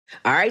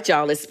All right,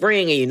 y'all, it's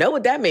spring, and you know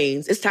what that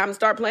means. It's time to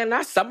start planning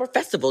our summer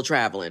festival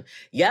traveling.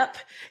 Yep,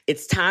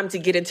 it's time to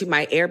get into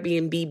my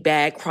Airbnb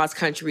bag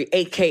cross-country,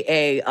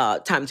 a.k.a.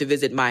 Time to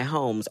visit my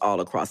homes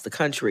all across the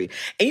country.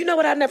 And you know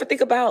what I never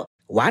think about?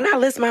 Why not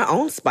list my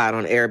own spot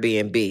on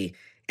Airbnb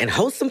and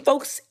host some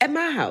folks at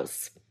my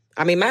house?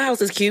 I mean, my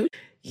house is cute.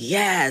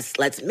 Yes,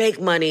 let's make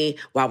money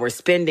while we're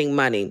spending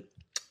money.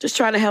 Just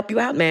trying to help you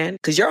out, man,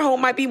 because your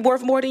home might be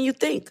worth more than you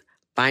think.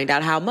 Find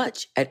out how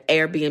much at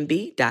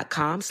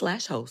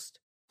airbnb.com/host.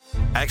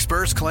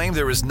 Experts claim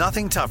there is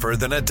nothing tougher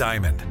than a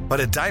diamond.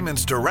 But at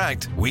Diamonds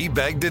Direct, we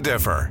beg to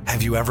differ.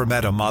 Have you ever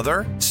met a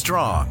mother?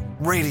 Strong,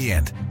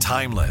 radiant,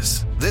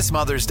 timeless. This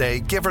Mother's Day,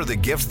 give her the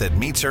gift that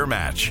meets her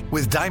match.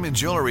 With diamond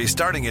jewelry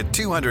starting at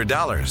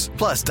 $200.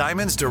 Plus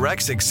Diamonds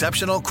Direct's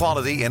exceptional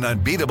quality and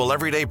unbeatable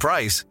everyday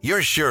price,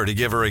 you're sure to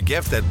give her a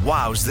gift that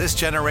wows this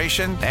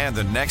generation and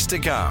the next to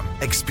come.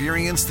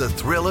 Experience the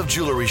thrill of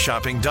jewelry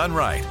shopping done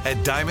right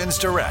at Diamonds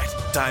Direct.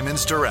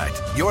 Diamonds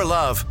Direct. Your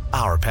love,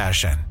 our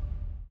passion.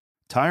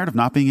 Tired of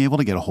not being able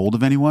to get a hold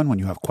of anyone when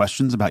you have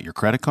questions about your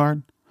credit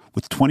card?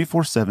 With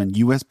 24/7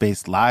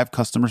 U.S.-based live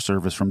customer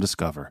service from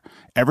Discover,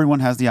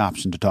 everyone has the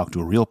option to talk to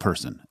a real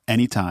person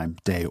anytime,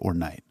 day or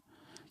night.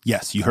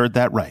 Yes, you heard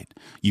that right.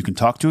 You can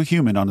talk to a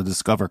human on the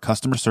Discover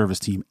customer service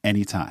team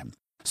anytime.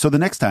 So the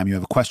next time you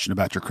have a question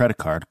about your credit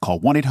card, call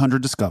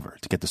 1-800-DISCOVER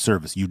to get the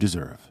service you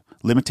deserve.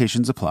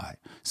 Limitations apply.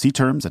 See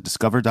terms at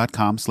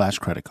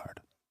discover.com/creditcard.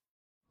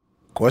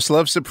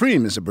 Questlove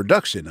Supreme is a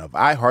production of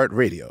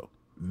iHeartRadio.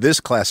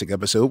 This classic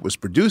episode was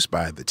produced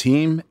by the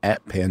team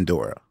at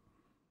Pandora.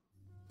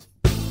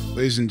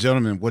 Ladies and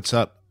gentlemen, what's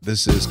up?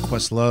 This is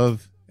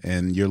Questlove,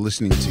 and you're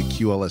listening to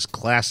QLS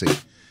Classic.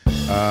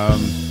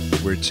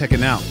 We're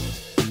checking out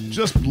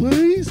Just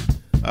Blaze,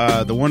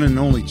 the one and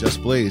only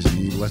Just Blaze, and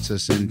he lets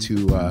us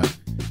into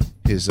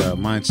his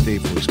mind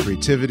state for his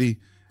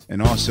creativity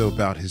and also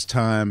about his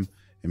time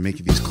in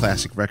making these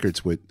classic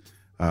records with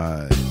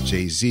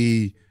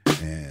Jay-Z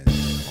and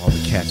all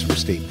the cats from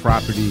State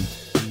Property.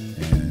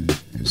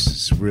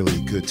 It's really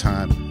a good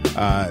time.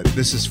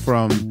 This is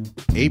from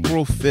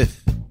April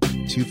 5th,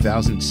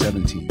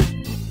 2017.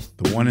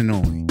 The one and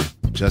only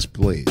Just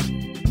Blaze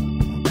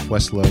on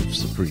Questlove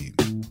Supreme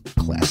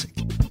Classic.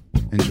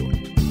 Enjoy.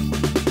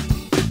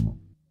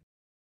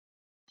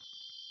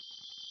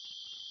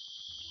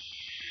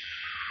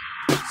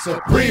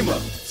 Suprema,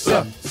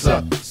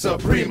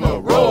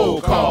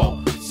 roll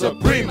call.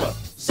 Suprema,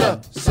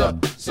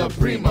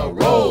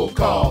 roll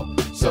call.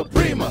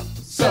 Suprema,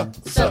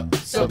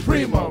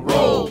 Suprema,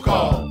 roll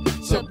call.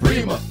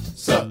 Suprema,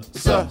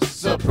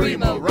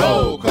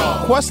 roll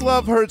call.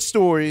 Questlove heard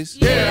stories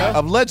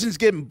of legends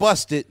getting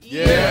busted.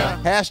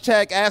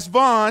 Hashtag Ask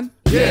Vaughn.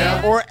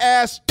 Or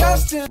Ask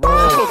Justin.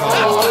 Roll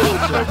call.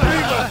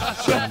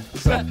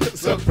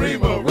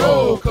 Suprema,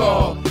 roll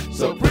call.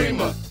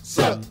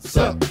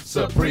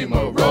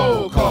 Suprema,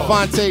 roll call.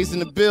 Vontae's in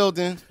the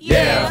building.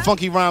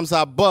 Funky rhymes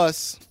I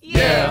bust.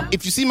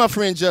 If you see my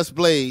friend Just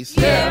Blaze,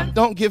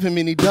 don't give him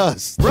any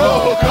dust.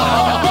 Roll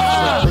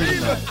call.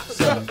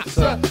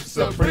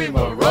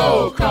 Suprema,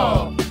 roll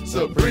call.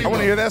 Suprema, I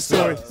want to hear that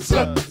story.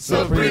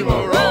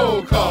 Suprema,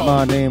 roll call.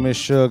 My name is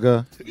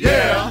Sugar.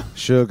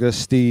 Sugar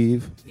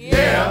Steve.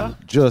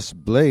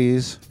 Just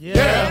Blaze.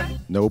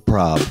 No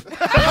problem.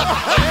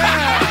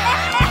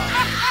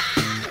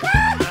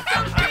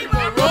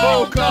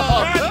 Roll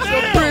call.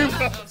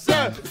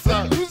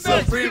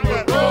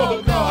 Suprema,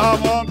 roll call.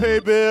 I'm on pay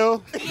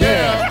bill.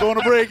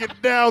 Gonna break it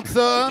down,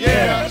 son.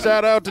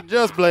 Shout out to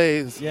Just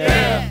Blaze.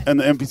 And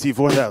the MPC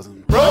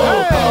 4000.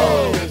 Roll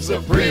call.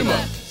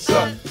 Suprema,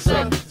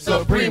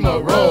 Suprema,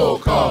 roll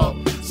call.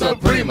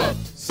 Suprema,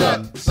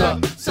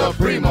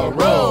 Suprema,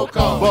 roll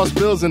call. Boss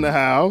Bill's in the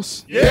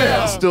house.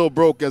 Still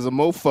broke as a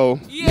mofo.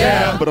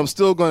 But I'm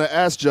still gonna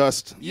ask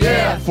Just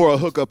for a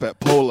hookup at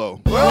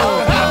Polo.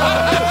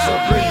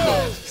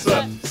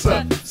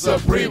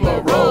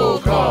 Suprema, roll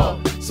call.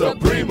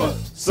 Suprema,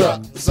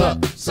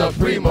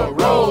 Suprema,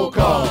 roll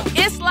call.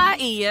 It's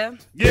Laia.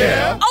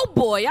 Oh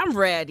boy, I'm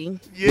ready.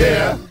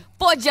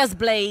 For Just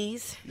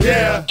Blaze.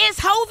 It's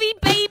Hovey,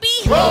 baby.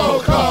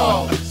 Roll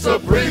call.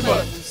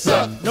 Suprema,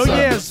 No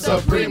years.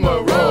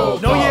 Suprema, roll call.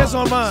 No years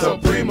on mine.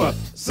 Suprema,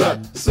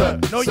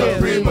 No years.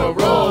 Suprema,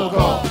 roll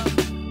call.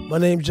 My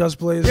name's Just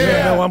Blaze. You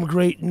know I'm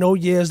great. No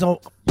years. Don't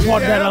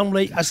want that. I'm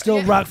late. I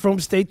still rock from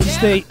state to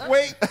state.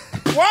 Wait,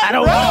 what? I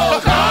don't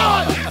Roll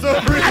call.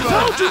 Suprema, I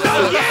told you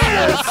no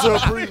years.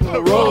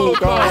 Suprema, roll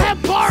call. I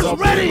have bars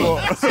ready.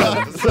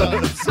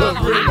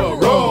 Suprema,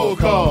 roll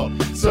call.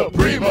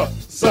 Suprema,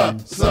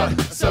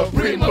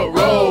 Suprema,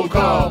 roll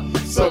call.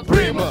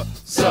 Suprema,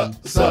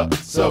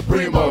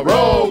 Suprema,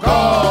 roll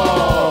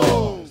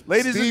call.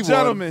 Ladies and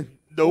gentlemen,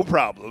 no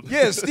problem.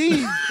 Yeah,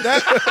 Steve.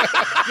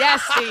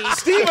 Yes, Steve.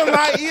 Steve and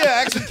Laia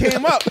actually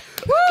came up.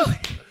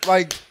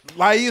 Like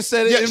Laia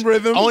said it in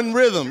rhythm. On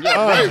rhythm. Yeah.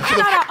 I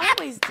thought I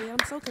always did. I'm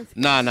so confused.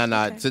 Nah.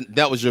 Okay. So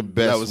that was your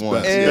best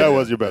one. That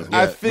was your best one.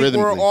 I think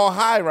we're rhythmically. all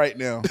high right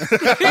now.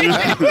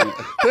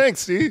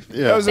 Thanks, Steve.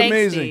 That was Thanks,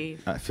 amazing.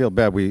 Steve. I feel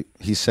bad.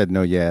 He said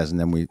no yas, and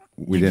then we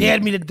You didn't.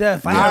 had me to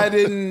death. I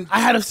didn't. I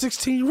had a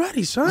 16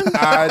 ready, son.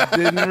 I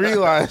didn't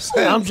realize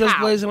that. I'm just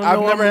blazing. I've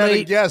never had a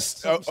late.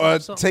 guest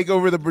take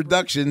over the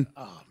production,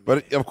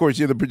 but of course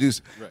you're the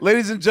producer.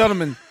 Ladies and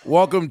gentlemen,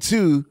 welcome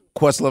to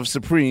Questlove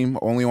Supreme,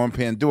 only on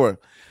Pandora.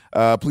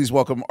 Please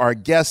welcome our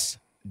guest,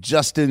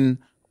 Justin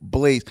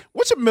Blaze.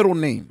 What's your middle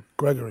name?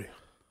 Gregory.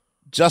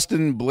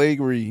 Justin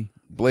Blagery.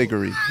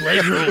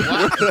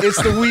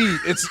 It's the weed.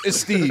 It's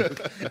Steve.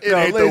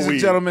 ain't Ladies the and weed.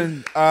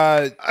 gentlemen,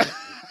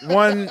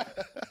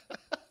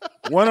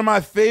 one of my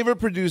favorite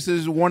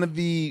producers, one of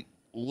the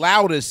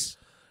loudest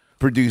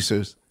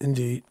producers.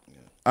 Indeed.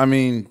 I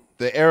mean,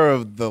 the era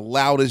of the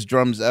loudest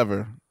drums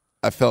ever,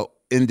 I felt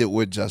ended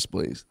with Just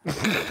Blaze.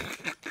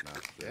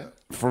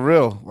 For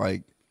real,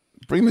 like,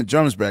 bring the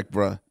drums back,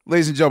 bruh.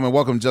 Ladies and gentlemen,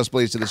 welcome Just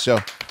Blaze to the show.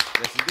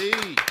 Yes,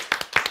 indeed.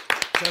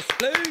 Just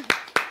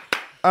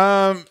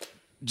Blaze.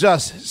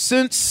 Just,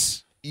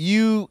 since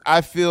you,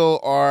 I feel,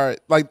 are,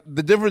 like,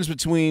 the difference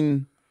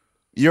between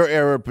your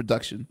era of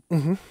production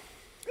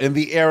and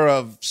the era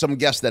of some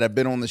guests that have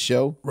been on the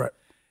show Right.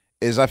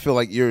 is I feel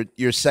like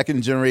you're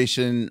second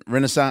generation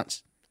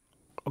Renaissance.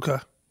 Okay.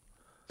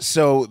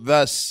 So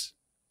thus,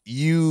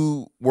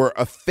 you were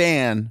a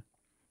fan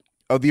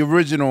of the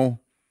original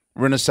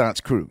Renaissance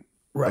crew,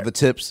 Right. of the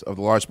Tips, of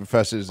the Large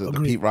Professors, of the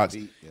Agreed. Pete Rocks.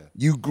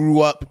 You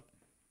grew up,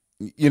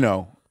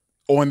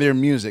 on their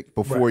music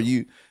before Right.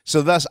 you.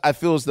 So thus, I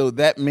feel as though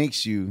that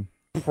makes you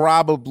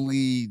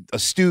probably a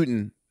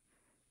student,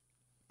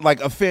 like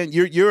a fan.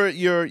 You're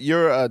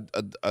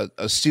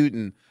a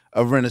student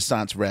of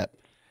Renaissance rap,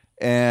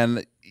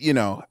 and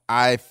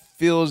I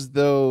feel as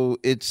though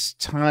it's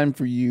time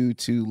for you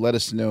to let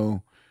us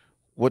know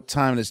what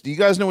time it is. Do you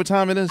guys know what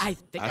time it is? I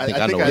think I think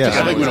I know. I Yes,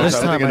 think we know this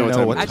what time- time I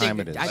know what I think- time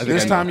it is. I think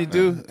This I time you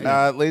do.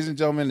 Ladies and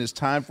gentlemen, it's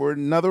time for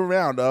another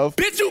round of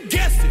Bitch, you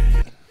guessed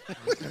it.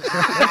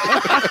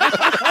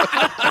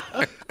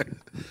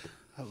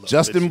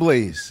 Justin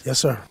Blaze. Yes,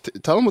 sir.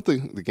 Tell them what the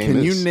game Can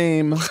is. you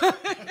name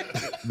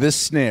this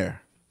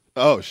snare?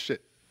 Oh,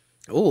 shit.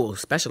 Ooh,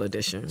 special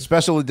edition.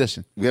 Special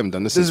edition. We haven't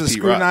done this This since is a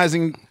Pete Rock.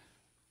 scrutinizing.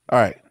 All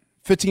right,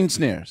 15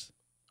 snares.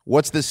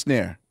 What's this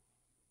snare?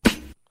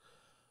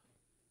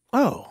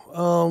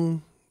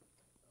 Oh,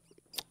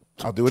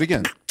 I'll do it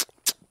again.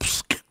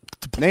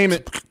 Name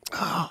it. Yo,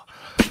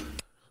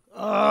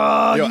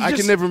 I just-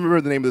 can never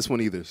remember the name of this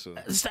one either. So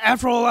it's the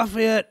Afro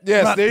Lafayette.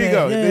 Yes, rock there you band.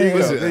 go. Yeah, There you yeah, go.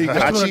 yeah. There you go.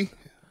 That's what Hachi?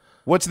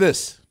 What's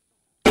this?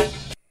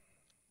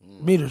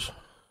 Meters.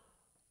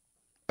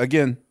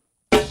 Again.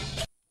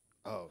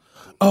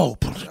 Oh,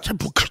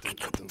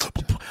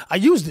 I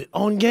used it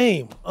on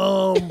game.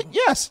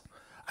 Yes.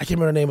 I can't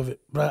remember the name of it,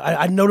 but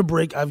I know the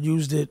break. I've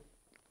used it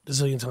a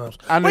zillion times.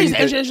 I know Wait, you is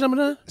the did. engine number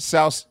 9?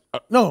 South.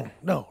 No,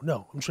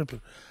 I'm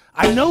tripping.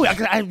 I know it.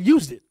 I've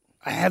used it.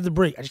 I have the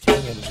break. I just can't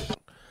remember it.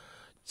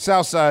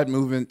 Southside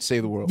Movement,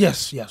 Save the World.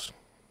 Yes. Joe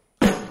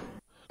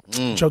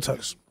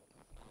Tux.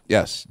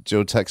 Yes.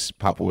 Joe Tex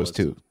Papa was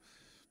too.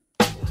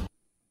 I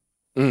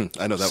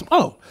know that one.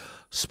 Oh,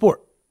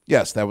 Sport.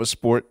 Yes, that was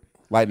Sport.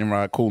 Lightning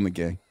Rod, Cool in the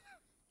Gang.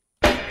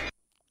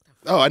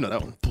 Oh, I know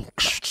that one.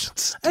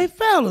 Hey,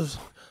 fellas.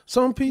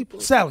 Some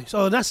people. Sally.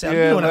 So not Sally.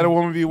 Yeah, You know what Let I a mean.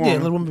 Woman Be a Woman. Yeah,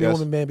 let a woman be a Yes.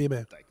 woman, man be a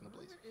man.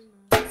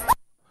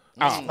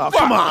 Oh,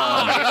 Come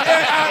on.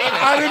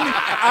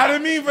 I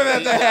didn't mean for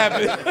that to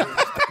happen.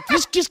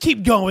 Just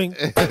keep going.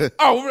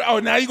 Oh,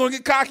 now you gonna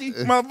get cocky,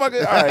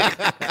 motherfucker? All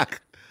right.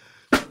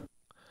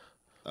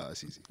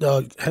 It's easy.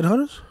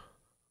 Headhunters?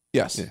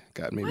 Yes. Yeah,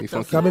 God made me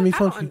funky. God made me I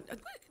don't- funky.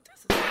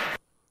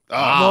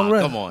 Ah, Long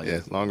Red. come on. Yeah,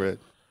 Long Red.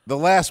 The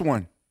last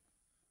one.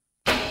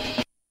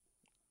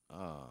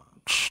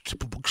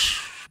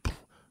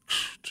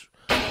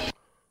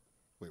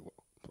 Wait,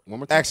 one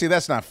more time. Actually,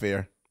 that's not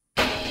fair.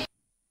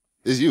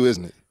 It's you,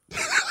 isn't it?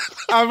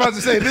 I was about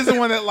to say, this is the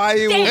one that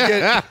Laia will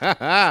get.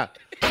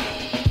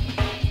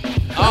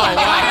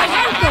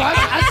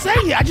 I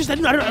sang it.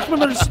 I don't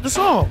remember the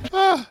song.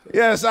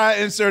 Yes, I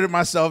inserted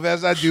myself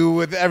as I do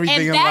with everything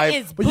And in that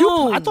life. is But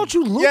boom. I thought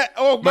you looked. Yeah,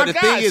 oh my But the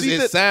God. thing is, see,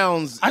 it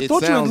sounds. I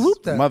thought you had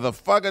looped that.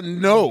 Motherfucker,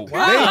 no.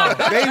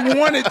 They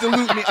wanted to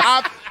loot me.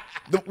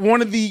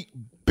 One of the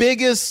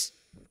biggest,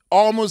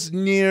 almost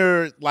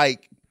near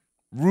like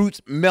Roots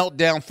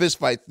meltdown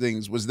fistfight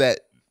things was that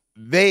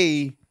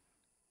they,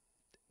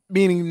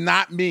 meaning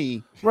not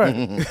me,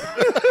 Right.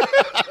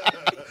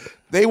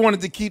 they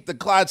wanted to keep the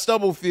Clyde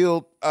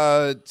Stubblefield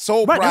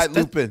Soul Right, Pride that's-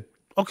 looping.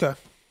 Okay.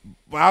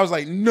 But I was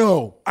like,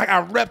 no. I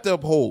got repped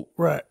up whole.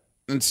 Right.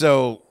 And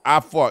so I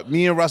fought.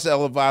 Me and Russell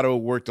Elevato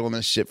worked on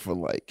this shit for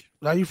like,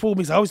 Now you fooled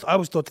me. I always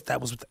thought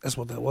that's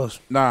what that was.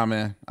 nah,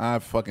 man. I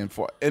fucking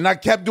fought. And I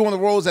kept doing the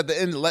rolls at the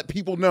end to let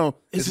people know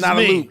This it's is not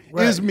me. a loop.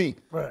 Right. It's me.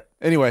 Right.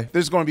 Anyway,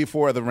 there's going to be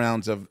 4 other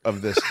rounds of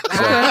this. So,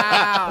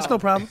 That's no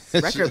problem.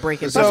 Record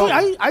breaking. So-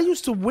 I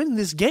used to win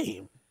this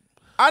game.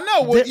 I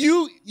know. Well,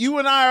 you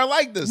and I are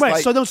like this.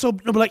 Right. Like, So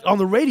but like on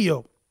the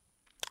radio,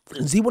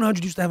 And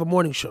Z100 used to have a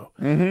morning show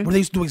where they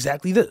used to do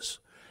exactly this.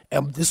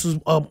 And this was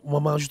my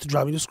mom used to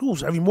drive me to school.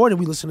 So every morning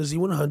we listened to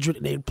Z100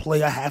 and they'd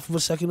play a half of a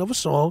second of a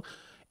song.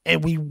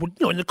 And we would,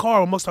 in the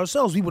car amongst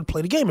ourselves, we would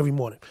play the game every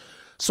morning.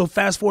 So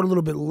fast forward a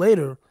little bit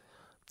later,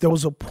 there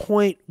was a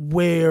point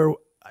where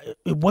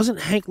it wasn't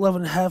Hank Love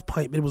and Half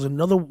Pint, but it was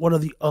another one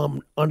of the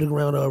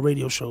underground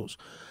radio shows.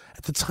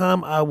 At the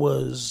time, I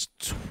was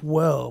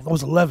 12. I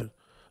was 11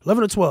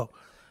 or 12.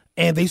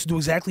 And they used to do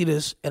exactly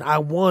this. And I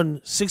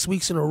won 6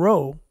 weeks in a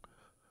row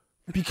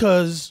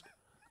because...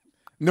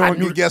 No,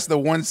 you guessed the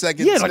 1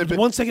 second Yeah, snippet? like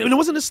 1 second. And it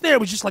wasn't a snare. It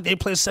was just like they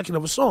play a second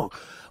of a song.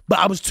 But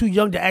I was too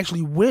young to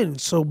actually win.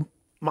 So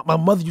my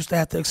mother used to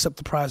have to accept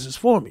the prizes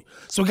for me.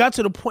 So it got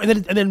to the point,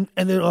 and then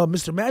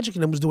Mr. Magic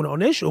and them was doing it on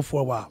their show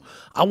for a while.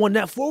 I won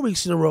that 4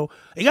 weeks in a row.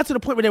 It got to the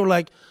point where they were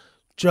like,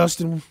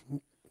 Justin,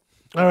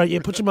 all right, yeah,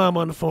 put your mom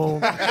on the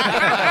phone.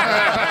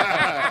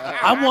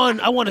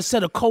 I won a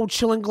set of cold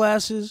chilling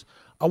glasses.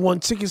 I won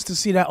tickets to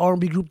see that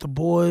R&B group, The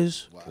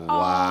Boys.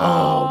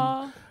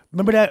 Wow.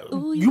 Remember that?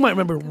 You might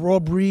remember Raw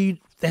Breed.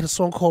 They had a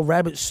song called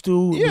Rabbit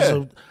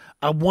Stew.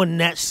 I won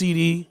that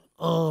CD.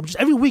 Just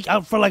every week,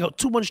 for like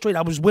 2 months straight,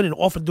 I was winning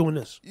off of doing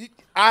this.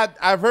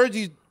 I've heard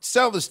you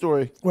tell the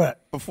story right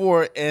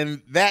before,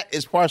 and that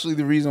is partially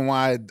the reason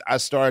why I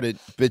started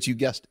Bitch You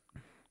Guessed It.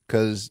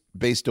 Because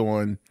based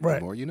on right.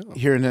 The more you know.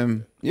 Hearing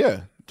him,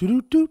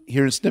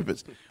 hearing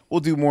snippets.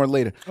 We'll do more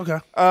later. Okay.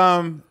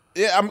 I'm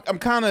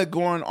kind of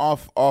going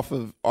off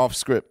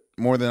script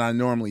more than I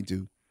normally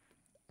do.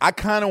 I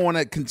kind of want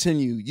to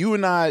continue. You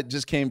and I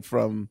just came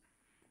from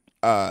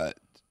about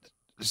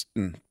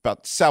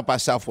South by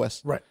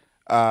Southwest, right?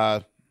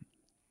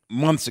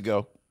 Months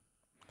ago,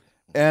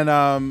 and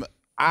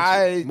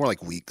I more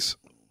like weeks.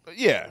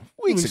 Yeah,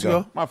 weeks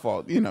ago. My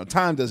fault.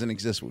 Time doesn't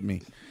exist with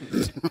me.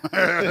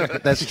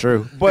 That's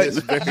true. But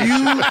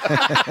you.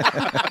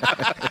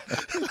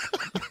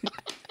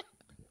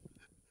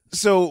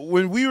 So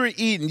when we were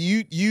eating,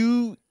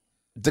 you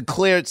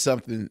declared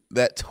something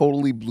that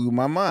totally blew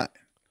my mind.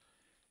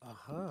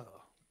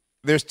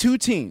 There's two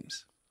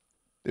teams.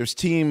 There's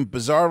Team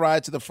Bizarre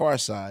Ride to the Far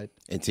Side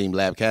and Team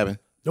Lab Cabin.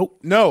 Nope.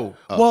 No.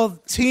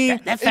 Well, Team.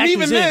 that and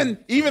even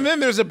in. then,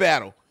 there's a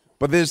battle.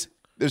 But there's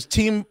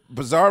Team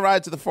Bizarre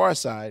Ride to the Far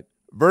Side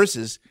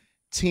versus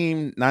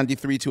Team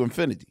 93 to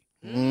Infinity.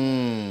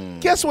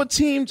 Guess what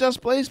team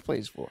Just Blaze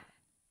plays for?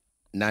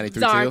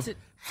 93 too.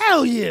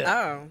 Hell yeah.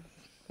 Oh.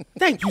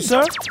 Thank you,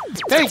 sir.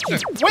 Thank you.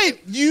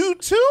 Wait, you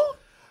too?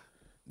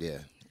 Yeah.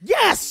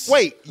 Yes.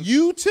 Wait,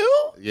 you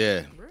too?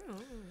 Yeah.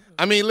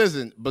 I mean,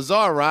 listen,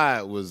 Bizarre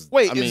Ride was.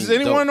 Wait, is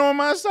anyone on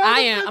my side? I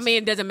am. I mean,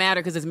 it doesn't matter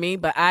because it's me,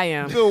 but I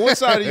am. Phil, what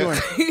side are you on?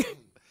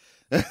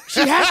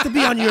 She has to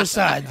be on your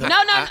side, though.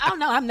 No,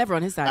 I'm never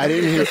on his side. I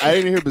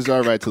didn't hear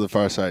Bizarre Ride to the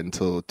Far Side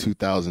until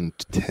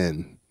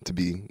 2010. To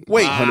be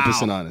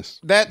 100% honest,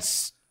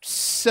 that's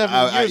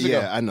 7 years ago.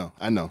 Yeah, I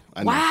know.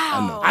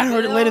 Wow. I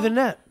heard it later than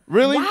that.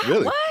 Really? Wow.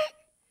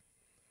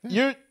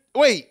 Really?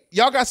 What?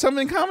 Y'all got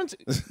something in common?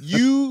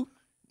 You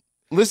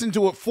listened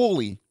to it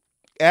fully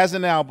as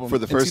an album for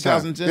the first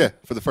time. 2010? Yeah,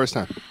 for the first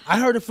time. I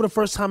heard it for the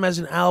first time as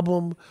an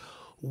album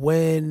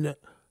when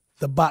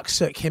the box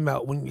set came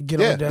out. When you get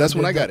on down, that's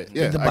when I got it.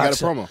 Yeah, I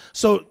got a promo.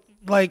 So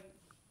like.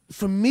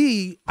 For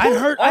me, I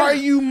heard. Are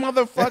you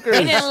motherfuckers?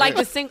 They didn't like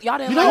the single. Y'all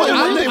didn't You know like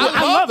what? it.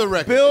 I love the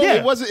record. Bill,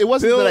 It wasn't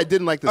Bill, that I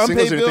didn't like the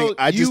singles or Unpaid anything. Bill,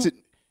 I just did.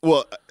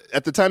 Well,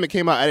 at the time it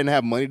came out, I didn't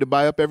have money to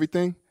buy up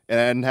everything, and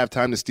I didn't have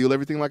time to steal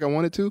everything like I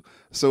wanted to.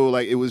 So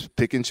like it was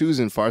pick and choose,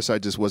 and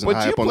Farside just wasn't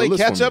high you up on the play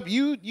list catch for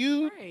me. up.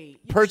 You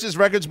purchased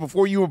records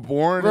before you were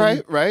born.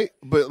 Right.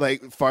 But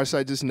like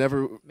Farside just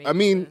never. I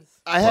mean,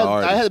 I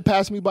had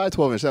passed me by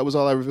 12-inch. That was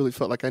all I really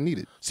felt like I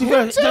needed. See,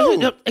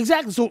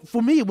 exactly. So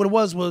for me, what it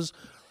was.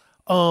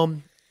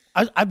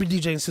 I've been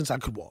DJing since I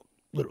could walk,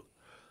 literally.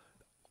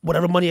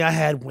 Whatever money I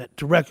had went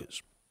to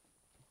records.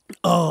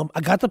 I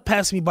got the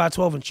Pass Me By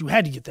 12-inch. You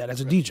had to get that as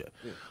a DJ.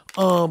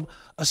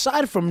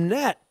 Aside from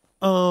that,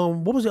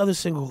 what was the other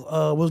single?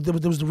 There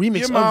was the remix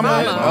Your of Mama,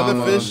 that.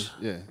 Other Fish.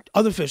 Yeah.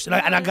 Other Fish. And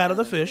I got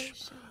Other Fish.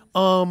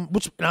 And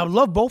I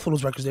love both of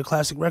those records. They're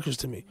classic records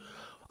to me.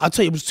 I'll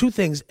tell you, it was two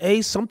things.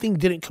 A, something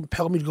didn't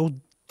compel me to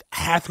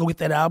have to go get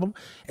that album.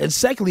 And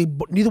secondly,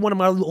 neither one of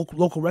my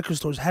local record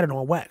stores had it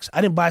on wax. I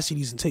didn't buy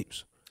CDs and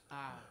tapes.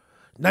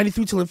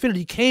 93 Till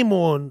Infinity came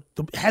on,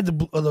 had the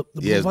blue vinyl.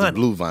 The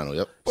blue vinyl,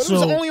 yep. But it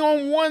was only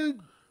on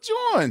one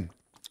joint.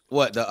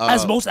 What?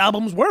 As most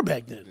albums were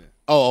back then.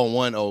 Oh, on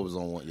one. Oh, it was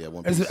on one. Yeah,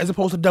 one piece. As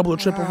opposed to double or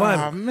triple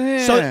vinyl.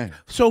 Man.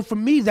 So for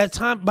me, by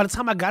the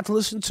time I got to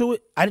listen to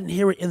it, I didn't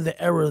hear it in the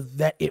era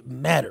that it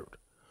mattered.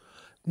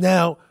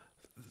 Now,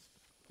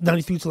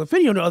 93 Till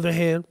Infinity, on the other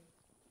hand,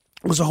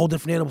 was a whole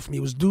different animal for me.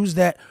 It was dudes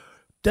that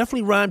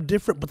definitely rhymed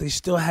different, but they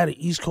still had an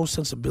East Coast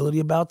sensibility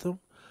about them.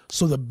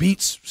 So the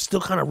beats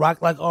still kind of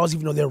rock like ours,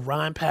 even though their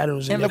rhyme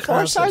patterns and their the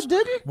Far Side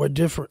did it? were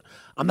different.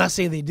 I'm not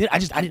saying they did. I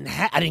didn't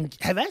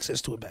have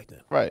access to it back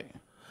then. Right.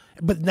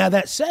 But now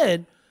that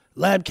said,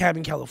 Lab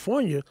Cabin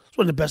California is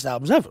one of the best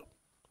albums ever.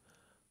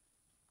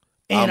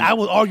 And I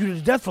would argue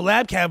to death for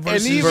Lab Cab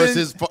versus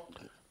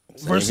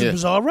Same here.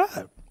 Bizarre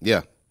Ride.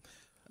 Yeah.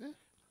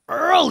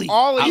 early.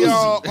 All of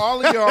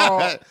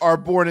y'all are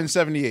born in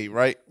 78,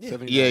 right?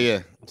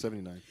 Yeah.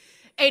 79.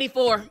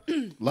 84.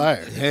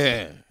 Liar.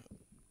 Yeah.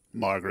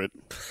 Margaret.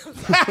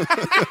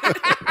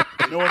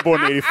 No one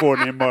born in 84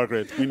 named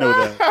Margaret. We know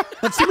that.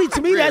 But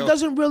to me, that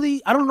doesn't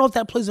really. I don't know if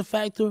that plays a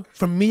factor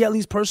for me, at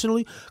least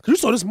personally. Because you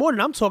saw this morning,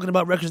 I'm talking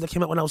about records that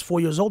came out when I was 4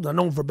 years old. And I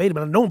know them verbatim,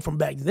 and I know them from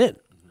back then.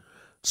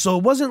 So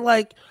it wasn't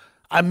like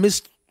I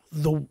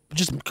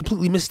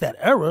completely missed that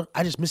era.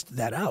 I just missed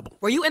that album.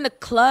 Were you in the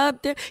club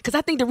there? Because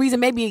I think the reason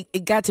maybe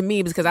it got to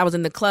me was because I was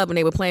in the club and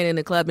they were playing in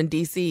the club in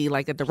D.C.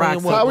 like at the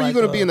Roxy. How were you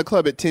going to be in the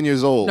club at 10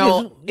 years old?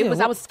 No,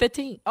 I was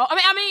 15. Oh,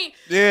 I mean.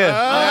 Yeah.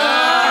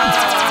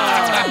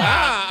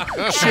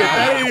 Shit,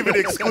 that ain't even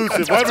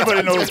exclusive.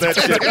 Everybody knows that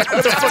shit.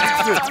 What the fuck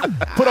is this?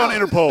 Put on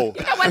Interpol.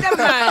 You know what? Never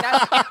mind.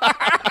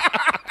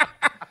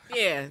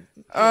 Yeah.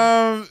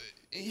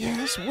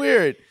 Yeah, it's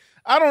weird.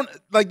 I don't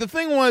like. The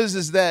thing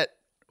is that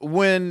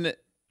when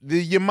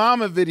the Your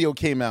Mama video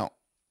came out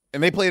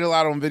and they played a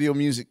lot on Video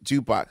Music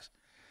Jukebox,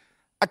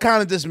 I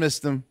kind of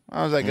dismissed them.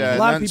 I was like,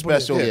 nothing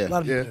special. Did. A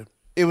lot of people did.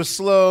 It was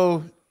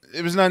slow.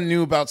 It was nothing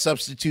new about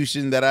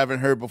Substitution that I haven't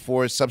heard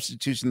before.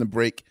 Substitution, The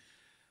Break.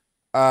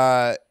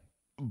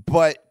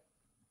 But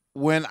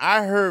when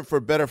I heard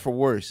For Better For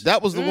Worse,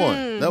 That was the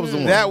one.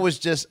 that was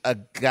just a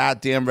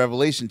goddamn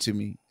revelation to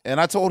me. And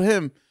I told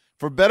him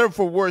For Better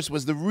For Worse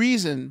was the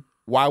reason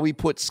why we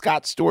put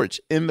Scott Storch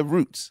in the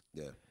Roots.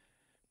 Yeah.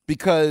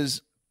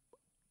 Because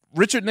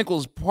Richard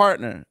Nichols'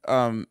 partner,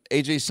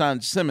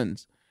 AJ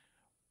Simmons,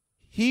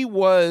 he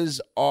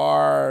was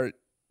our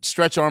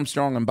Stretch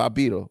Armstrong and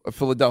Bobbito of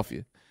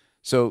Philadelphia.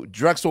 So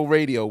Drexel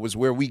Radio was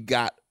where we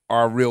got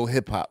our real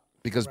hip hop,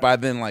 because by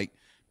then, like,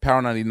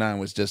 Power 99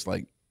 was just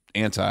like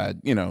anti,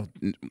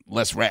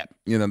 less rap,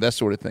 that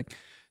sort of thing.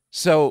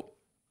 So,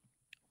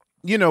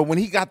 when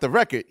he got the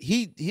record,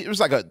 it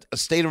was like a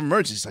state of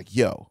emergency. It's like,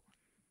 yo,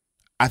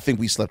 I think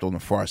we slept on the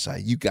Far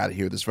Side. You got to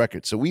hear this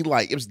record. So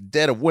it was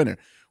dead of winter.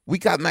 We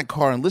got in that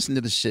car and listened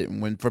to the shit.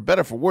 And when For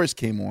Better For Worse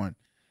came on,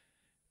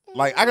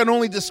 like, I can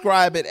only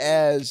describe it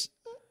as,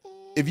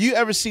 if you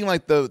ever seen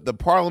like the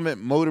Parliament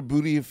Motor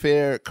Booty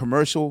Affair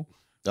commercial,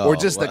 or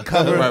just the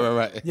cover,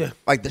 right. Yeah,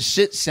 like the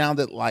shit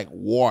sounded like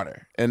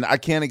water. And I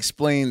can't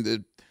explain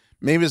that.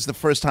 Maybe it's the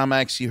first time I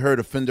actually heard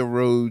a Fender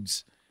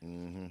Rhodes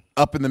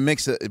up in the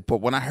mix.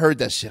 But when I heard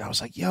that shit, I was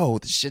like, yo,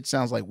 this shit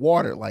sounds like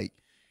water. Like,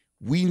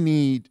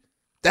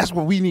 that's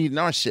what we need in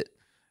our shit.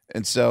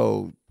 And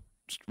so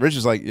Rich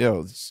was like,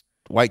 yo, this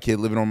white kid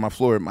living on my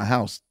floor at my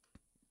house.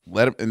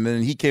 Let him. And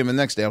then he came the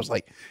next day. I was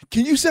like,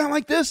 can you sound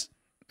like this?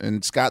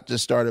 And Scott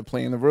just started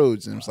playing the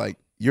Rhodes, and it was like,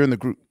 you're in the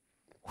group.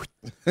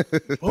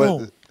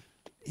 But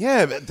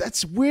yeah,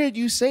 that's weird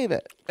you say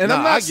that. And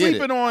I'm not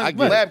sleeping on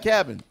Lab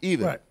Cabin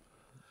either. right.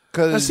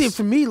 Because see,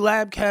 for me,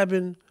 Lab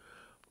Cabin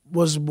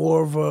was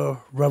more of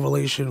a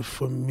revelation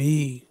for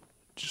me,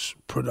 just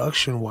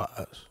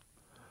production-wise,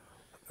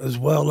 as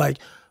well. Like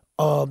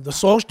the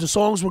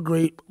songs were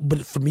great,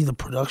 but for me, the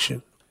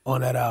production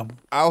on that album.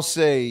 I'll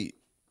say,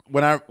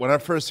 when I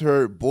first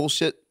heard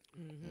Bullshit,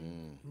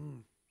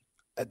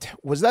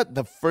 was that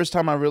the first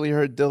time I really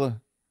heard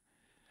Dilla?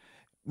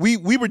 We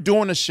were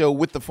doing a show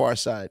with the Far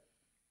Side,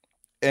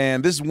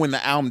 and this is when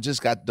the album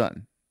just got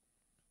done,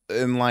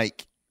 and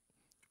like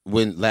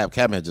When Lab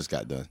Cabin had just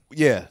got done.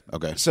 yeah,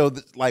 Okay. So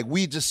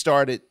we just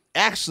started.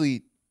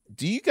 Actually,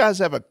 do you guys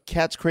have a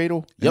Cat's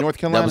Cradle in North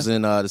Carolina? That was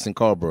in that's in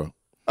Carlboro.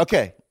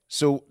 Okay,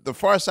 so the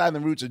Far Side and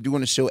the Roots are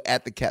doing a show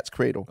at the Cat's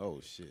Cradle. Oh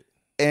shit.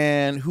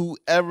 And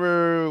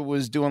whoever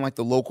was doing like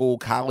the local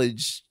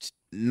college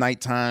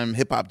nighttime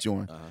hip hop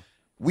joint,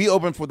 we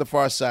opened for the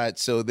Far Side,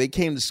 so they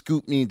came to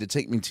scoop me to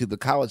take me to the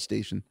college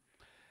station,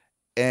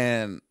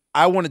 and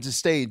I wanted to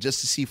stay just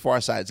to see Far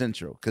Side's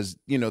intro, because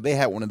they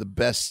had one of the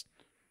best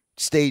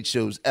stage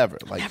shows ever.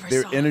 Like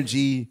their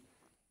energy,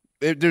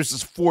 there's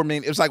this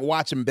it was like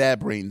watching Bad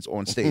Brains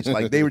on stage.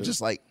 Like they were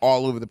just like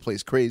all over the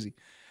place, crazy.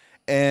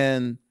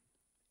 And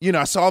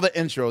I saw the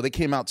intro. They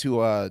came out to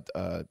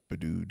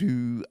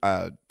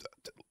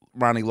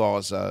Ronnie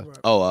Law's Who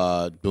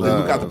Got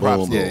the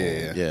Props?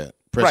 Yeah.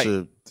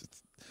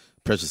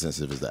 Pressure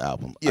Sensitive is the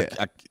album. Yeah.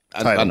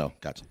 I know.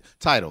 Gotcha.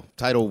 Title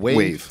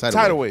Wave.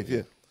 Tidal Wave,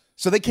 yeah.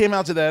 So they came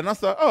out to that, and I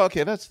thought, oh,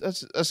 okay, that's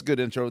a good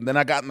intro. And then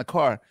I got in the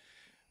car,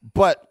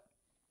 but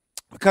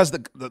because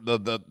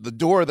the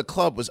door of the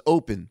club was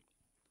open,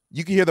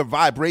 you could hear the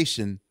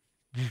vibration.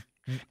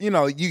 You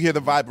hear the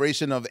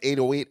vibration of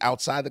 808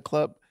 outside the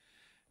club,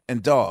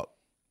 and dog,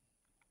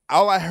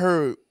 all I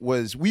heard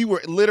was we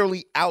were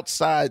literally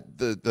outside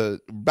the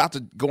about to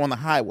go on the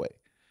highway,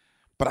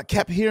 but I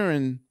kept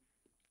hearing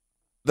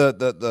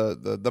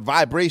the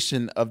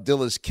vibration of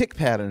Dilla's kick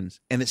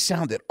patterns, and it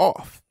sounded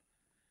off.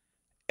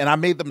 And I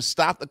made them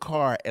stop the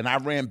car, and I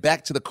ran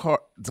back to the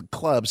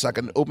club so I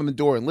could open the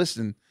door and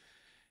listen.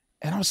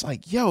 And I was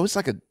like, yo, it's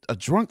like a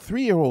drunk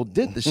 3-year-old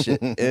did this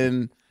shit.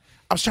 And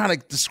I was trying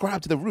to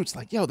describe to the Roots,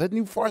 like, yo, that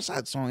new Far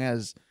Side song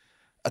has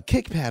a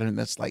kick pattern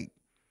that's like,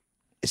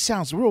 it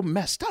sounds real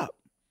messed up.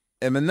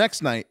 And the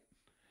next night,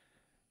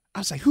 I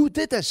was like, who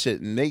did that shit?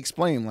 And they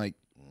explained, like,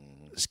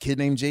 this kid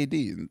named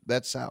JD. And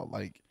that's how,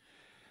 like,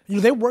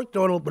 they worked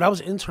on it, but I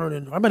was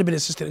interning. I might have been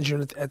assistant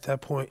engineer at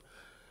that point.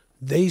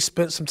 They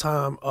spent some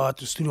time at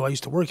the studio I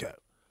used to work at.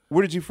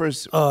 Where did you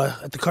first?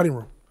 At the cutting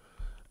room.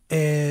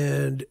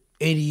 And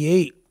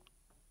 88,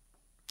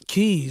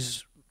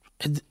 Keys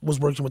was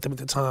working with them at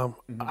the time.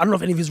 I don't know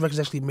if any of his records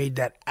actually made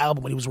that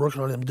album, but he was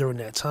working on them during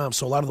that time.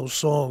 So a lot of those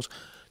songs,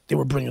 they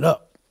were bringing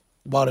up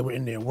while they were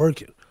in there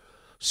working.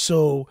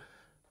 So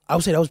I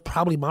would say that was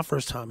probably my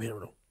first time hearing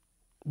them.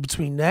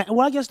 Between that,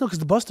 well, I guess no, because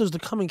the Busters, The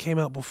Coming came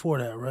out before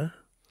that, right?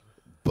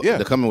 Yeah.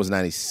 The Coming was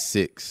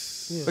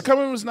 96. Yeah. The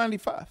Coming was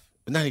 95.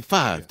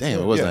 95.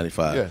 Damn, it was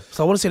 95. Yeah.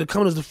 So I want to say The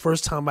Coming was the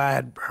first time I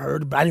had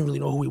heard, but I didn't really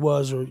know who he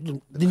was or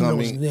didn't know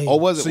his name. Or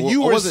was it? So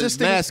you were was it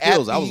assisting Mad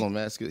Skills? at I was on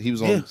Mad Skills. He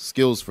was on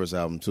Skills' first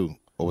album too.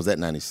 Or was that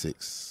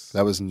 96?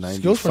 That was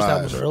 95. Skills' first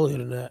album was earlier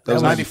than that. That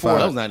was 94.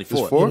 That was 94.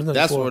 It was 94.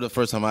 That's where the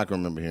first time I can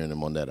remember hearing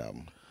him on that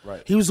album.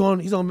 Right. He's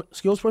on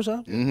Skills' first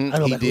album? Mm-hmm. I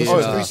know He back did. Oh,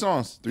 it's 3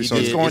 songs. 3 He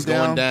songs. did It's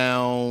Going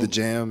Down, The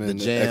Jam and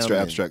The Jam Extra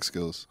and- Abstract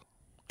Skills.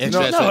 Extra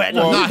No, Abstract.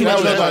 no, Nah, he that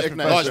was was Large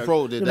Large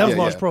Pro did That was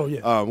that. Large Pro,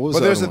 yeah. What was But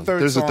the there's other a one?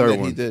 third There's song a third that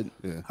one. he did.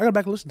 Yeah. I got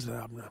back and listen to that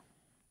album now.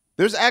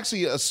 There's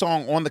actually a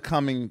song on The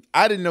Coming.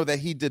 I didn't know that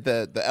he did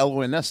the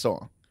LONS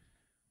song.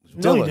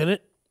 No, he Dilla.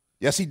 didn't.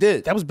 Yes, he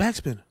did. That was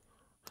Backspin.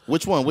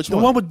 Which one? Which The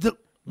one? one with the...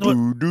 No,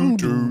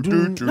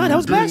 that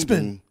was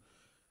Backspin.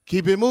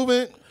 Keep it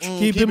moving.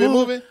 Keep it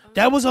moving.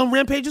 That was on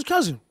Rampage's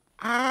cousin.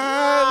 Look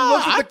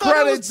at the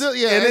credits.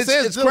 Yeah, and it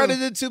says it's Dilla.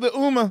 credited to the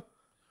Uma.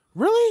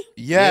 Really?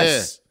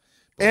 Yes.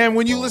 And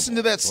when you listen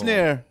to that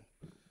snare,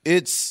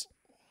 it's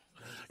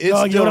No, you know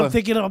what Dilla. I'm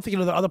thinking of? I'm thinking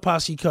of the other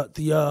posse cut,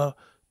 the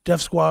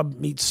Def Squad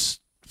meets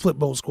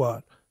Flipmode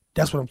Squad.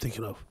 That's what I'm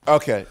thinking of.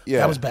 Okay, yeah.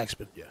 That was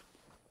Backspin, yeah.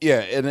 Yeah,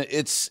 and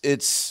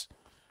it's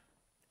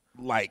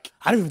like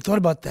I didn't even thought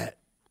about that.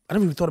 I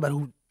didn't even thought about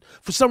who.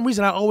 For some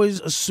reason, I always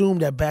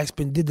assumed that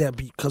Backspin did that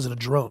because of the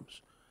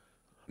drums.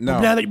 no.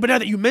 But now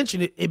that you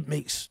mention it, it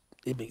makes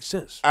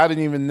sense. I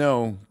didn't even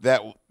know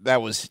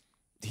that was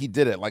he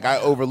did it. Like I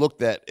overlooked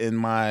that in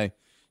my,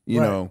 you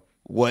Right. know,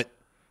 what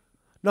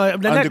No, that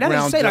is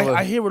Underground saying Dilla.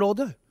 I hear it all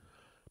day.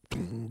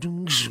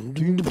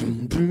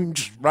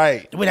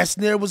 right. The way that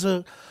snare was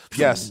a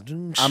Yes.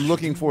 I'm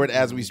looking for it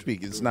as we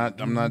speak. It's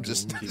not I'm not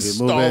just Keep it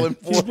stalling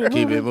moving. for it.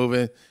 Keep it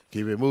moving.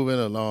 Keep it moving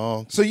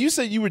along. So you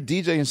said you were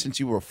DJing since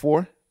you were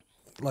 4?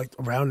 like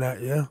around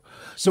that, yeah.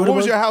 So But what it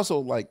was your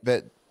household like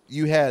that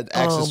you had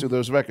access to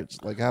those records?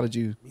 Like how did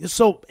you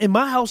So in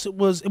my house, it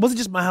wasn't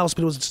just my house,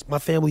 but it was just my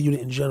family unit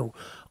in general.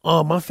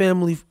 My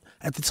family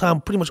at the time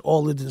pretty much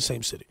all lived in the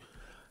same city,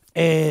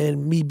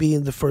 and me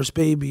being the first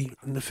baby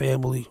in the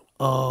family,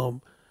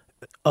 you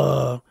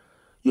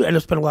end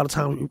up spending a lot of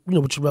time,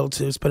 with your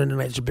relatives, spending the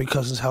night at your big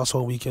cousin's house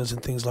on weekends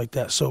and things like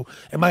that. So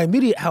in my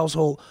immediate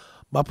household,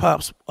 my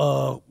pops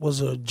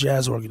was a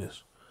jazz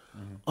organist.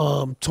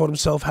 Taught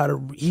himself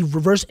he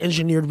reverse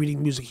engineered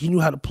reading music. He knew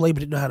how to play, but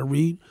didn't know how to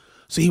read.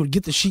 So he would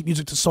get the sheet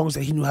music to songs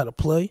that he knew how to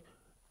play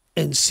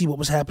and see what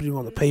was happening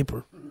on the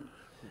paper.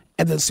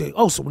 And then say,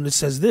 oh, so when it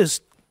says this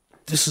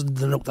is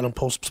the note that I'm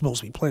supposed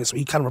to be playing. So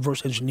he kind of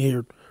reverse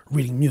engineered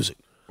reading music.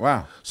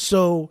 Wow.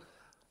 So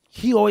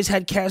he always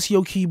had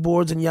Casio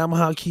keyboards and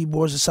Yamaha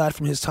keyboards aside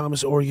from his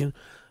Thomas organ.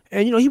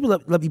 And, he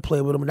would let me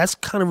play with him. And that's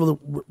kind of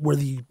where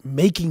the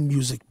making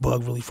music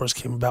bug really first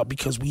came about,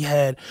 because we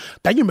had,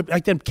 back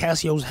then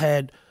Casios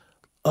had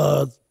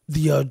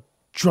the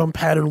drum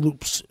pattern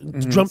loops,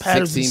 drum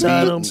patterns 16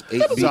 inside them.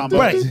 beat, 8 beat.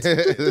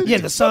 Right. Yeah,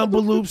 the samba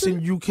loops,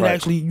 and you could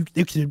actually,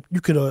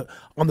 you could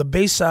on the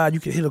bass side, you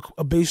could hit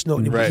a bass note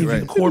and it would give you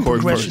the chord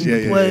progression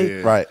you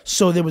play. Right.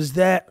 So there was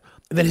that.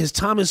 And then his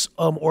Thomas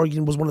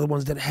organ was one of the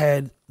ones that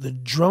had the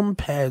drum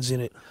pads in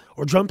it,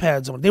 or drum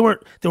pads on it. They were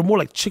more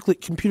like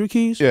chiclet computer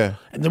keys. Yeah.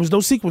 And there was no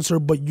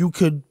sequencer, but you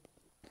could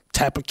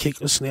tap a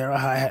kick, a snare, a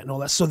hi-hat, and all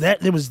that. So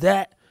there was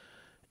that.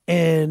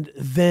 And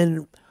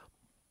then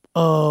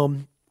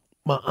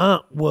my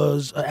aunt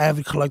was an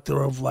avid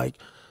collector of like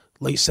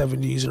late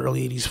 70s and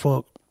early 80s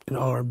funk and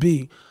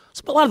R&B.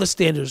 So a lot of the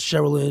standards,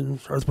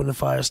 Sherilyn, Earth, Wind &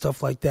 Fire,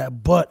 stuff like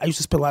that. But I used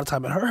to spend a lot of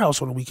time at her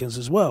house on the weekends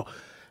as well.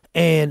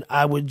 And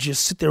I would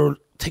just sit there,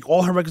 take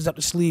all her records out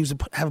the sleeves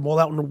and have them all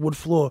out on the wood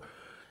floor.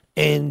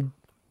 And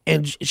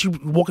she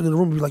would walk into the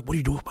room and be like, what do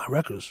you do with my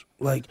records?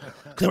 Like,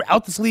 'cause they were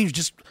out the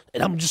sleeves,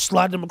 and I'm just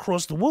sliding them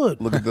across the wood.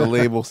 Look at the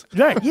labels.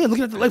 Right, yeah,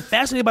 looking at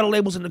fascinated by the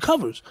labels and the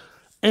covers.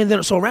 And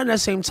then, so around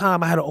that same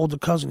time, I had an older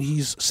cousin.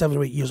 He's 7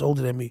 or 8 years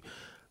older than me.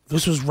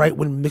 This was right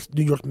when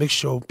New York Mix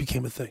Show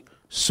became a thing.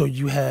 So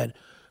you had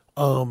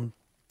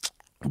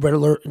Red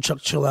Alert and Chuck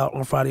Chill Out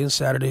on Friday and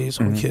Saturdays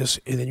on KISS,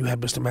 and then you had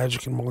Mr.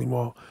 Magic and Molly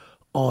Mall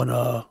on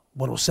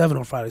 107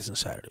 on Fridays and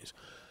Saturdays.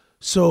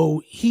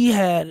 So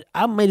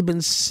I might have been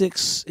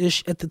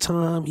 6-ish at the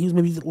time. He was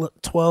maybe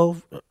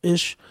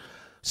 12-ish.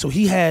 So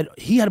he had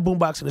a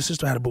boombox and his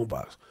sister had a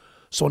boombox.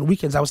 So on the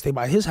weekends, I would stay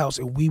by his house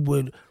and we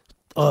would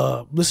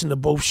listen to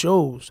both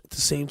shows at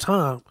the same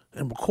time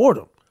and record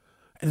them.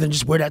 And then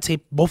just wear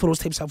both of those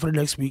tapes out for the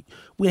next week.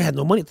 We had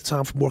no money at the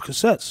time for more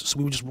cassettes, so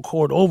we would just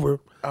record over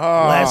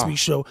last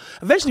week's show.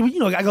 Eventually,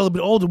 I got a little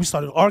bit older, we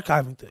started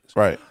archiving things.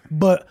 Right.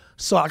 But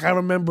so I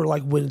remember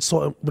like when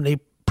they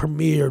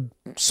premiered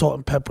Salt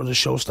and Pepper, the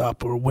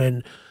Showstopper,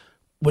 when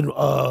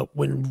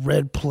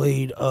Red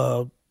played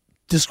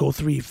Disco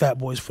 3, Fat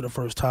Boys for the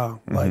first time.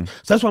 Like, so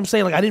that's what I'm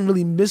saying. Like, I didn't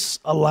really miss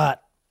a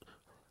lot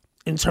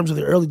in terms of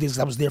the early days.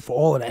 I was there for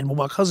all of that. And what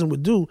my cousin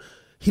would do,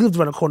 he lived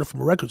around the corner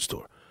from a record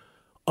store.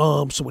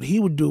 So what he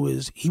would do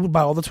is he would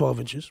buy all the 12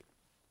 inches.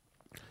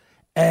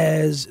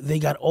 As they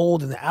got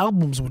old and the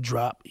albums would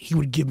drop, he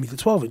would give me the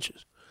 12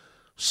 inches.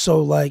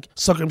 So like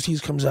Sucker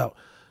MCs comes out,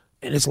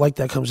 and It's Like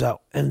That comes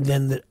out, and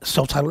then the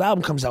self-titled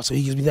album comes out, so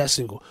he gives me that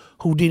single.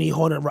 Houdini,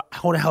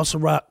 Haunted House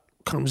of Rock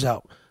comes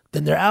out.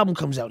 Then their album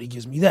comes out, he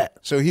gives me that.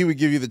 So he would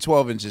give you the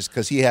 12 inches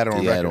because he had it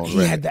on record.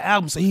 He had the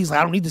album, so he's like,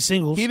 I don't need the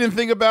singles. He didn't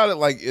think about it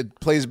like it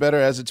plays better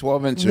as a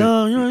 12-inch.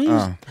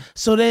 No.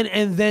 So then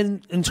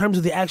in terms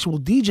of the actual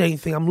DJing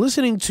thing, I'm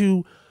listening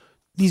to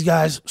these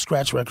guys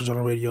scratch records on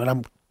the radio,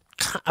 and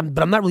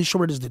but I'm not really sure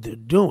what it is that they're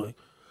doing.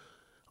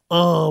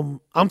 I'm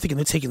thinking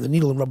they're taking the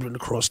needle and rubbing it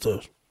across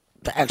the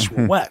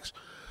actual wax.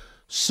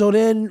 So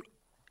then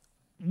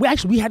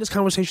we had this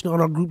conversation on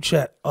our group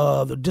chat.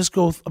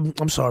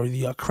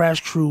 The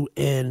Crash Crew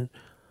and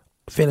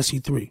Fantasy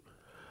 3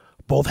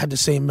 both had the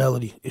same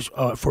melody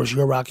for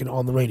You're Rockin'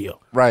 on the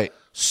radio. Right.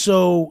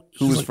 So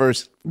who was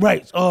first?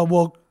 Right.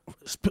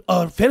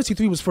 Fantasy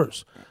 3 was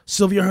first.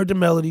 Sylvia heard the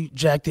melody.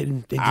 Jack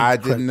didn't. I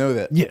didn't know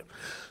that. Yeah.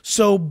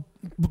 So,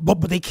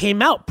 but they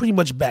came out pretty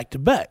much back to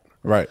back.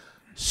 Right.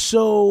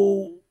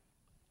 So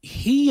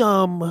he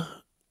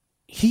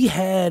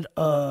had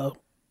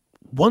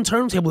one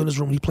turntable in his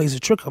room. He plays a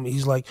trick on me.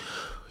 He's like,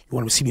 "You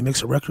want to see me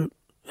mix a record?"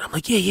 And I'm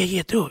like,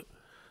 "Yeah, do it."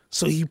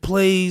 So he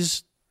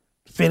plays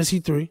Fantasy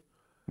 3.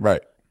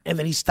 Right. And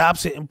then he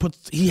stops it and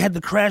he had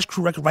the Crash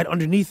Crew record right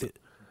underneath it.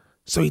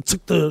 So he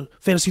took the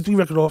Fantasy 3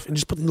 record off and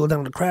just put the needle down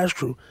on the Crash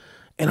Crew.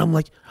 And I'm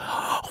like,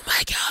 oh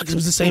my God, because it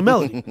was the same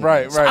melody.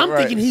 Right. I'm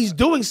thinking he's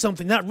doing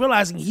something, not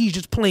realizing he's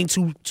just playing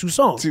two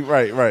songs.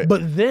 Right.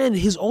 But then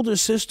his older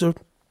sister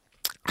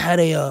had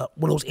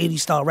one of those 80s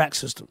style rack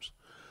systems.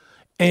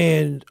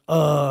 And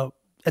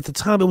at the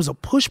time, it was a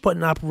push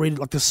button operated,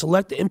 like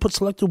the input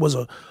selector was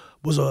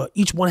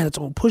each one had its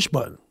own push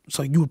button.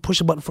 So you would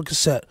push a button for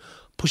cassette,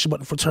 push a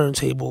button for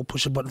turntable,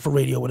 push a button for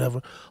radio,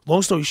 whatever.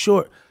 Long story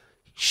short,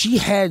 she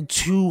had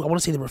two, I want to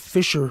say they were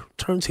Fisher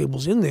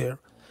turntables in there.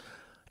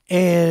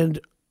 And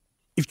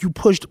if you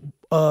pushed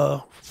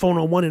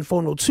Phono 1 and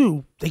Phono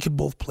 2, they could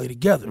both play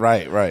together.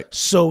 Right.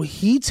 So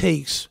he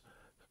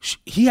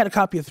had a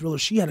copy of Thriller,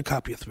 she had a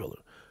copy of Thriller.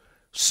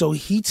 So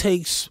he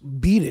takes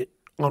Beat It,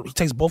 he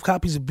takes both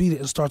copies of Beat It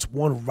and starts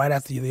one right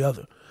after the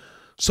other.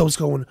 So it's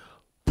going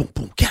boom,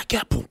 boom, cat,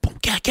 cat, boom, boom,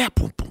 cat, cat,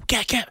 boom, boom,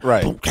 cat, cat,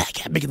 right. Boom, cat,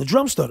 cat, making the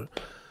drum stutter.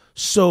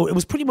 So it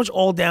was pretty much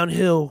all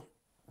downhill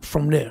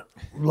from there.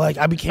 Like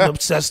I became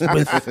obsessed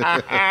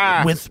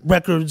with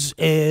records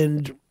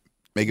and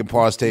making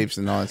pause tapes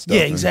and all that stuff.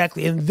 Yeah,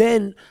 exactly. And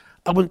then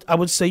I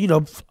would say,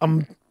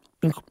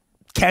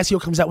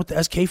 Casio comes out with the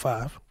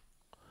SK5,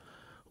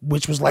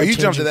 which was like you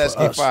jumped to the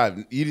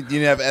SK5. You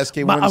didn't have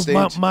SK1 stage?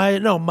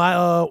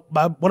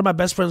 One of my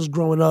best friends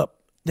growing up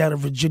down in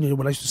Virginia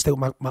when I used to stay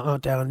with my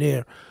aunt down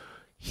there,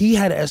 he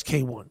had an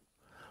SK1.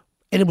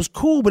 And it was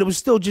cool, but it was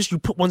still just you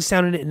put one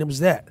sound in it and it was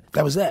that.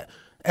 That was that.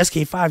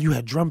 SK5, you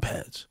had drum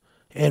pads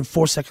and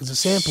 4 seconds of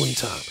sampling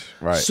time.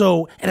 Right.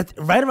 So, and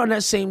right around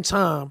that same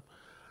time,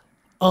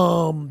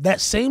 that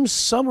same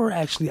summer,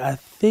 actually, I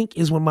think,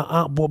 is when my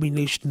aunt bought me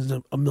Nations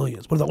of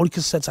Millions. One of the only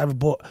cassettes I ever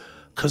bought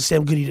because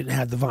Sam Goody didn't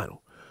have the vinyl.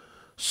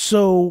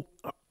 So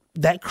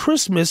that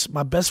Christmas,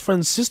 my best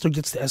friend's sister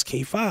gets the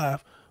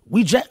SK5.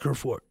 We jacked her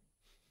for it.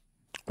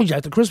 We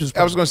jacked the Christmas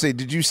present. I was going to say,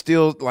 did you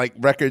steal like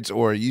records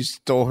or you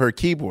stole her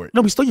keyboard?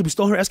 No, we stole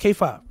her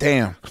SK5.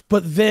 Damn.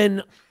 But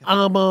then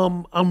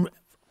the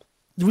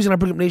reason I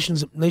bring up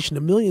Nation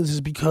of Millions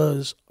is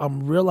because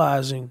I'm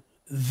realizing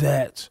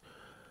that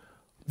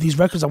these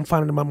records I'm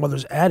finding in my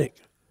mother's attic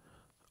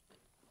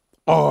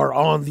are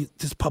on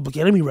this Public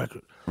Enemy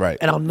record. Right.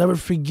 And I'll never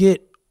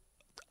forget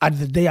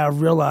the day I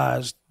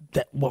realized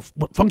that what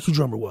Funky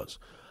Drummer was.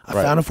 I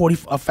found a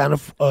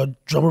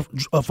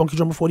Funky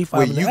Drummer 45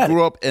 Wait, in the you attic.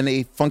 grew up in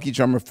a Funky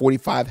Drummer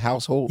 45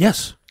 household?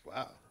 Yes.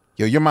 Wow.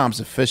 Yo, your mom's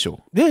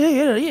official.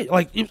 Yeah.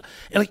 Like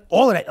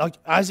all of that, like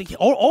Isaac,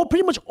 all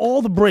pretty much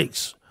all the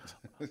breaks.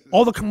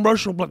 All the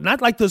commercial,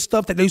 not like the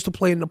stuff that they used to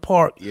play in the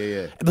park.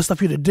 Yeah. And the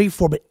stuff you had to dig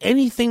for, but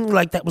anything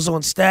like that was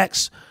on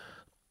Stax,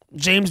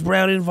 James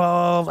Brown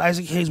involved,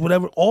 Isaac Hayes,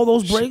 whatever, all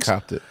those breaks. She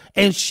copped it.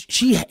 And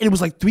it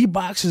was like 3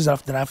 boxes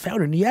that I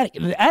found in the attic.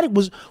 And the attic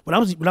was, when I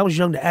was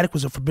young, the attic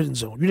was a forbidden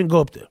zone. You didn't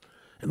go up there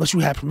unless you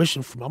had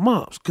permission from my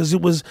mom's. Because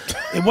it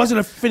wasn't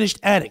a finished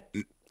attic.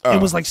 It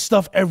was like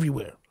stuff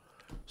everywhere.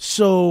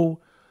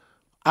 So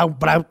I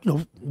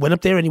went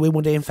up there anyway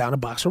one day and found a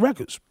box of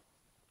records.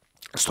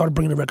 I started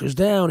bringing the records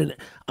down, and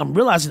I'm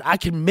realizing I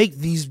can make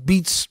these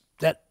beats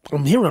that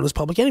I'm hearing on this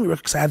Public Enemy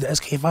record because I have the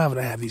SK5 and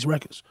I have these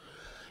records.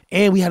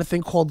 And we had a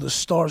thing called the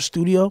Star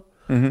Studio,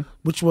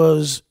 which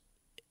was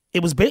a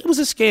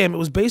scam. It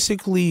was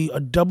basically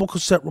a double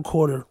cassette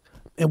recorder,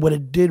 and what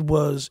it did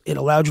was it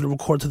allowed you to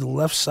record to the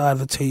left side of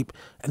the tape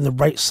and the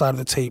right side of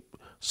the tape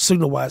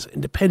signal-wise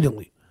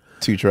independently.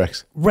 2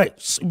 tracks. Right.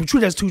 So we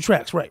treat it as 2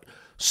 tracks, right.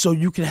 So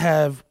you can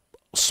have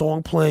a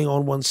song playing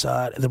on one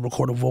side and then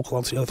record a vocal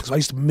on the other. So I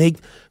used to make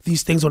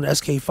these things on the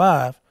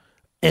SK5,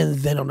 and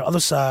then on the other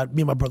side,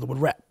 me and my brother would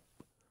rap.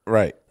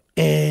 Right.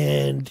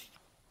 And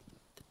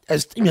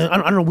as I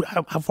don't know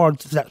how far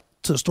to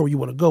the story you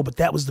want to go, but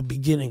that was the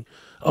beginning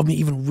of me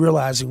even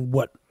realizing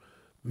what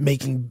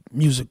making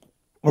music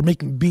or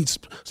making beats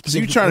specifically. So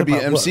you're trying to be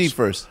an MC was.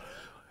 first.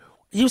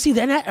 You see,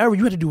 in that era,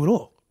 you had to do it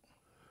all.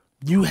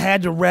 You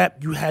had to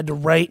rap, you had to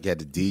write. You had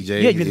to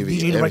DJ. Yeah, you had to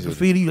DJ, to write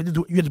graffiti, you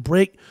had to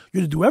break, you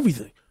had to do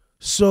everything.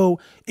 So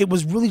it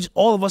was really just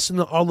all of us in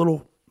our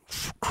little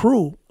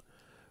crew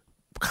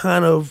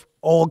kind of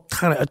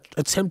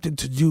attempted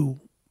to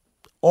do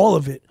all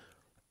of it,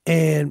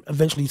 and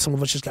eventually some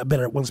of us just got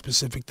better at one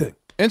specific thing.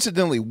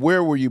 Incidentally,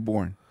 where were you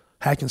born?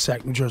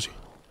 Hackensack, New Jersey.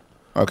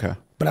 Okay.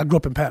 But I grew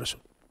up in Patterson.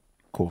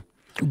 Cool.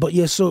 But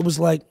yeah, so it was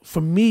like,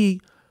 for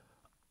me,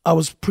 I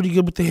was pretty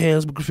good with the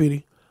hands, with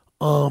graffiti.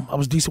 I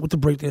was decent with the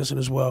breakdancing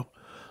as well.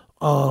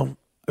 I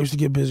used to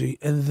get busy.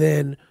 And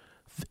then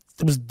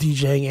there was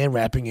DJing and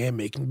rapping and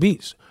making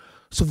beats.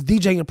 So the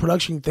DJing and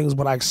production thing is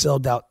what I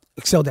excelled at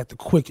the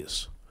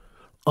quickest.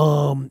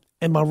 And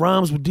my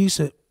rhymes were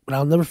decent, but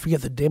I'll never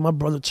forget the day my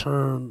brother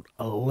turned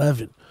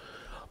 11.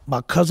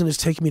 My cousin is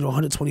taking me to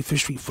 125th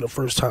Street for the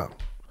first time.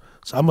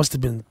 So I must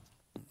have been,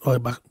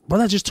 my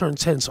brother just turned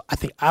 10, so I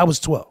think I was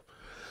 12.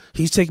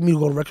 He's taking me to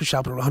go to record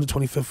shop on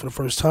 125th for the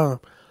first time.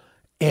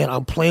 And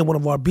I'm playing one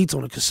of our beats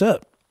on a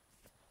cassette.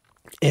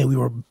 And we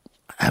were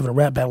having a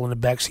rap battle in the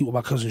backseat while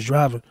my cousin's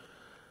driving.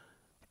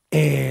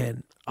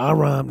 And I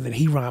rhymed, and then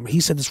he rhymed. He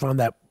said this rhyme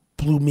that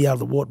blew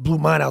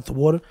mine out the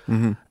water.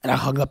 Mm-hmm. And I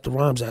hung up the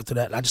rhymes after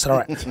that. And I just said, all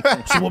right.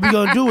 So what we're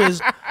going to do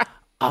is,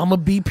 I'm going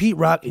to be Pete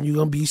Rock and you're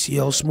going to be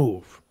CL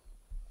Smooth.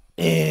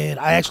 And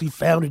I actually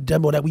found a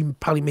demo that we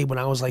probably made when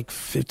I was like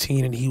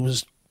 15 and he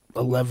was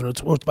 11 or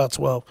 12, about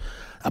 12.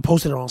 I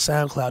posted it on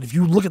SoundCloud. If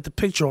you look at the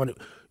picture on it,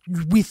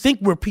 we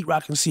think we're Pete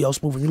Rock and CL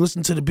Smooth. When you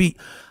listen to the beat,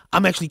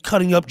 I'm actually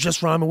cutting up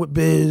Just Rhyming with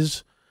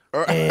Biz.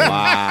 And,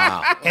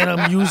 wow. And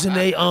I'm using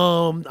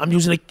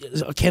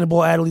a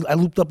Cannonball Adderley. I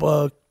looped up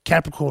a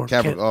Capricorn.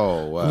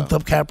 Oh, wow. Looped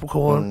up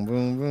Capricorn.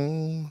 Boom, boom,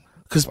 boom.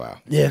 Cause wow.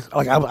 Yeah,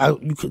 like I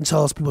you couldn't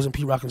tell us people wasn't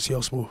Pete Rock and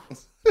CL Smooth.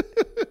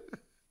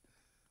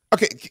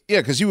 Okay,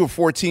 yeah, because you were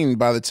 14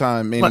 by the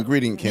time Main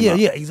Ingredient came out.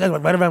 Yeah, exactly.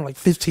 Right around like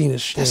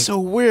 15-ish. That's so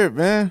weird,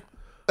 man.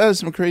 That was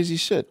some crazy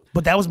shit.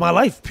 But that was my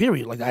life,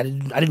 period. Like I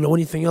didn't know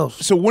anything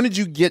else. So when did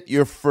you get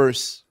your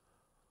first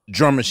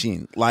drum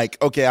machine?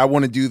 Like, okay, I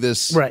want to do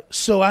this. Right.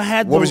 So I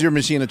had What was your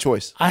machine of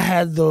choice? I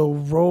had the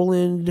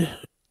Roland,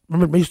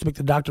 remember they used to make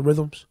the Dr.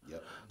 Rhythms?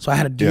 Yep. So I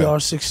had a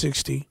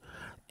DR660.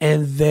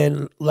 And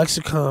then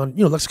Lexicon,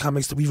 Lexicon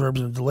makes the reverbs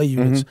and the delay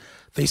units.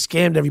 Mm-hmm. They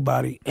scammed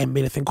everybody and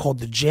made a thing called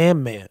the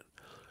Jam Man.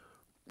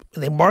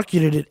 And they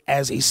marketed it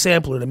as a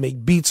sampler to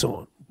make beats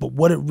on. But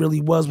what it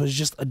really was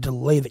just a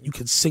delay that you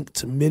could sync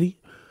to MIDI.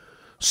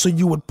 So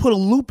you would put a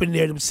loop in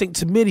there to sync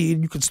to MIDI,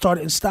 and you could start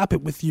it and stop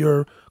it with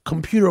your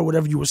computer or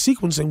whatever you were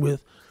sequencing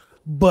with.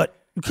 But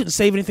you couldn't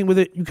save anything with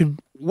it. You could.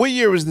 What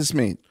year was this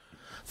made?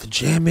 The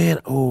Jam Man,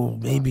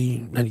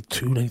 maybe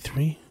 92,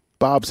 93.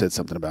 Bob said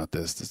something about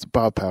this. This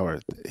Bob Power,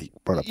 he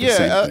brought up the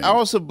same thing. I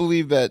also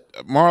believe that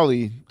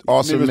Marley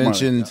also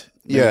mentioned...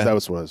 Yeah, that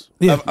was what it was.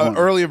 Yeah, an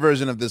earlier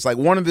version of this, like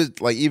one of the,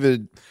 like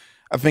even,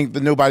 I think the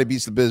Nobody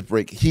Beats the Biz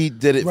break. He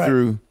did it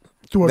through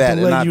a that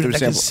delay and not unit through that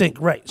sample. can sync,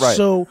 right?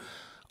 So,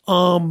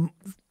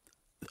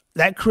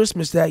 that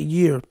Christmas that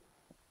year,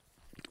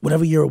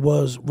 whatever year it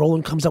was,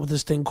 Roland comes out with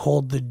this thing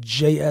called the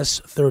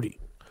JS30,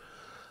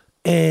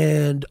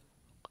 and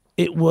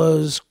it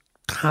was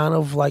kind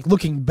of like,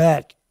 looking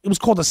back, it was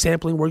called a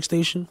sampling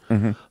workstation.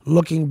 Mm-hmm.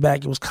 Looking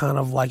back, it was kind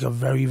of like a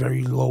very,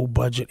 very low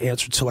budget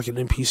answer to like an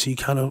MPC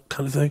kind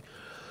of thing.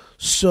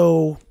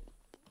 So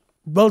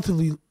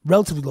relatively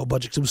low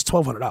budget, because it was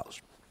 $1,200.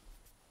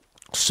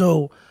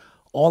 So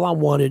all I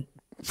wanted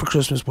for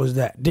Christmas was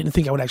that. Didn't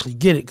think I would actually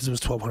get it because it was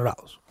 $1,200.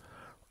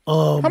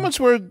 How much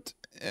were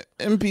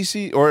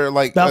MPC or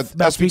like about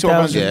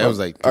SP1200? Yeah, it was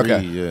like $3.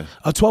 Okay. Yeah,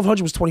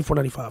 $1,200 was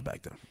 $24.95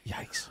 back then.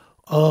 Yikes.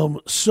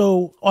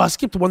 So I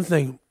skipped one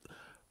thing.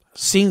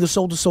 Seeing the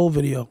Soul to Soul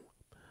video,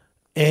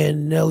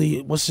 and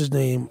Nelly, what's his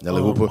name?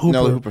 Nelly Hooper.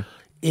 Nelly Hooper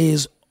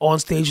is on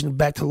stage in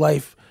Back to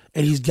Life,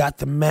 and he's got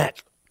the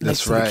Mac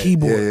next to the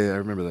keyboard. Yeah, I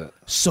remember that.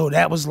 So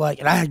that was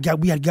like,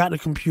 and we had gotten a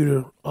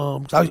computer.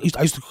 I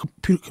used to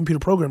computer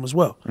program as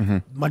well. Mm-hmm.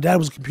 My dad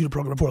was a computer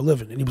programmer for a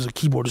living, and he was a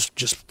keyboardist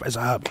just as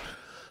a hobby.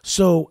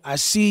 So I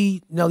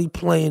see Nelly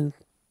playing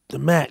the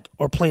Mac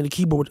or playing the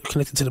keyboard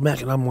connected to the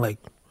Mac, and I'm like,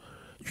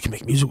 you can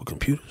make music with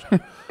computers.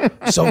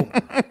 So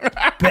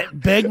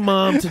beg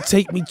mom to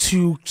take me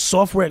to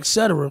Software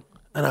Etc.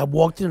 And I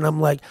walked in and I'm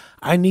like,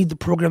 I need the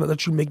program that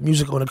lets you make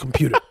music on a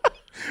computer.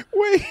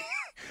 Wait,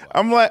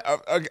 I'm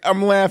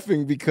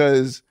laughing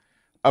because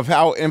of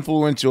how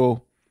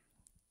influential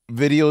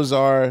videos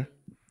are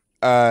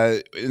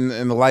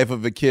in the life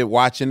of a kid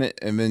watching it,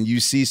 and then you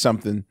see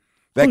something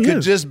that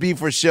could just be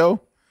for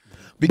show.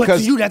 Because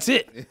but to you, that's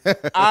it.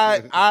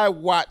 I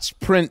watch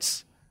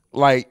Prince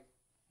like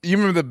You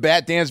remember the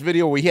Bat Dance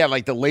video where he had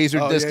like the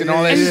laser disc and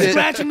all that And he's shit?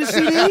 scratching the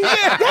CD?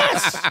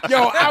 Yes.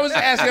 Yo, I was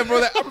asking for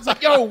that. I was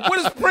like, yo, what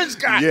does Prince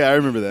got? Yeah, I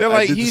remember that. They're I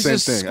like, did the he's same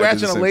just thing. I did scratching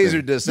the a same laser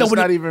thing. disc. No, That's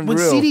not even when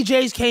real.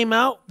 CDJs came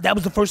out, that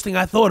was the first thing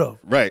I thought of.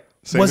 Right.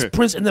 Same Was here.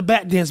 Prince in the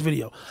Bat Dance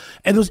video.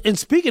 And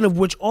speaking of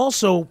which,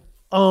 also,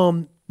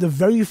 the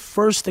very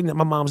first thing that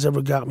my mom's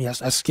ever got me, I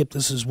skipped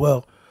this as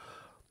well,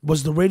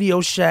 was the Radio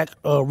Shack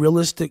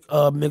realistic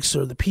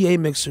mixer, the PA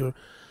mixer.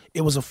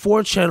 It was a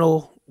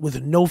 4-channel with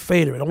no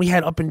fader. It only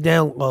had up and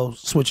down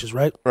switches,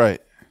 right?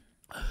 Right.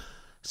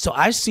 So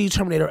I see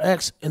Terminator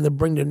X in the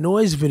Bring the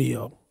Noise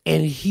video,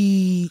 and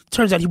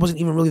turns out he wasn't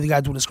even really the guy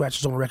doing the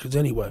scratches on the records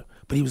anyway,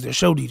 but he was their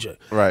show DJ.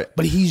 Right.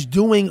 But he's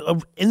doing,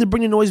 in the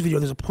Bring the Noise video,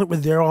 there's a point where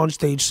they're on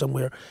stage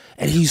somewhere,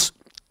 and he's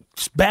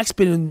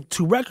backspinning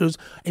 2 records,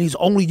 and he's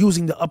only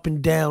using the up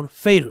and down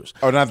faders.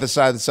 Oh, not the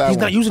side to side He's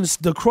one. not using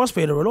the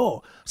crossfader at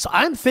all. So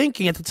I'm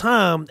thinking at the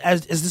time,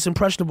 as this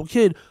impressionable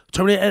kid,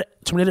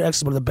 Terminator X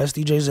is one of the best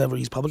DJs ever.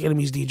 He's Public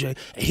Enemy's DJ,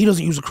 and he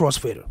doesn't use a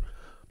crossfader.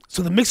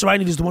 So the mixer I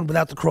need is the one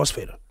without the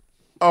crossfader.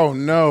 Oh,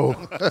 no.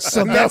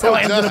 So that's how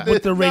I ended up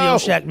with the Radio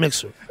Shack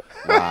mixer.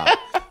 Wow.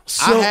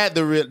 So, I had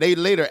They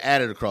later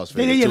added a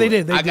crossfader. Yeah, to they it.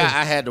 did. They did.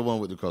 I had the one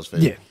with the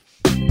crossfader. Yeah.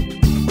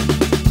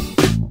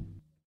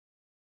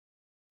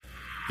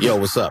 Yo,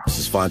 what's up? This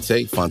is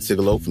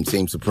Fontigolo from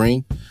Team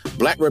Supreme.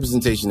 Black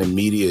representation in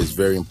media is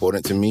very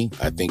important to me.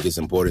 I think it's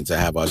important to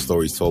have our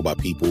stories told by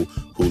people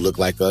who look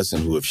like us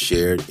and who have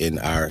shared in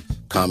our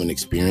common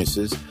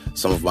experiences.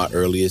 Some of my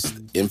earliest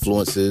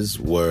influences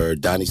were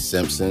Donnie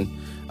Simpson.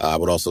 I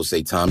would also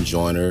say Tom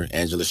Joyner,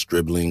 Angela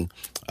Stribling,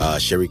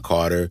 Sherry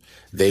Carter.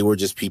 They were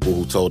just people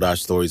who told our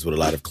stories with a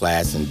lot of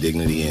class and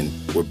dignity and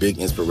were big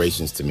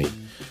inspirations to me.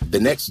 The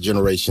next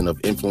generation of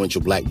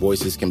influential Black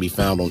voices can be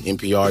found on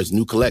NPR's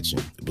new collection,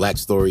 Black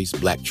Stories,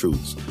 Black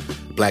Truths.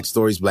 Black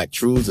Stories, Black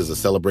Truths is a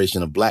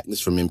celebration of Blackness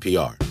from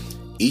NPR.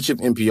 Each of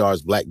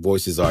NPR's Black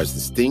voices are as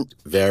distinct,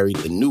 varied,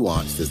 and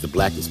nuanced as the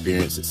Black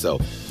experience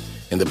itself.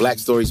 In the Black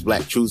Stories,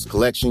 Black Truths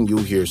collection,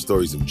 you'll hear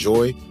stories of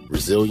joy,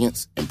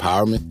 resilience,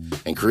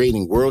 empowerment, and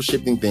creating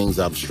world-shifting things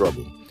out of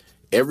struggle.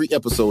 Every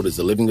episode is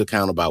a living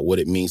account about what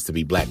it means to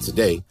be Black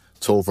today,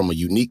 told from a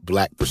unique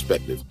Black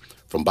perspective.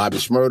 From Bobby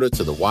Shmurda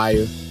to The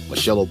Wire,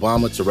 Michelle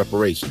Obama to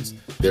reparations,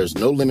 there's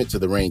no limit to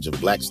the range of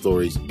Black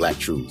stories, Black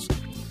truths.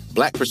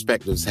 Black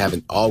perspectives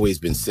haven't always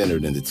been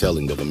centered in the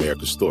telling of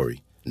America's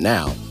story.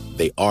 Now,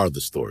 they are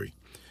the story.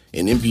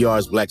 In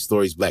NPR's Black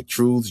Stories, Black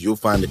Truths, you'll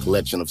find a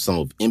collection of some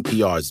of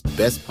NPR's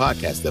best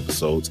podcast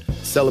episodes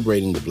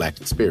celebrating the Black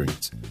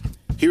experience.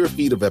 Hear a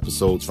feed of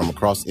episodes from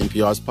across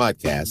NPR's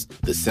podcast,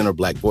 The Center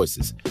Black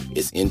Voices.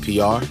 It's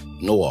NPR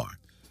Noir.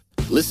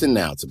 Listen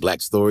now to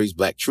Black Stories,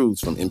 Black Truths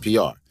from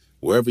NPR,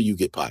 wherever you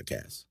get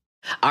podcasts.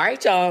 All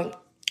right, y'all.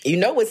 You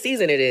know what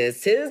season it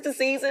is. 'Tis the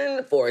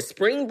season for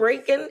spring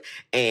breaking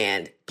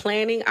and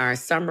planning our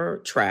summer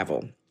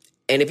travel.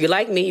 And if you're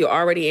like me, you're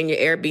already in your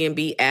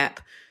Airbnb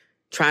app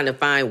trying to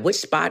find which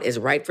spot is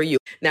right for you.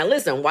 Now,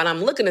 listen, while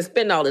I'm looking to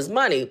spend all this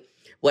money,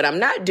 what I'm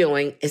not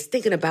doing is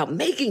thinking about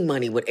making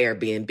money with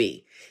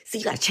Airbnb. See,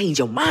 you got to change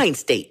your mind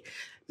state.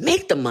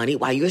 Make the money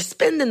while you're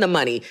spending the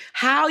money.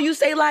 How, you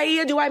say,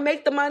 Laia, do I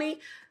make the money?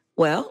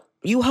 Well,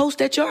 you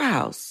host at your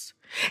house.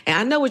 And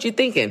I know what you're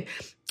thinking.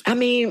 I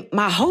mean,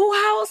 my whole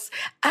house?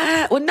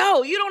 Well,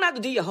 no, you don't have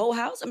to do your whole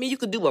house. I mean, you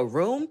could do a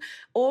room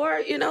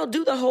or,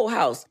 do the whole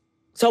house.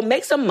 So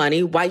make some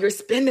money while you're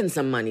spending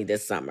some money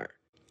this summer.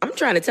 I'm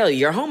trying to tell you,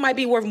 your home might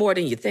be worth more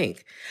than you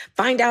think.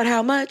 Find out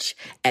how much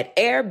at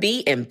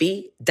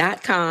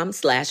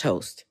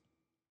airbnb.com/host.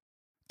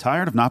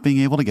 Tired of not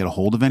being able to get a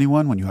hold of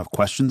anyone when you have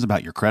questions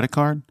about your credit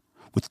card?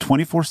 With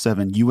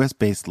 24/7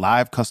 U.S.-based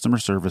live customer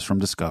service from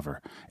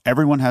Discover,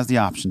 everyone has the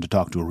option to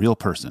talk to a real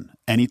person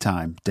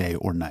anytime, day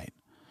or night.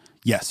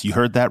 Yes, you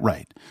heard that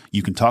right.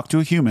 You can talk to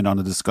a human on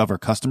the Discover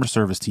customer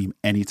service team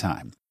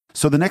anytime.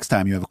 So the next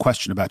time you have a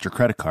question about your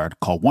credit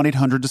card, call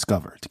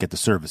 1-800-DISCOVER to get the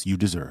service you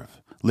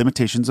deserve.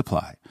 Limitations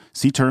apply.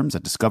 See terms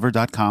at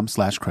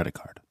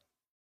discover.com/creditcard.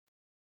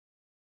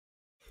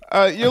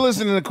 You're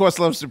listening to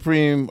Questlove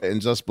Supreme,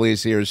 and Just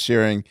Blaze here is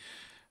sharing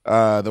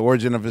the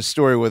origin of his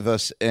story with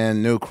us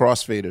and no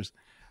crossfaders.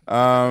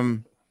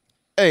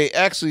 Hey,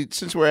 actually,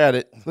 since we're at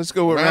it, let's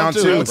go with round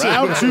two.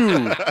 Round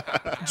two.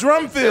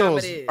 Drum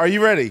fills. Are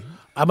you ready?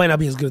 I might not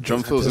be as good at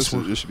Drum fills. This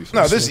should be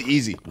fun. No, this is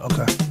easy.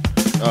 Okay.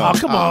 Oh,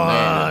 come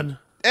on. Man.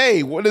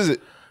 Hey, what is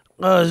it?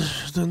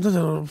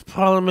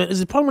 Parliament.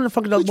 Is it Parliament of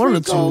fucking one or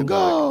two? Go.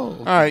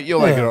 All right, you'll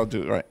like it. I'll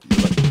do it. Right.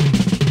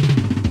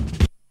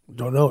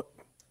 Don't know it.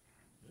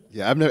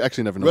 Yeah, I've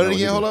never known. Ready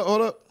again?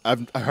 Hold up. I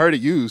heard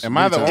it used. Am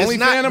I the only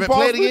fan of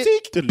Paul's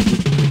Boutique?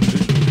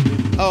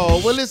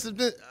 Oh, well, listen.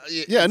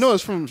 Yeah, I know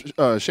it's from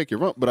Shake Your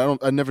Rump, but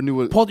I never knew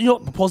what.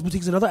 Paul's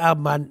Boutique is another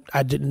album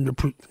I didn't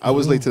approve. I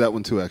was late to that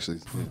one too, actually.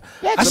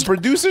 That's the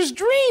producer's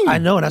dream. I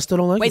know, and I still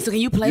don't like it. Wait, so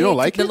can you play You don't it?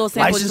 like the it? little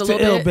sample License just a to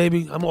little Ill, bit?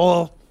 baby. I'm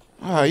all.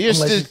 Oh, you're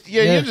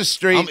just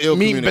straight ill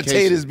meat and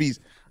potatoes beast.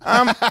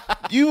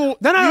 You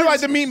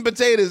like the meat and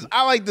potatoes.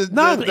 I like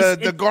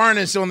the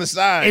garnish on the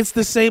side. It's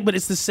the same, but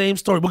it's the same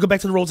story. We'll go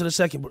back to the roles in a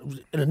second. But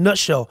in a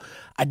nutshell,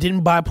 I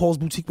didn't buy Paul's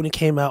Boutique when it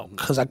came out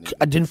because I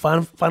didn't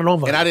find it on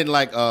vinyl. And I didn't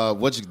like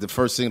the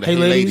first single, Hey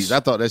Ladies. I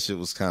thought that shit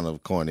was kind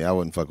of corny. I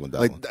wouldn't fuck with that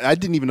one. I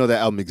didn't even know that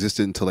album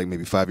existed until like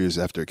maybe 5 years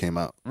after it came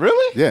out.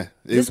 Really? Yeah.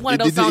 It's one of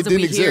those songs that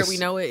didn't we hear, exist. we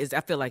know it.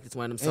 I feel like it's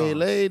one of them songs. Hey,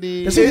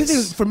 ladies. The thing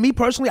is, for me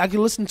personally, I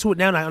can listen to it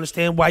now and I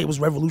understand why it was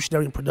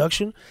revolutionary in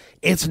production.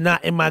 It's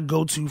not in my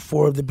go-to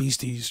for the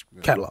Beasties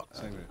catalog.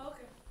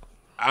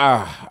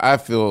 I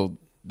feel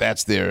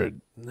that's their.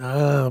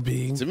 Nah,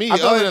 B. To me, I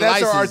feel other like than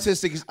that's their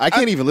License, artistic. I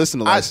can't even listen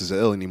to License to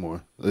Ill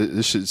anymore.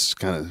 This shit's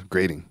kind of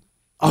grating.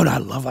 Oh, no, I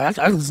love it.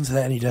 I listen to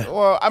that any day.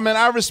 Well, I mean,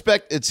 I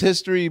respect its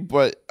history,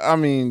 but I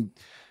mean,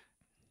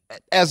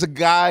 as a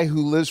guy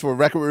who lives for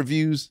record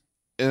reviews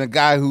and a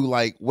guy who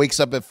like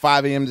wakes up at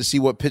 5 a.m. to see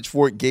what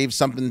Pitchfork gave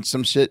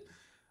some shit,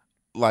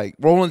 like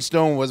Rolling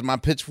Stone was my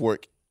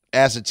Pitchfork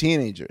as a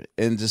teenager,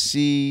 and to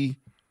see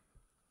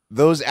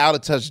those out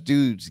of touch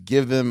dudes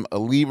give them a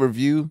lead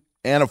review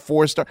and a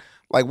 4-star,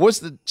 like what's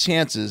the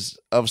chances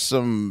of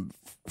some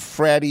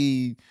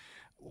fratty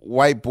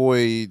white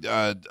boy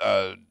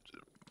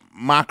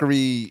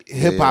mockery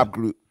hip hop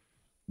group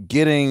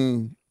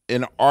getting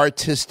an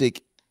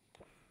artistic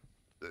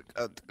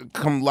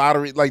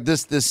camaraderie like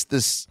this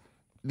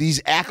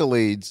these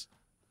accolades?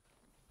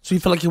 So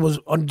you feel like it was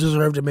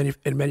undeserved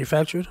and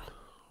manufactured?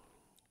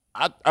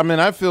 I mean,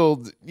 I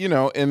feel, you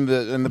know, in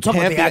the talking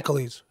pantheon, about the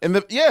accolades. in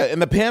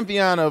the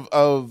pantheon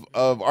of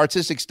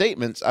artistic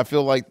statements, I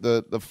feel like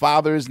the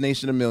Father is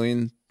Nation of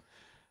Millions,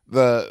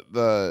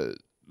 the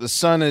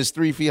Sun is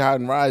 3 Feet High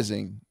and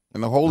Rising,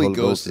 and the Holy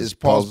Ghost is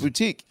Paul's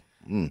Boutique.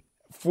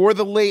 For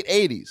the late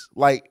 80s,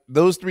 like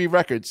those 3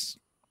 records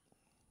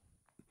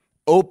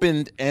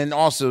opened and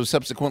also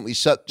subsequently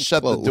shut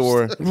the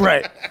door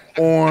right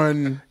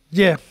on.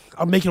 Yeah,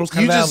 I'm making those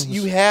kind of albums.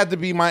 You had to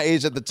be my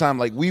age at the time.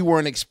 Like, we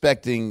weren't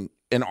expecting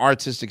an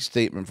artistic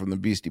statement from the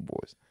Beastie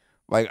Boys.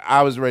 Like,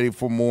 I was ready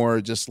for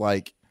more just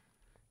like,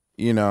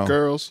 you know.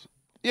 Girls.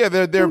 Yeah,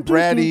 they're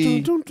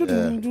bratty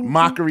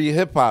mockery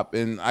hip hop,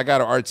 and I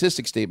got an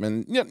artistic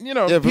statement. You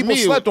know, people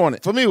slept on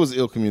it. For me, it was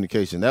Ill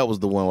Communication. That was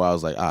the one where I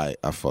was like, all right,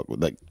 I fuck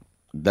with. Like,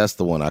 that's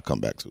the one I come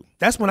back to.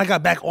 That's when I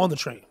got back on the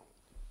train.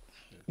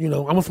 You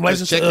know, I went from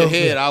License Check to Your Ill.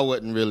 Head. I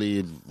wasn't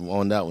really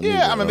on that one.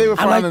 Yeah, either. I mean, they were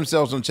finding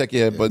themselves on Check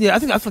Your Head, but Yeah, I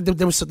thought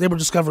they were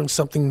discovering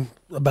something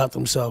about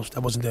themselves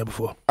that wasn't there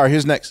before. All right,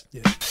 here's next.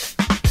 Yeah.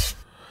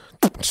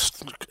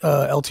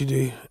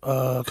 LTD,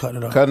 Cutting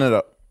It Up. Cutting It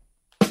Up.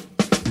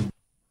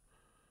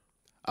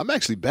 I'm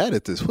actually bad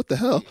at this. What the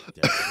hell?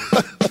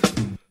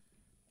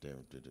 Don't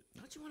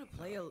you want to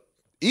play a...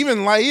 Even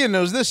Laia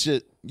knows this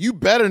shit. You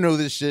better know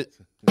this shit.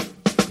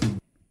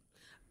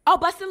 Oh,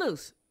 Bustin'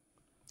 Loose.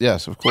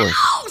 Yes, of course.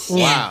 Oh, shit.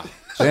 Wow.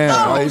 Damn,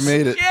 Laia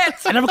made it. Shit.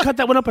 I never cut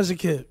that one up as a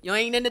kid. You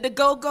ain't into the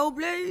Go-Go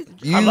Blaze?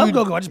 I love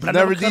Go-Go. I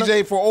never cut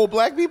DJ for old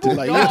black people?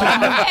 Hey.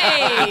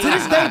 To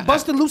this day,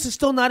 Bustin' Loose is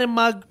still not in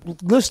my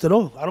list at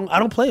all. I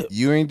don't play it.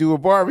 You ain't do a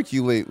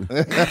barbecue lately.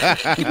 Give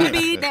me the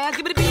beat down.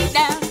 Give me the beat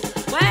down.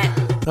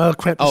 What?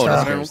 Crap. Oh,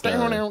 that's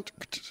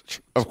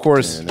Of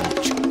course. Come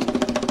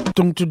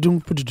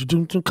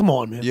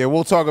on, man. Yeah,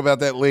 we'll talk about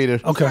that later.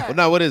 Okay. But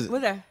now, what is it?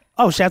 What's that?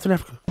 Oh, Shaft in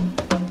Africa.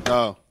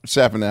 Oh.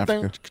 Shaft in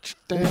Africa.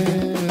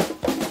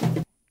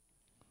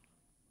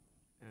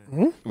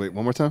 Wait,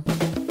 one more time.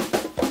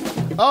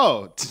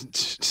 Oh.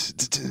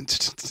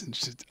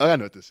 I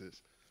know what this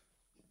is.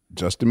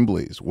 Justin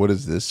Blaze, what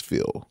does this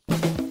feel?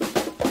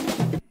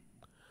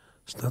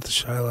 It's not the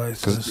Shy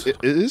Lights. It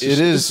is. It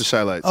is the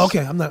Shy Lights. Okay,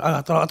 I'm not.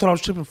 I thought I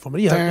was tripping from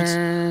it.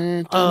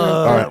 Yeah. It's,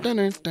 All right.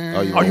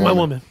 Are You My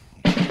Woman?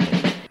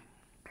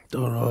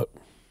 Don't know it.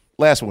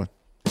 Last one.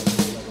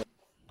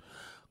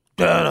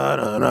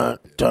 Cars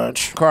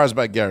Cars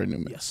by Gary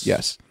Newman.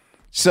 Yes.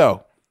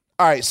 So,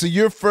 all right. So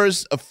your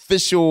first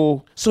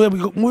official. So we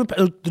go. You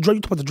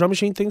talk about the drum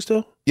machine thing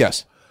still?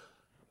 Yes.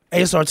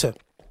 ASR 10.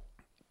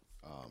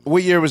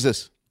 What year was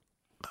this?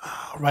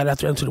 Right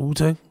after Enter the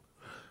Wu-Tang.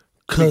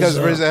 Because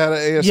RZA had an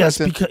ASR 10? Yes,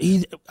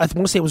 because I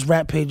want to say it was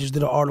Rap Pages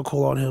did an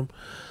article on him.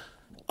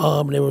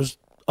 And there was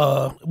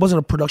it wasn't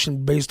a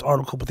production based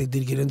article, but they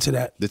did get into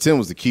that. The 10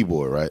 was the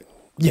keyboard, right?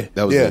 Yeah.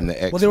 That was in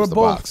the X. Well, they were was the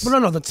both. box. But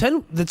no, the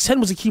 10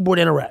 was a keyboard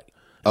and a rack.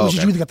 Oh, Which is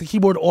okay. you either got the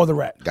keyboard or the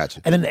rack.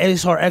 Gotcha. And then the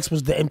ASR X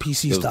was the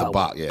MPC It was style. the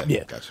box, yeah.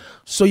 Yeah. Gotcha.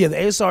 So yeah, the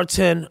ASR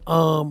 10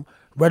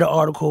 read an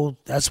article.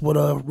 That's what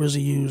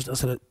RZA used. I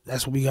said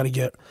that's what we got to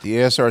get. The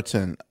ASR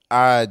 10.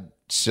 I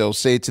shall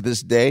say to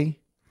this day,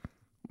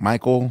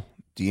 Michael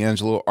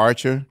D'Angelo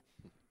Archer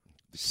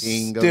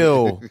king of-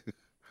 still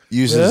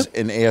uses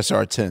an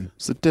ASR 10.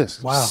 It's a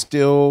disc. Wow.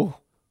 Still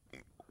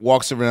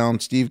walks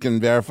around. Steve can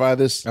verify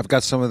this. I've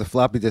got some of the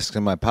floppy disks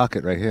in my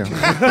pocket right here.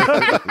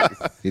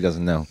 He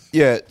doesn't know.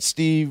 Yeah,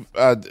 Steve,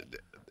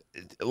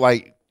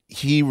 like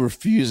he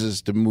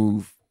refuses to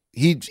move.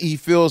 He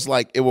feels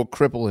like it will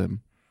cripple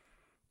him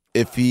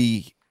if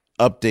he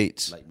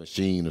updates. Like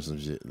Machine or some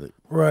shit. Like,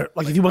 Right.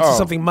 Like if he wants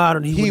something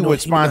modern, he would know-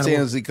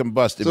 spontaneously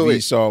combust if So he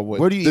wait, saw what.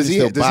 where do you Does he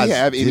even still buy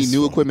have any this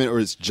new from? equipment, or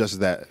is just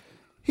that?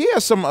 He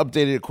has some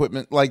updated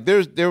equipment. Like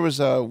there was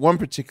one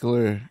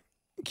particular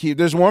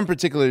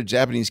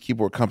Japanese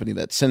keyboard company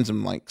that sends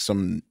him like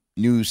some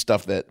new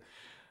stuff that,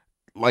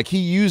 like, he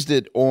used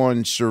it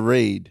on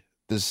Charade,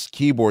 this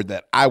keyboard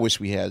that I wish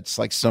we had. It's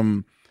like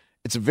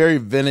it's a very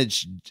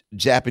vintage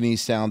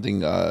Japanese sounding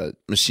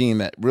machine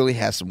that really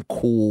has some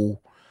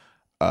cool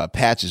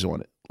patches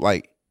on it.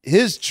 Like,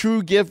 his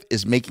true gift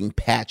is making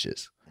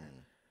patches.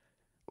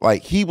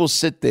 Like, he will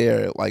sit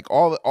there, like,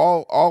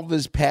 all of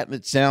his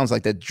patented sounds,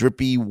 like that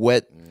drippy,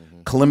 wet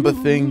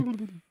kalimba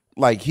thing.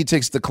 Like, he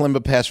takes the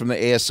kalimba patch from the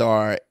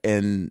ASR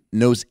and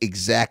knows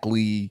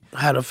exactly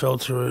how to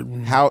filter it,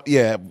 how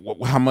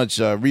much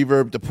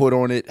reverb to put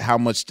on it, how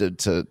much to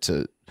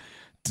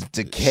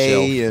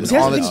decay, and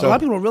all that stuff. A lot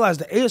of people don't realize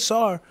the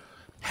ASR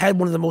had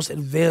one of the most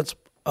advanced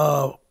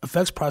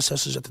effects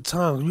processors at the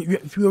time.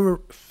 If you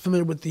were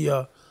familiar with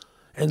the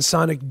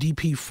Ensoniq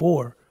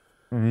DP4,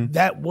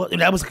 that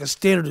was like a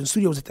standard in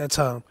studios at that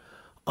time.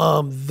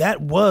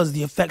 That was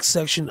the effects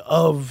section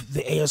of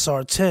the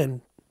ASR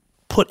 10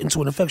 put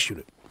into an effects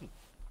unit.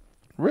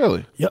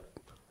 Really? Yep.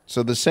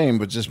 So the same,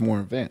 but just more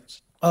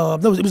advanced. No,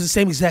 it was the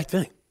same exact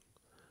thing.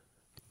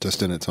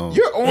 Just in its own.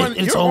 You're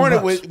on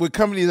it with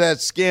companies that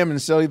scam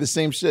and sell you the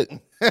same shit.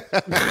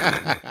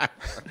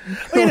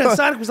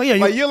 Sonic was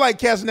like, you're like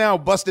cats now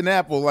busting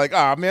Apple. Like,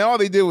 man, all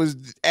they did was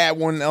add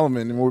one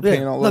element and we're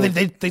paying all. No,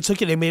 they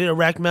took it, they made it a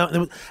rack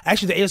mount.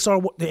 Actually,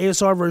 the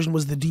ASR version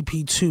was the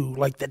DP2.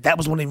 Like that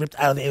was when they ripped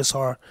out of the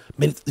ASR,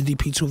 made it the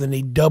DP2, then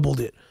they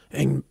doubled it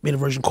and made a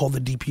version called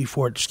the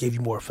DP4. It just gave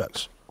you more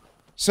effects.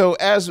 So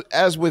as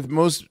with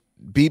most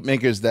beat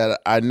makers that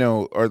I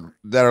know, or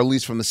that are at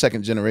least from the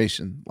second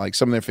generation, like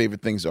some of their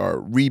favorite things are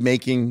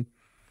remaking,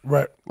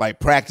 right? Like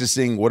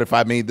practicing. What if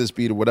I made this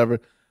beat or whatever?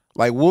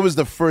 Like, what was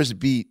the first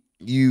beat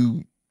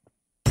you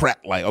prep?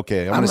 Like,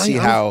 okay, I'm gonna see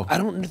how. I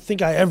don't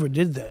think I ever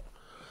did that.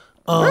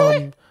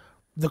 Really?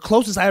 The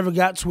closest I ever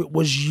got to it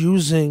was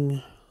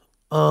using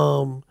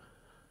the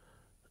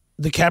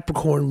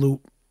Capricorn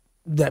loop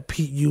that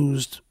Pete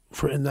used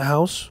for In the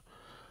House.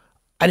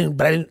 I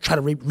didn't try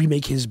to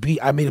remake his beat.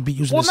 I made a beat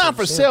using. Well, not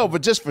for sale,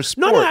 but just for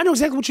sport. No, I know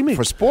exactly what you mean.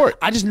 For sport,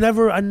 I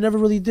never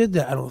really did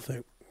that. I don't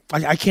think.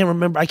 I can't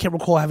remember. I can't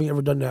recall having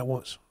ever done that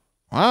once.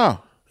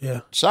 Wow. Yeah.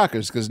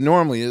 Shockers, because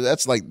normally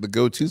that's like the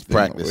go-to thing.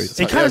 Practice.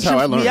 It kind of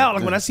trips me out.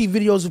 Like when I see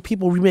videos of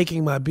people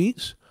remaking my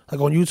beats, like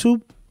on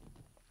YouTube,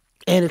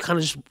 and it kind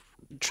of just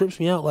trips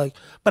me out. Like,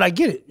 but I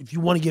get it. If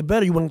you want to get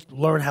better, you want to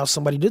learn how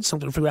somebody did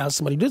something, figure out how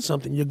somebody did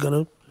something. You're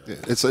gonna. Yeah,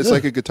 it's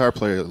like a guitar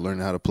player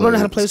learning how to play.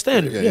 Learning how to play a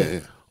standard. Yeah.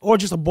 Or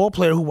just a ball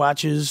player who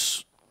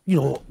watches,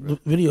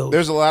 videos.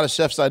 There's a lot of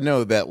chefs I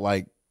know that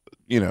will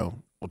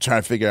try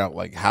to figure out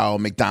like how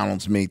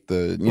McDonald's make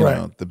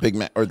the the Big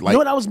Mac or like.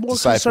 What I was more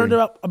concerned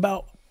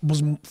about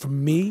was, for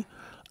me,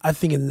 I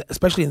think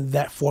especially in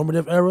that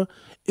formative era,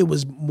 it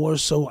was more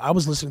so I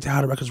was listening to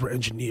how the records were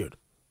engineered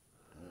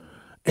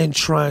and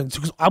trying to,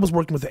 because I was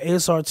working with the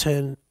ASR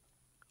 10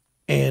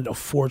 and a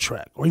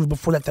 4-track, or even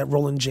before that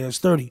Roland Jazz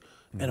 30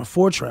 and a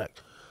 4-track.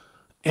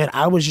 And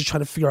I was just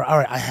trying to figure out, all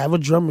right, I have a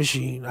drum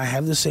machine, I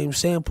have the same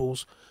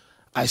samples,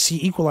 I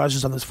see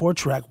equalizers on this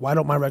 4-track, why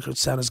don't my records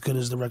sound as good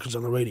as the records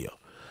on the radio?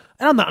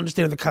 And I'm not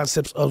understanding the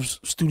concepts of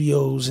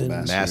studios and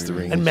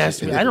mastering. I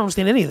don't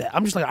understand any of that.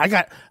 I'm just like, I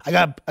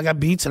got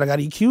beats and I got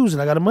EQs and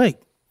I got a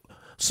mic.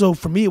 So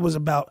for me, it was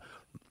about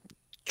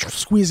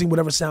squeezing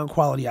whatever sound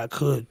quality I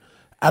could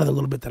out of the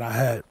little bit that I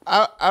had.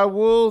 I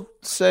will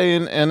say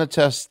and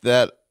attest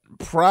that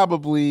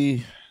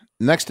probably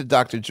next to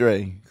Dr.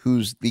 Dre,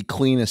 who's the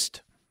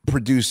cleanest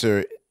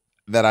producer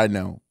that I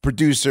know,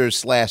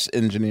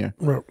 producer/engineer,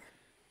 right.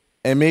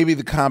 And maybe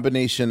the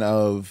combination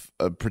of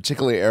a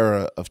particular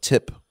era of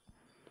Tip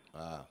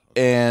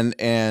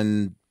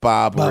and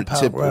Bob or Powell,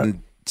 Tip right.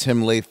 and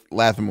Tim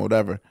Latham,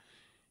 whatever.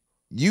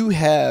 You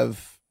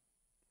have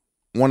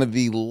one of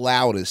the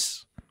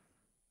loudest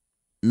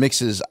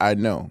mixes I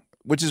know,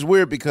 which is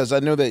weird because I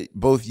know that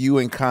both you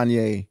and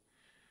Kanye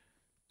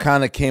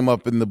kind of came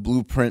up in the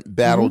Blueprint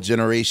battle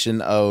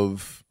generation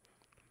of,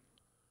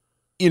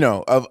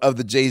 of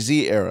the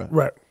Jay-Z era.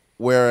 Right.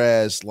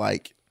 Whereas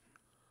like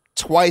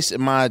twice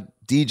in my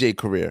DJ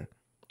career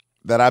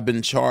that I've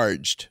been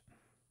charged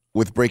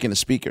with breaking a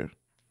speaker.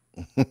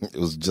 It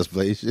was Just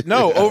Blaze.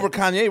 No, over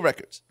Kanye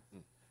records.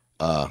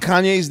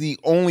 Kanye's the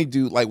only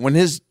dude, like when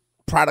his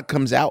product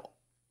comes out,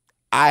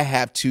 I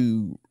have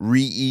to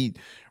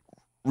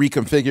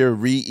reconfigure,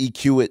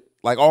 re-EQ it,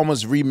 like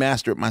almost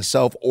remaster it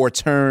myself or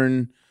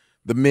turn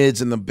the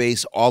mids and the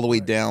bass all the way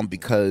down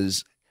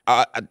because,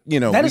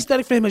 that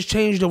aesthetic for him has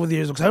changed over the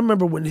years. Because I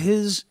remember when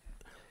his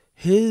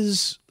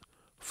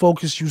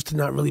focus used to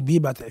not really be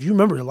about that. If you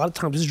remember, a lot of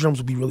times his drums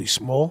would be really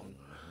small.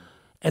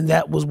 And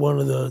that was one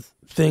of the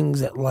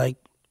things that, like,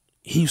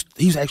 he's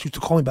actually used to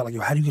call me about, like,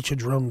 yo, how do you get your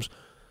drums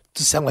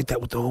to sound like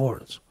that with the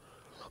horns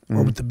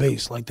or with the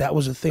bass? Like, that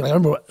was a thing. Like, I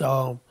remember,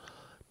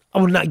 I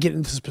would not get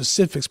into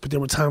specifics, but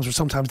there were times where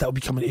sometimes that would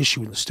become an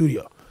issue in the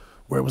studio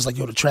where it was like,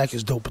 yo, the track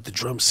is dope, but the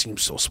drums seem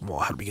so small.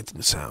 How do we get them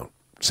to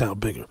sound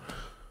bigger?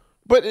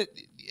 But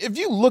if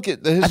you look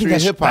at the history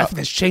of hip-hop, I think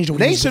that's changed over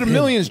the years. Nation of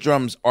Millions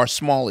drums are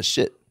small as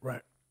shit.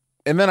 Right.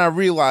 And then I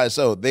realized,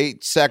 they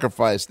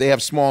sacrifice. They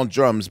have small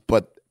drums,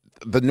 but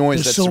the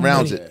noise There's that so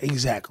surrounds many- it.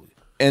 Exactly.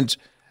 And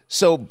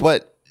so,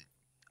 but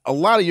a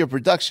lot of your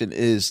production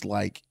is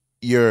like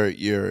your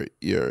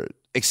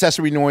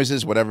accessory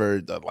noises,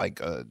 whatever,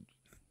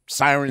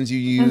 sirens you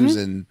use,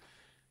 and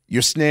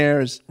your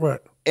snares, Right.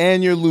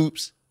 and your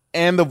loops,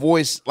 and the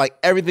voice. Like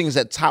everything is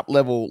at top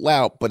level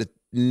loud, but it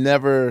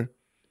never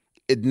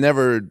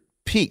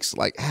peaks.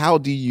 Like, how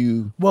do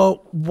you?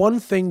 Well, one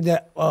thing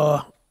that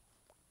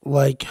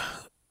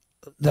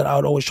that I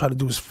would always try to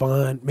do is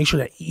make sure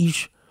that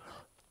each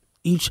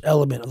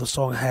element of the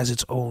song has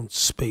its own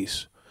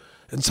space.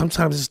 And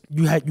sometimes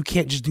you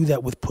can't just do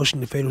that with pushing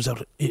the faders out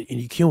and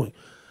EQing.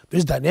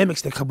 There's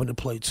dynamics that come into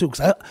play too.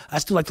 Because I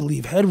still like to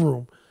leave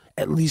headroom,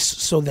 at least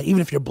so that even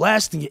if you're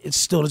blasting it, it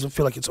still doesn't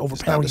feel like it's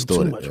overpowering you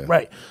too much. Yeah.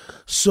 Right.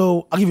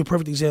 So I'll give you a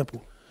perfect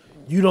example.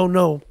 You don't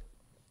know,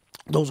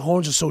 those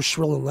horns are so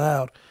shrill and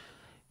loud,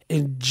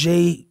 and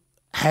Jay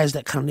has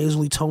that kind of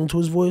nasally tone to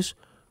his voice.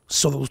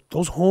 So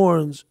those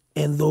horns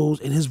and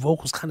his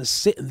vocals kind of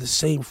sit in the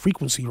same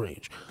frequency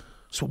range.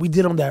 So what we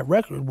did on that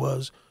record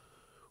was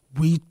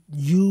we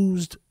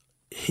used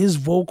his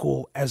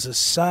vocal as a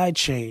side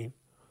chain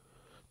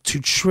to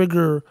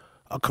trigger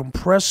a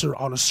compressor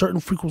on a certain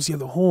frequency of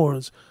the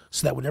horns,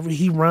 so that whenever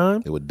he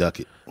rhymed, It would duck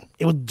it.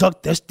 it would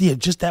duck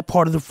just that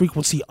part of the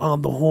frequency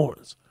on the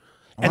horns.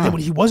 And then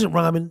when he wasn't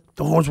rhyming,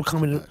 the horns were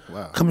coming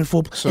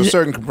full. So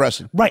certain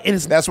compression, right? And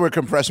that's where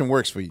compression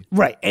works for you,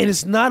 right? And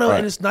it's not a, Right.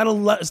 and it's not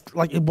a, it's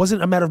like it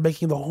wasn't a matter of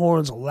making the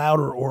horns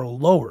louder or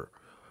lower.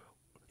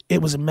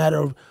 It was a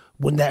matter of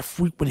when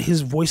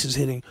his voice is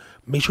hitting,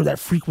 make sure that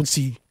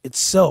frequency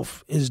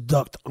itself is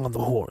ducked on the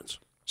horns.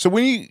 So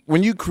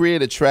when you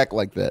create a track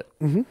like that,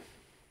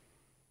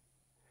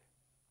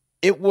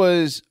 it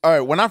was all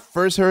right. When I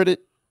first heard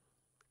it,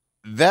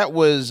 that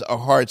was a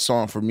hard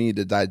song for me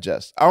to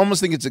digest. I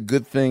almost think it's a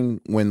good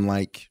thing when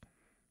like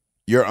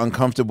you're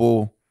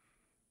uncomfortable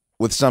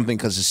with something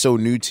because it's so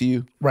new to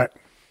you. Right.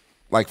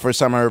 Like first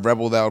time I heard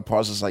Rebel Without a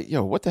Pause, I was like,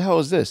 yo, what the hell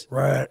is this?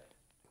 Right.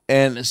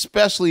 And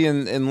especially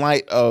in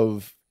light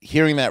of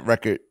hearing that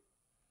record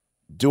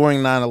during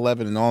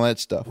 9/11 and all that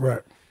stuff.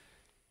 Right.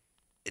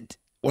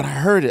 When I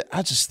heard it,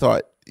 I just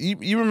thought,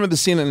 you remember the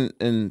scene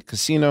in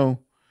Casino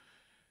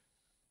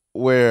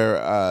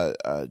where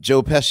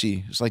Joe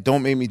Pesci is like,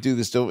 "Don't make me do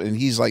this," and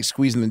he's like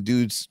squeezing the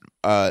dude's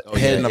head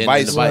in the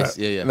vice.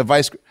 Yeah. In the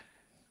vice.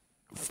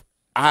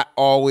 I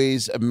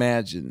always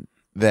imagine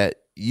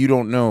that "You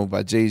Don't Know"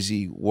 by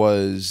Jay-Z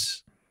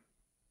was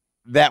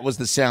the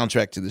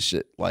soundtrack to the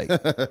shit. Like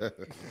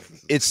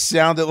it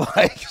sounded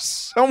like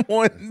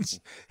someone's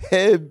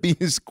head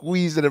being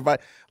squeezed in a vice.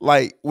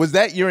 Like, was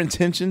that your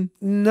intention?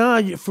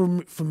 Nah, for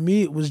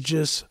me it was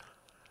just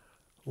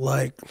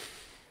like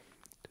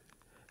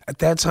at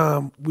that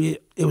time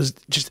it was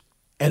just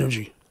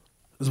energy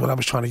is what I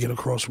was trying to get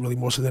across, really,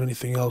 more so than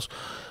anything else.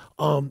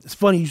 It's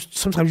funny,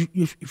 sometimes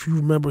if you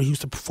remember, he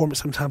used to perform it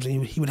sometimes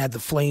and he would have the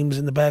flames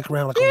in the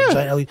background like on a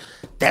giant LED.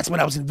 That's what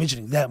I was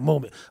envisioning, that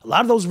moment. A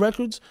lot of those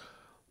records,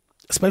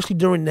 especially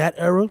during that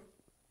era,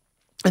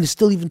 and it's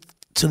still even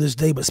to this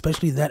day, but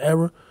especially that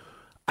era,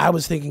 I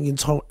was thinking in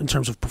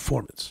terms of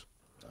performance.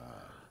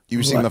 You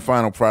were seeing the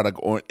final product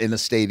in a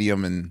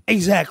stadium and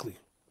exactly.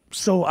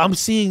 So I'm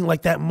seeing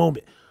like that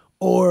moment,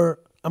 or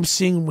I'm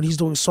seeing when he's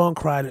doing Song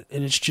Cry and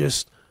it's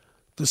just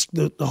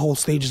the whole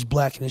stage is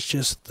black and it's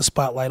just the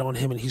spotlight on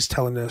him and he's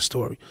telling that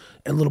story.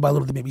 And little by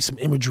little there may be some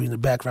imagery in the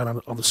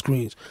background on the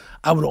screens.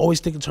 I would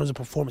always think in terms of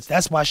performance.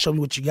 That's why Show Me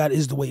What You Got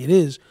is the way it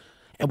is,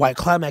 and why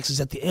Climax is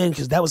at the end,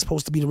 because that was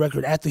supposed to be the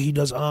record after he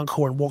does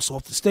Encore and walks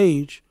off the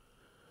stage.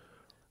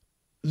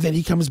 Then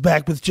he comes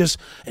back with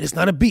and it's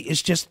not a beat,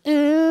 it's just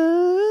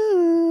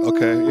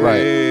okay,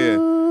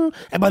 right.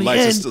 And by the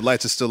end,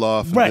 lights are still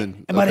off. Right.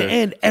 And by the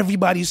end,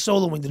 everybody's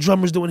soloing. The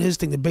drummer's doing his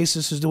thing. The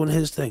bassist is doing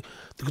his thing.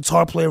 The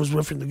guitar player was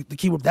riffing. The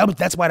keyboard.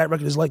 That's why that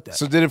record is like that.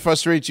 So did it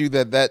frustrate you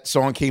that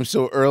song came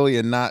so early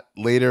and not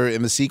later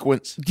in the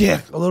sequence?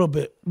 Yeah, a little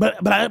bit. But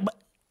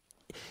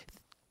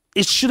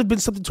it should have been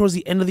something towards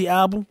the end of the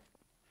album,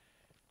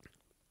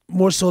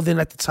 more so than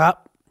at the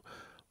top.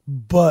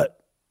 But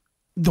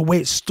the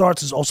way it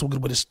starts is also a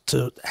good way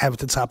to have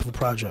it at the top of the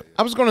project.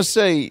 I was going to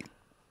say,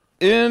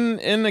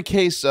 in the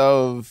case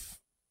of,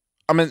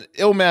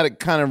 Illmatic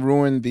kind of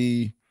ruined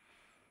the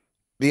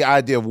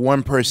idea of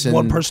one person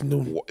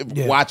doing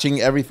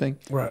watching everything.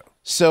 Right.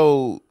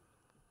 So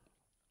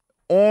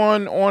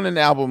on an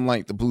album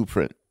like The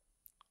Blueprint,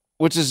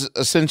 which is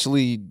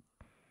essentially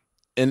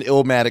an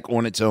Illmatic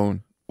on its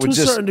own, to a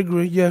certain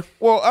degree, yeah.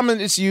 Well,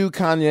 it's you,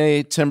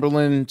 Kanye,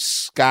 Timberland,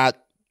 Scott,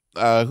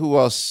 who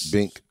else?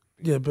 Bink.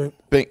 Yeah,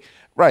 Bink.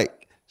 Right.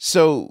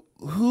 So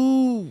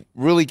who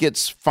really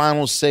gets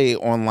final say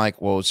on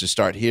let's just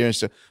start here and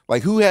stuff?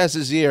 Like, who has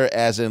his ear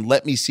as in,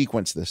 let me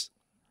sequence this?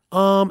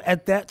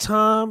 At that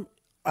time,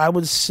 I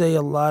would say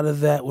a lot of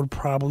that would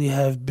probably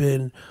have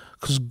been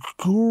because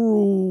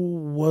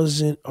Guru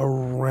wasn't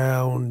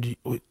around.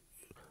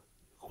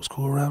 Was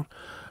Guru around?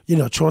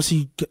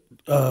 Chauncey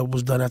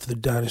was done after the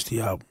Dynasty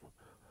album.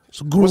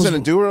 So Guru was it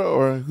Adura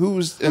or who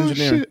was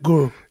engineering?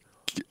 Guru.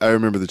 I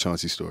remember the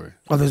Chauncey story.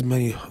 Oh, there's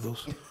many of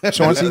those.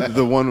 Chauncey,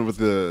 the one with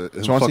him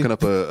Chauncey? fucking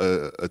up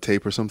a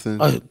tape or something.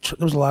 There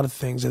was a lot of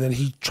things, and then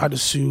he tried to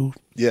sue.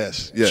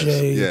 Yes,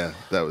 Jay yeah,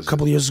 that was a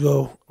couple of years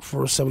ago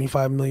for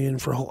 $75 million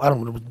for a whole. I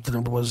don't know what the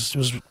number was. It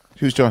was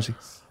Who's Chauncey?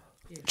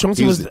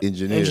 Chauncey He was was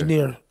the the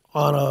engineer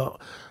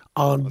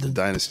on the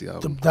Dynasty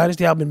album. The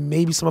Dynasty album, and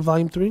maybe some of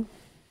Volume 3.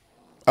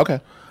 Okay.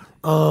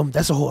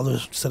 That's a whole other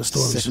set of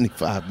stories.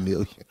 75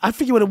 million. I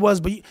forget what it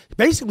was, but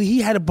basically he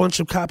had a bunch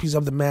of copies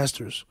of the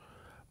masters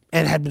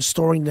and had been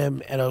storing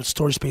them at a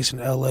storage space in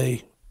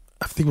L.A.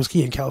 I think it was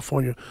in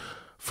California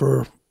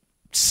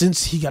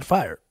since he got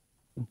fired,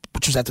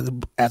 which was after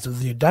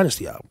the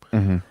Dynasty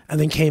album, and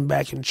then came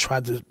back and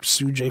tried to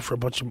sue Jay for a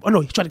bunch of. Oh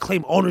no, he tried to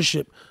claim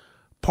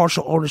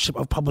partial ownership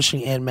of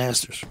publishing and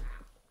masters.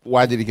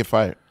 Why did he get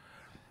fired?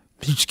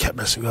 He just kept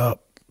messing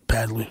up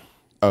badly.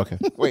 Okay.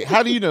 Wait,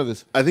 how do you know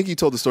this? I think he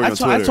told the story on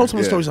Twitter. I told some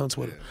of the stories on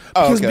Twitter.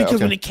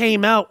 Because when it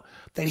came out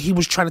that he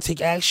was trying to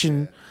take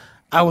action,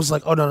 I was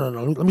like, oh, no.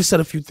 Let me set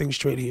a few things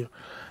straight here.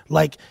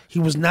 Like, he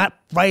was not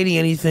writing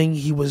anything.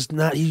 He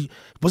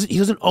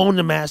doesn't own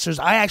the masters.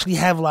 I actually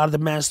have a lot of the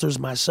masters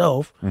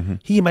myself. Mm-hmm.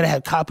 He might have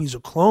had copies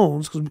or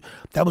clones, because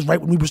that was right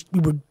when we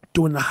were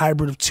doing the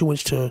hybrid of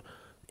 2-inch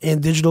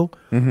and digital.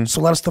 Mm-hmm. So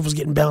a lot of stuff was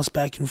getting bounced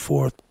back and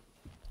forth.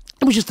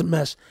 It was just a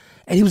mess.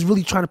 And he was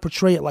really trying to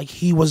portray it like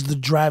he was the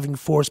driving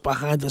force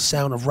behind the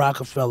sound of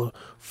Rockefeller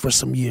for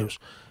some years.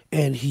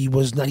 And he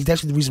was not. He's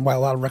actually the reason why a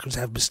lot of records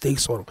have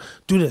mistakes on them.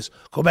 Do this.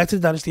 Go back to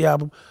the Dynasty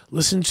album.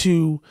 Listen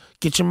to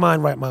Get Your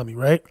Mind Right, Mommy,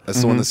 right?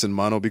 That's the one that's in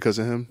mono because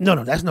of him? No.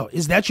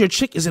 Is That Your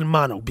Chick is in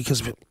mono because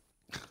of him.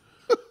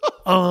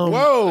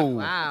 Whoa.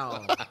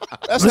 Wow.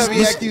 That's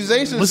heavy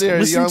accusations there,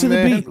 listen young to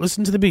man. the beat.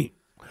 Listen to the beat.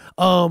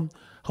 Hold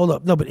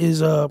up. No, but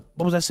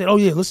what was I saying? Oh,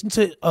 yeah. Listen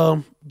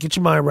to Get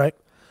Your Mind Right.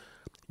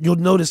 You'll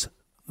notice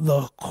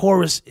the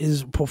chorus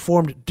is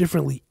performed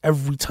differently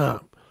every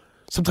time.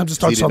 Sometimes it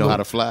starts. He didn't know how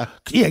to fly.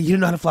 Yeah, you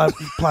didn't know how to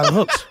apply the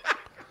hooks.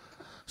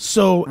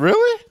 So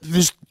really,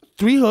 there's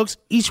 3 hooks.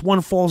 Each one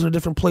falls in a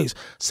different place.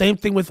 Same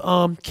thing with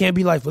Can't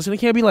Be Life. Listen to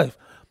Can't Be Life.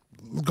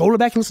 Go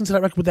back and listen to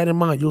that record with that in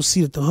mind. You'll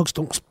see that the hooks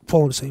don't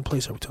fall in the same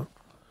place every time.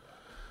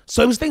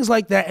 So it was things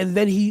like that. And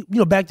then he,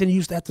 back then he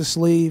used to have to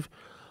slave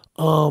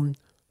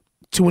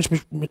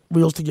 2-inch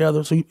reels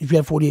together. So if you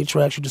had 48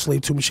 tracks, you just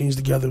slave 2 machines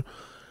together.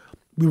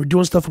 We were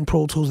doing stuff from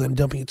Pro Tools and then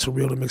dumping it to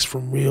Reel to mix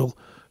from Reel.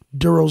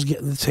 Duro's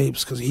getting the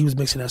tapes because he was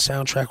mixing that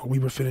soundtrack where we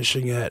were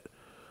finishing at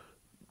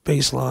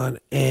Baseline,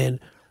 and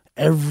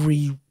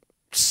every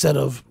set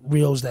of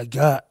reels that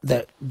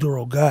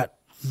Duro got,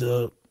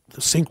 the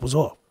sync was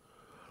off.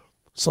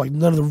 So like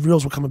none of the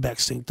reels were coming back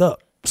synced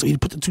up. So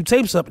he'd put the 2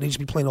 tapes up and they'd just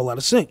be playing a lot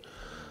of sync.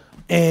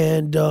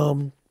 And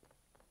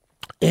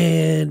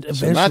eventually,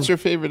 so not your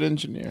favorite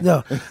engineer.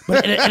 No,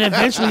 but and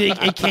eventually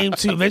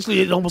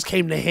it almost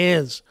came to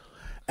hands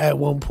at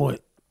one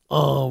point.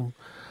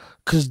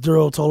 Because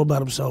Duro told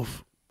about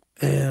himself,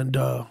 and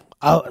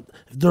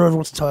if Duro ever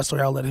wants to tell that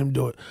story, I'll let him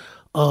do it.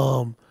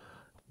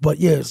 But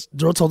yes,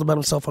 Duro told about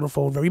himself on the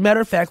phone. Very matter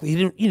of factly,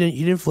 he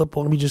didn't flip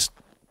on him. He just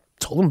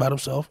told him about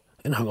himself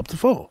and hung up the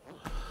phone.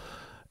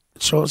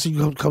 Chauncey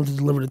comes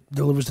to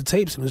delivers the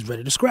tapes and is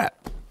ready to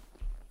scrap.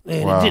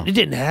 And wow. it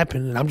didn't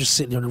happen. And I'm just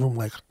sitting there in the room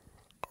like,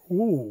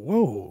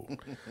 whoa.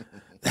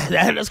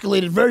 That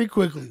escalated very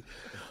quickly.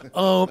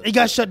 It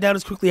got shut down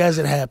as quickly as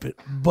it happened.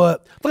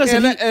 But like I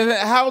said, and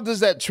how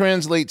does that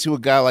translate to a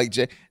guy like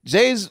Jay?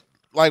 Jay's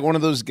like one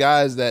of those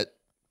guys that,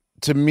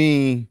 to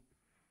me,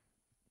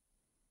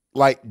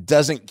 like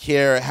doesn't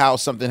care how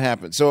something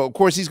happens. So of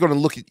course he's going to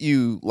look at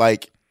you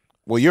like,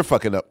 well, you're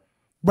fucking up.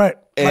 Right.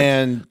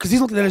 And because he's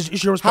looking at it as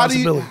it's your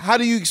responsibility. How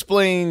do you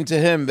explain to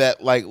him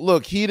that, like,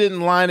 look, he didn't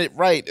line it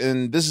right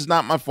and this is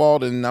not my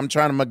fault and I'm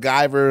trying to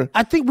MacGyver?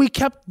 I think we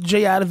kept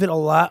Jay out of it a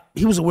lot.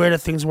 He was aware that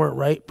things weren't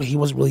right, but he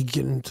wasn't really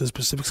getting into the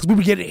specifics because we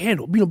were getting it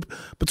handled.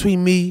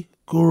 Between me,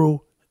 Guru,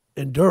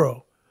 and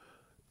Duro,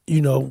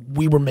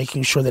 we were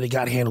making sure that it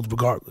got handled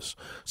regardless.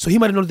 So he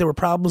might have known that there were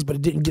problems, but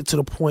it didn't get to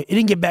the point. It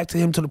didn't get back to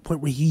him to the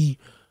point where he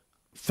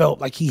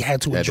felt like he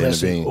had to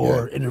address it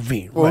or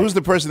intervene. Well, right. Who's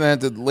the person that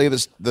had to lay the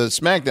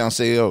smackdown,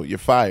 say, oh, you're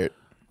fired?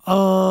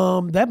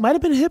 That might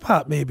have been hip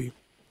hop, maybe.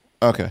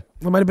 Okay.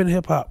 That might have been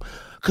hip hop.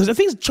 Because the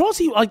thing is,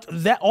 Chauncey, like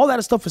that, all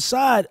that stuff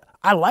aside,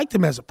 I liked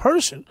him as a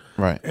person.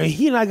 Right. And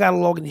he and I got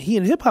along, and he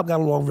and hip hop got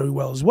along very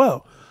well as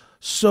well.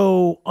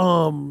 So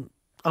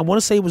I want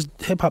to say it was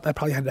hip hop that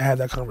probably had to have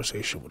that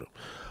conversation with him.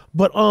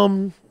 But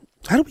how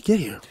did we get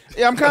here?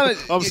 Yeah, I'm kind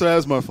of. I'm sorry,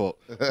 that's my fault.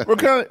 We're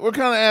kind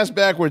of ass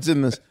backwards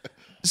in this.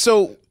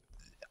 So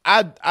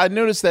I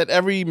noticed that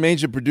every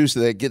major producer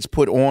that gets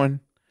put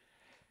on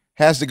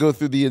has to go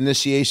through the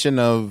initiation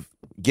of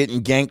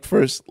getting ganked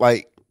first,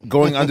 like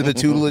going under the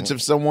tutelage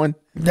of someone.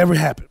 Never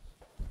happened.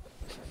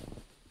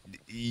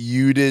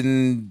 You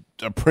didn't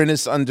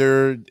apprentice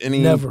under any?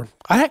 Never.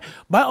 I had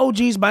my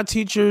OGs, my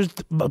teachers,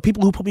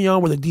 people who put me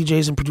on were the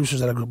DJs and producers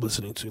that I grew up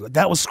listening to. Like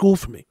that was school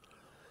for me.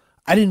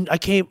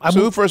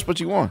 Who first put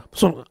you on?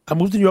 So I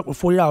moved to New York with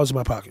 $40 in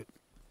my pocket.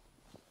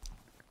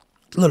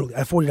 Literally, I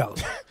had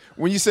 $40.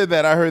 When you said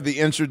that, I heard the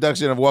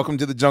introduction of Welcome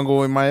to the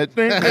Jungle in my head.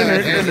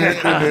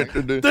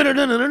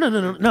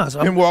 No,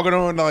 so him walking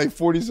on like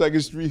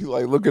 42nd Street,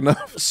 like looking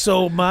up.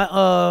 So my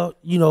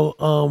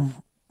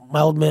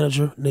my old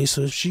manager,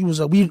 Nasa, she was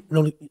we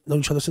known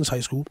each other since high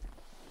school.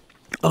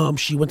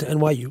 She went to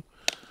NYU.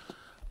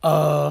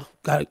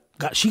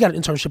 She got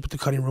an internship at the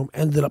cutting room,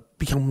 ended up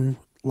becoming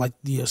like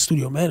the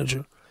studio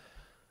manager.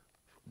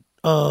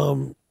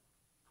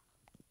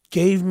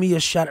 Gave me a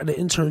shot at an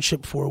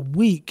internship for a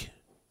week.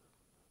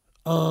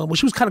 Well,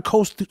 she was kind of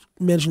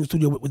co-managing the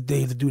studio with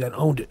Dave, the dude that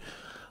owned it.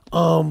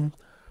 I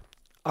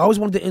always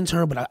wanted to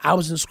intern, but I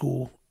was in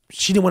school.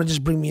 She didn't want to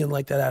just bring me in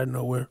like that out of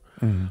nowhere.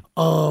 You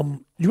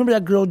remember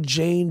that girl,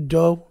 Jane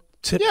Doe?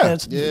 Yeah.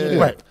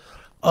 Right.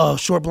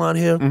 Short blonde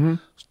hair.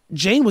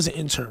 Jane was an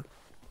intern.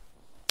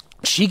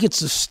 She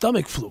gets a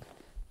stomach flu.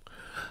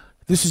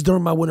 This is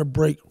during my winter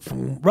break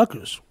from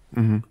Rutgers.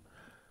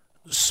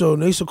 So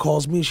Nasa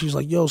calls me. She's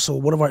like, yo, so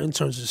one of our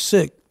interns is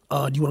sick.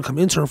 Do you want to come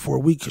intern for a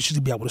week? Because she's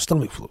going to be out with a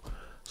stomach flu.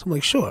 So I'm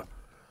like, sure.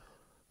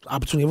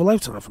 Opportunity of a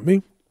lifetime for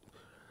me.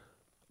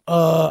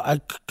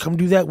 I come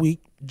do that week.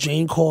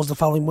 Jane calls the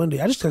following Monday.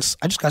 I just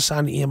got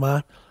signed to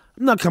EMI.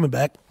 I'm not coming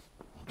back.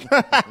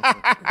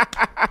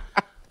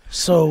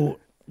 So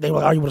they were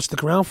like, "Are you want to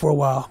stick around for a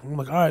while?" I'm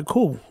like, "All right,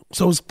 cool."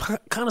 So it was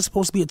kind of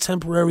supposed to be a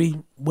temporary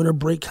winter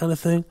break kind of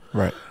thing,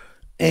 right?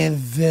 And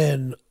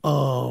then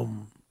the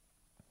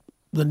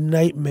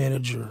night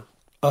manager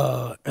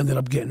ended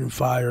up getting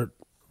fired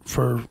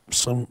for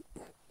some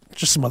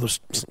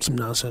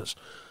nonsense.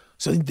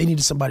 So they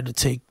needed somebody to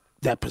take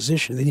that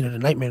position. They needed a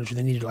night manager.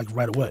 They needed it like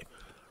right away.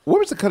 Where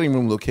was the cutting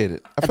room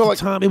located? At the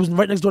time, it was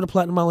right next door to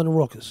Platinum Island and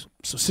Raucous.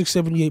 So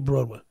 678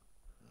 Broadway.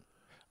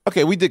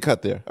 Okay, we did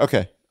cut there.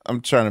 Okay. I'm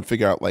trying to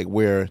figure out like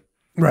where.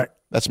 Right.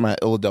 That's my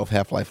Philadelphia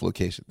Half-Life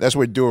location. That's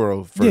where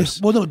Duro first.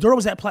 Yes. Well, no, Duro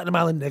was at Platinum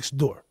Island next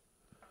door.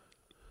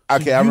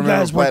 Okay, So I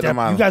remember Platinum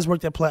Island. You guys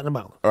worked at Platinum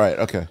Island. All right,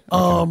 okay.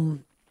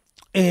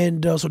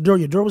 And so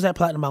Duro was at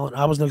Platinum Island.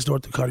 I was next door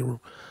at the cutting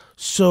room.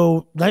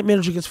 So night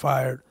manager gets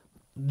fired.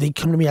 They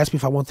come to me, ask me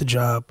if I want the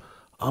job.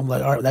 I'm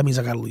like, all right, that means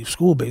I got to leave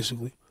school,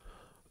 basically.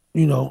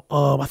 You know,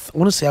 I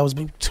want to say I was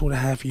maybe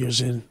 2.5 years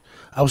in.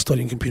 I was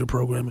studying computer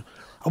programming.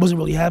 I wasn't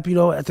really happy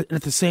though. At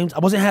the same, I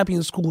wasn't happy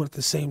in school. At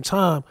the same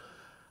time,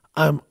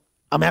 I'm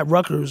at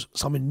Rutgers,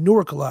 so I'm in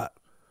Newark a lot.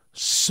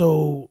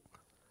 So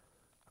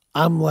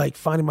I'm like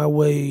finding my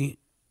way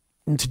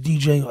into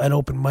DJing at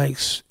open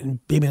mics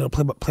and being able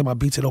to play my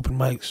beats at open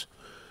mics.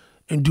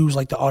 And dudes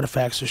like the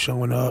Artifacts are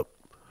showing up.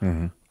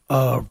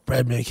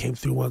 Redman came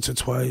through once or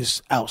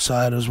twice.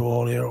 Outsiders were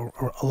all there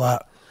a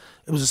lot.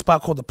 It was a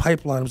spot called The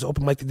Pipeline. It was an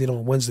open mic they did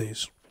on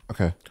Wednesdays.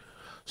 Okay.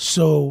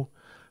 So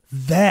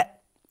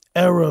that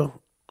era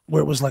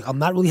where it was like, I'm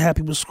not really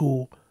happy with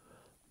school.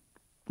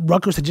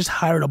 Rutgers had just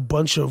hired a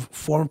bunch of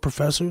foreign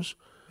professors.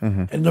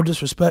 And no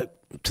disrespect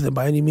to them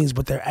by any means,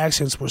 but their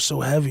accents were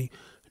so heavy,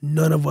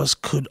 none of us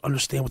could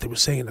understand what they were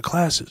saying in the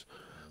classes.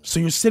 So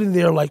you're sitting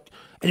there like,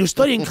 and you're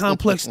studying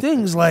complex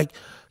things like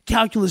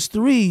Calculus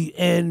 3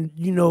 and,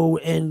 you know,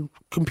 and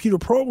computer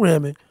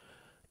programming.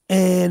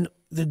 And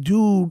the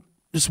dude,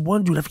 this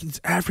one dude, I forget, this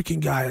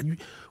African guy,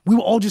 we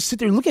would all just sit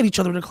there and look at each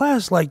other in the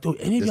class like, do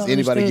any of y'all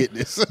anybody understand get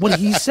this? what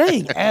he's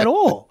saying at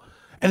all?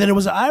 And then there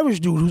was an Irish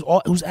dude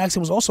whose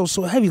accent was also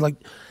so heavy. Like,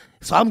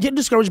 so I'm getting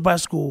discouraged by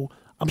school.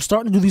 I'm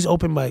starting to do these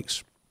open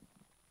mics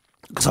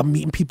because I'm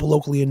meeting people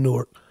locally in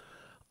Newark.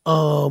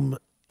 And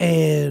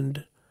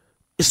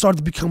it started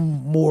to become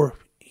more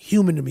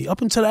human to me.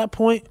 Up until that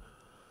point,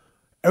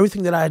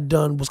 everything that I had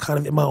done was kind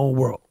of in my own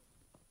world.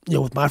 You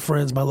know, with my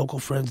friends, my local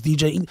friends,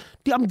 DJing.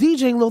 I'm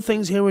DJing little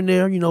things here and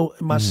there, you know,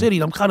 in my city.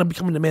 And I'm kind of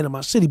becoming the man of my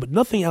city, but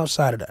nothing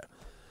outside of that.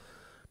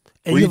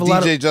 And were you have a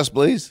lot DJ of, Just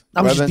Blaze?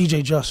 I was just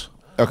DJ Just.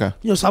 Okay.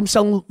 You know, so I'm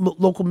selling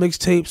local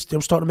mixtapes.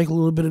 They're starting to make a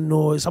little bit of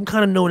noise. I'm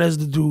kind of known as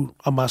the dude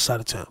on my side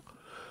of town.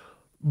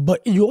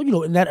 But, you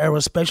know, in that era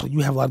especially, you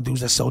have a lot of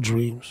dudes that sell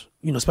dreams,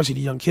 you know, especially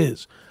the young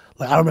kids.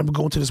 Like, I remember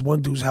going to this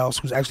one dude's house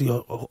who's actually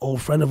an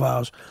old friend of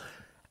ours.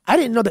 I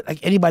didn't know that, like,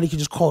 anybody could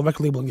just call a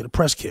record label and get a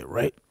press kit,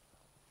 right?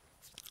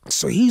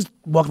 So he's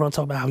walking around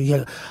talking about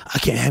how I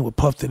can't hang with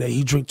Puff today.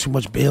 He drink too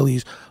much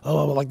Baileys.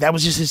 Oh, like, that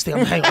was just his thing.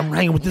 I'm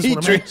hanging with this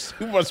one. He drinks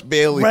too much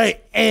Baileys.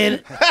 Right.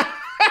 And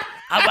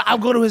I'll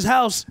go to his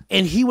house,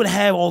 and he would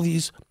have all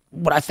these,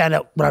 what I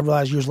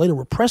realized years later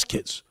were press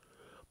kits.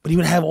 But he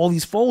would have all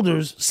these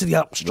folders sitting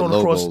out strewn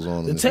across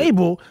the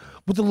table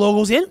with the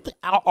logos and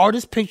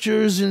artist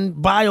pictures and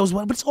bios,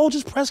 but it's all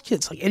just press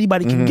kits. Like,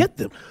 anybody can get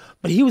them.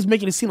 But he was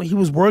making it seem like he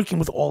was working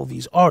with all of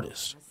these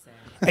artists.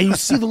 And you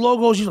see the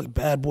logos, you're like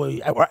Bad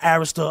Boy or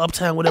Arista,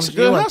 Uptown, whatever. That's a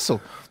good like, hustle.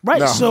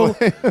 Right. No.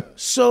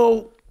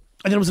 So,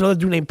 and then there was another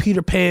dude named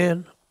Peter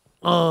Pan.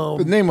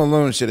 The name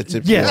alone should have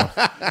tipped you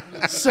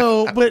off.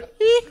 So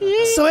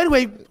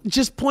anyway,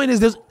 just point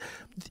is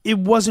it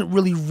wasn't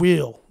really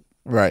real.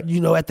 Right. You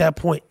know, at that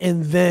point.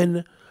 And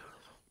then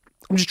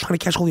I'm just trying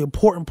to catch all the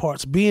important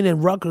parts. Being in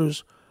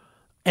Rutgers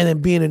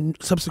and then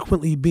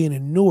subsequently being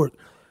in Newark,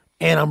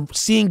 and I'm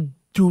seeing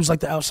dudes like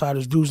the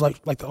Outsiders, dudes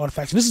like the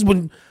Artifacts. And this is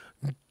when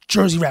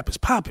Jersey rap is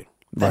popping.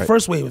 That Right.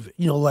 first wave of it,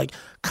 like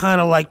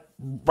kind of like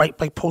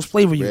post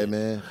flavor.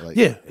 Redman, like-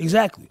 yeah,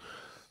 exactly.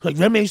 Like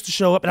Redman used to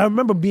show up, and I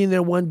remember being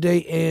there one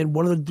day, and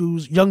one of the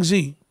dudes, Young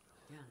Z,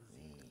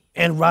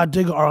 and Rod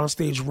Digger are on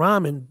stage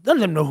rhyming. None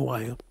of them know who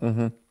I am.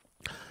 Mm-hmm.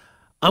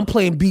 I'm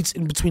playing beats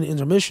in between the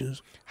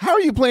intermissions. How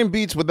are you playing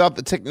beats without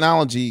the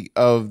technology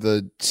of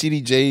the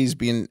CDJs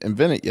being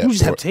invented yet? You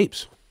just have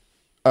tapes.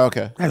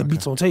 Okay. I have the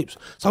beats on tapes.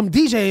 So I'm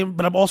DJing,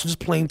 but I'm also just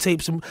playing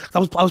tapes. And I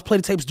was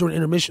playing tapes during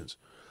intermissions.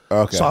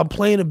 Okay. So I'm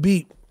playing a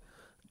beat,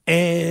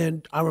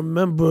 and I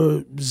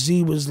remember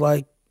Z was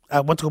like,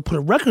 I went to go put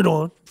a record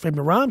on for him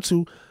to rhyme to,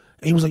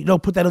 and he was like, "No,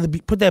 put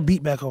that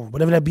beat back on.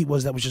 Whatever that beat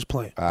was that was just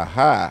playing."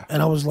 Aha.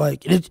 And I was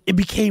like, it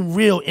became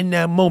real in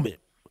that moment.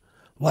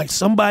 Like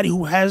somebody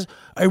who has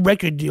a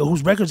record deal,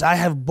 whose records I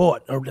have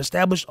bought, or an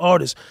established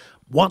artist,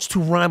 wants to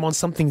rhyme on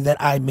something that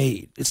I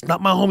made. It's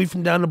not my homie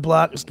from down the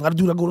block. It's not a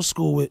dude I go to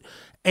school with.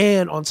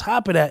 And on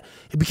top of that,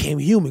 it became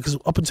human because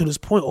up until this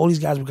point, all these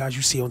guys were guys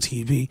you see on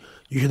TV.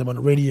 You hear them on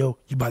the radio.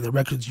 You buy their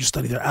records. You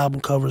study their album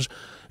covers.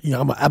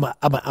 I'm a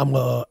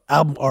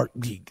album art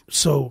geek.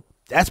 So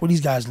that's where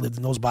these guys lived,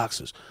 in those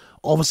boxes.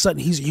 All of a sudden,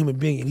 he's a human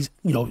being, and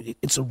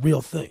it's a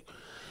real thing.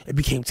 It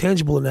became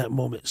tangible in that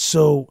moment.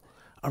 So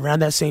around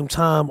that same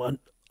time,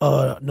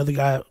 another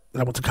guy that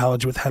I went to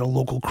college with had a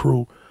local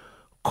crew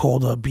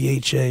called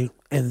BHA,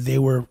 and they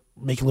were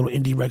making little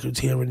indie records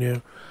here and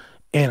there.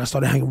 And I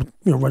started hanging with,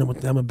 running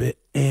with them a bit.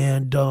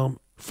 And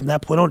from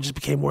that point on, it just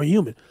became more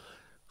human.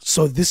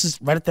 So this is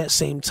right at that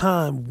same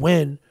time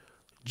when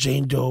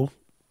Jane Doe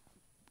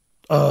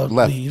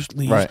leaves.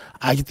 Right.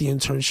 I get the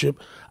internship.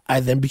 I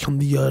then become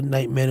the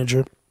night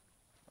manager.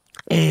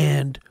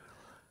 And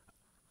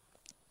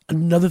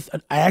I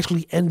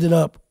actually ended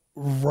up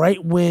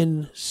right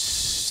when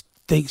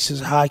Stakes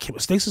is High came.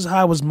 Stakes is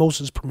High was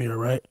Moses' premiere,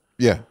 right?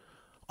 Yeah.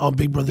 On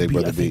Big Brother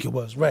Beat, I think it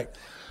was. Right.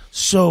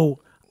 So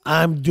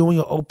I'm doing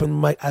an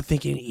open mic, I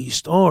think, in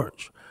East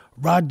Orange.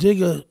 Rod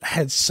Digger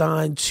had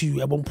signed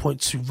at one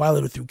point to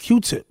Violator through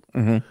Q-Tip.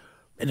 Mm-hmm.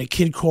 And a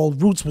kid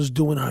called Roots was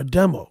doing her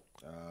demo.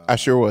 I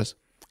sure was.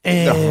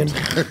 And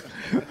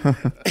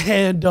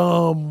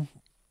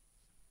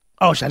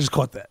I just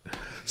caught that.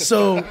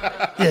 So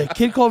yeah,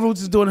 Kid Called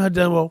Roots is doing her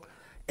demo,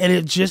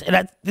 and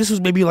this was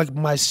maybe like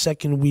my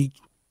second week.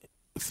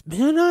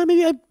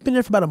 Maybe I've been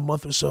there for about a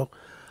month or so.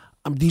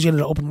 I'm DJing at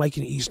an open mic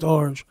in East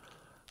Orange.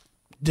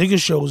 Digger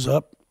shows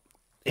up,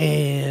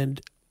 and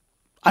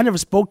I never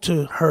spoke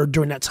to her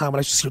during that time when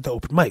I used to see her at the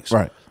open mics.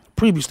 Right.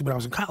 Previously, when I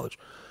was in college.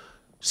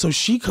 So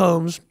she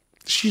comes.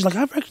 She's like,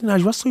 I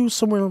recognize you. I saw you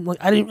somewhere. I'm like,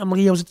 I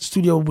was at the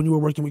studio when you were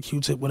working with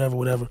Q-Tip,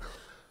 whatever.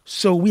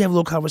 So we have a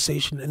little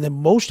conversation, and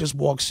then Moshe just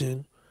walks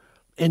in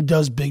and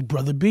does Big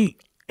Brother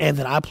Beat. And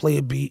then I play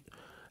a beat.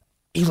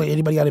 He's like,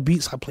 anybody got a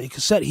beat? So I play a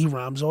cassette. He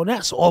rhymes on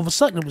that. So all of a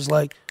sudden, it was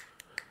like,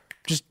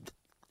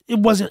 it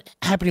wasn't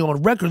happening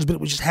on records, but it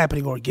was just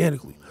happening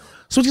organically.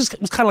 So it was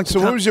kind of like.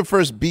 So what was your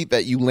first beat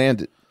that you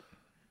landed?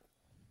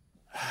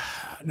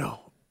 No.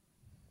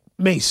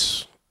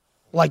 Mace.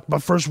 Like my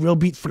first real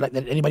beat for that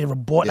anybody ever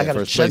bought. Yeah, I got a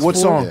first check place. What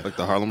for. song? Like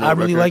the Harlem I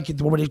really record? like it.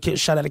 The one where they get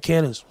shot out of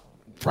cannons.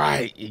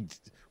 Right.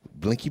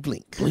 Blinky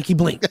blink. Blinky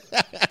blink.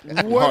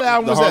 What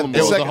album was that? Harlem It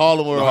was the Second-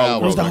 Harlem World It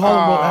album. was the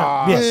Harlem World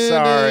album. Yes.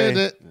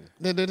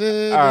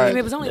 Sorry. All right. And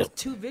it was only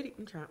 2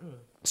 videos.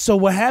 So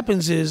what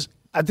happens is,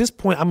 at this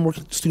point, I'm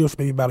working at the studio for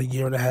maybe about a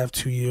year and a half,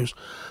 2 years,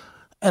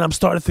 and I'm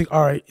starting to think,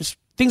 all right,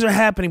 things are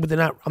happening, but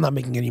I'm not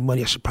making any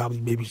money. I should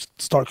probably maybe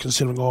start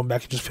considering going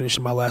back and just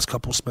finishing my last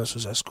couple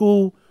semesters at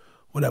school,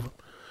 whatever.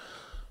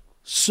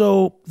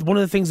 So one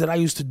of the things that I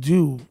used to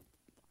do,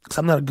 because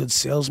I'm not a good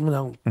salesman, I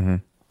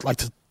don't like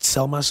to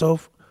sell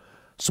myself.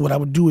 So what I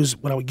would do is,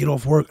 when I would get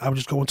off work, I would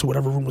just go into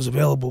whatever room was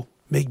available,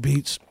 make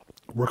beats,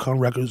 work on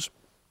records,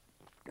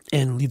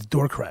 and leave the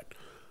door cracked.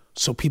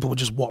 So people would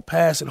just walk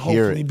past and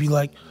hopefully be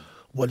like,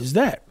 what is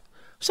that?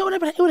 So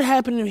it would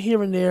happen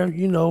here and there,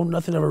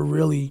 nothing ever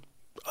really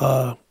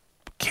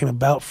came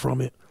about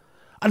from it.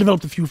 I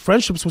developed a few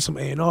friendships with some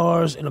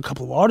A&Rs and a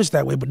couple of artists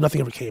that way, but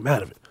nothing ever came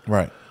out of it.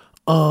 Right.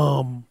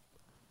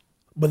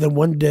 But then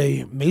one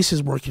day, Mace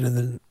is working in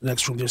the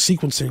next room. They're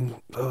sequencing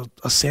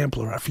a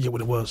sampler. I forget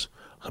what it was.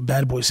 A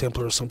Bad Boy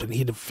sampler or something. He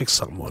had to fix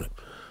something on it.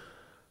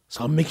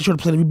 So I'm making sure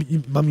to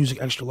play my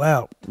music extra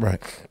loud. Right.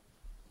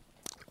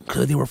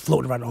 Because they were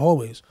floating around the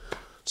hallways.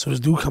 So this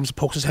dude comes,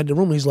 pokes his head in the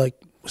room, and he's like,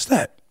 what's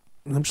that?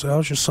 And I'm saying, oh,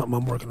 it's just something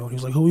I'm working on.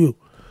 He's like, who are you?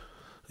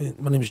 And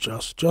my name is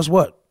Just. Just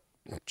what?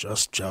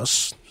 Just.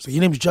 So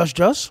your name is Just?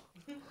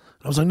 And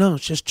I was like, no,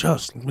 it's just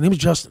Just. My name is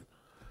Justin.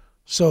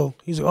 So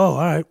he's like, oh, all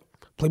right.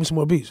 Play me some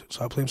more beats.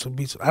 So I play him some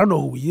beats. I don't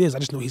know who he is. I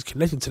just know he's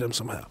connected to them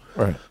somehow.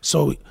 Right.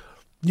 So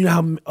you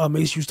know how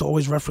Mace used to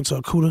always reference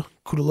Kuda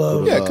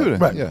Love? Yeah, Kuda.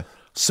 Right. Yeah.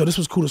 So this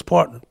was Kuda's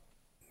partner,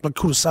 like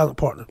Kuda's silent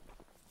partner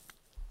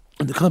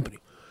in the company.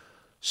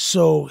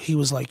 So he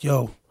was like,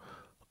 yo,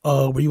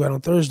 where you at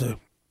on Thursday?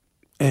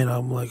 And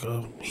I'm like,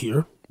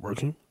 here,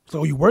 working. He's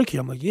like, oh, you work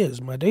here? I'm like, yeah, this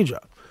is my day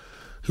job.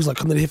 He's like,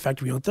 come to the Hit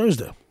Factory on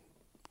Thursday.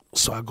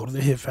 So I go to the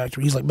Hit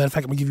Factory. He's like, matter of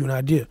fact, I'm going to give you an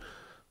idea.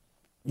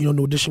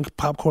 New edition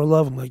Popcorn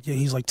Love? I'm like, yeah.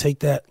 He's like, take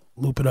that,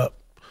 loop it up.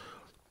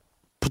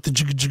 put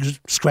the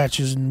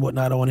scratches and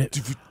whatnot on it.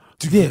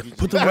 Yeah,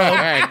 put the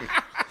rub.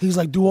 He's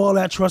like, do all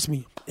that, trust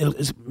me.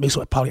 It makes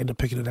so I probably end up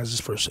picking it as his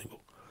first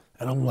single.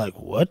 And I'm like,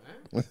 what?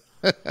 Like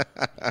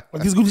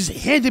this dude just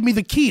handed me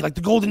the key, like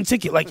the golden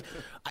ticket. Like,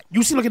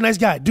 you seem like a nice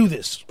guy. Do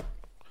this.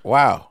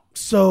 Wow.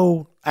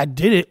 So I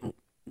did it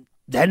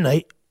that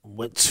night.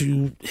 Went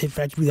to Hit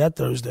Factory that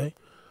Thursday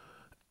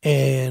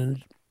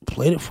and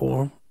played it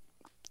for him.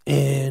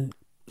 And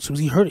as soon as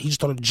he heard it, he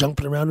just started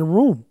jumping around the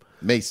room.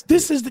 Mace.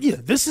 This is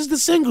the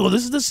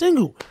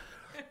single.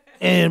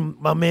 And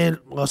my man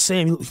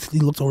Sam, he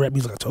looked over at me.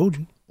 He's like, I told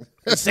you.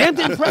 And Sam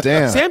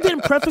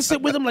didn't preface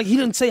it with him. Like, he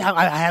didn't say how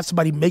I had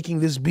somebody making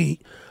this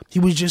beat. He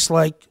was just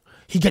like,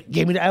 he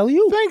gave me the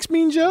alley-oop. Thanks,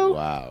 Mean Joe.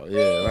 Wow.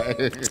 Yeah.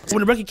 Right. So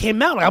when the record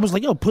came out, like, I was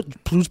like, yo,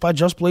 produced by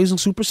Just Blaze and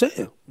Super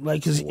Saiyan.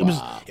 Like, cause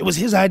it was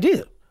his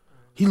idea.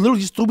 He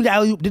literally just threw me the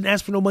alley-oop, didn't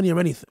ask for no money or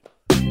anything.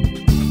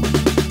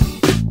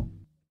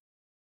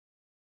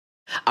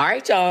 All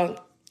right, y'all.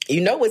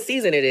 You know what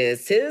season it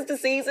is. 'Tis the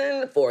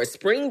season for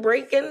spring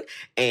breaking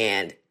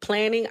and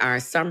planning our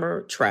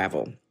summer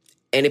travel.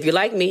 And if you're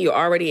like me, you're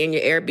already in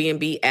your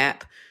Airbnb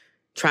app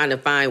trying to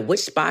find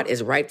which spot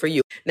is right for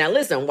you. Now,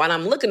 listen, while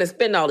I'm looking to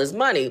spend all this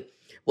money,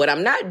 what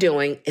I'm not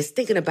doing is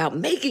thinking about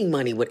making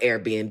money with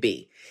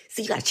Airbnb.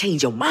 See, you got to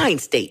change your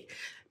mind state.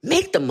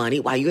 Make the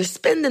money while you're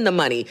spending the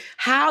money.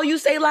 How, you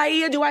say,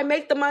 Laia, do I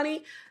make the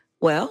money?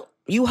 Well,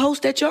 you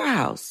host at your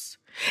house.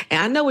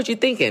 And I know what you're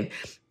thinking.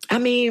 I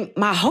mean,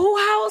 my whole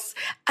house?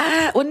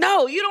 Well,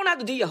 no, you don't have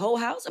to do your whole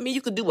house. I mean,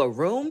 you could do a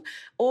room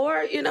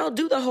or,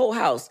 do the whole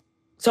house.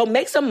 So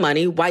make some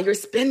money while you're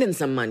spending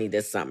some money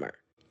this summer.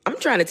 I'm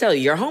trying to tell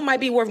you, your home might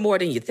be worth more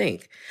than you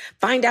think.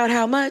 Find out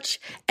how much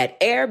at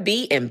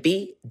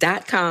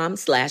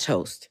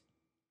airbnb.com/host.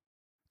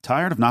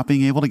 Tired of not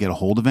being able to get a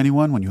hold of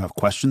anyone when you have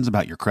questions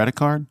about your credit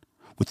card?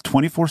 With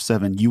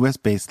 24/7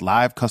 U.S.-based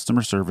live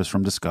customer service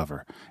from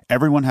Discover,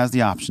 everyone has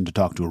the option to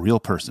talk to a real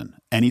person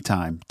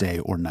anytime, day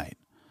or night.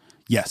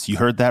 Yes, you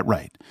heard that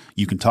right.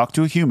 You can talk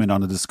to a human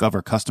on the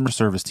Discover customer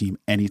service team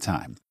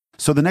anytime.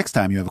 So the next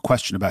time you have a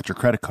question about your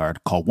credit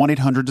card, call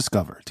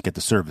 1-800-DISCOVER to get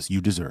the service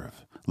you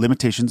deserve.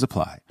 Limitations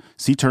apply.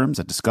 See terms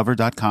at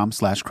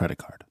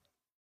discover.com/creditcard.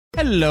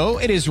 Hello,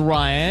 it is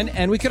Ryan,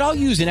 and we could all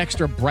use an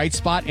extra bright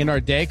spot in our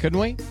day, couldn't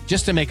we?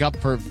 Just to make up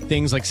for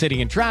things like sitting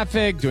in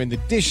traffic, doing the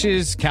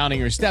dishes, counting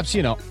your steps,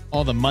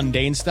 all the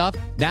mundane stuff.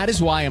 That is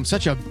why I'm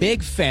such a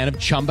big fan of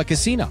Chumba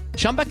Casino.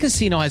 Chumba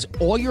Casino has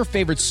all your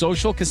favorite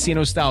social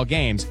casino-style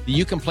games that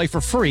you can play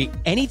for free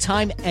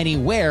anytime,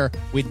 anywhere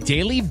with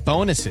daily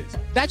bonuses.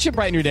 That should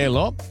brighten your day a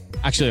little.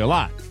 Actually, a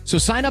lot. So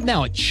sign up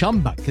now at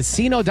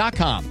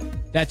ChumbaCasino.com.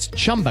 That's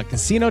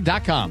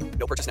ChumbaCasino.com.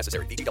 No purchase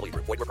necessary. VGW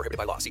Group. Void where prohibited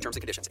by law. See terms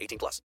and conditions.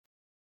 18+.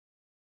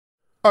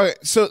 All right,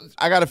 so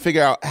I got to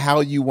figure out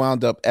how you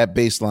wound up at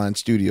Baseline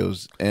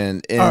Studios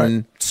and All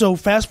right, so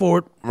fast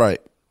forward.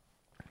 Right.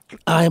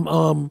 I'm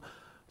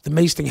the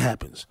Mace thing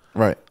happens.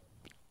 Right.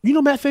 You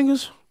know Matt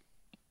Fingers?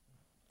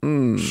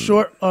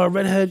 Short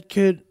redhead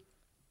kid.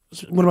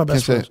 One of my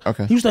best friends.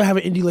 Okay. He used to have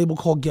an indie label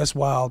called Guess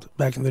Wild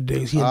back in the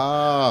days. He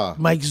had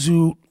Mike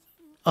Zoot.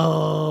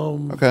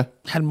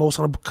 Had most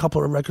on a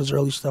couple of records,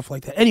 early stuff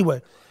like that.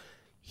 Anyway,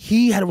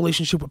 he had a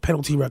relationship with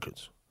Penalty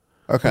Records.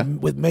 Okay.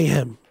 With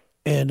Mayhem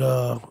and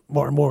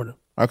Martin Morton.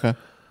 Okay.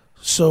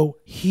 So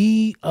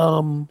he,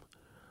 I'm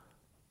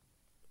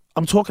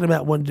talking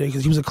about one day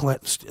because he was a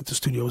client at the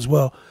studio as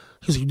well.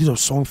 He's like, "You did a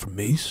song for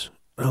Mace?"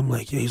 And I'm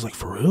like, "Yeah." He's like,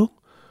 "For real?"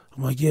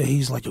 I'm like, "Yeah."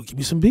 He's like, "Yo, give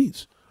me some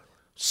beats."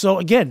 So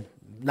again,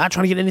 not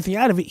trying to get anything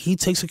out of it, he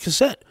takes a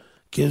cassette,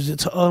 gives it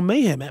to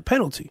Mayhem at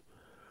Penalty.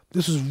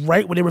 This was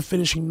right when they were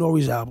finishing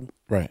Nori's album.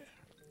 Right.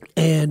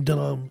 And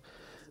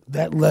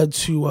that led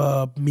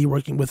to me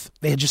working with,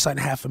 they had just signed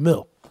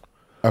 $500,000.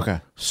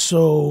 Okay.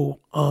 So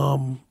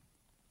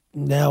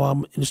now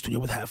I'm in the studio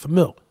with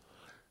 $500,000.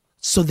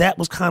 So that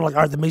was kind of like,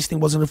 all right, the Mace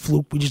thing wasn't a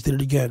fluke. We just did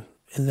it again.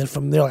 And then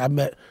from there, I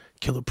met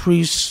Killer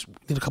Priest,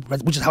 did a couple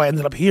records, which is how I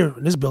ended up here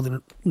in this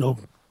building,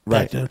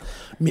 back then.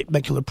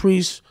 Met Killer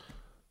Priest,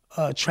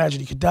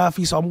 Tragedy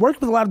Gaddafi. So I'm working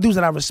with a lot of dudes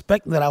that I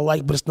respect and that I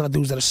like, but it's not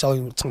dudes that are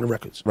selling a ton of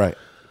records. Right.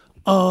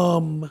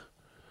 And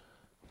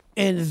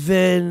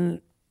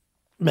then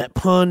met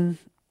Pun.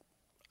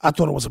 I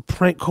thought it was a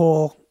prank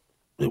call.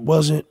 It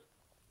wasn't.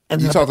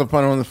 And you talked to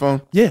Pun on the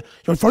phone? Yeah.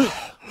 Right.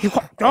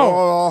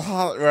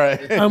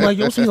 I'm like,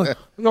 he's like,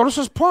 "Yo, this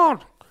is Pun."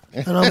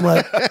 And I'm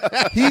like,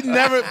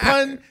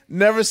 Pun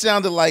never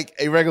sounded like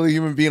a regular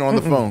human being on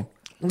the phone.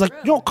 I'm like,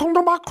 "Yo, come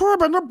to my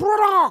crib in the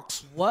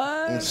Buttocks."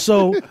 What?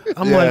 So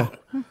I'm like,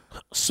 all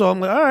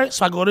right.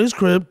 So I go to his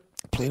crib,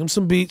 played him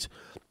some beats.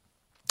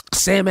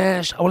 Sam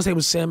Ash, I want to say it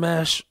was Sam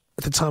Ash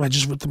at the time. I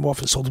just ripped him off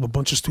and sold him a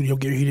bunch of studio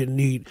gear he didn't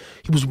need.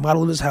 He was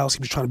remodeling his house. He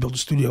was trying to build a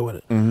studio in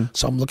it. Mm-hmm.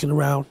 So I'm looking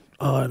around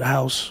the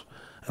house,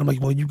 and I'm like,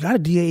 "Well, you got a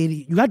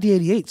D80, you got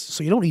D88s,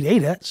 so you don't need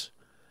ADATs,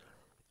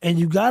 and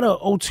you got a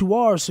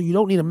O2R, so you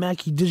don't need a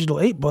Mackie Digital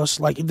 8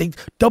 bus. Like they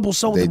double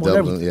sold them on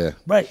everything, yeah.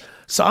 Right?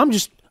 So I'm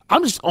just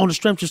on the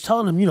strength, just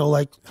telling him,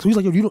 so he's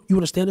like, "Yo, you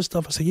understand this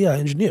stuff?" I said, "Yeah, I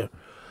engineer."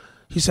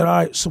 He said, "All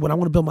right, so when I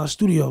want to build my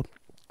studio,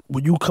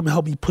 will you come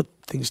help me put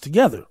things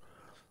together?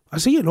 I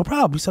said, yeah, no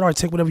problem. He said, all right,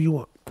 take whatever you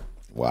want.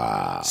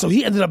 Wow. So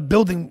he ended up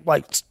building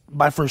like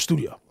my first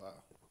studio.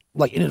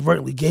 Like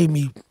inadvertently gave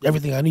me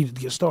everything I needed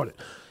to get started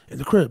in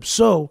the crib.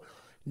 So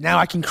now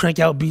I can crank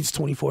out beats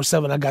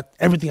 24/7. I got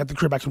everything at the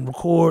crib. I can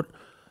record.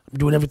 I'm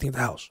doing everything at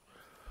the house.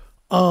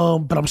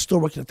 But I'm still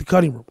working at the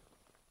cutting room.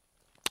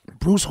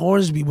 Bruce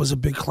Hornsby was a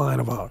big client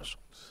of ours.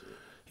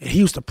 And he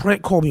used to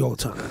prank call me all the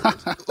time.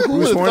 Who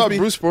would have thought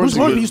Bruce Hornsby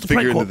used would to prank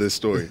figure call. into this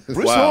story?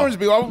 Bruce Wow.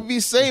 Hornsby, why would be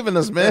saving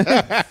us, man?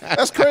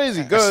 That's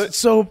crazy. Good.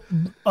 So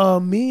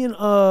me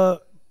and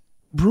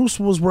Bruce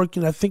was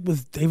working, I think,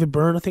 with David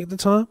Byrne, I think, at the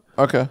time.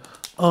 Okay.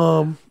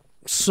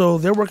 So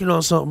they're working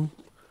on something.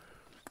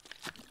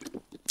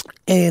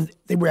 And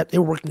they were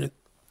working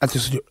at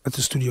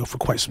the studio for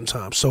quite some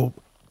time. So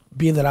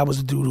being that I was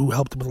the dude who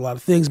helped him with a lot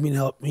of things, me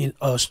and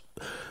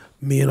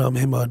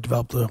him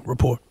developed a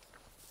rapport.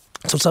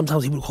 So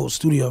sometimes he would call the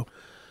studio.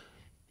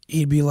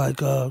 He'd be like,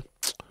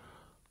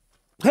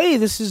 "Hey,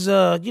 this is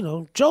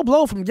Joe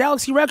Blow from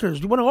Galaxy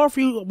Records. We want to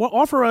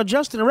offer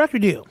Justin a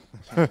record deal."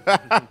 And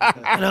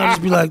I'd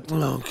just be like,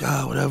 "Oh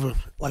God, whatever.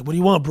 Like, what do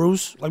you want,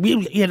 Bruce?" Like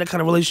he had that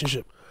kind of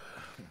relationship.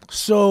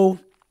 So,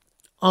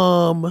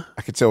 I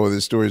could tell where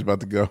this story is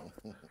about to go.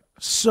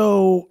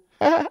 So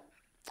I've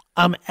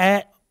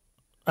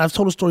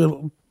told a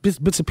story,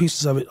 bits and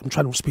pieces of it. I'm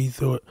trying to speed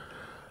through it.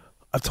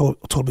 I've told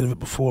a bit of it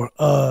before.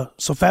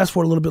 So fast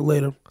forward a little bit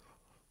later,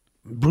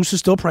 Bruce is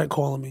still prank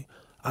calling me.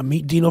 I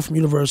meet Dino from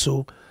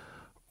Universal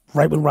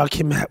right when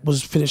Rakim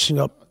was finishing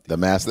up The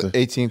Master. The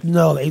 18th.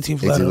 No, the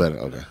 18th letter. 18th letter,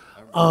 okay.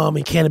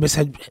 And Cannabis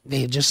had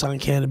just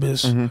signed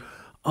Cannabis.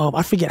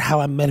 I forget how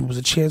I met him. It was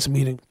a chance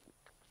meeting,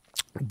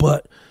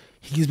 but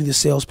he gives me the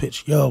sales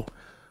pitch. Yo,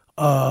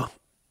 I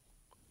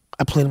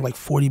played him like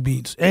 40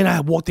 beats, and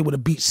I walked in with a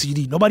beat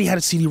CD. Nobody had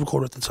a CD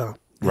recorder at the time.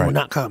 They were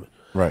not common.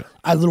 Right.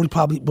 I literally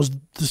probably was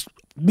just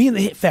me and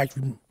the Hit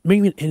Factory. Me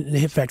and the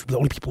Hit Factory were the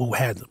only people who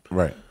had them.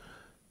 Right.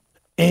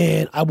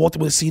 And I walked in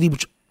with a CD,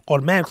 which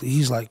automatically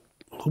he's like,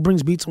 "Who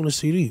brings beats on a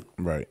CD?"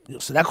 Right.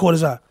 So that caught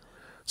his eye.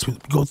 So we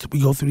go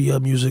through the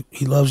music.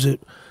 He loves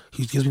it.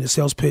 He gives me the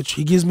sales pitch.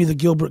 He gives me the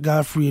Gilbert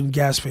Godfrey and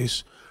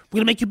Gasface. We're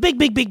gonna make you big.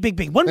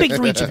 One big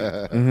for each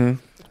of you.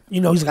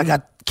 You know, he's like, I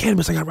got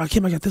Cannabis, I got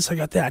Rakim, I got this, I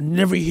got that. I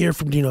never hear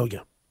from Dino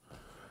again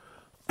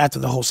after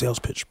the whole sales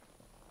pitch.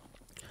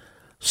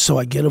 So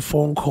I get a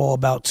phone call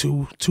about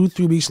 3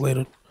 weeks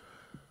later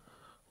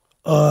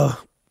at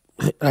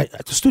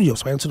the studio.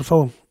 So I answer the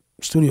phone,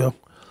 studio.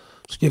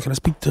 So yeah, can I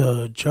speak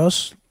to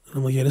Just? And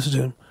I'm like, yeah, this is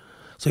him.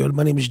 So yo,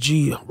 my name is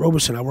G.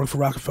 Roberson. I work for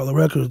Rockefeller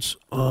Records.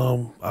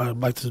 I'd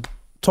like to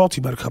talk to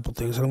you about a couple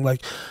things. And I'm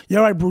like, yeah,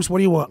 all right, Bruce, what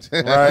do you want?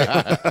 Right.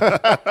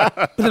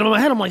 But then in my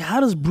head, I'm like, how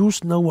does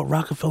Bruce know what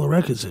Rockefeller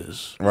Records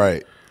is?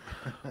 Right.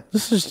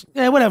 This is,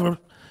 whatever.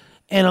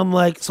 And I'm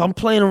like, so I'm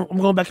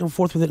going back and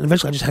forth with it, and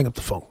eventually I just hang up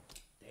the phone.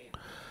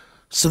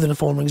 So then the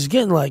phone rings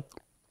again, like,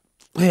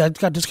 hey, I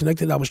got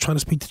disconnected. I was trying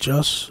to speak to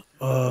Just.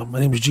 My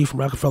name is G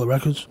from Rockefeller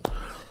Records.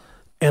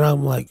 And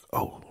I'm like,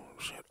 oh,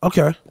 shit.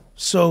 Okay.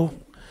 So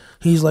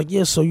he's like,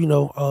 yeah, so,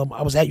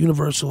 I was at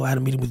Universal. I had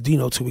a meeting with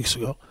Dino 2 weeks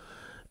ago.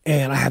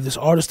 And I have this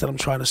artist that I'm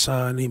trying to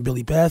sign named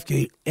Billy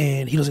Bathgate,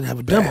 and he doesn't have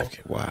a demo.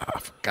 Wow, I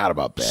forgot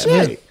about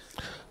Bathgate.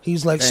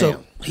 He's like,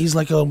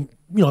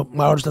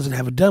 my artist doesn't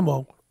have a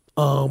demo,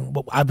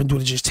 but I've been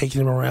doing it just taking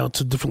him around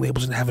to different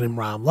labels and having him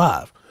rhyme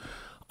live.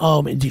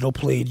 And Dino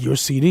played your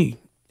CD,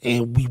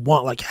 and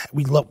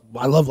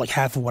I love like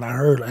half of what I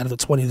heard. Out of the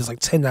 20, there's like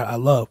 10 that I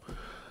love.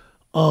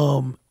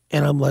 And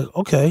I'm like,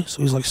 okay.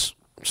 So he's like,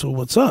 so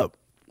what's up?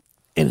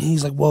 And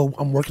he's like, well,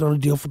 I'm working on a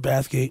deal for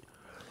Bathgate.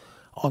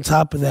 On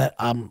top of that,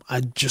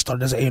 I just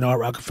started as an A&R at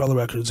Rockefeller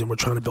Records, and we're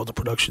trying to build a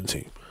production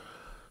team.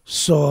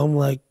 So I'm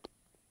like,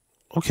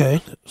 okay.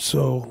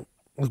 So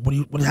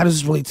like, how does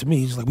this relate to me?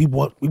 He's like, we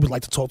would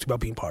like to talk to you about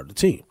being part of the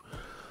team.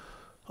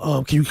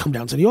 Can you come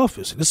down to the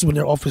office? And this is when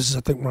their office is,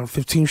 I think, around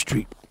 15th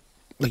Street,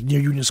 like near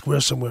Union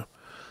Square somewhere.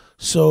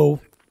 So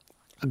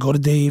I go to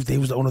Dave. Dave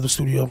was the owner of the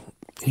studio.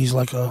 He's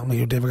like, I'm like,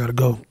 yo, Dave, I gotta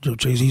go.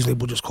 Jay-Z's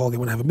label just called. They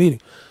want to have a meeting.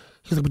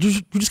 He's like, but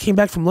you just came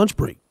back from lunch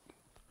break.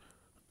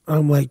 And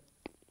I'm like,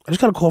 I just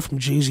got a call from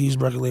Jay-Z's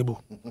record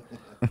label.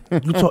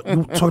 You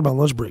talking about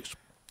lunch breaks.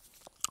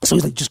 So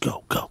he's like, just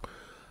go.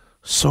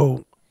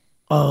 So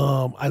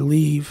I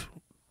leave,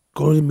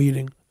 go to the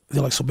meeting.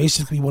 They're like, so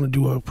basically we want to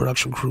do a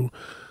production crew.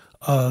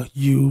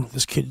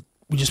 This kid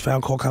we just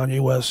found called Kanye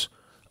West,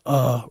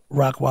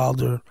 Rock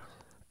Wilder,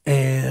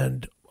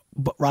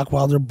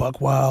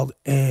 Buck Wild,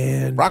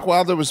 and... Rock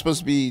Wilder was supposed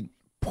to be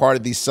part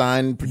of the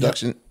signed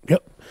production.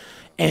 Yep.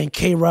 And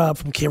K-Rob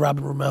from K-Rob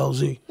and Ramel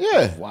Z.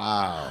 Yeah.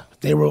 Wow.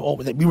 We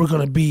were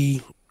going to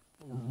be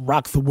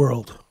Rock the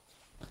World,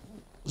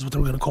 is what they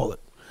were going to call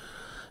it.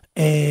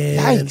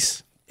 And,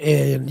 Yikes.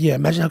 And yeah,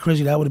 imagine how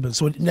crazy that would have been.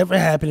 So it never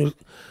happened.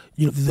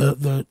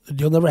 The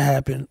deal never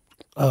happened.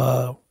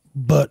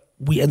 But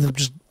we ended up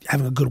just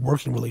having a good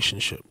working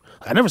relationship.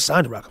 I never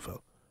signed to Rockefeller.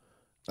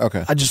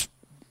 Okay. I just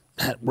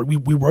we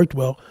worked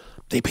well.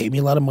 They paid me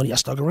a lot of money. I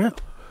stuck around.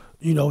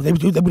 They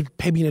would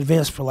pay me in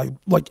advance for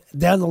like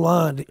down the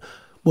line.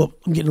 Well,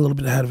 I'm getting a little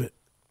bit ahead of it.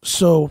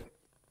 So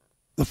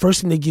the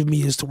first thing they give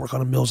me is to work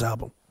on a Mills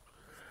album.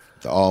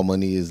 The All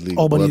Money Is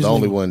Legal. All Money is the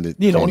only Legal. one that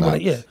Yeah, the came only one.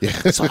 out.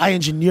 Yeah. So I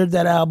engineered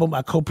that album.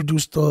 I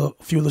co-produced a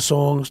few of the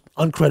songs,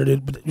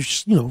 uncredited, but it was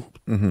just,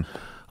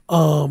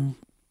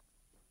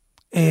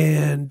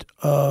 and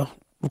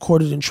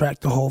recorded and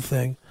tracked the whole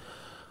thing.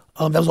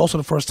 That was also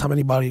the first time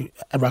anybody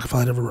at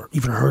Rockefeller had ever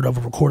even heard of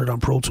or recorded on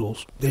Pro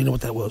Tools. They didn't know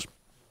what that was.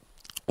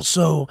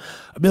 So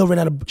Bill ran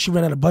out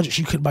of budget.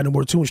 She couldn't buy no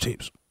more 2-inch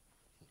tapes.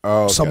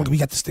 Oh, okay. So we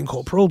got this thing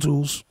called Pro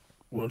Tools.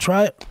 Want to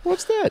try it?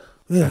 What's that?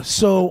 Yeah.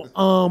 So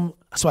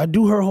I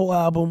do her whole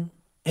album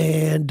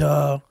and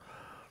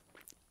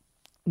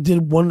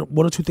did one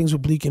or two things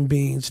with Bleak and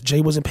Beans.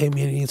 Jay wasn't paying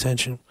me any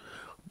attention.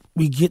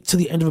 We get to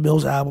the end of a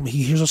Mills album.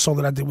 He hears a song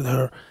that I did with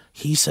her.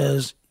 He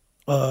says,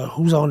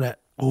 "Who's on that?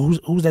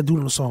 Who's that dude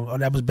on the song?" Oh,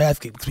 that was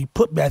Bathgate, because we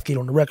put Bathgate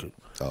on the record.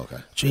 Oh, okay.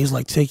 Jay's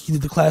like, he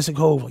did the classic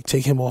Hove, like,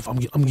 take him off. I'm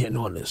getting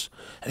on this.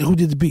 And who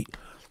did the beat?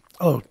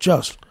 Oh,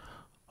 Just.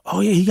 Oh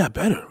yeah, he got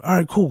better. All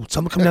right, cool.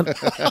 Tell him to come down.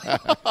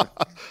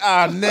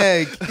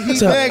 Neg. He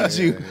negged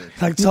you.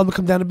 Like, tell him to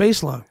come down the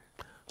bass line.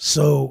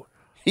 So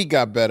he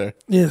got better.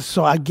 Yeah.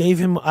 So I gave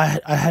him.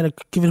 I had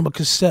given him a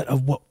cassette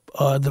of what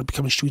ended up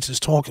becoming Streets Is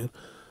Talking,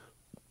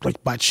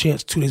 like by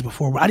chance 2 days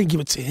before. But I didn't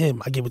give it to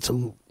him. I gave it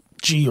to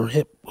G or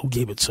Hip, who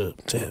gave it to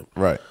him.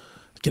 Right.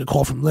 Get a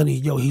call from Lenny.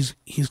 Yo, he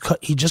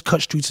just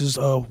cut Streets'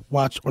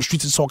 watch or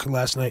Streets Is Talking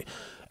last night,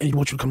 and he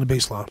wants you to come to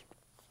baseline.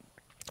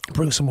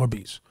 Bring some more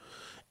beats.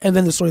 And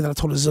then the story that I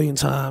told a zillion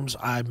times,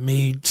 I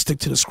made stick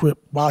to the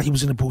script while he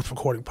was in the booth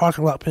recording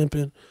Parking Lot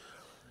Pimpin'.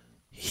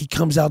 He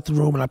comes out the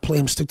room and I play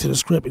him stick to the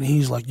script, and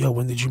he's like, "Yo,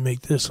 when did you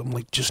make this?" I'm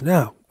like, "Just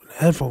now, in the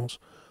headphones."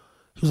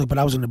 He was like, "But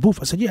I was in the booth."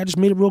 I said, "Yeah, I just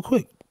made it real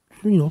quick.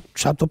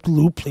 Chopped up the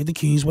loop, played the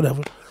keys,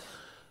 whatever."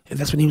 And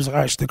that's when he was like,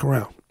 "All right, stick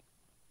around."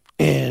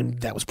 And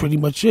that was pretty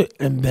much it.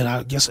 And then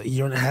I guess a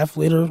year and a half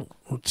later,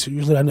 or 2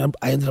 years later,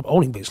 I ended up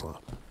owning Baseline.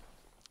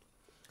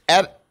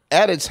 At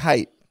its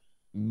height,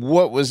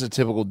 what was a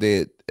typical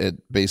day at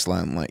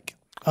Baseline like?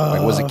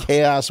 Was it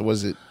chaos?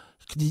 Was it?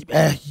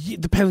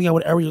 Depending on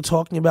what area you're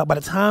talking about. By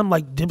the time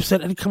like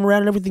Dipset had come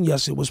around and everything,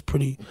 yes, it was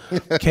pretty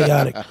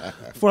chaotic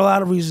for a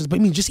lot of reasons. But I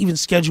mean, just even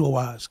schedule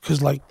wise,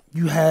 because like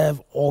you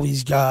have all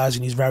these guys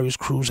and these various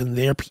crews and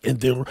they're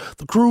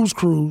the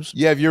crews.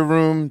 You have your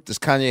room. Does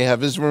Kanye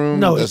have his room?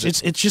 No,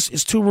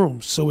 it's 2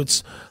 rooms. So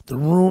it's the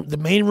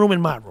main room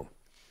and my room.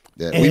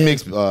 Yeah, we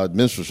mixed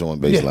Minstrel Show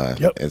on Baseline,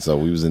 yep. And so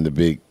we was in the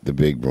big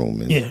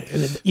room. And,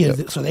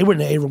 yep. So they were in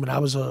the A room and I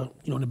was in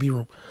the B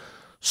room.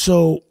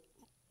 So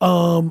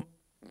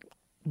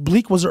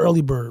Bleak was an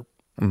early bird,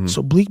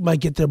 so Bleak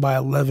might get there by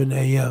 11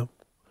 a.m.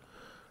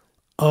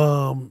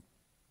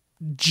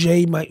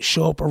 Jay might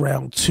show up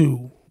around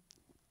 2.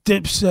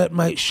 Dipset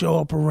might show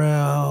up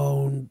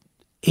around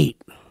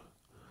 8.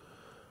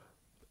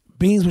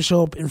 Beans would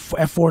show up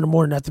at 4 in the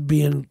morning after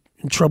being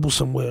in trouble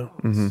somewhere.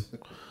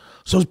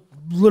 So it's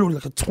literally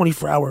like a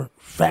 24-hour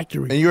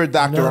factory. And you're a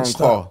doctor on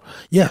call.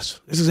 Yes,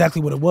 that's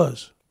exactly what it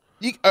was.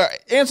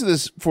 Answer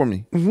this for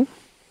me.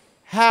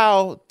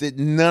 How did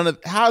none of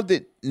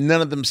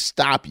them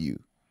stop you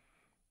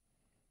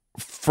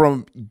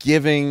from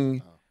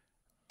giving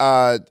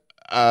Cool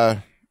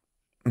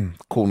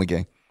in the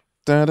Gang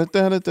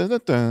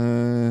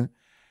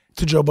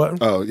to Joe Budden?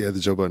 Oh yeah,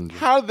 the Joe Budden.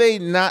 How did they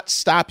not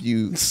stop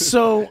you?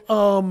 So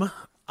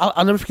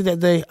I'll never forget that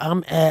day.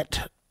 I'm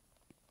at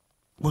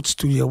what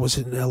studio was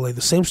it in LA?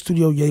 The same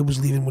studio Ye was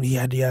leaving when he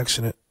had the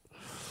accident.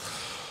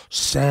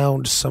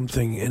 Sound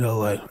something in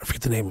LA. I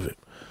forget the name of it.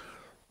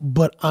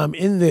 But I'm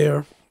in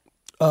there.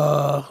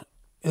 I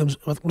want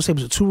to say it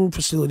was a 2-room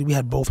facility. We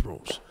had both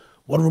rooms.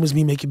 One room is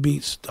me making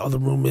beats. The other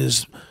room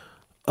is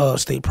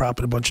State Prop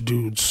and a bunch of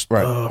dudes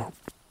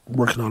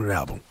working on an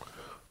album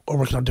or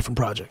working on different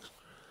projects.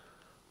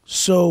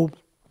 So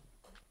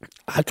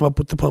I come up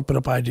with the Pump It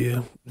Up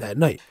idea that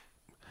night.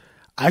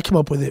 I come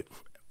up with it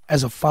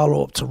as a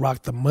follow-up to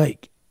Rock the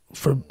Mic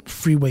for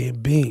Freeway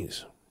and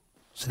Beans.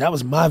 So that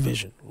was my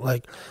vision.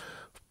 Like,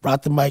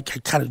 Rock the Mic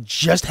had kind of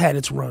just had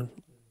its run.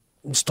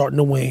 Starting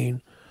to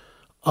wane.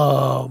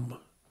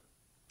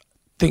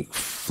 Think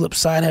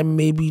Flipside had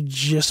maybe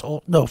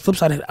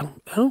Flipside had, I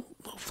don't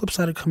know if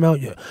Flipside had come out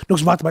yet. No,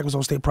 because Rock the Mic was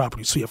on State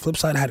Property. So yeah,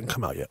 Flipside hadn't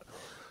come out yet.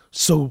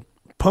 So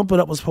Pump It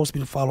Up was supposed to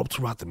be the follow-up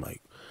to Rock the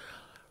Mic.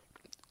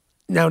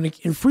 Now,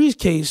 in Free's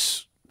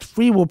case,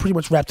 Free will pretty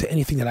much rap to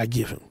anything that I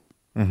give him.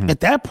 At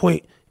that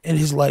point in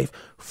his life,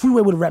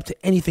 Freeway would have rapped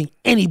to anything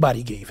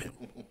anybody gave him.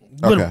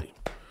 Literally. Okay.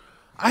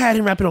 I had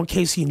him rapping on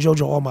KC and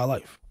JoJo all my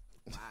life.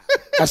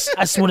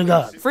 I swear to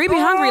God. Free be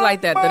hungry like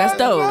that, though. That's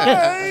dope.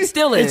 Yeah.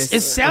 Still is. It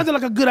sounded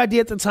like a good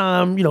idea at the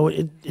time.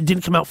 It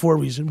didn't come out for a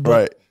reason. But,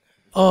 right.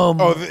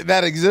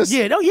 That exists?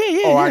 Yeah.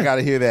 Oh, I got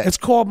to hear that. It's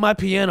called My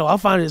Piano. I'll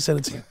find it and send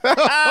it to you.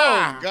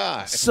 Oh,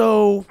 God.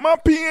 So. My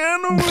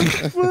piano.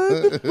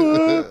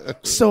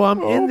 So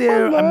I'm in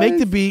there. I make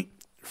the beat.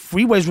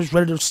 Freeways was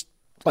ready to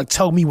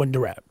tell me when to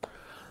rap.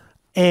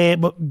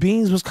 But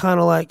Beans was kind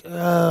of like,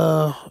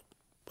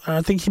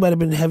 I think he might have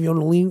been heavy on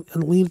the lean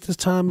at this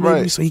time, maybe.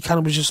 Right. So he kind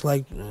of was just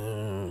like,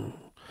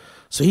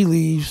 So he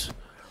leaves.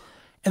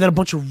 And then a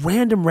bunch of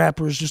random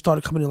rappers just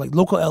started coming in, like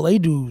local LA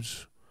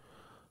dudes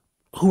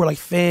who were like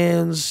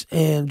fans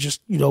and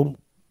just,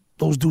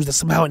 those dudes that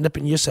somehow end up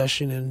in your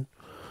session and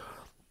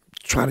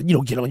trying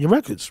to, get on your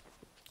records.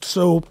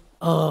 So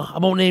I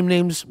won't name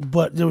names,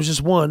 but there was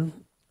just one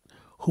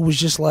who was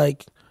just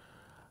like,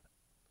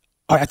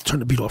 all right, I have to turn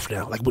the beat off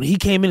now. Like when he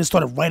came in and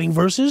started writing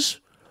verses,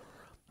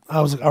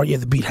 I was like, all right, yeah,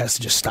 the beat has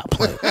to just stop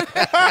playing.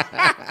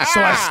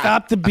 So I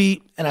stopped the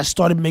beat and I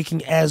started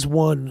making As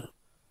One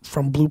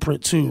from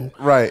Blueprint 2.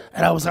 Right.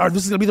 And I was like, all right,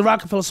 this is going to be the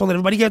Rockefeller song that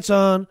everybody gets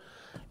on.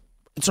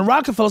 It's a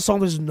Rockefeller song.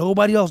 There's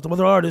nobody else, no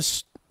other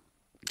artists,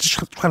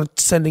 just kind of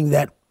sending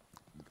that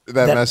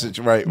message.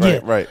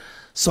 Right.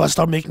 So I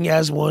started making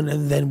As One,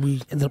 and then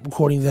we ended up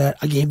recording that.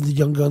 I gave the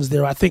Young Guns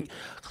there. I think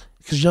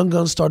because Young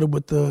Guns started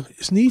with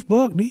it's Neef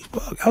Bug,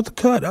 out the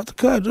cut.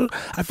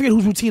 I forget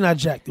whose routine I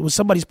jacked. It was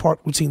somebody's park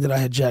routine that I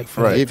had jacked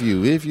for. Right. If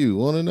you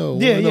want to know,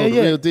 the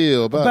real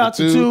deal about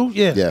the two.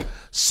 Yeah.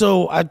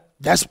 So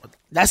that's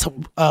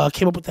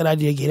came up with that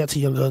idea. Gave that to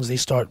Young Guns. They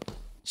start.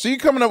 So you're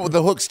coming up with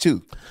the hooks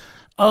too.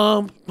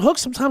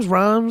 Hooks, sometimes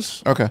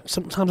rhymes. Okay.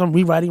 Sometimes I'm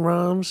rewriting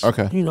rhymes.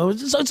 Okay.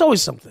 It's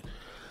always something.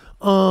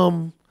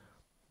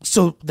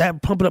 So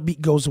that Pump It Up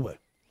beat goes away.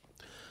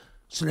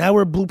 So now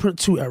we're at Blueprint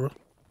 2 era.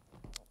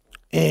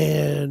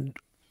 And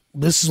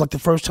this is like the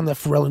first time that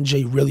Pharrell and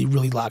Jay really,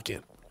 really lock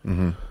in.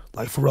 Mm-hmm.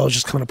 Like Pharrell's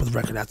just coming up with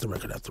record after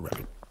record after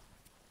record.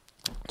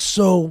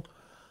 So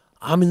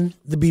I'm in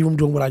the B room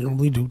doing what I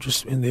normally do,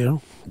 just in there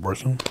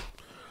working.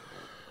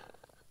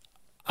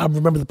 I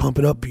remember the Pump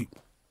It Up beat.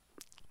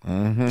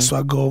 Mm-hmm. So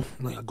I go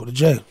to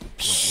Jay.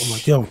 So I'm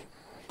like, yo,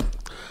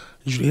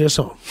 did you hear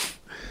something?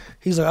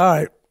 He's like, all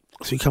right.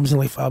 So he comes in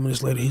like 5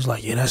 minutes later. He's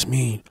like, yeah, that's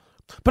mean.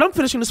 But I'm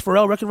finishing this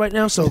Pharrell record right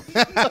now, so.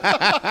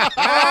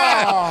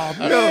 Oh,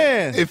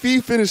 man. If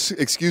he finished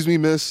Excuse Me,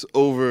 Miss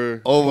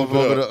over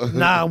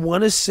Nah, I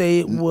want to say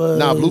it was.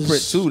 Nah,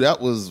 Blueprint 2, that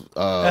was.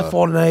 F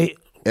All Night.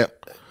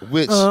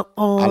 Which I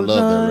love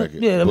that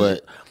record. Yeah,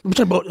 but I'm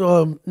talking about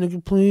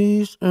Nigga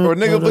Please. Or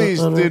Nigga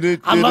Please.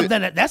 I love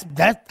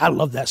that. I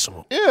love that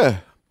song. Yeah.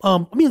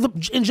 I mean,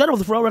 in general,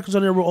 the Pharrell records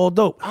on there were all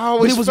dope. I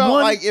always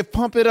felt like if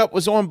Pump It Up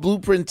was on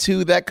Blueprint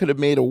 2, that could have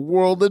made a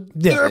world of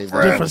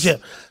difference. Yeah.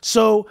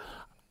 So,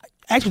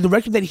 actually, the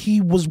record that he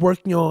was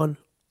working on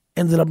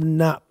ended up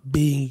not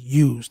being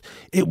used.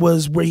 It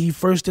was where he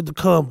first did the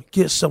Come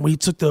Get Some, where he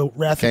took the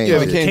Wrath of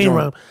the Kane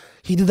rhyme.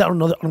 He did that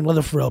on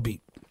another Pharrell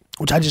beat,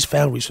 which I just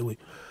found recently.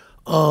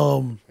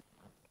 Yeah,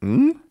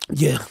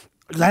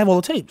 because I have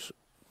all the tapes.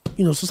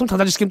 So sometimes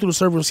I just skim through the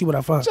server and see what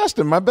I find.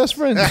 Justin, my best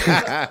friend.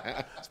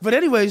 But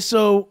anyway,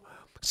 so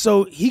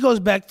he goes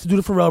back to do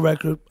the Pharrell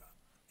record,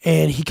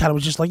 and he kind of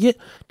was just like, yeah,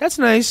 that's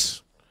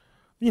nice.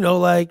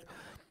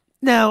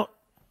 Now,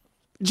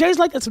 Jay's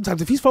like that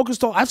sometimes. If he's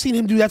focused on, I've seen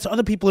him do that to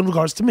other people in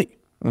regards to me.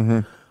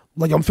 Mm-hmm.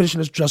 Like I'm finishing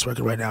this Just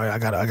record right now. I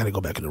gotta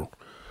go back in the room.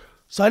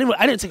 So I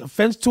didn't take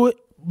offense to it,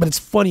 but it's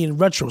funny in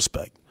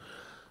retrospect.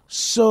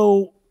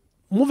 So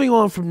moving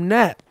on from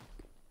that,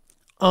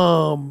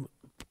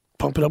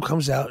 Pump It Up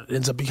comes out. It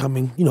ends up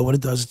becoming, what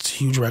it does. It's a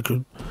huge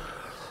record.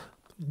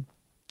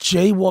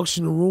 Jay walks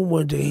in the room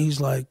one day. He's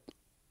like,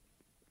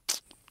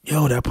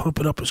 yo, that Pump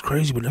It Up is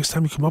crazy, but next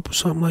time you come up with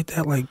something like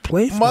that,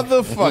 play it for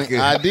Motherfucker. me.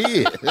 I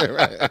did.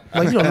 Right.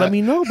 Let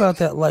me know about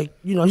that.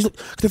 He's like,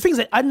 the thing is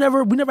that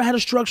we never had a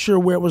structure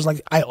where it was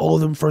like, I owe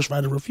them first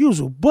right of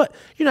refusal. But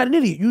you're not an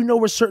idiot. You know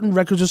where certain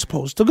records are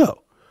supposed to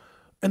go.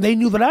 And they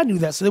knew that I knew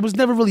that, so it was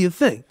never really a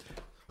thing.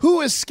 Who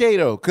is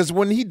Skato? Because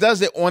when he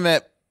does it on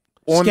that...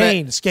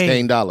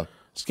 Skane Dollar.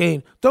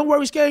 Skane. Don't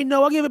worry, Skane.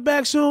 No, I'll give it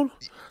back soon.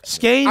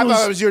 Skane I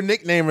thought it was your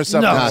nickname or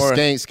something.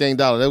 Nah, Skane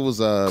Dollar. That was...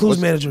 Clues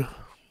manager.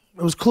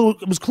 It was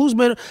Clues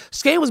manager.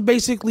 Skane was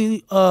basically...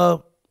 it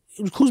was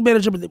Clues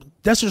manager, but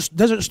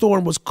Desert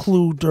Storm was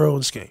Clue, Duro,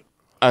 and Skane.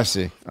 I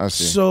see.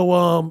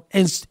 So,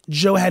 and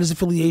Joe had his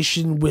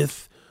affiliation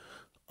with...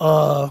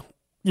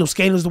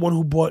 Skane was the one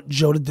who bought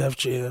Joe to Def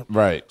Jam.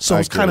 Right. So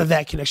it's kind of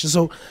that connection.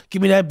 So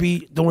give me that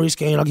beat. Don't worry,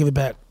 Skane. I'll give it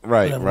back.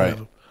 Right,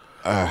 whatever.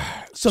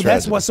 So tragedy.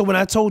 that's why. So when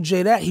I told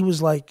Jay that, he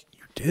was like,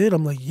 "You did?"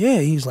 I'm like, "Yeah."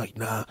 He's like,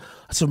 "Nah."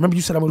 I said, "Remember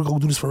you said I'm going to go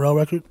do this Pharrell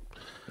record?"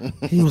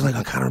 He was like,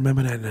 "I kind of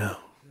remember that now."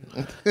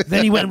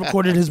 Then he went and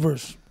recorded his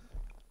verse.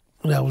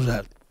 And that was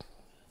that.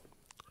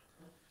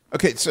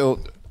 Okay, so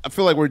I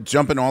feel like we're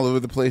jumping all over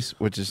the place,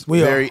 which is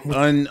very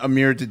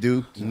un-Amir to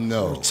do.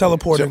 No.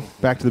 Teleporting.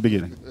 Back to the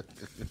beginning.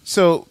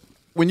 So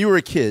when you were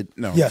a kid,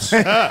 no. Yes.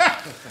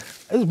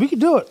 We could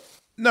do it.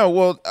 No,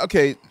 well,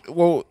 okay.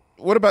 Well,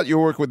 what about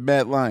your work with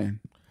Mad Lion?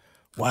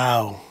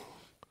 Wow.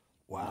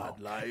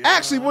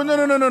 Actually, well,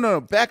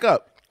 no. Back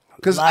up.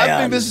 Because I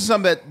think this is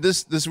something that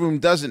this room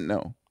doesn't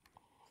know.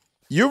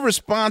 You're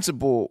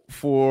responsible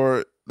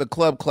for the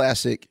club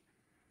classic,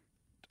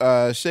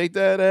 Shake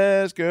That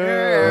Ass,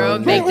 Girl.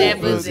 Make that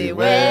pussy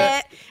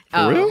wet.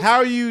 For real? How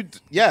are you?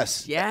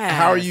 Yes. Yes.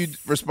 How are you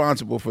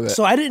responsible for that?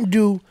 So I didn't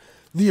do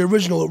the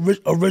original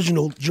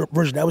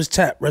version. That was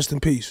Tap, rest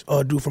in peace,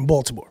 dude from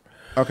Baltimore.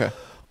 Okay.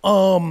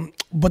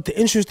 But the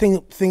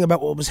interesting thing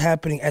about what was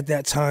happening at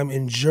that time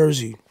in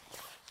Jersey,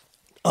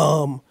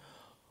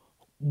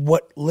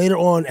 what later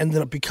on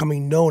ended up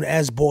becoming known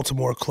as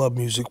Baltimore club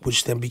music,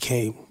 which then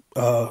became,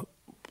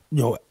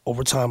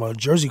 over time a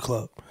Jersey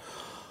club.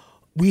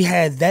 We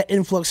had that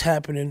influx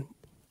happening,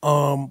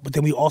 but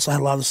then we also had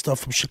a lot of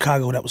stuff from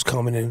Chicago that was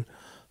coming in.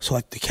 So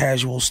like the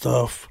casual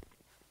stuff,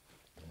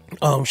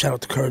 shout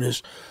out to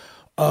Curtis.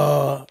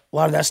 A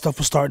lot of that stuff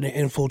was starting to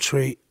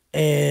infiltrate,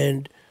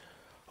 and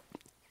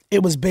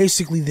it was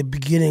basically the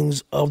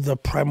beginnings of the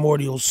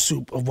primordial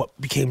soup of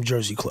what became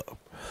Jersey Club.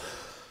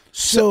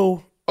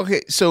 So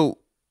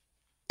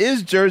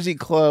is Jersey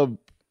Club,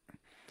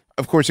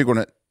 of course you're going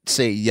to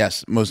say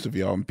yes, most of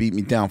y'all, and beat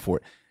me down for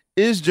it.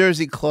 Is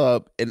Jersey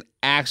Club an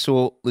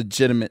actual,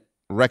 legitimate,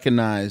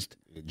 recognized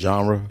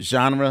genre?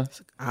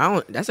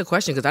 That's a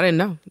question because I didn't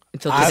know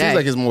until today. It seems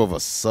like it's more of a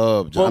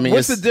sub. Well,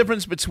 what's the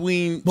difference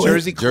between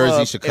Jersey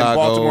Club Chicago, and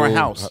Baltimore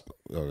House?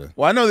 Okay.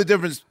 Well, I know the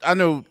difference. I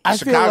know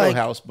Chicago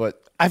House,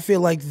 but I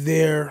feel like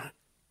they're,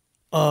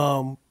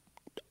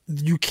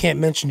 you can't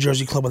mention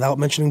Jersey Club without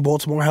mentioning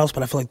Baltimore House,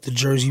 but I feel like the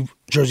Jersey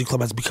Club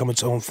has become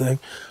its own thing.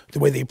 The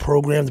way they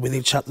program, the way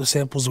they chop the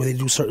samples, the way they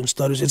do certain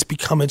stutters, it's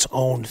become its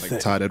own thing.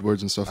 Like Todd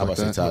Edwards and stuff like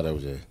that. Todd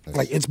Edwards, yeah.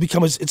 Like it's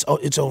become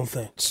its own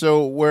thing.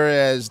 So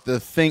whereas the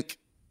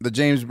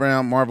James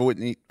Brown, Marvin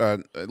Whitney,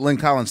 Lynn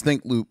Collins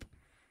Think loop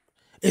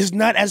is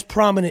not as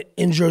prominent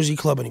in Jersey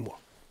Club anymore.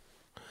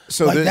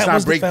 So like, it's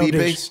not breakbeat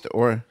based,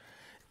 or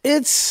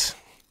it's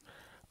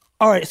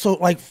all right. So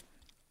like,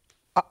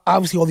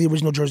 obviously, all the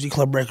original Jersey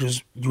Club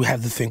records, you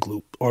have the Think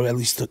loop, or at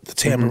least the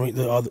tambourine,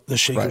 the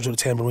shakers or the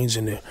tambourines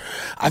in there.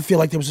 I feel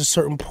like there was a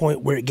certain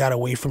point where it got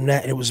away from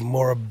that, and it was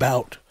more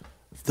about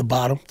the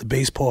bottom, the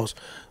bass pause,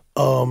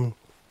 and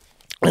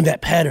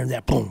that pattern,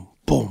 that boom,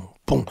 boom,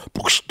 boom,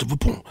 boom,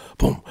 boom,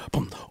 boom,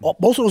 boom.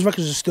 Most of those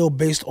records are still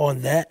based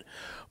on that,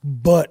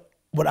 but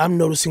what I'm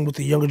noticing with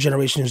the younger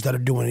generations that are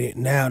doing it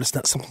now, it's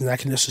not something that I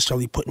can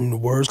necessarily put into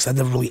words because I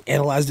never really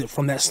analyzed it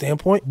from that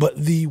standpoint. But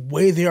the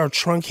way they are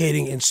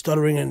truncating and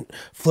stuttering and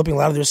flipping a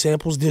lot of their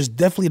samples, there's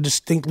definitely a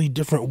distinctly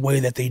different way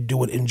that they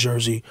do it in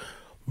Jersey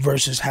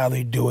versus how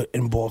they do it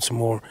in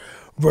Baltimore,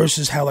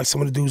 versus how like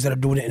some of the dudes that are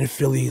doing it in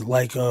Philly,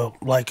 like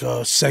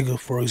Sega,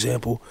 for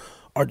example,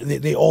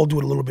 they all do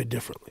it a little bit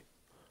differently.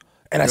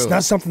 And it's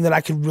not something that I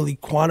can really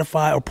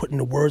quantify or put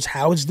into words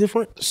how it's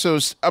different. So,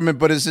 I mean,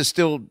 but is it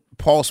still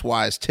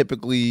pulse-wise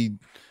typically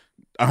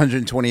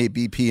 128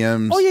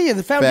 BPMs? Oh, yeah.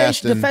 The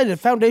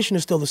foundation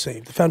is still the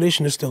same. The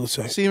foundation is still the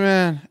same. See,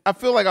 man, I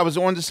feel like I was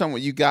on to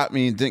something. You got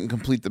me and didn't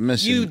complete the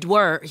mission. You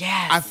were,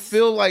 yes. I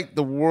feel like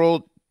the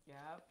world,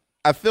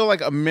 I feel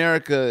like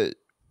America,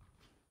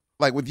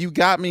 like with You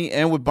Got Me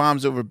and with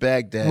Bombs Over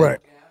Baghdad. Right.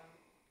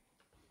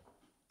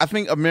 I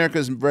think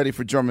America's ready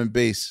for drum and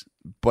bass,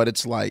 but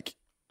it's like,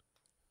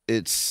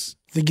 it's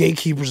the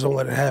gatekeepers don't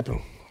let it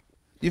happen.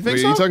 You think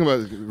Wait, so? Are you talking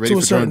about ready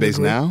for drum and bass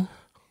now?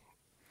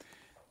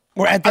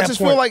 Or at that I just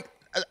point. feel like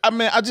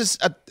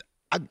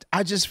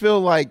I just feel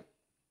like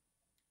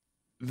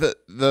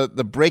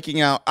the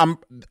breaking out.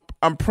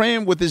 I'm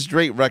praying with this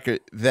Drake record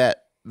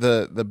that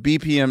the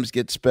BPMs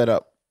get sped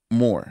up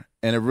more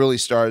and it really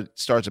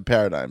starts a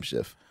paradigm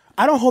shift.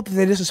 I don't hope that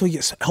they necessarily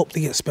help to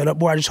get sped up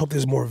more. I just hope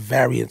there's more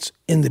variance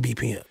in the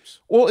BPMs.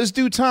 Well, it's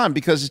due time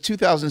because it's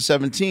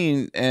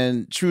 2017,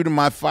 and true to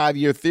my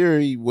 5-year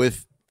theory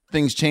with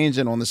things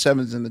changing on the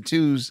 7s and the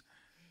 2s,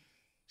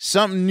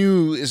 something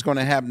new is going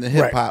to happen to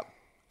hip hop.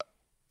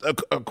 Right.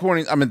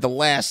 The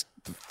last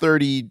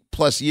 30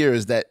 plus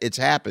years that it's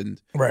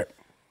happened. Right.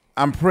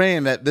 I'm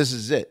praying that this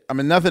is it. I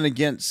mean, nothing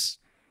against,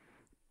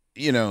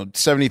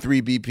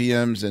 73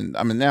 BPMs, and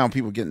I mean now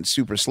people getting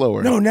super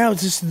slower. No, now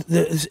it's just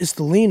it's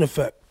the lean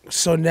effect.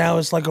 So now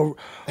it's like a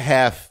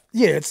half.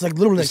 Yeah, it's like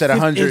literally like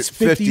 100, it's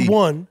 50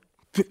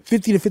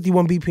 to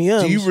 51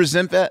 BPMs. Do you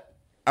resent that?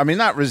 I mean,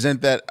 not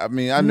resent that. I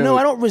mean, I know. No,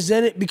 I don't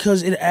resent it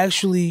because it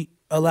actually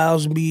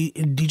allows me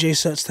in DJ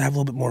sets to have a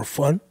little bit more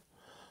fun.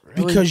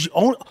 Really? Because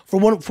not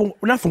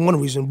for one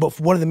reason, but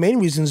for one of the main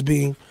reasons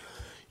being,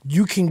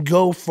 you can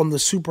go from the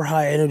super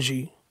high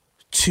energy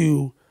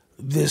to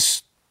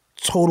this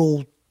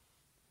total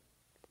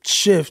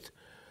shift,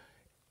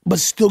 but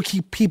still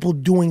keep people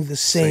doing the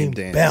same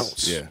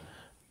bounce. Yeah.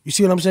 You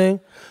see what I'm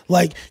saying?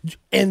 Like,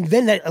 and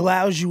then that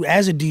allows you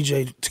as a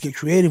DJ to get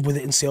creative with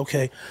it and say,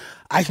 okay,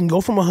 I can go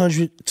from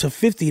 100 to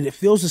 50 and it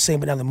feels the same,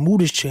 but now the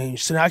mood has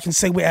changed. So now I can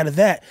segue out of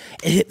that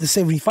and hit the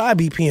 75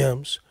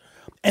 BPMs.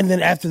 And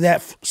then after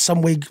that,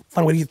 find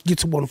a way to get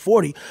to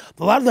 140.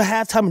 A lot of the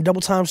halftime and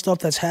double time stuff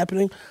that's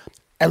happening,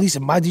 at least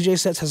in my DJ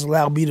sets, has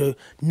allowed me to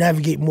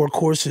navigate more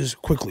courses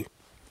quickly.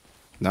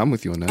 No, I'm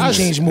with you on that. I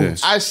change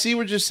moves. I see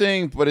what you're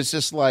saying, but it's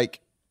just like,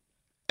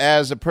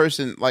 as a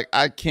person, like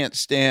I can't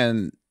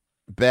stand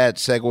bad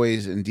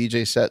segues in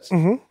DJ sets.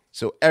 Mm-hmm.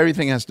 So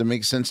everything has to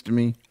make sense to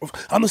me.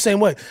 I'm the same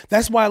way.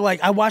 That's why,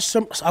 like, I watch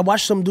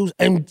some dudes,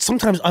 and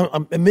sometimes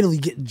I'm admittedly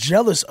get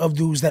jealous of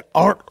dudes that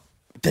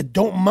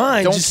don't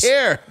mind, don't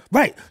care,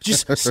 right?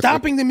 Just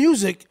stopping the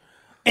music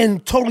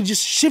and totally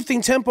just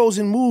shifting tempos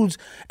and moods.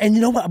 And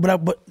you know what?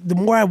 But the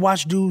more I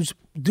watch dudes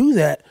do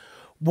that,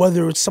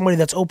 whether it's somebody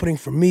that's opening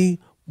for me,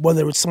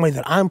 whether it's somebody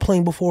that I'm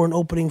playing before and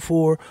opening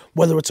for,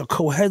 whether it's a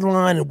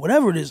co-headline and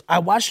whatever it is, I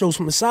watch those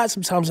from the side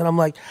sometimes and I'm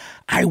like,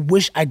 I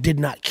wish I did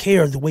not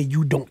care the way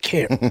you don't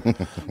care.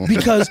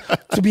 Because,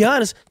 to be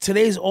honest,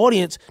 today's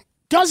audience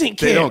doesn't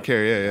care. They don't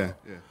care, yeah.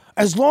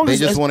 As long They as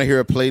just want to hear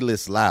a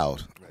playlist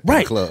loud.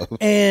 Right. Club.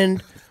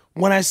 And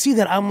when I see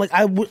that, I'm like,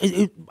 I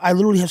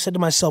literally have said to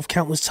myself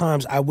countless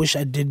times, I wish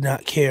I did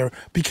not care,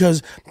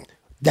 because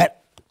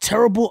that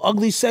terrible,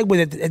 ugly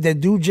segue that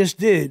dude just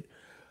did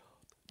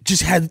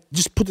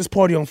just put this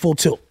party on full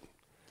tilt.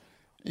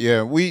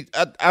 Yeah,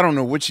 I don't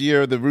know which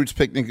year the Roots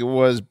picnic it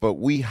was, but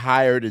we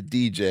hired a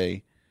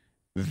DJ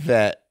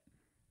that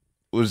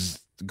was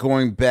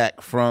going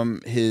back from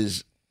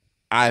his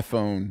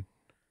iPhone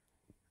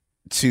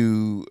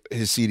to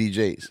his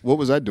CDJs. What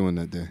was I doing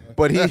that day?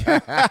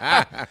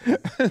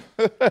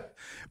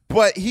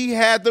 But he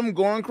had them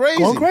going crazy.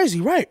 Going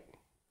crazy, right.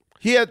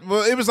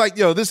 It was like,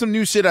 yo, this is some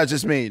new shit I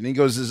just made. And he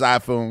goes to his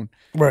iPhone,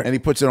 right, and he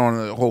puts it on,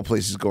 and the whole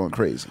place is going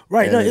crazy.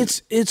 Right. And No,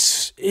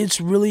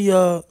 it's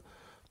really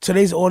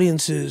today's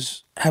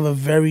audiences have a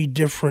very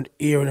different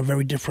ear and a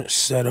very different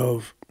set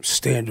of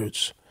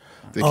standards.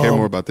 They care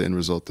more about the end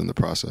result than the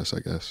process, I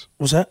guess.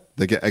 What's that?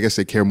 I guess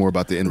they care more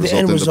about the end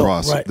result than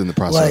the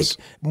process.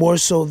 Like, more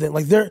so than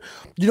like they're.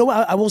 You know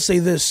what? I will say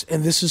this,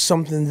 and this is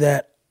something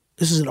this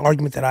is an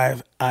argument that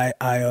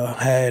I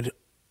had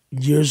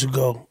years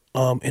ago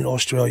in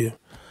Australia.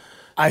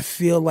 I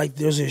feel like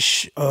there's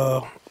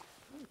a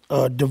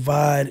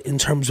divide in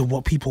terms of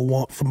what people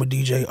want from a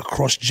DJ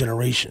across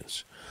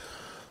generations.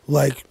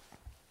 Like,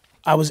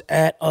 I was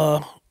at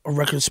a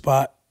record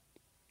spot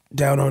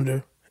down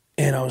under,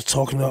 and I was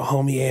talking to a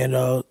homie and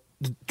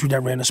the dude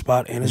that ran the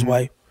spot and his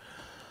wife,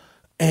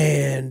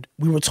 and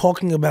we were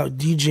talking about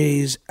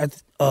DJs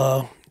at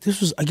this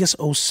was, I guess,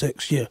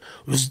 06. Yeah, it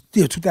was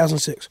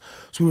 2006.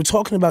 So we were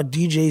talking about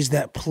DJs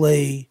that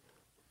play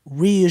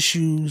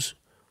reissues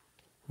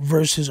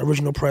versus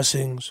original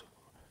pressings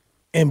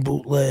and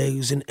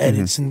bootlegs and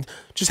edits and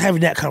just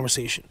having that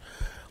conversation.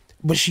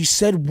 But she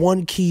said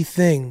one key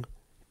thing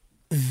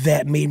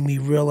that made me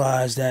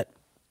realize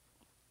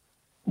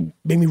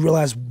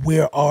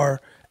where our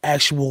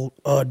actual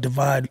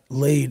divide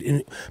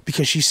laid.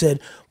 Because she said,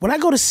 when I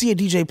go to see a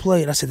DJ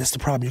play, and I said, that's the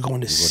problem, you're going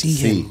to see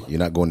him. You're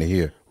not going to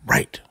hear.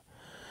 Right.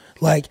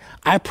 Like,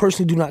 I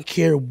personally do not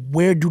care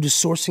where dude is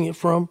sourcing it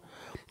from.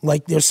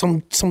 Like, there's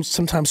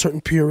sometimes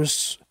certain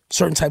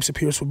types of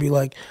purists will be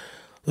like,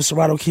 the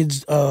Serato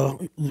kids,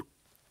 when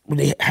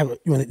they have,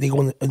 they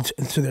go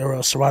into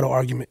their Serato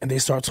argument and they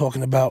start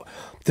talking about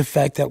the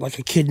fact that like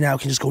a kid now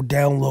can just go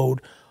download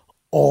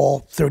all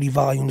 30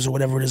 volumes or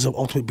whatever it is of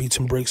Ultimate Beats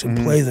and Breaks and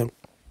play them.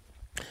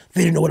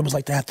 They didn't know what it was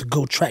like to have to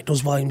go track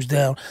those volumes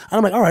down. And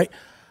I'm like, all right,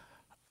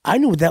 I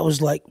knew what that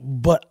was like,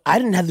 but I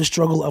didn't have the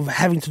struggle of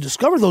having to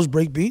discover those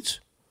break beats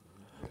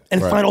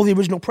and find all the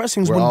original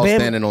pressings. We're when all Bam,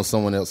 standing on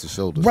someone else's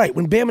shoulders. Right.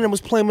 When Bam and them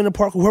was playing in the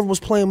park, whoever was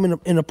playing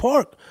in the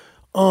park,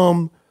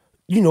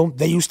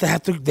 they used to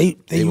have to they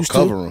used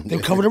cover to them. they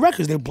cover the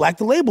records. They black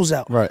the labels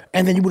out. Right.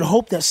 And then you would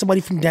hope that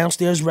somebody from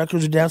downstairs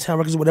records or downtown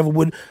records or whatever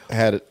would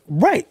had it.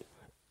 Right.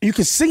 You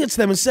could sing it to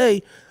them and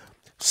say,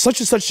 such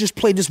and such just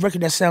played this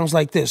record that sounds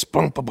like this.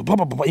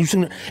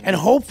 And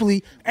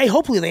hopefully, A,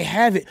 hopefully they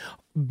have it.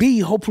 B,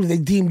 hopefully they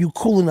deem you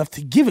cool enough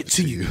to give it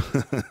to you.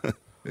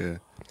 Yeah.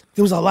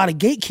 There was a lot of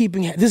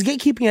gatekeeping. There's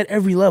gatekeeping at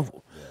every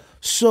level.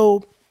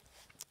 So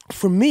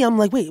for me, I'm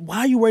like, wait, why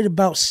are you worried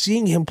about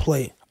seeing him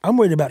play? I'm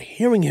worried about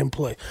hearing him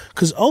play.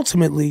 Because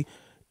ultimately,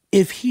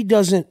 if he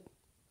doesn't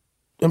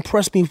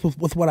impress me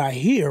with what I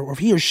hear, or if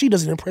he or she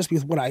doesn't impress me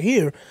with what I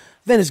hear,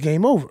 then it's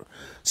game over.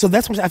 So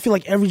that's what I feel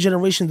like every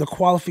generation, the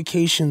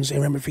qualifications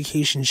and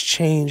ramifications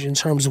change in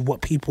terms of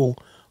what people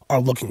are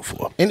looking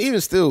for. And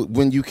even still,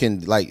 when you can,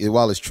 like,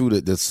 while it's true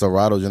that the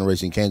Serato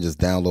generation can just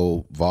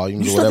download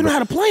volumes You or still whatever. don't know how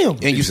to play them.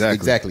 And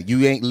exactly.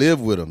 You ain't live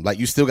with them. Like,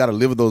 you still got to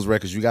live with those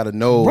records. You got to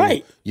know,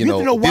 Right. You have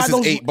to know why this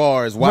those- is 8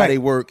 bars, why Right. they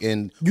work,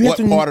 and You have what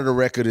to- part of the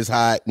record is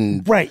hot.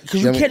 And Right, because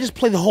you know what I can't just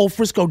play the whole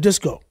Frisco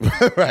disco.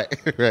 right.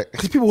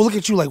 Because people will look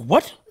at you like,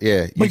 what?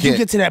 Yeah. But you can't-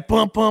 get to that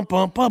bump, bump,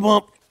 bump, bump,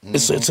 bump.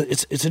 It's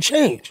a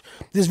change.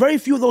 There's very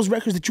few of those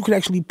records that you can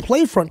actually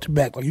play front to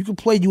back. Like, you can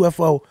play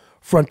UFO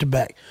front to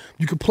back.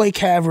 You can play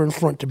Cavern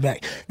front to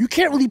back. You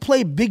can't really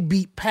play Big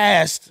Beat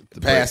past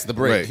the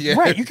break. Right. Yeah.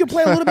 Right, you can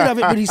play a little bit of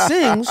it, but he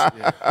sings.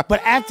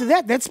 But after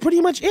that, that's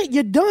pretty much it.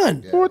 You're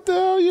done. What the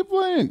hell are you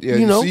playing? Yeah,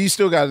 You know? so you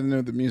still got to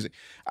know the music.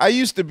 I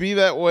used to be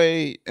that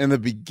way in the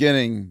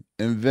beginning,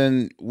 and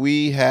then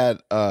we had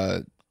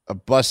a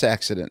bus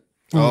accident.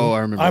 Oh, I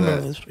remember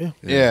that. this. Yeah.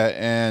 Yeah,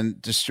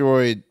 and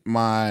destroyed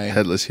my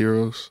Headless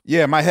Heroes.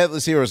 Yeah, my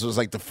Headless Heroes was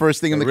like the first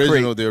thing in the crate.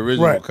 The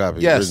original Right.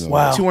 copy. Yes, original.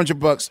 Wow.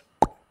 $200,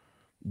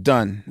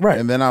 done. Right.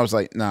 And then I was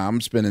like, nah,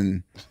 I'm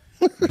spending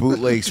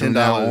bootlegs from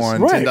now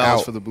on. Right. $10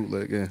 out. for the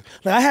bootleg. Yeah.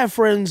 Like, I have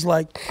friends,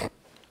 like,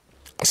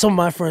 some of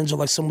my friends are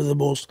like some of the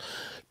most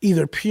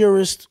either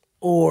purist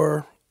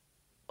or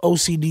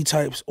OCD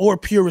types, or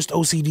purist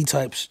OCD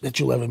types that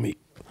you'll ever meet.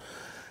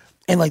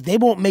 And like, they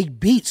won't make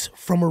beats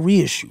from a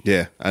reissue.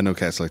 Yeah, I know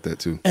cats like that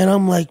too. And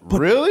I'm like, but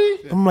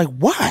Really? I'm like,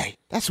 why?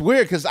 That's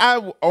weird because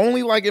I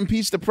only like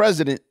Impeach the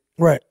President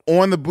right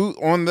on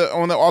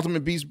the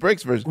Ultimate Beast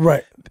Breaks version.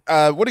 Right.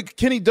 What did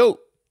Kenny Dope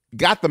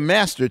got the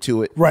master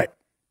to it? Right.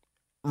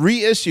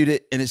 Reissued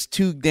it and it's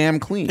too damn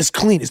clean. It's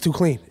clean. It's too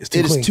clean. It's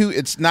too clean.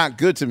 It's not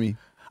good to me.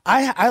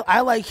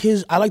 I like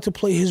to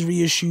play his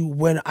reissue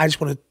when I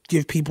just want to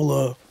give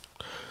people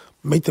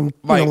make them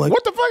like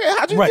what the fuck?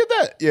 How'd you get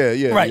that?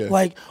 Yeah. Right. Yeah.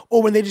 Like,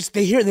 or when they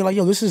hear it, they're like,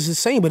 yo, this is the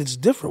same, but it's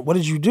different. What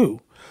did you do?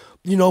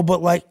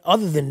 But like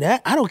other than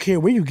that, I don't care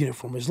where you get it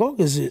from, as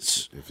long as if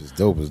it's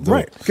dope, it's dope.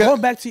 Right.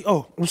 Going back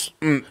to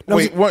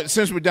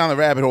since we're down the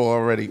rabbit hole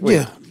already.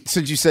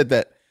 Since you said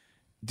that,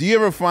 do you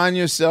ever find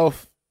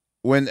yourself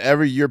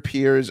whenever your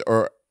peers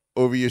are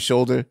over your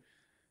shoulder,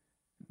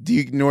 do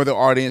you ignore the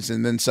audience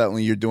and then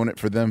suddenly you're doing it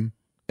for them?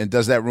 And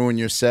does that ruin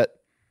your set?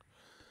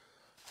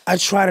 I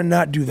try to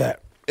not do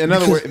that. In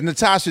other words, if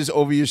Natasha's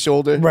over your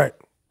shoulder, right,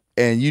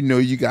 and you know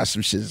you got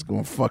some shit that's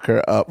gonna fuck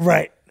her up,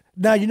 right.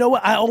 Now, you know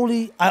what? I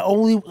only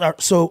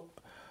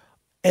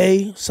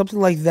something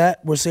like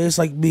that, where say it's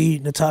like me,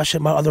 Natasha,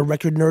 and my other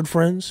record nerd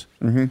friends,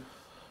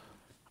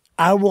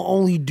 I will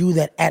only do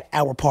that at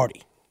our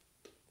party.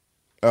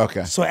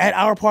 Okay. So at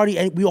our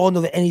party, we all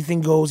know that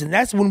anything goes, and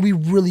that's when we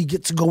really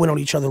get to go in on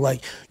each other.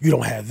 Like, you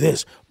don't have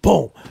this,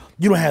 boom.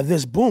 You don't have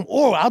this, boom.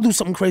 Or I'll do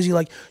something crazy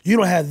like, you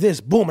don't have this,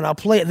 boom, and I'll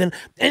play it. And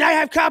I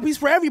have copies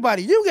for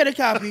everybody. You get a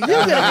copy. You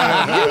get a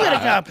copy. You get a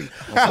copy.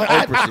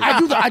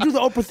 I do the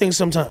Oprah thing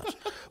sometimes.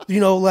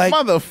 Like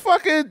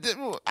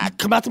motherfucker. I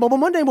come out to Mobile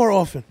Monday more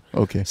often.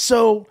 Okay.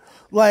 So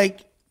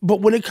but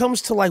when it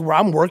comes to like where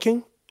I'm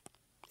working,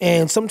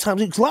 and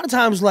sometimes a lot of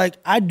times like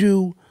I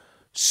do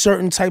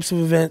certain types of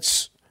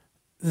events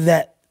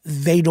that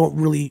they don't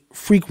really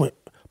frequent,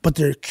 but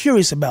they're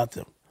curious about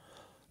them.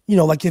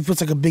 Like if it's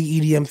like a big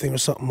EDM thing or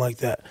something like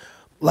that.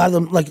 A lot of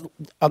them, like,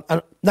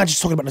 I'm not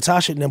just talking about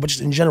Natasha and them, but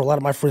just in general, a lot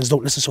of my friends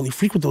don't necessarily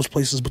frequent those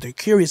places, but they're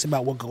curious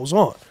about what goes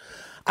on.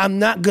 I'm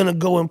not going to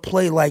go and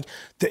play like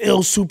the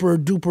ill super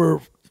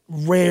duper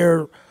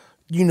rare,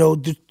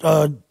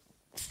 a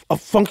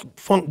funk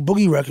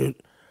boogie record,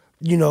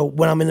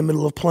 when I'm in the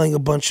middle of playing a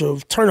bunch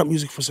of turn up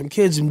music for some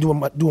kids and doing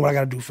what I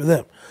got to do for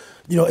them.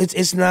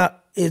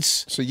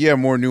 So you have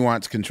more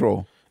nuanced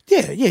control.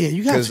 Yeah.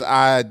 You got because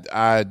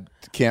I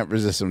can't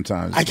resist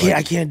sometimes. I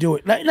can't do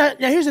it. Now,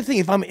 here's the thing: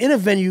 if I'm in a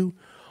venue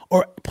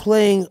or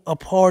playing a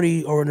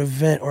party or an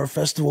event or a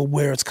festival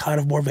where it's kind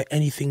of more of an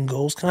anything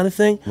goes kind of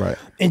thing, right?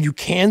 And you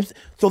can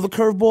throw the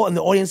curveball, and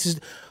the audience is.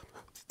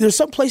 There's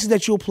some places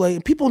that you'll play,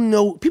 and people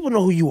know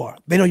who you are.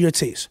 They know your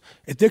taste.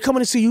 If they're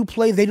coming to see you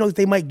play, they know that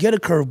they might get a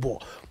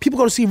curveball. People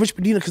go to see Rich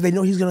Medina because they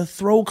know he's going to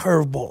throw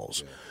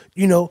curveballs.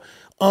 Your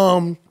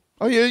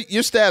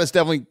status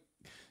definitely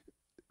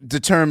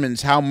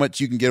determines how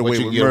much you can get away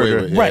with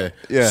murder. Right.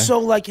 Yeah. So,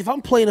 like, if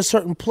I'm playing a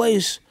certain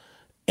place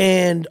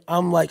and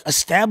I'm, like,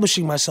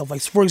 establishing myself,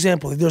 like, for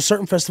example, if there are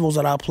certain festivals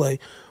that I'll play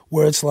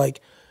where it's like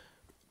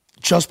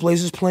Just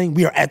Blaze is playing,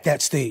 we are at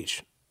that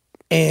stage.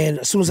 And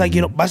as soon as I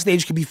get up, my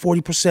stage could be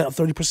 40% or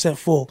 30%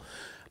 full.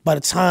 By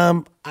the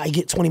time I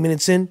get 20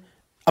 minutes in,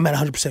 I'm at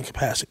 100%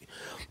 capacity.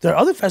 There are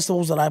other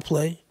festivals that I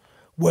play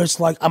where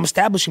it's like I'm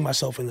establishing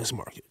myself in this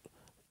market.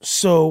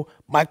 So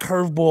my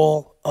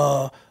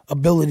curveball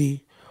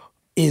ability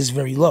is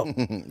very low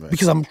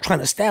because I'm trying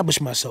to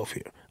establish myself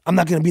here. I'm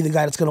not going to be the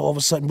guy that's going to all of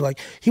a sudden be like,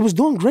 he was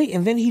doing great,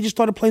 and then he just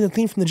started playing the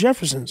theme from the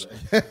Jeffersons.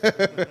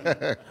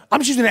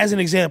 I'm just using it as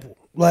an example.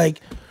 Like,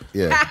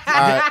 yeah.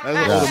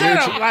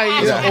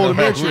 Older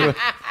Mitchell.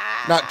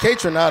 Now, K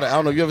Tronada, I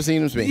don't know if you ever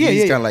seen him spin.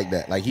 He's kind of like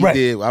that. Like he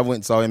did. I went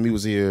and saw him. He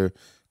was here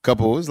it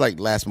was like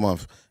last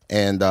month.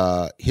 And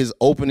his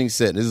opening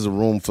set, this is a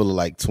room full of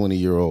like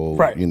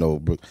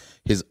 20-year-old,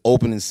 his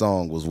opening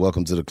song was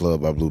Welcome to the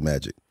Club by Blue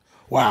Magic.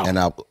 Wow. And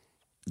I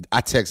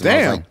texted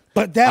him.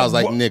 I was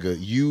like,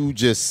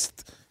 nigga,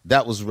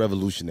 that was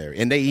revolutionary.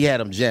 And he had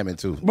them jamming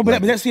too. But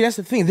that's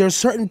the thing. There are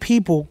certain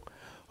people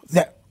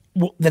that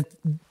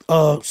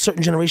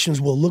certain generations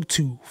will look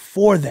to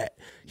for that.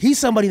 He's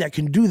somebody that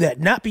can do that,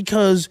 not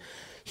because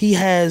he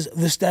has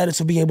the status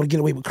of being able to get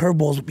away with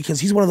curveballs, but because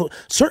he's one of those.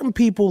 Certain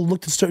people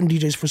look to certain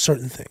DJs for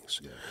certain things.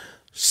 Yeah.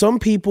 Some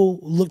people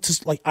look to,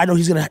 like, I know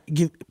he's going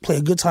to play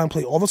a good time,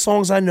 play all the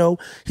songs I know.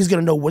 He's going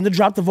to know when to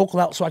drop the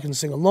vocal out so I can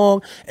sing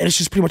along, and it's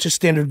just pretty much a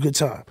standard good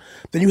time.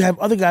 Then you have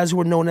other guys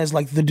who are known as,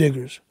 like, the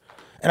diggers.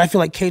 And I feel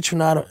like K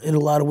Tronada, in a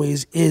lot of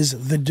ways,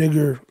 is the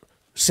digger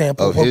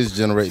sample of his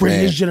generation. For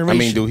his generation. I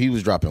mean, dude, he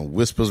was dropping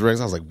Whispers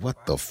records. I was like,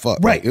 what the fuck?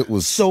 Right. Like, it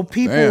was so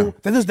people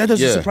that doesn't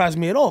surprise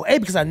me at all. A,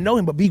 because I know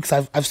him, but B,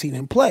 because I've seen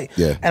him play.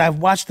 Yeah. And I've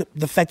watched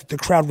the fact that the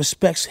crowd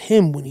respects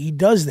him when he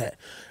does that.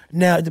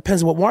 Now it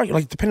depends on what market.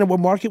 Like depending on what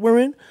market we're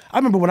in. I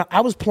remember when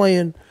I was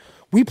playing,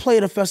 we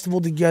played a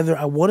festival together.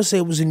 I want to say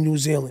it was in New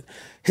Zealand.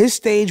 His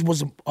stage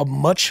was a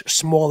much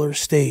smaller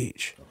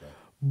stage,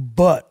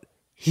 but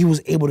he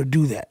was able to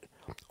do that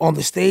on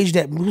the stage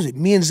that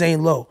me and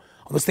Zane Lowe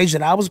on the stage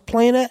that I was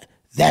playing at.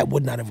 That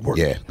would not have worked.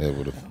 Yeah, that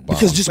would have.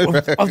 Because just of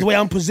the way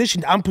I'm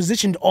positioned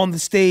on the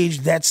stage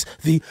that's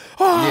the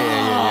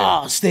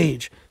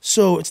stage.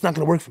 So it's not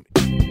going to work for me.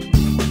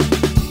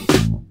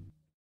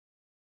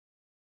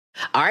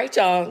 All right,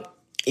 y'all.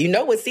 You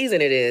know what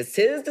season it is.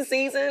 'Tis the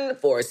season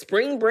for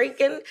spring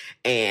breaking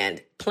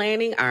and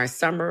planning our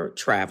summer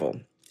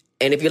travel.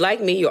 And if you're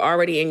like me, you're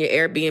already in your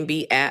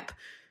Airbnb app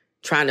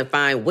trying to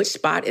find which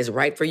spot is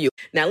right for you.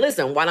 Now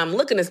listen, while I'm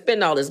looking to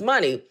spend all this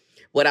money,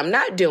 what I'm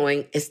not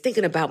doing is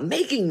thinking about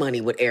making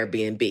money with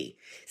Airbnb.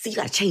 See, you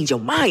gotta change your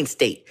mind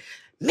state.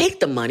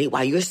 Make the money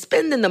while you're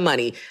spending the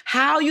money.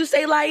 How, you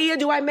say, Laia,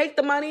 do I make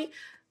the money?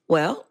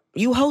 Well,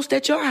 you host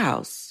at your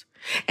house.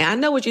 And I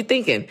know what you're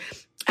thinking.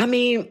 I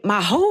mean,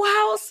 my whole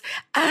house?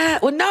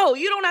 Well, no,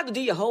 you don't have to do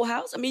your whole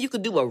house. I mean, you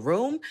could do a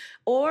room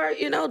or,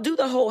 do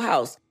the whole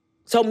house.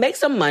 So make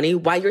some money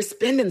while you're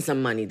spending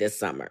some money this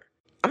summer.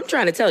 I'm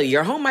trying to tell you,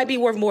 your home might be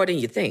worth more than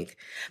you think.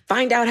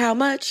 Find out how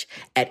much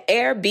at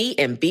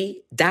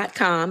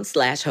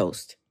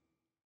airbnb.com/host.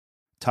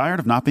 Tired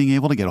of not being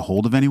able to get a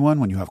hold of anyone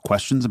when you have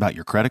questions about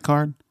your credit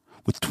card?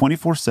 With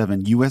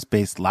 24/7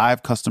 U.S.-based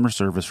live customer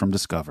service from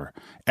Discover,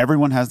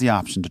 everyone has the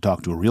option to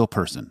talk to a real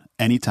person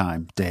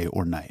anytime, day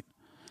or night.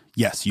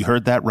 Yes, you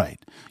heard that right.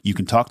 You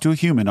can talk to a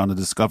human on the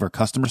Discover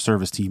customer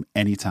service team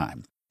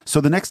anytime.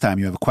 So the next time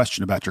you have a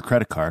question about your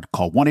credit card,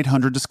 call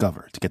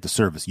 1-800-DISCOVER to get the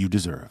service you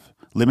deserve.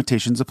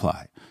 Limitations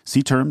apply.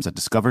 See terms at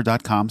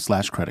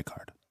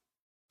discover.com/creditcard.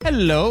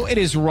 Hello, it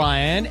is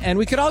Ryan, and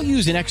we could all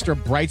use an extra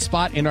bright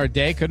spot in our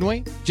day, couldn't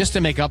we? Just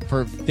to make up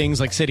for things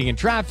like sitting in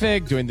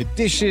traffic, doing the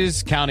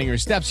dishes, counting your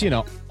steps,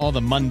 all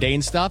the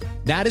mundane stuff.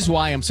 That is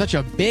why I'm such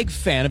a big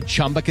fan of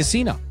Chumba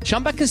Casino.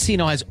 Chumba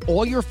Casino has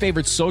all your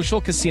favorite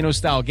social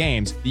casino-style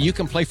games that you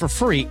can play for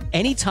free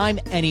anytime,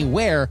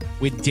 anywhere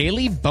with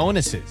daily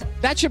bonuses.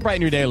 That should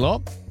brighten your day a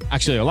little.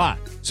 Actually, a lot.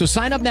 So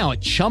sign up now at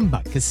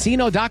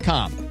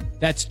ChumbaCasino.com.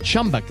 That's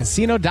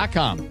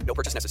ChumbaCasino.com. No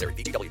purchase necessary.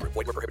 VGW Group.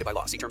 Void where prohibited by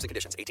law. See terms and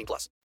conditions.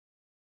 18+.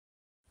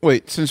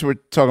 Wait, since we're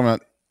talking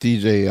about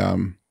DJ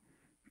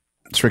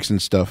tricks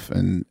and stuff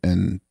and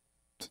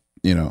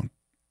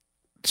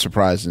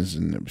surprises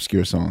and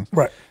obscure songs,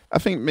 right? I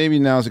think maybe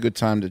now is a good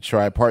time to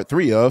try part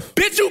 3 of.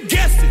 Bitch, you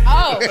guessed it.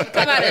 Oh,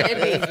 come out of it.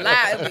 It means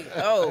loud. That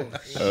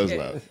was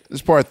loud. This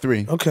is part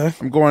 3. Okay.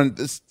 I'm going.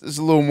 This is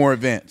a little more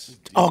advanced.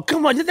 Oh,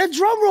 come on! That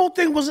drum roll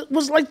thing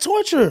was like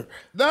torture.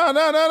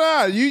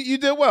 No. You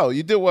did well.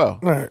 You did well.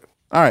 All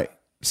right.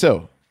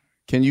 So,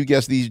 can you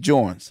guess these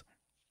joints?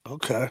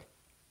 Okay.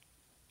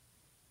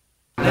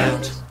 I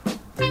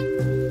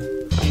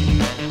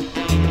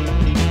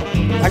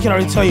can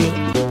already tell you.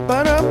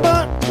 I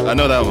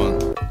know that one.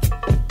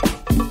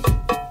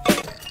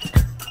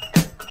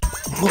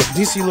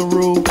 DC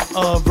LaRue,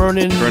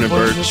 Vernon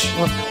Burch.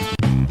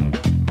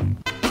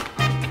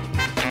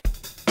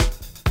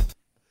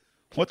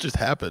 What just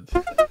happened?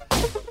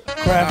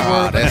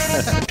 Kraftwerk.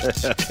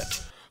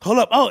 Hold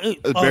up. Barry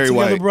Together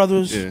White.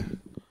 Brothers. Yeah.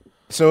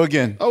 So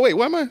again. Oh wait,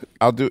 why am I?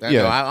 I'll do.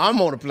 No,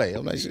 I'm on to play.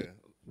 I'm like, shit.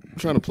 I'm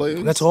trying to play.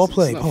 Let's all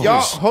play.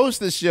 Y'all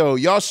host this show.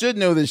 Y'all should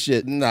know this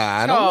shit. Nah,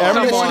 I don't.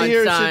 Everyone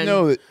here should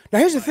know it. Now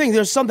here's the thing.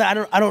 There's some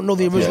that I don't know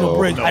the original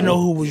break. I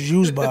know who was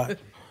used by.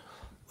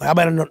 Like, I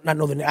better not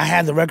know the name. I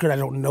have the record. I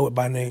don't know it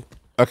by name.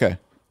 Okay,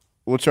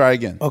 we'll try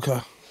again. Okay.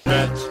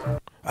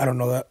 I don't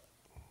know that.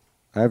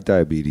 I have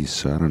diabetes,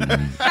 so I don't know.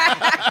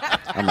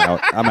 I'm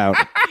out.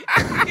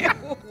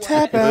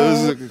 Tap There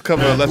was out. a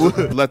cover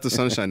of Let the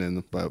Sunshine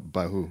In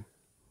by who?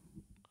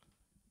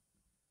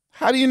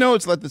 How do you know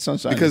it's Let the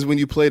Sunshine? Because when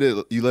you played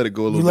it, you let it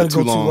go a little bit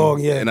too long,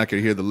 yeah. and I could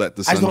hear the Let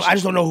the I Sunshine.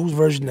 just don't know whose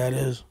version that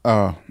is.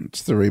 Oh,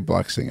 it's the Ray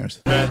Block Singers.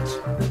 The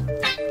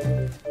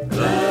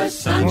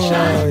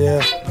sunshine. Oh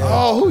yeah.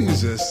 Oh, who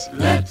uses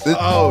this?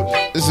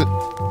 This is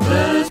all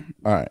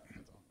right.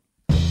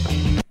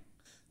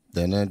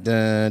 Yeah,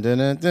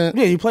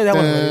 you play that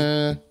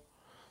one.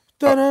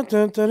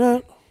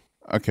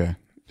 Okay.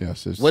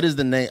 Yes. What is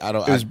the name? I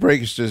don't. It's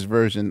Breakster's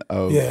version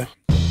of. Yeah.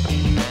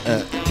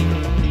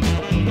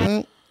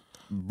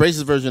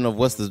 Brace's version of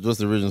what's the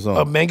original song?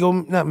 Not Mango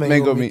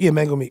Meat. Yeah,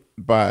 Mango Meat.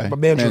 By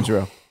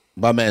Mandrill.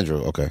 By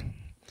Mandrill. Okay.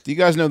 Do you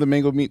guys know the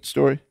Mango Meat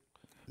story?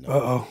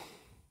 Uh-oh.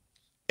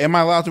 Am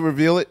I allowed to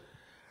reveal it?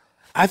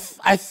 I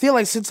feel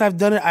like since I've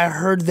done it, I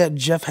heard that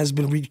Jeff has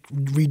been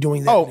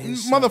redoing that. Oh,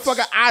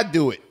 motherfucker, I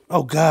do it.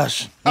 Oh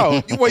gosh.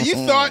 Oh, well, you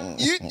thought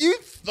you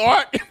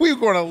thought we were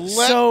going to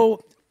let.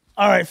 So,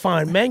 all right,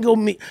 fine. Mango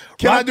Meat.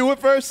 Can I do it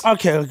first?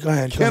 Okay, go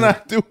ahead. Can I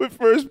do it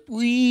first,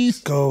 please?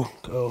 Go.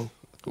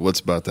 What's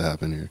about to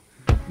happen here?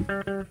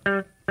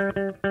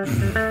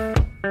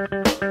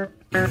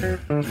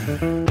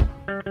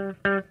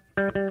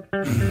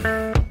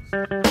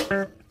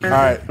 All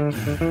right.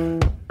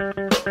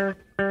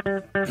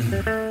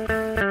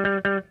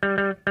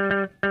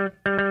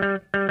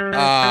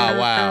 Ah,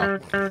 wow.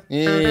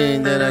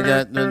 And then I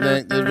got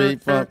the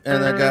beat funk,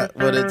 and I got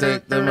what it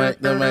take to make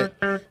the mic.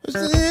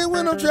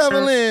 When I'm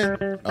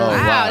traveling. Oh,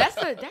 wow. That's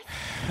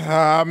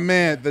Ah,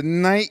 man, the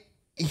night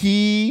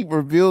he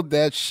revealed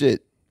that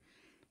shit,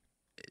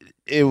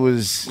 it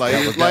was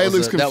Laia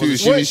looks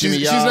confused.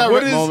 She's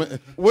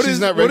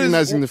not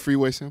recognizing the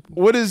Freeway sample.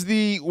 What is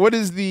the